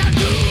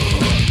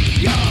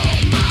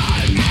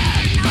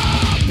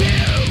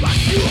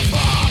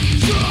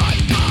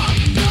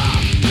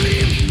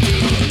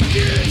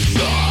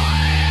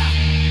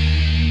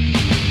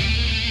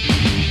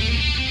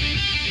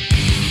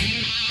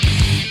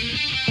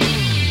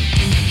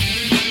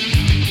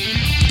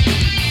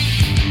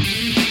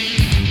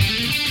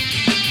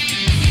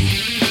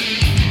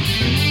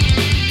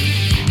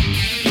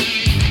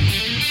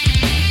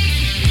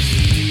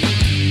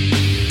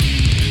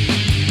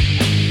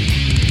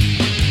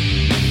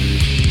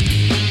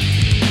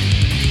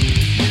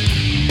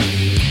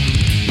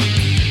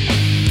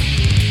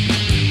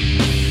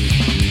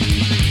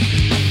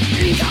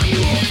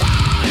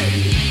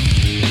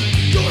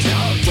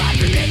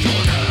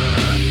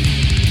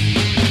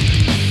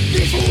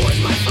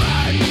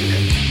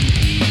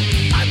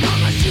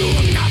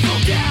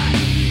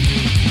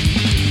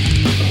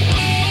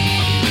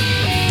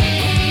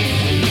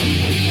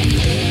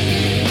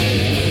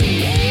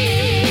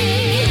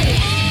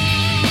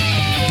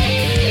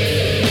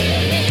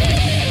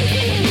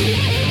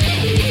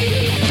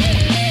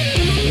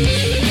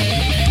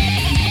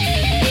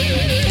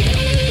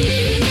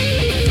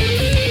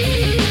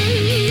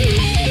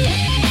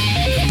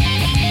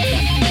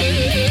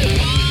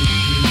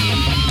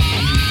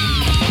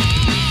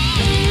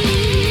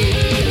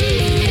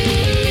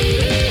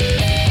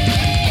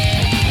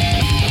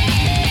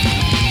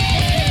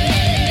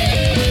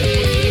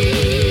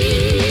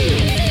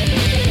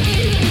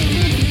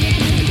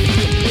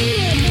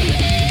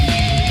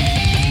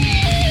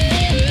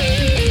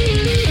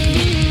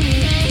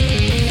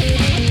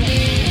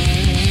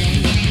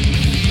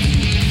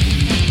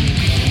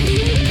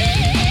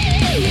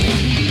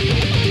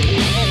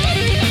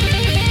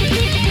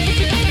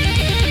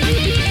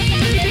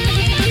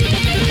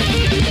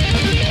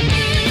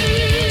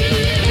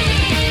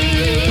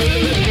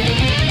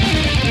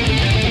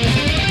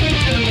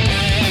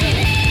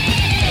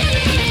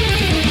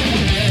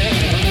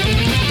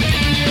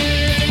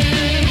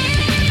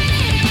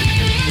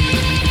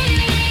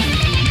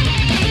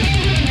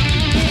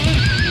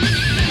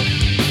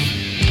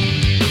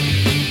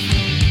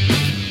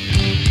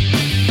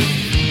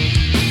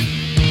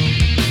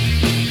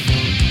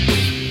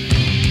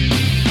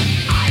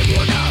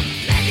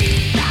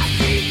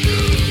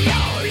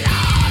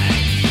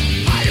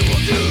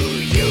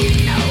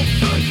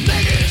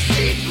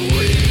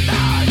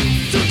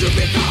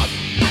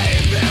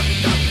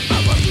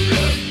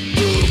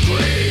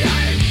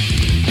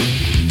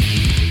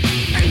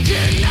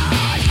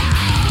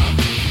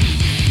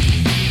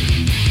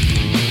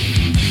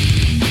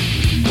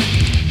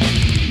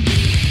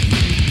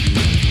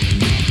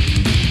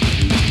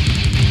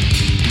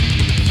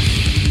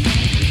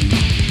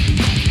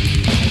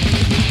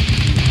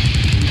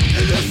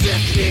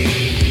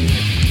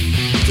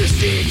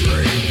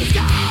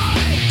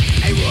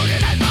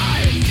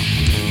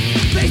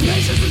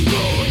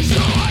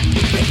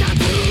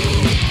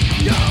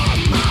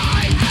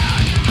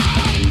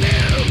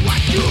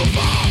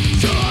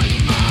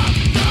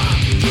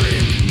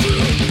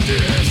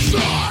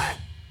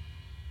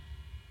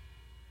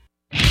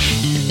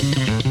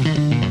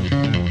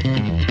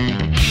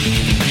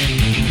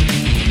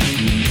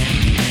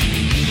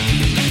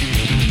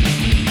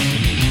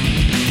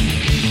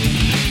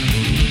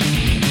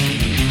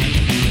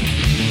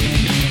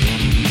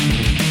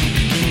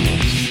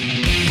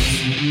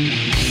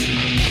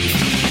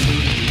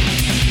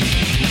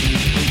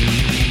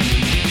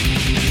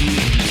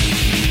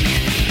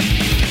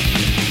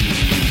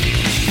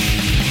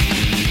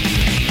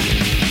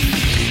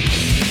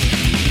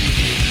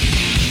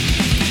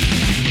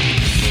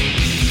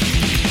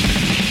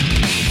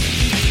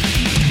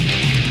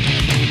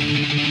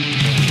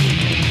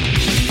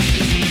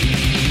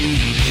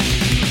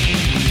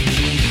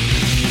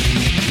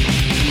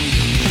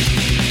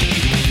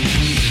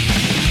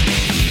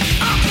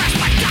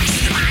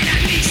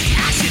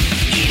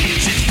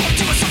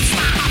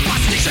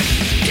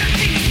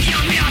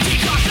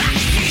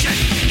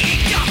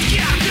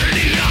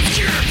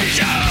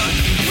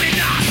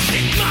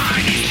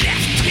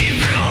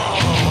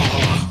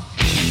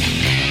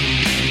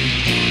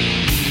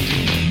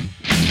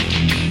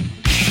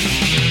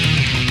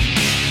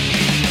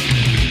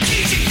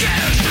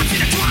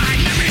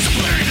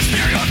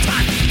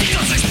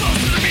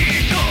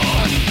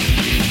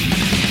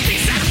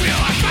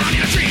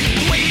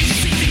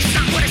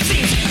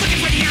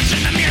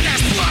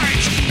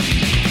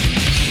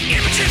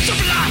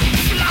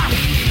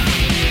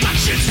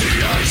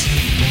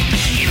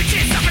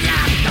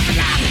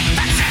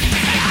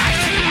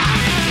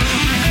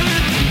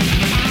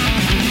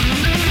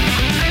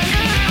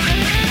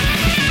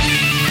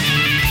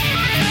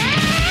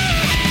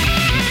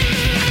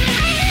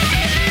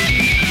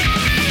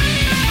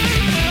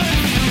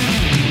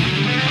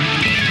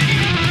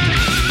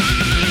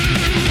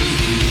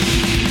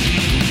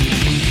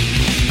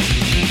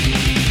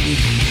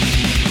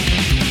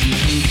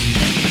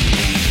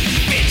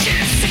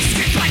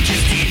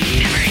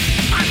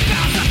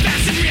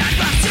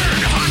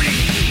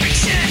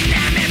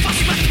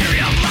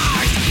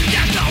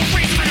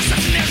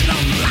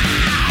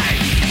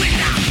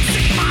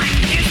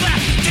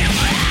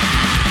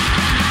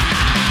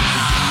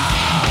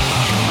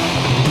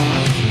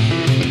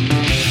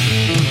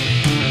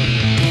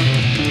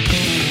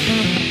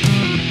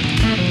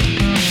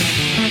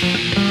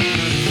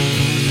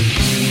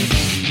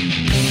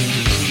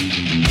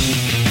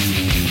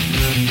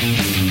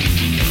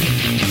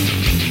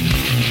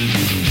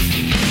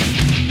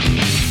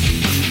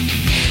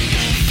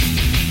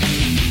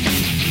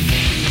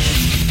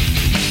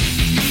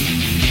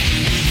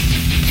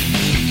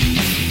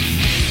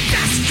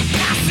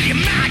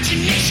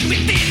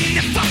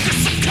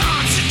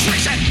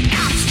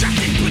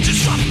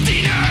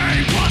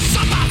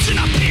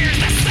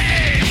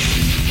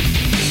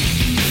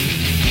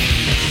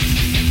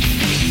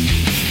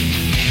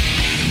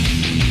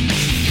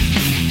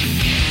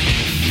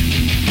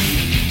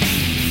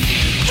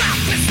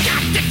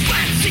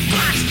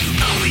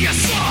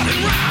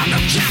 running round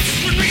of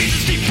checks when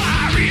reasons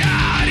defy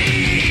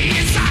reality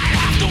inside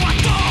half the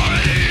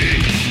authority.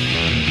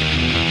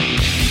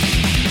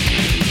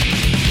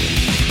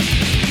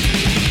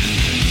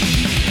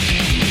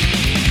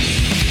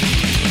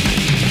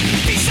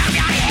 These are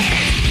my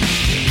head,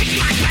 it's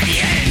my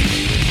opinion.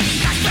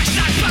 That's best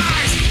not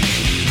bars,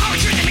 all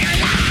truth and mere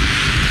lies.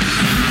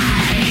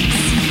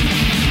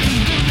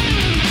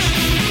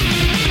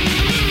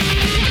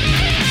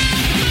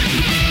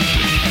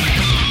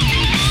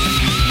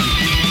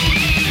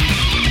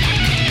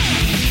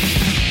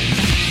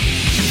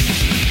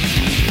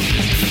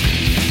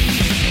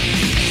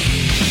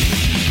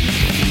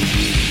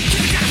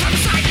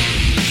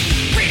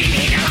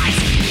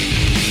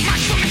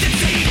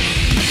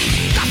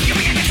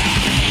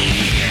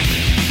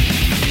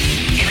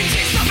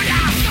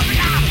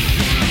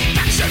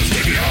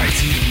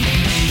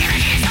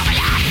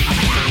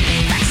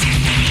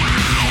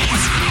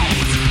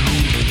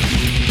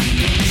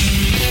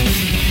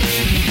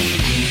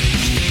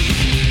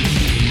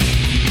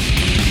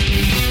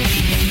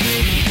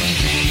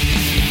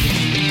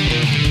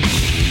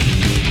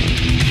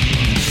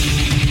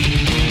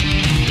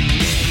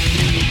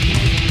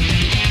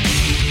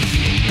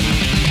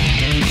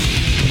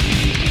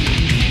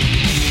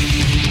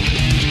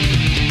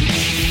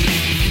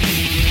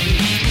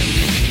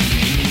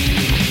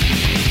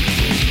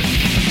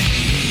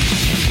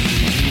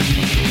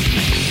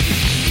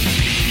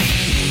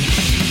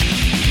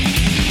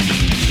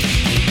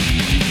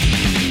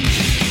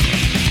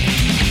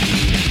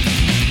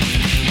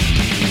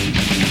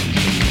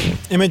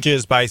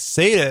 Images by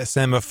Sadist,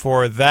 and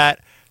before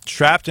that,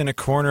 Trapped in a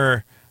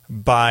Corner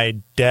by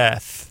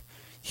Death.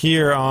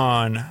 Here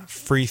on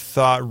Free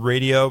Thought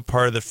Radio,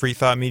 part of the Free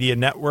Thought Media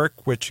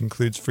Network, which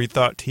includes Free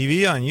Thought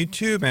TV on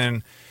YouTube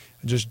and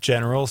just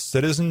general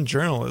citizen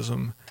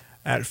journalism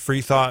at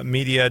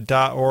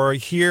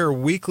freethoughtmedia.org. Here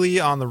weekly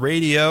on the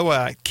radio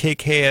at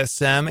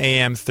KKSM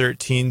AM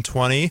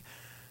 1320,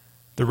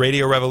 the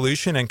Radio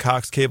Revolution, and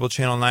Cox Cable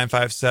Channel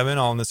 957,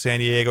 all in the San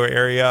Diego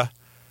area.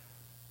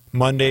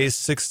 Mondays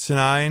 6 to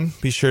 9.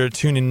 Be sure to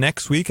tune in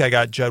next week. I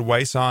got Judd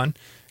Weiss on.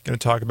 Going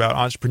to talk about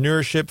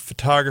entrepreneurship,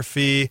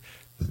 photography,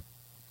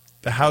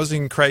 the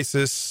housing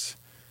crisis,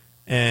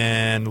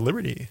 and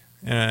liberty,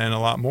 and a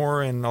lot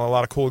more, and a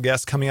lot of cool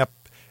guests coming up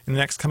in the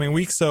next coming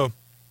week. So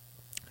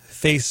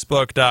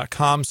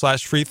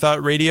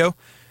facebook.com/freethoughtradio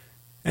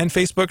and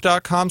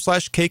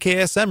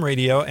facebook.com/KKSM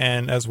radio,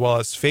 and as well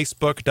as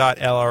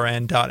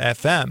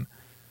facebook.lrn.fm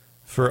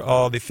for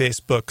all the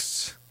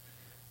Facebooks.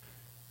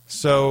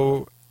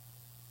 So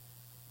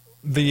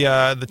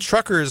the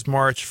truckers'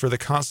 march for the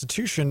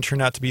Constitution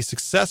turned out to be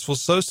successful,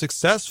 so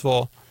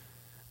successful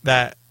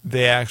that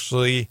they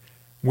actually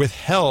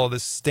withheld a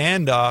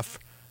standoff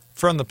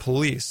from the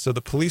police. So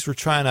the police were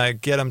trying to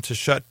get them to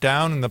shut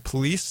down, and the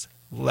police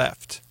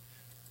left.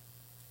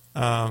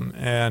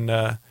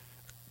 Quote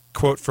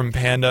from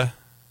Panda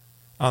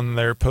on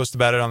their post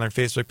about it on their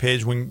Facebook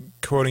page, when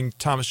quoting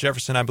Thomas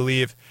Jefferson, I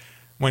believe,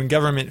 when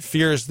government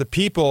fears the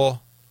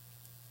people,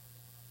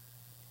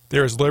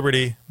 there is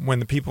liberty. When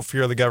the people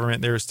fear the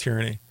government, there is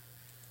tyranny.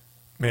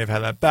 May have had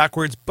that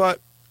backwards,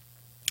 but...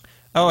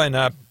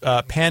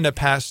 Panda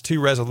passed 2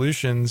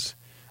 resolutions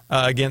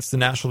against the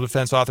National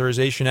Defense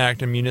Authorization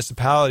Act in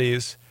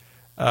municipalities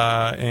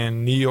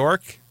in New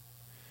York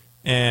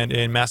and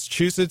in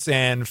Massachusetts,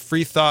 and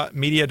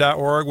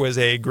freethoughtmedia.org was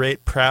a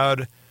great,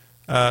 proud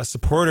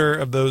supporter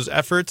of those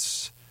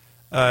efforts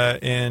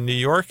in New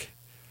York,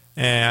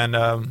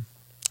 and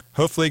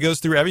hopefully it goes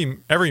through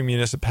every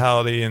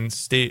municipality and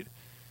state,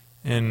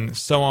 and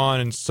so on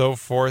and so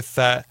forth,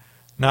 that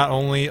not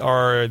only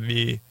are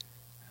the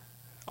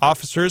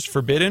officers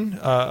forbidden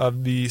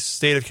of the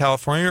state of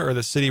California or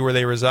the city where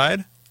they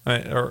reside,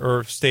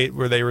 or state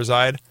where they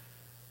reside,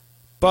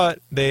 but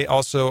they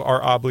also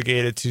are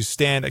obligated to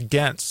stand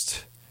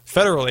against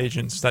federal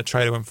agents that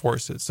try to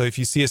enforce it. So if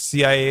you see a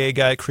CIA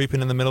guy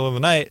creeping in the middle of the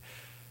night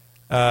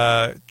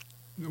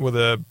with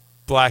a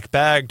black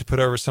bag to put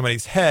over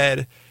somebody's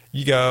head,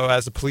 you go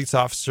as a police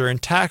officer and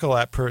tackle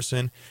that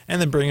person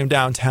and then bring him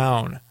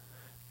downtown.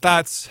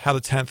 That's how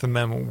the 10th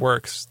Amendment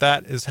works.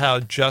 That is how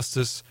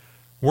justice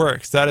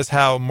works. That is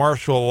how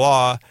martial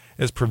law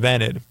is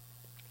prevented.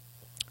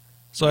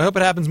 So I hope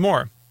it happens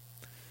more.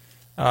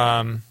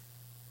 So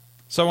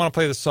I want to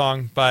play the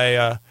song by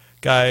a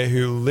guy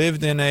who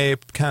lived in a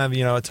kind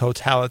of, a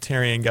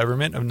totalitarian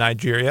government of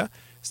Nigeria.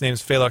 His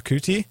name's Fela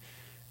Kuti.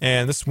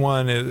 And this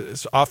one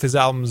is off his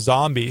album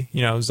Zombie.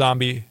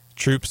 Zombie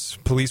troops,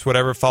 police,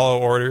 whatever, follow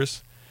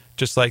orders,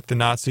 just like the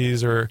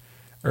Nazis or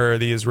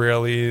the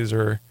Israelis,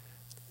 or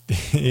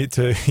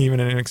to even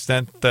an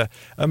extent the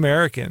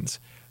Americans,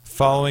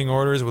 following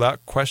orders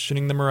without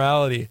questioning the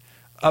morality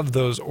of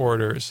those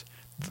orders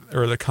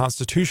or the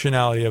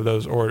constitutionality of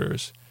those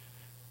orders,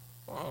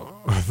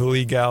 the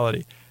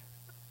legality.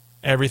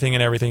 Everything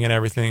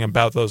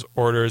about those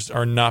orders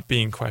are not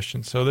being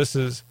questioned. So this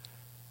is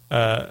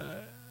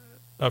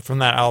from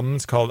that album.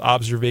 It's called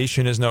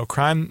Observation is No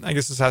Crime. I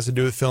guess this has to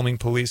do with filming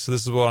police, so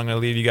this is what I'm going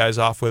to leave you guys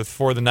off with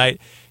for the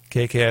night.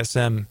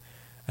 KKSM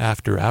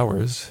After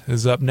Hours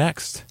is up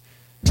next.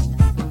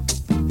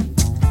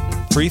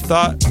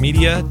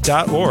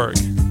 freethoughtmedia.org.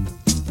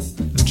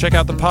 And check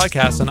out the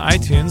podcast on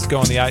iTunes. Go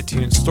on the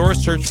iTunes store,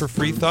 search for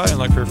Free Thought, and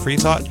look for Free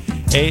Thought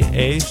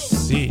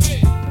AAC.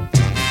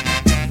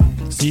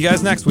 See you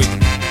guys next week.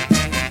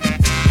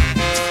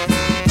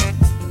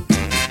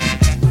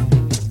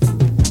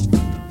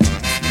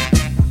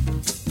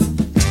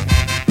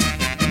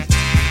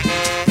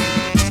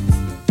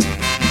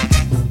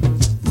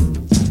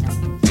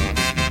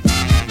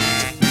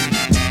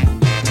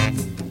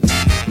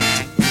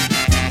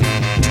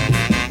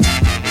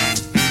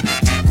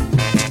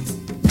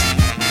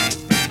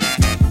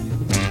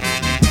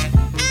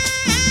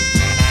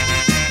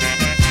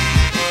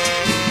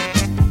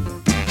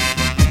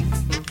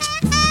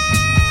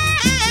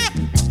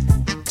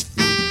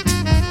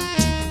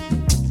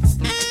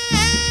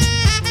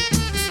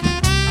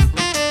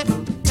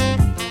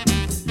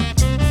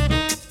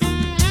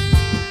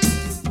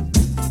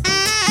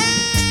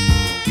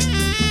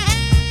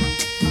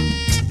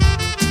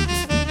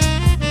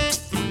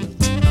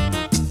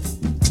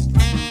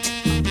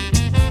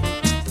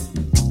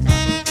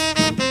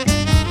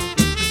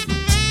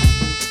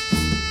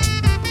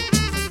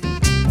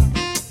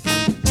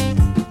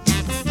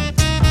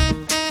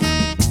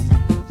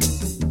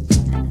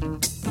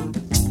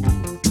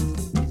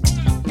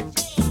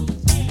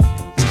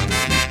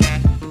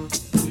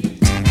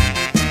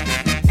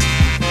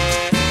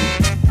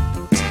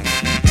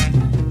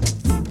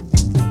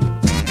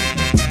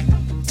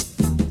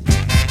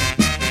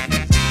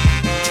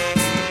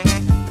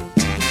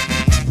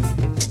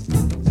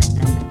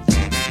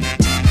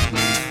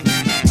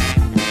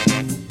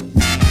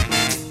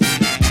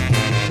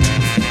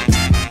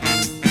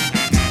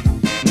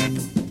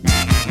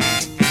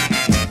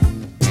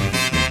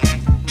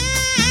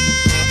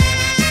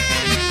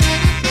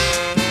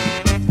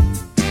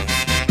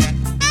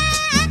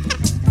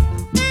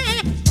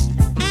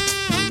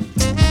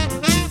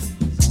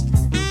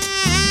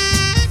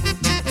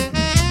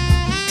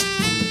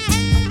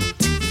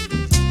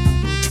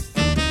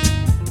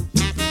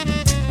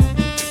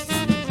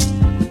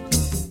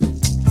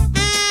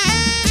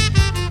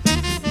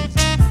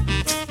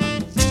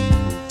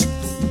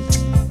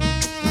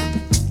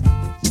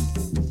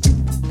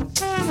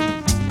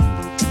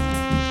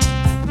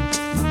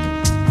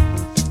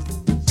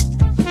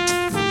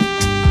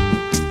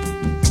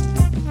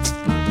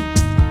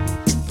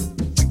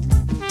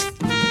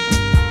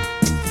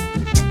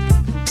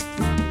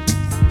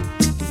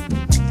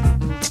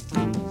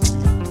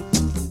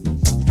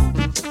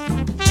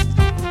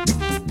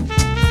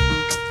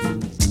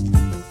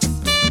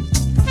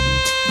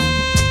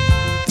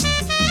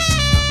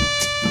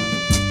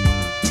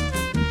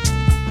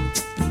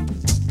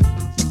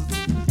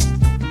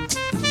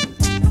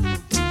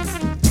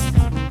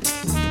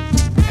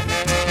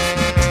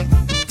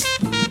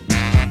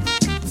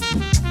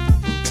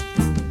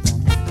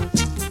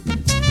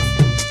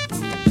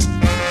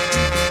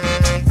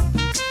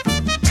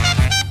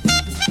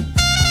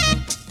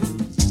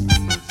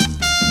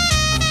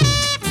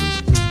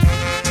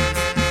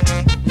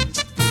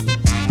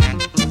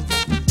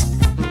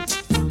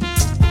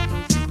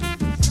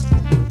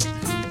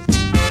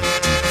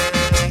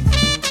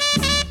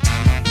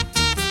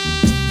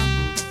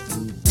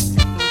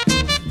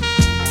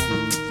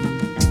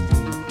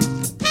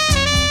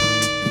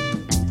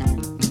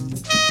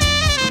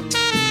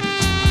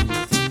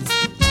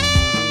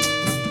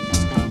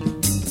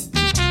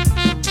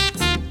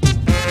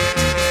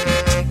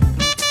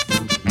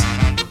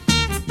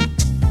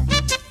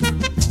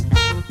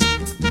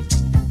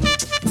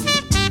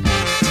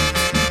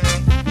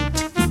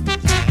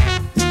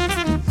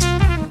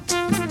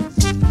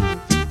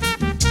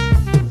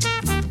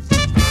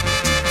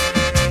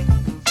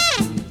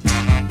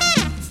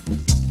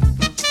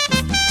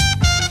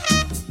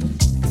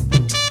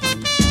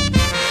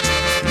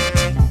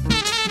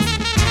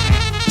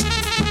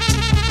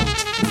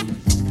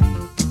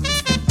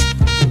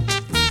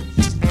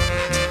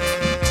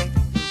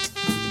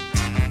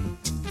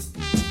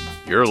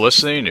 You're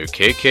listening to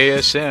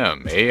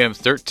KKSM AM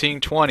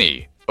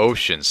 1320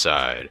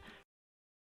 Oceanside,